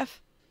the other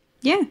half.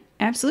 Yeah,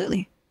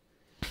 absolutely.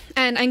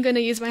 And I'm going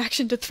to use my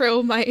action to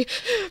throw my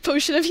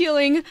potion of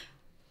healing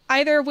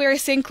either where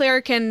Sinclair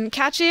can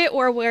catch it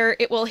or where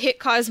it will hit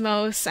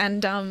Kosmos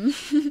and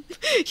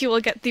he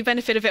will get the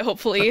benefit of it,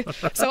 hopefully.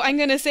 So I'm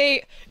going to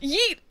say,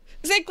 yeet!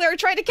 Sinclair,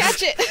 try to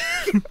catch it!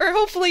 Or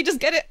hopefully just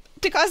get it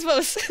to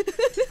Kosmos.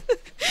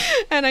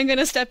 And I'm going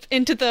to step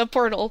into the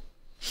portal.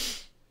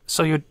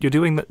 So you're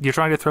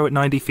trying to throw it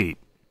 90 feet?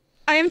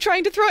 I am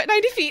trying to throw it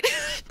 90 feet.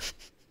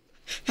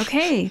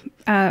 Okay.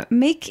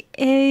 Make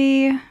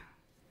a...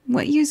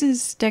 What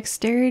uses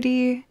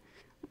dexterity?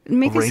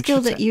 Make a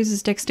skill that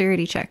uses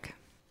dexterity check.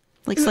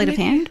 Like sleight of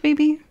hand,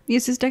 maybe?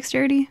 Uses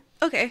dexterity?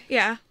 Okay,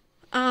 yeah.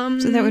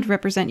 So that would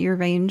represent your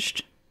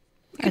ranged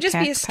It could just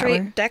be a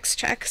straight power. dex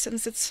check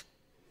since it's...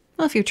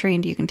 Well, if you're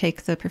trained, you can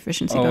take the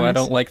proficiency bonus. I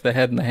don't like the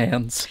head and the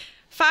hands.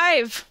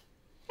 5!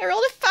 I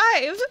rolled a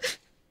 5!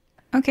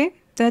 Okay,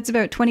 that's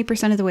about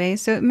 20% of the way,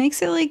 so it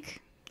makes it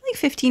like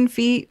 15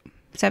 feet,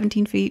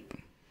 17 feet.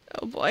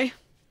 Oh boy.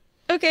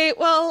 Okay,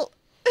 well,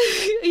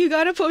 you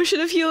got a potion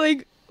of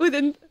healing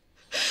within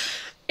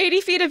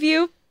 80 feet of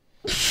you.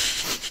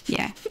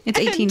 Yeah, it's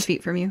 18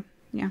 feet from you.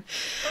 Yeah.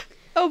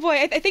 Oh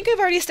boy, I think I've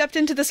already stepped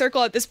into the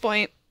circle at this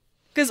point.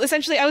 Because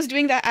essentially I was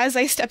doing that as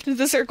I stepped into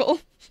the circle.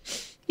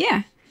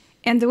 Yeah.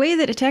 And the way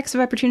that attacks of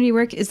opportunity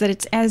work is that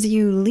it's as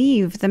you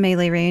leave the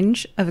melee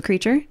range of a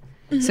creature.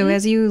 Mm-hmm. So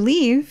as you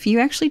leave, you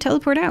actually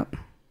teleport out.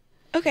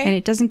 Okay. And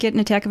it doesn't get an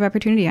attack of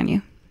opportunity on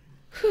you.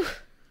 Whew.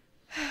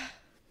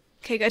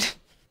 Okay, good.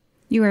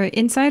 You are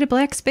inside a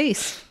black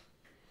space.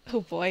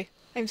 Oh boy,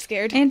 I'm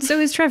scared. And so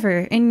is Trevor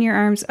in your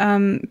arms.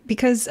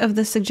 Because of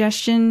the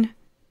suggestion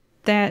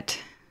that...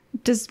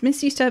 Does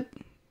Misty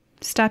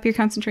stop your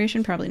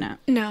concentration? Probably not.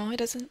 No, it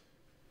doesn't.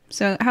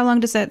 So how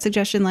long does that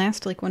suggestion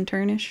last? Like 1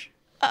 turn-ish?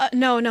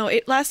 No.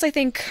 It lasts, I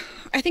think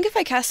if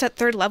I cast at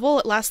 3rd level,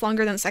 it lasts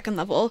longer than 2nd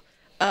level.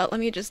 Let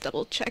me just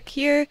double check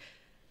here.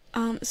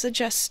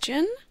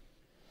 Suggestion.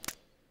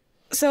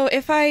 So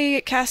if I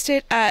cast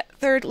it at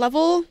 3rd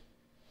level,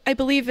 I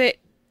believe it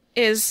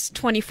is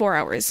 24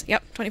 hours.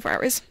 Yep, 24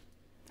 hours.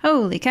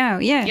 Holy cow.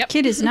 Yeah, Yep.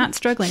 Kid is not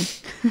struggling.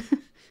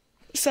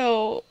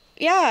 So,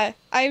 yeah,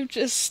 I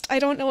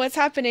don't know what's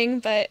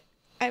happening, but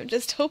I'm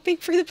just hoping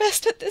for the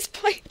best at this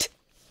point.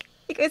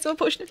 You guys have a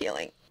potion of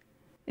healing.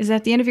 Is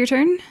that the end of your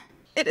turn?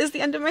 It is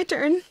the end of my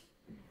turn.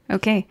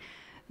 Okay.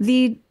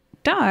 The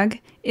dog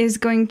is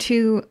going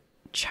to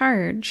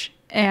charge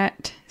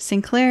at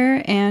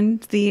Sinclair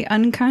and the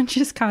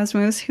unconscious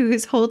Kosmos, who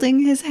is holding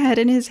his head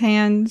in his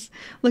hands,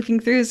 looking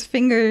through his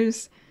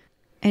fingers,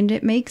 and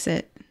it makes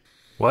it.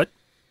 What?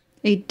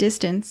 A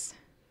distance,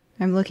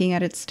 I'm looking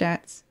at its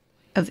stats,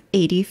 of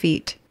 80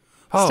 feet,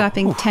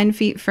 stopping 10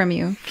 feet from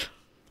you,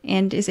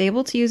 and is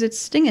able to use its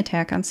sting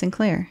attack on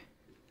Sinclair,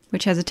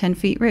 which has a 10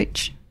 feet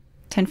reach.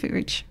 10 feet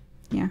reach,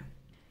 yeah.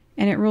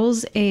 And it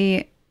rolls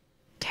a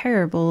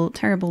terrible,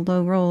 terrible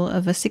low roll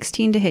of a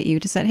 16 to hit you.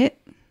 Does that hit?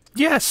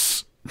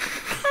 Yes!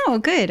 Oh,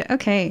 good.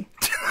 Okay.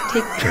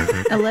 Take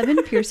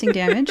 11 piercing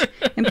damage,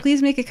 and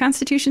please make a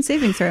Constitution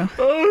saving throw.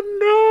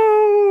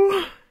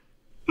 Oh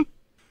no!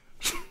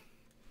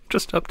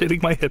 Just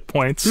updating my hit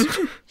points.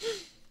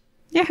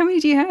 Yeah, how many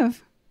do you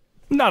have?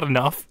 Not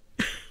enough.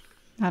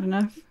 Not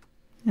enough.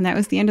 And that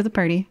was the end of the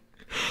party.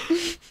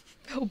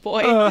 Oh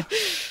boy.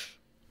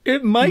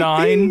 It might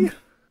 9. be.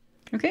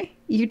 Okay,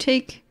 you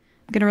take...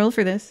 I'm gonna roll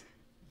for this.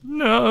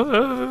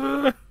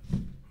 No.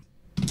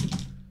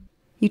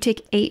 You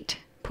take 8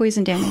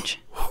 poison damage.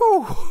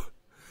 Whew.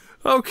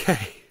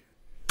 Okay.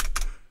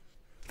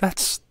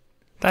 That's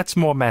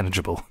more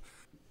manageable.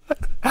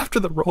 After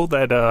the roll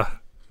that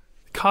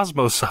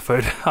Cosmos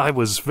suffered, I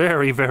was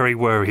very, very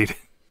worried.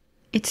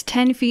 It's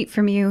 10 feet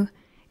from you,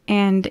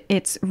 and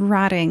it's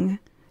rotting,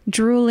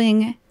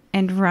 drooling,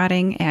 and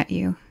rotting at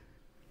you.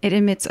 It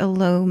emits a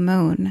low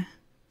moan,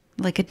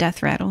 like a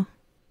death rattle.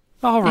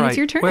 All right. And it's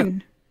your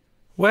turn.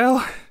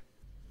 Well,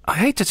 I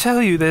hate to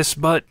tell you this,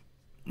 but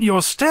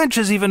your stench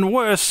is even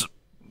worse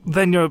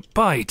than your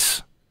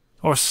bite.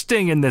 Or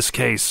sting in this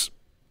case.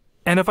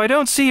 And if I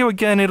don't see you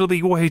again, it'll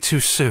be way too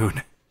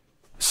soon.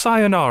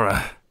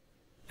 Sayonara.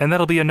 And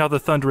that'll be another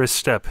thunderous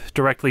step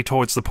directly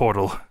towards the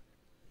portal.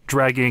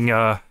 Dragging,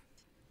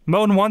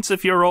 moan once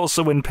if you're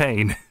also in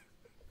pain.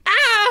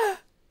 Ah!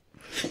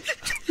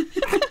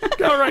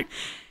 Alright.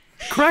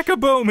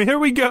 Crack-a-boom, here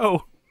we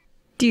go.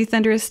 Do you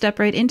thunderous step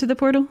right into the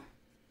portal?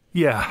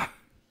 Yeah.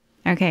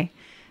 Okay.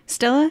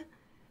 Stella,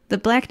 the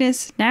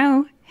blackness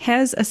now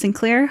has a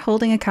Sinclair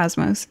holding a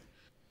Kosmos.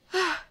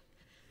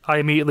 I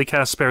immediately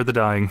cast Spare the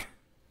Dying.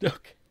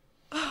 Okay.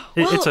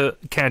 It's a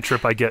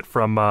cantrip I get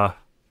from,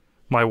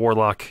 my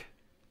warlock,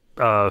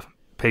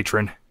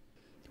 patron.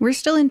 We're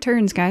still in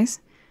turns, guys.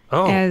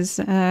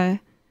 Oh.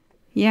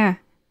 Yeah.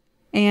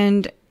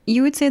 And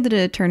you would say that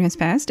a turn has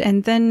passed,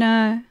 and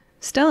then,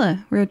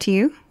 Stella, we're to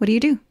you. What do you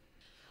do?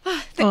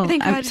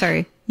 Thank God. I'm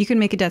sorry. You can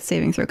make a death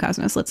saving throw,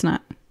 Cosmos. Let's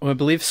not Well, I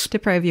believe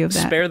deprive you of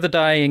that. Spare the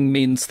Dying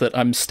means that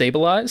I'm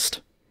stabilized.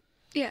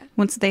 Yeah.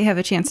 Once they have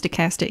a chance to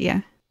cast it,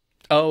 yeah.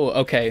 Oh,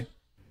 okay.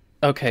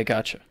 Okay,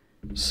 gotcha.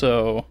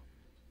 So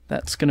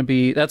that's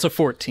a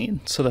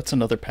 14, so that's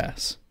another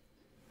pass.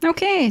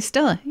 Okay,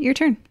 Stella, your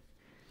turn.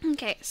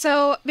 Okay,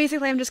 so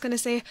basically I'm just gonna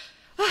say,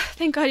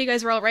 thank God you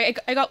guys were all right.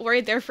 I got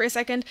worried there for a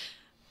second.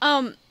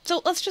 So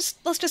let's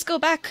just go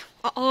back,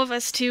 all of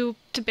us, to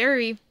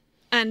Barry,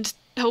 and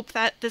hope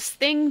that this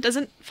thing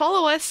doesn't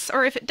follow us,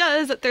 or if it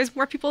does, that there's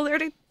more people there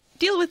to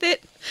deal with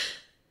it.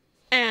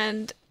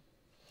 And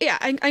yeah,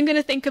 I'm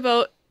gonna think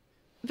about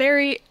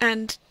Barry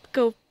and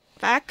go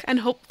back and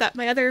hope that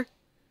my other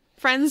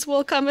friends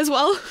will come as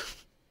well.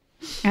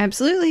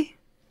 Absolutely.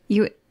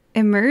 You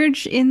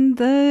emerge on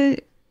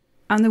the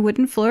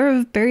wooden floor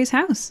of Barry's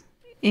house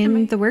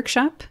in the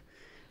workshop,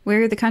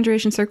 where the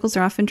conjuration circles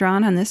are often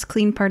drawn on this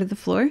clean part of the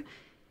floor.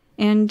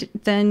 And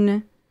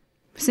then,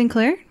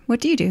 Sinclair, what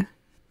do you do?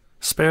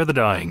 Spare the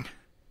Dying.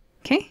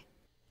 Okay.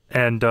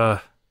 And,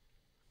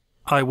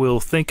 I will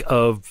think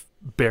of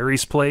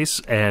Barry's place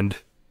and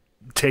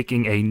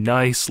taking a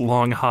nice,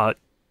 long, hot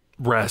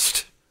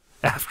rest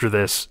after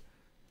this,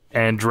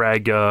 and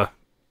drag,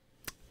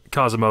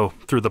 Cosmo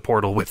through the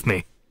portal with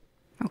me.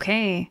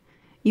 Okay.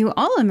 You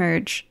all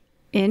emerge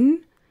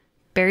in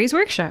Barry's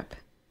workshop.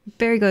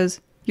 Barry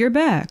goes, "You're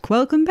back.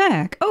 Welcome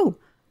back. Oh,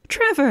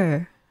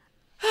 Trevor."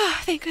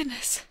 Thank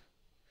goodness.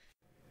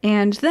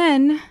 And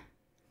then,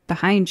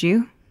 behind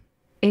you,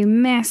 a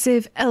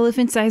massive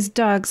elephant-sized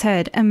dog's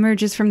head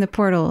emerges from the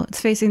portal.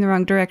 It's facing the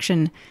wrong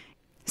direction.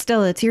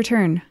 Stella, it's your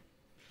turn.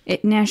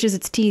 It gnashes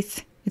its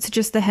teeth. It's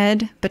just the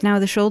head, but now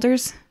the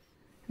shoulders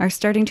are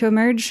starting to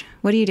emerge.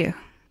 What do you do?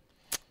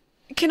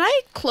 Can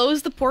I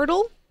close the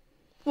portal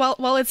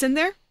while it's in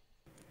there?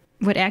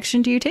 What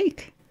action do you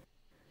take?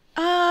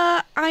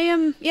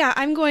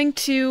 I'm going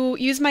to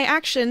use my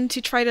action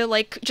to try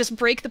to, just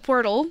break the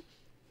portal.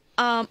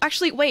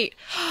 Actually, wait.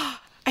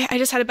 I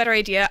just had a better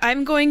idea.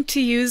 I'm going to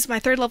use my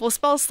 3rd level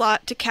spell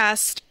slot to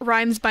cast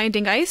Rhyme's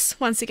Binding Ice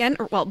once again.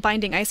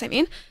 Binding Ice, I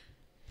mean.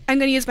 I'm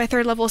going to use my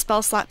 3rd level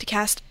spell slot to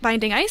cast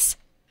Binding Ice.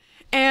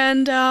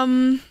 And,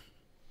 yeah,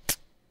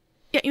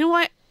 you know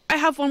what? I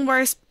have one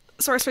more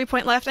sorcery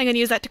point left. I'm going to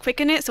use that to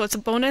quicken it, so it's a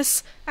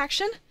bonus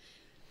action.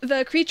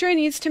 The creature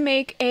needs to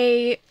make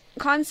a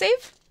con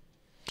save.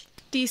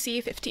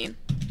 DC 15.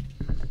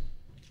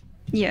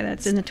 Yeah,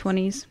 that's in the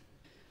 20s.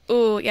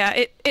 Ooh,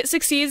 yeah, it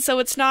succeeds, so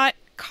it's not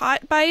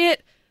caught by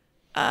it.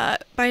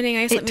 Binding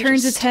Ice. It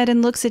turns its head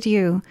and looks at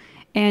you,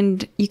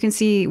 and you can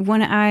see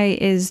one eye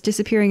is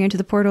disappearing into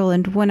the portal,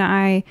 and one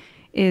eye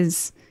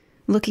is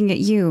looking at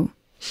you.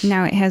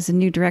 Now it has a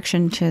new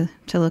direction to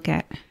look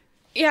at.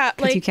 Yeah,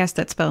 because you cast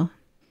that spell.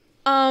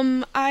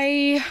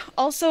 I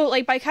also,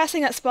 by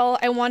casting that spell,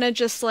 I want to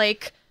just,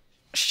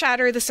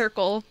 shatter the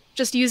circle.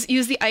 Just use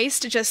the ice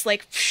to just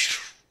make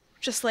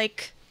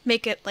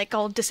it,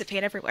 all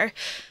dissipate everywhere.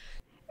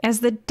 As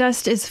the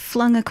dust is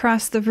flung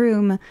across the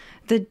room,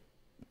 the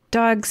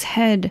dog's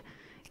head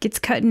gets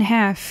cut in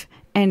half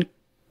and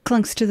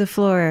clunks to the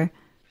floor,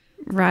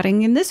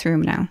 rotting in this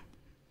room now.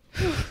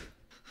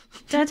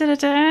 Da, da,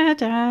 da,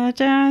 da,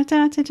 da,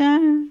 da, da, da.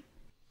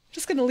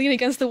 Just gonna lean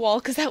against the wall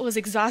because that was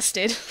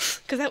exhausting.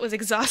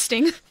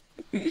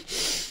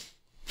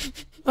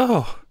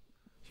 Oh,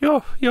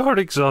 you're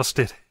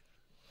exhausted.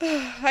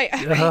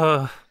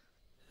 I'm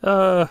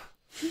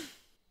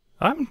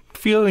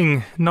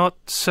feeling not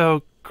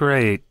so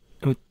great.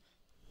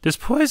 Is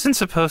poison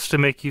supposed to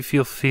make you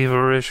feel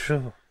feverish?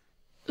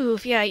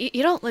 Oof, yeah,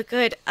 you don't look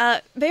good.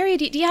 Barry,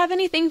 do you have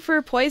anything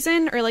for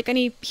poison, or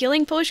any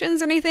healing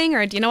potions or anything?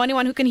 Or do you know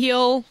anyone who can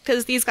heal?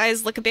 Because these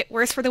guys look a bit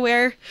worse for the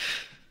wear.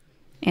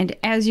 And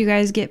as you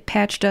guys get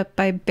patched up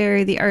by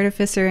Barry the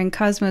Artificer and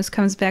Cosmos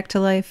comes back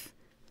to life.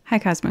 Hi,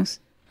 Cosmos.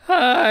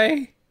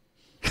 Hi.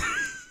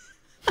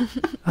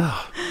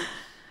 Oh,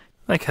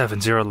 thank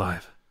heavens you're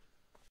alive.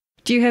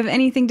 Do you have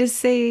anything to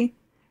say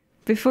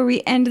before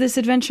we end this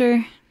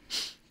adventure?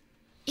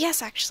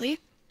 Yes, actually.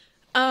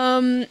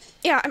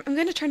 Yeah, I'm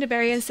going to turn to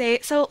Barry and say,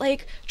 so,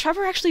 like,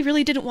 Trevor actually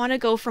really didn't want to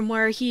go from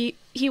where he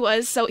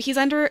was, so he's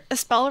under a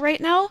spell right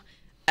now.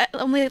 It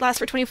only lasts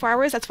for 24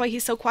 hours, that's why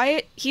he's so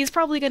quiet. He's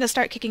probably going to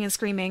start kicking and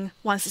screaming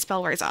once the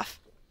spell wears off.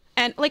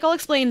 And, like, I'll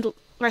explain the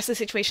rest of the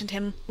situation to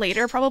him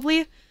later,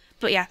 probably.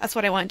 But yeah, that's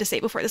what I wanted to say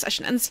before the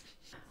session ends.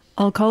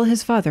 I'll call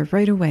his father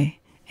right away,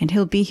 and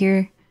he'll be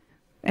here,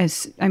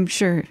 I'm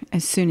sure,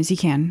 as soon as he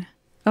can.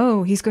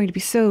 Oh, he's going to be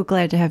so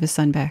glad to have his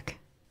son back.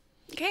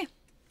 Okay.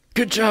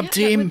 Good job,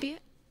 team. That would be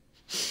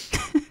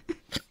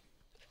it.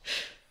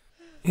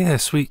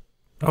 Yes, we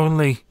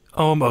only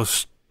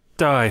almost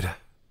died.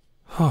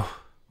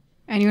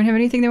 Anyone have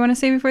anything they want to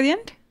say before the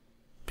end?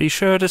 Be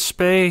sure to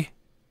spay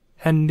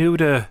and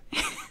neuter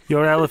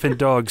your elephant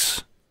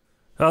dogs.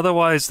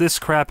 Otherwise, this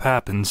crap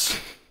happens.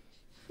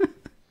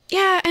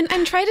 Yeah,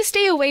 and try to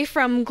stay away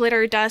from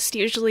glitter dust,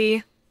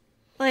 usually.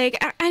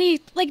 Like,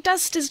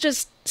 dust is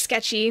just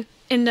sketchy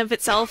in and of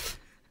itself.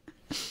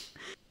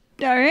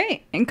 All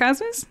right. And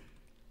Cosmos?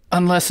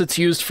 Unless it's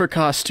used for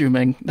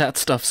costuming, that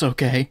stuff's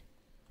okay.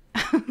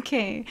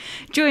 Okay.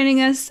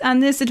 Joining us on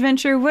this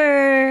adventure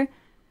were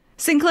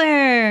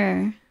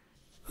Sinclair.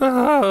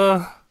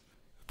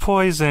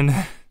 Poison.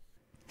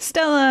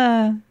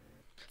 Stella.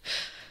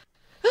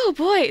 Oh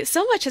boy,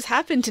 so much has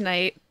happened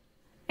tonight.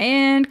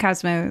 And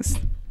Cosmos.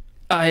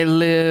 I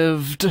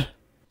lived.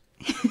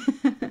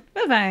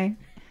 Bye-bye.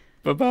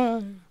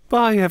 Bye-bye.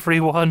 Bye,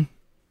 everyone.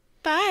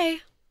 Bye.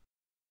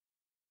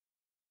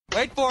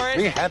 Wait for it.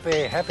 Be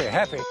happy, happy,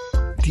 happy.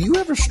 Do you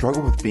ever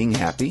struggle with being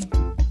happy?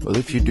 Well,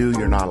 if you do,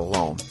 you're not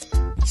alone.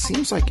 It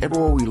seems like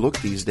everywhere we look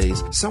these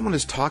days, someone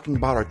is talking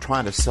about or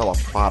trying to sell a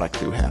product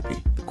through happy.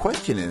 The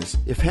question is,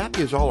 if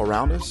happy is all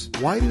around us,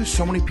 why do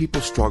so many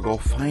people struggle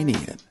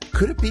finding it?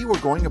 Could it be we're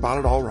going about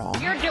it all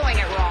wrong? You're doing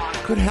it wrong.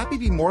 Could happy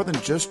be more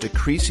than just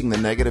decreasing the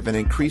negative and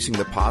increasing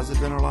the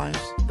positive in our lives?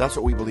 That's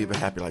what we believe at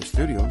Happy Life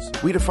Studios.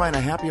 We define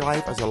a happy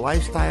life as a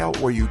lifestyle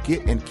where you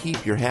get and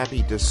keep your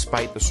happy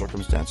despite the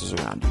circumstances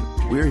around you.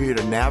 We're here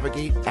to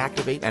navigate,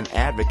 activate, and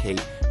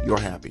advocate your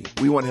happy.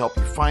 We want to help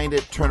you find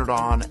it, turn it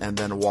on, and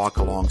then walk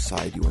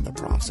alongside you in the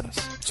process.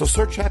 So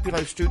search Happy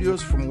Life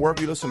Studios from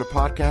wherever you listen to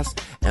podcasts,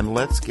 and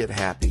let's get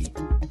happy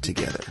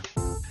together.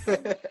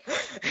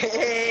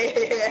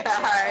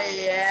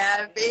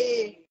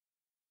 Happy.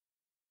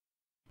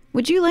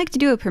 Would you like to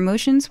do a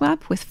promotion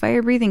swap with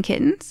Firebreathing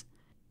Kittens?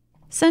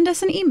 Send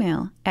us an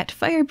email at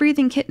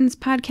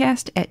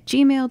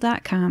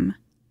firebreathingkittenspodcast@gmail.com.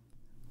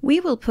 We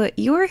will put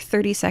your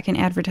 30-second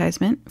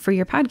advertisement for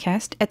your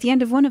podcast at the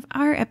end of one of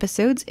our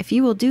episodes if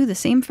you will do the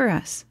same for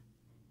us.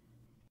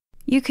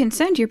 You can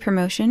send your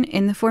promotion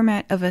in the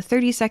format of a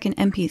 30-second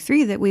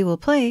MP3 that we will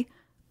play,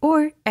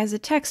 or as a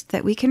text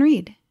that we can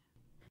read.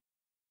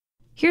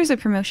 Here's a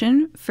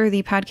promotion for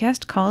the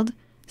podcast called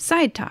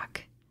Side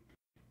Talk.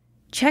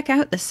 Check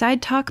out the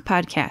Side Talk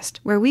podcast,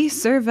 where we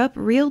serve up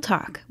real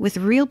talk with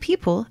real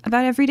people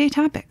about everyday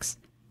topics.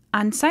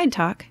 On Side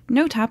Talk,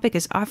 no topic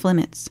is off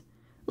limits.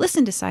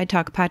 Listen to Side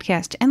Talk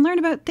podcast and learn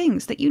about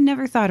things that you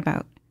never thought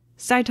about.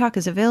 Side Talk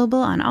is available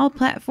on all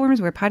platforms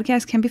where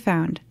podcasts can be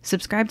found.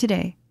 Subscribe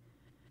today.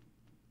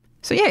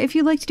 So yeah, if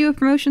you'd like to do a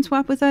promotion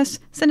swap with us,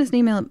 send us an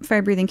email at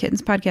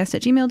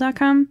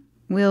firebreathingkittenspodcast@gmail.com.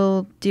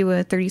 We'll do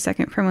a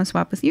 30-second promo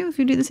swap with you if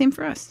you do the same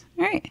for us.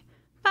 All right.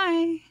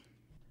 Bye.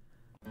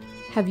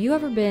 Have you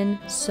ever been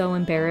so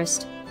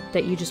embarrassed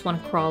that you just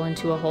want to crawl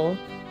into a hole?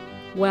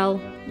 Well,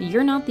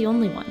 you're not the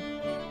only one.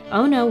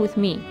 Oh No with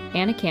me,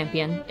 Anna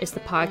Campion, is the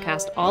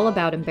podcast all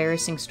about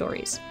embarrassing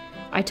stories.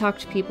 I talk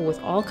to people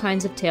with all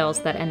kinds of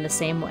tales that end the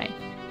same way.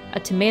 A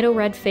tomato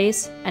red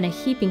face and a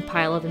heaping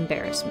pile of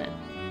embarrassment.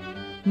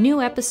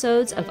 New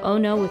episodes of Oh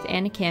No with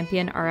Anna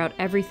Campion are out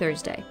every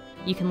Thursday.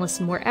 You can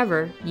listen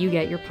wherever you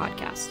get your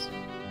podcasts.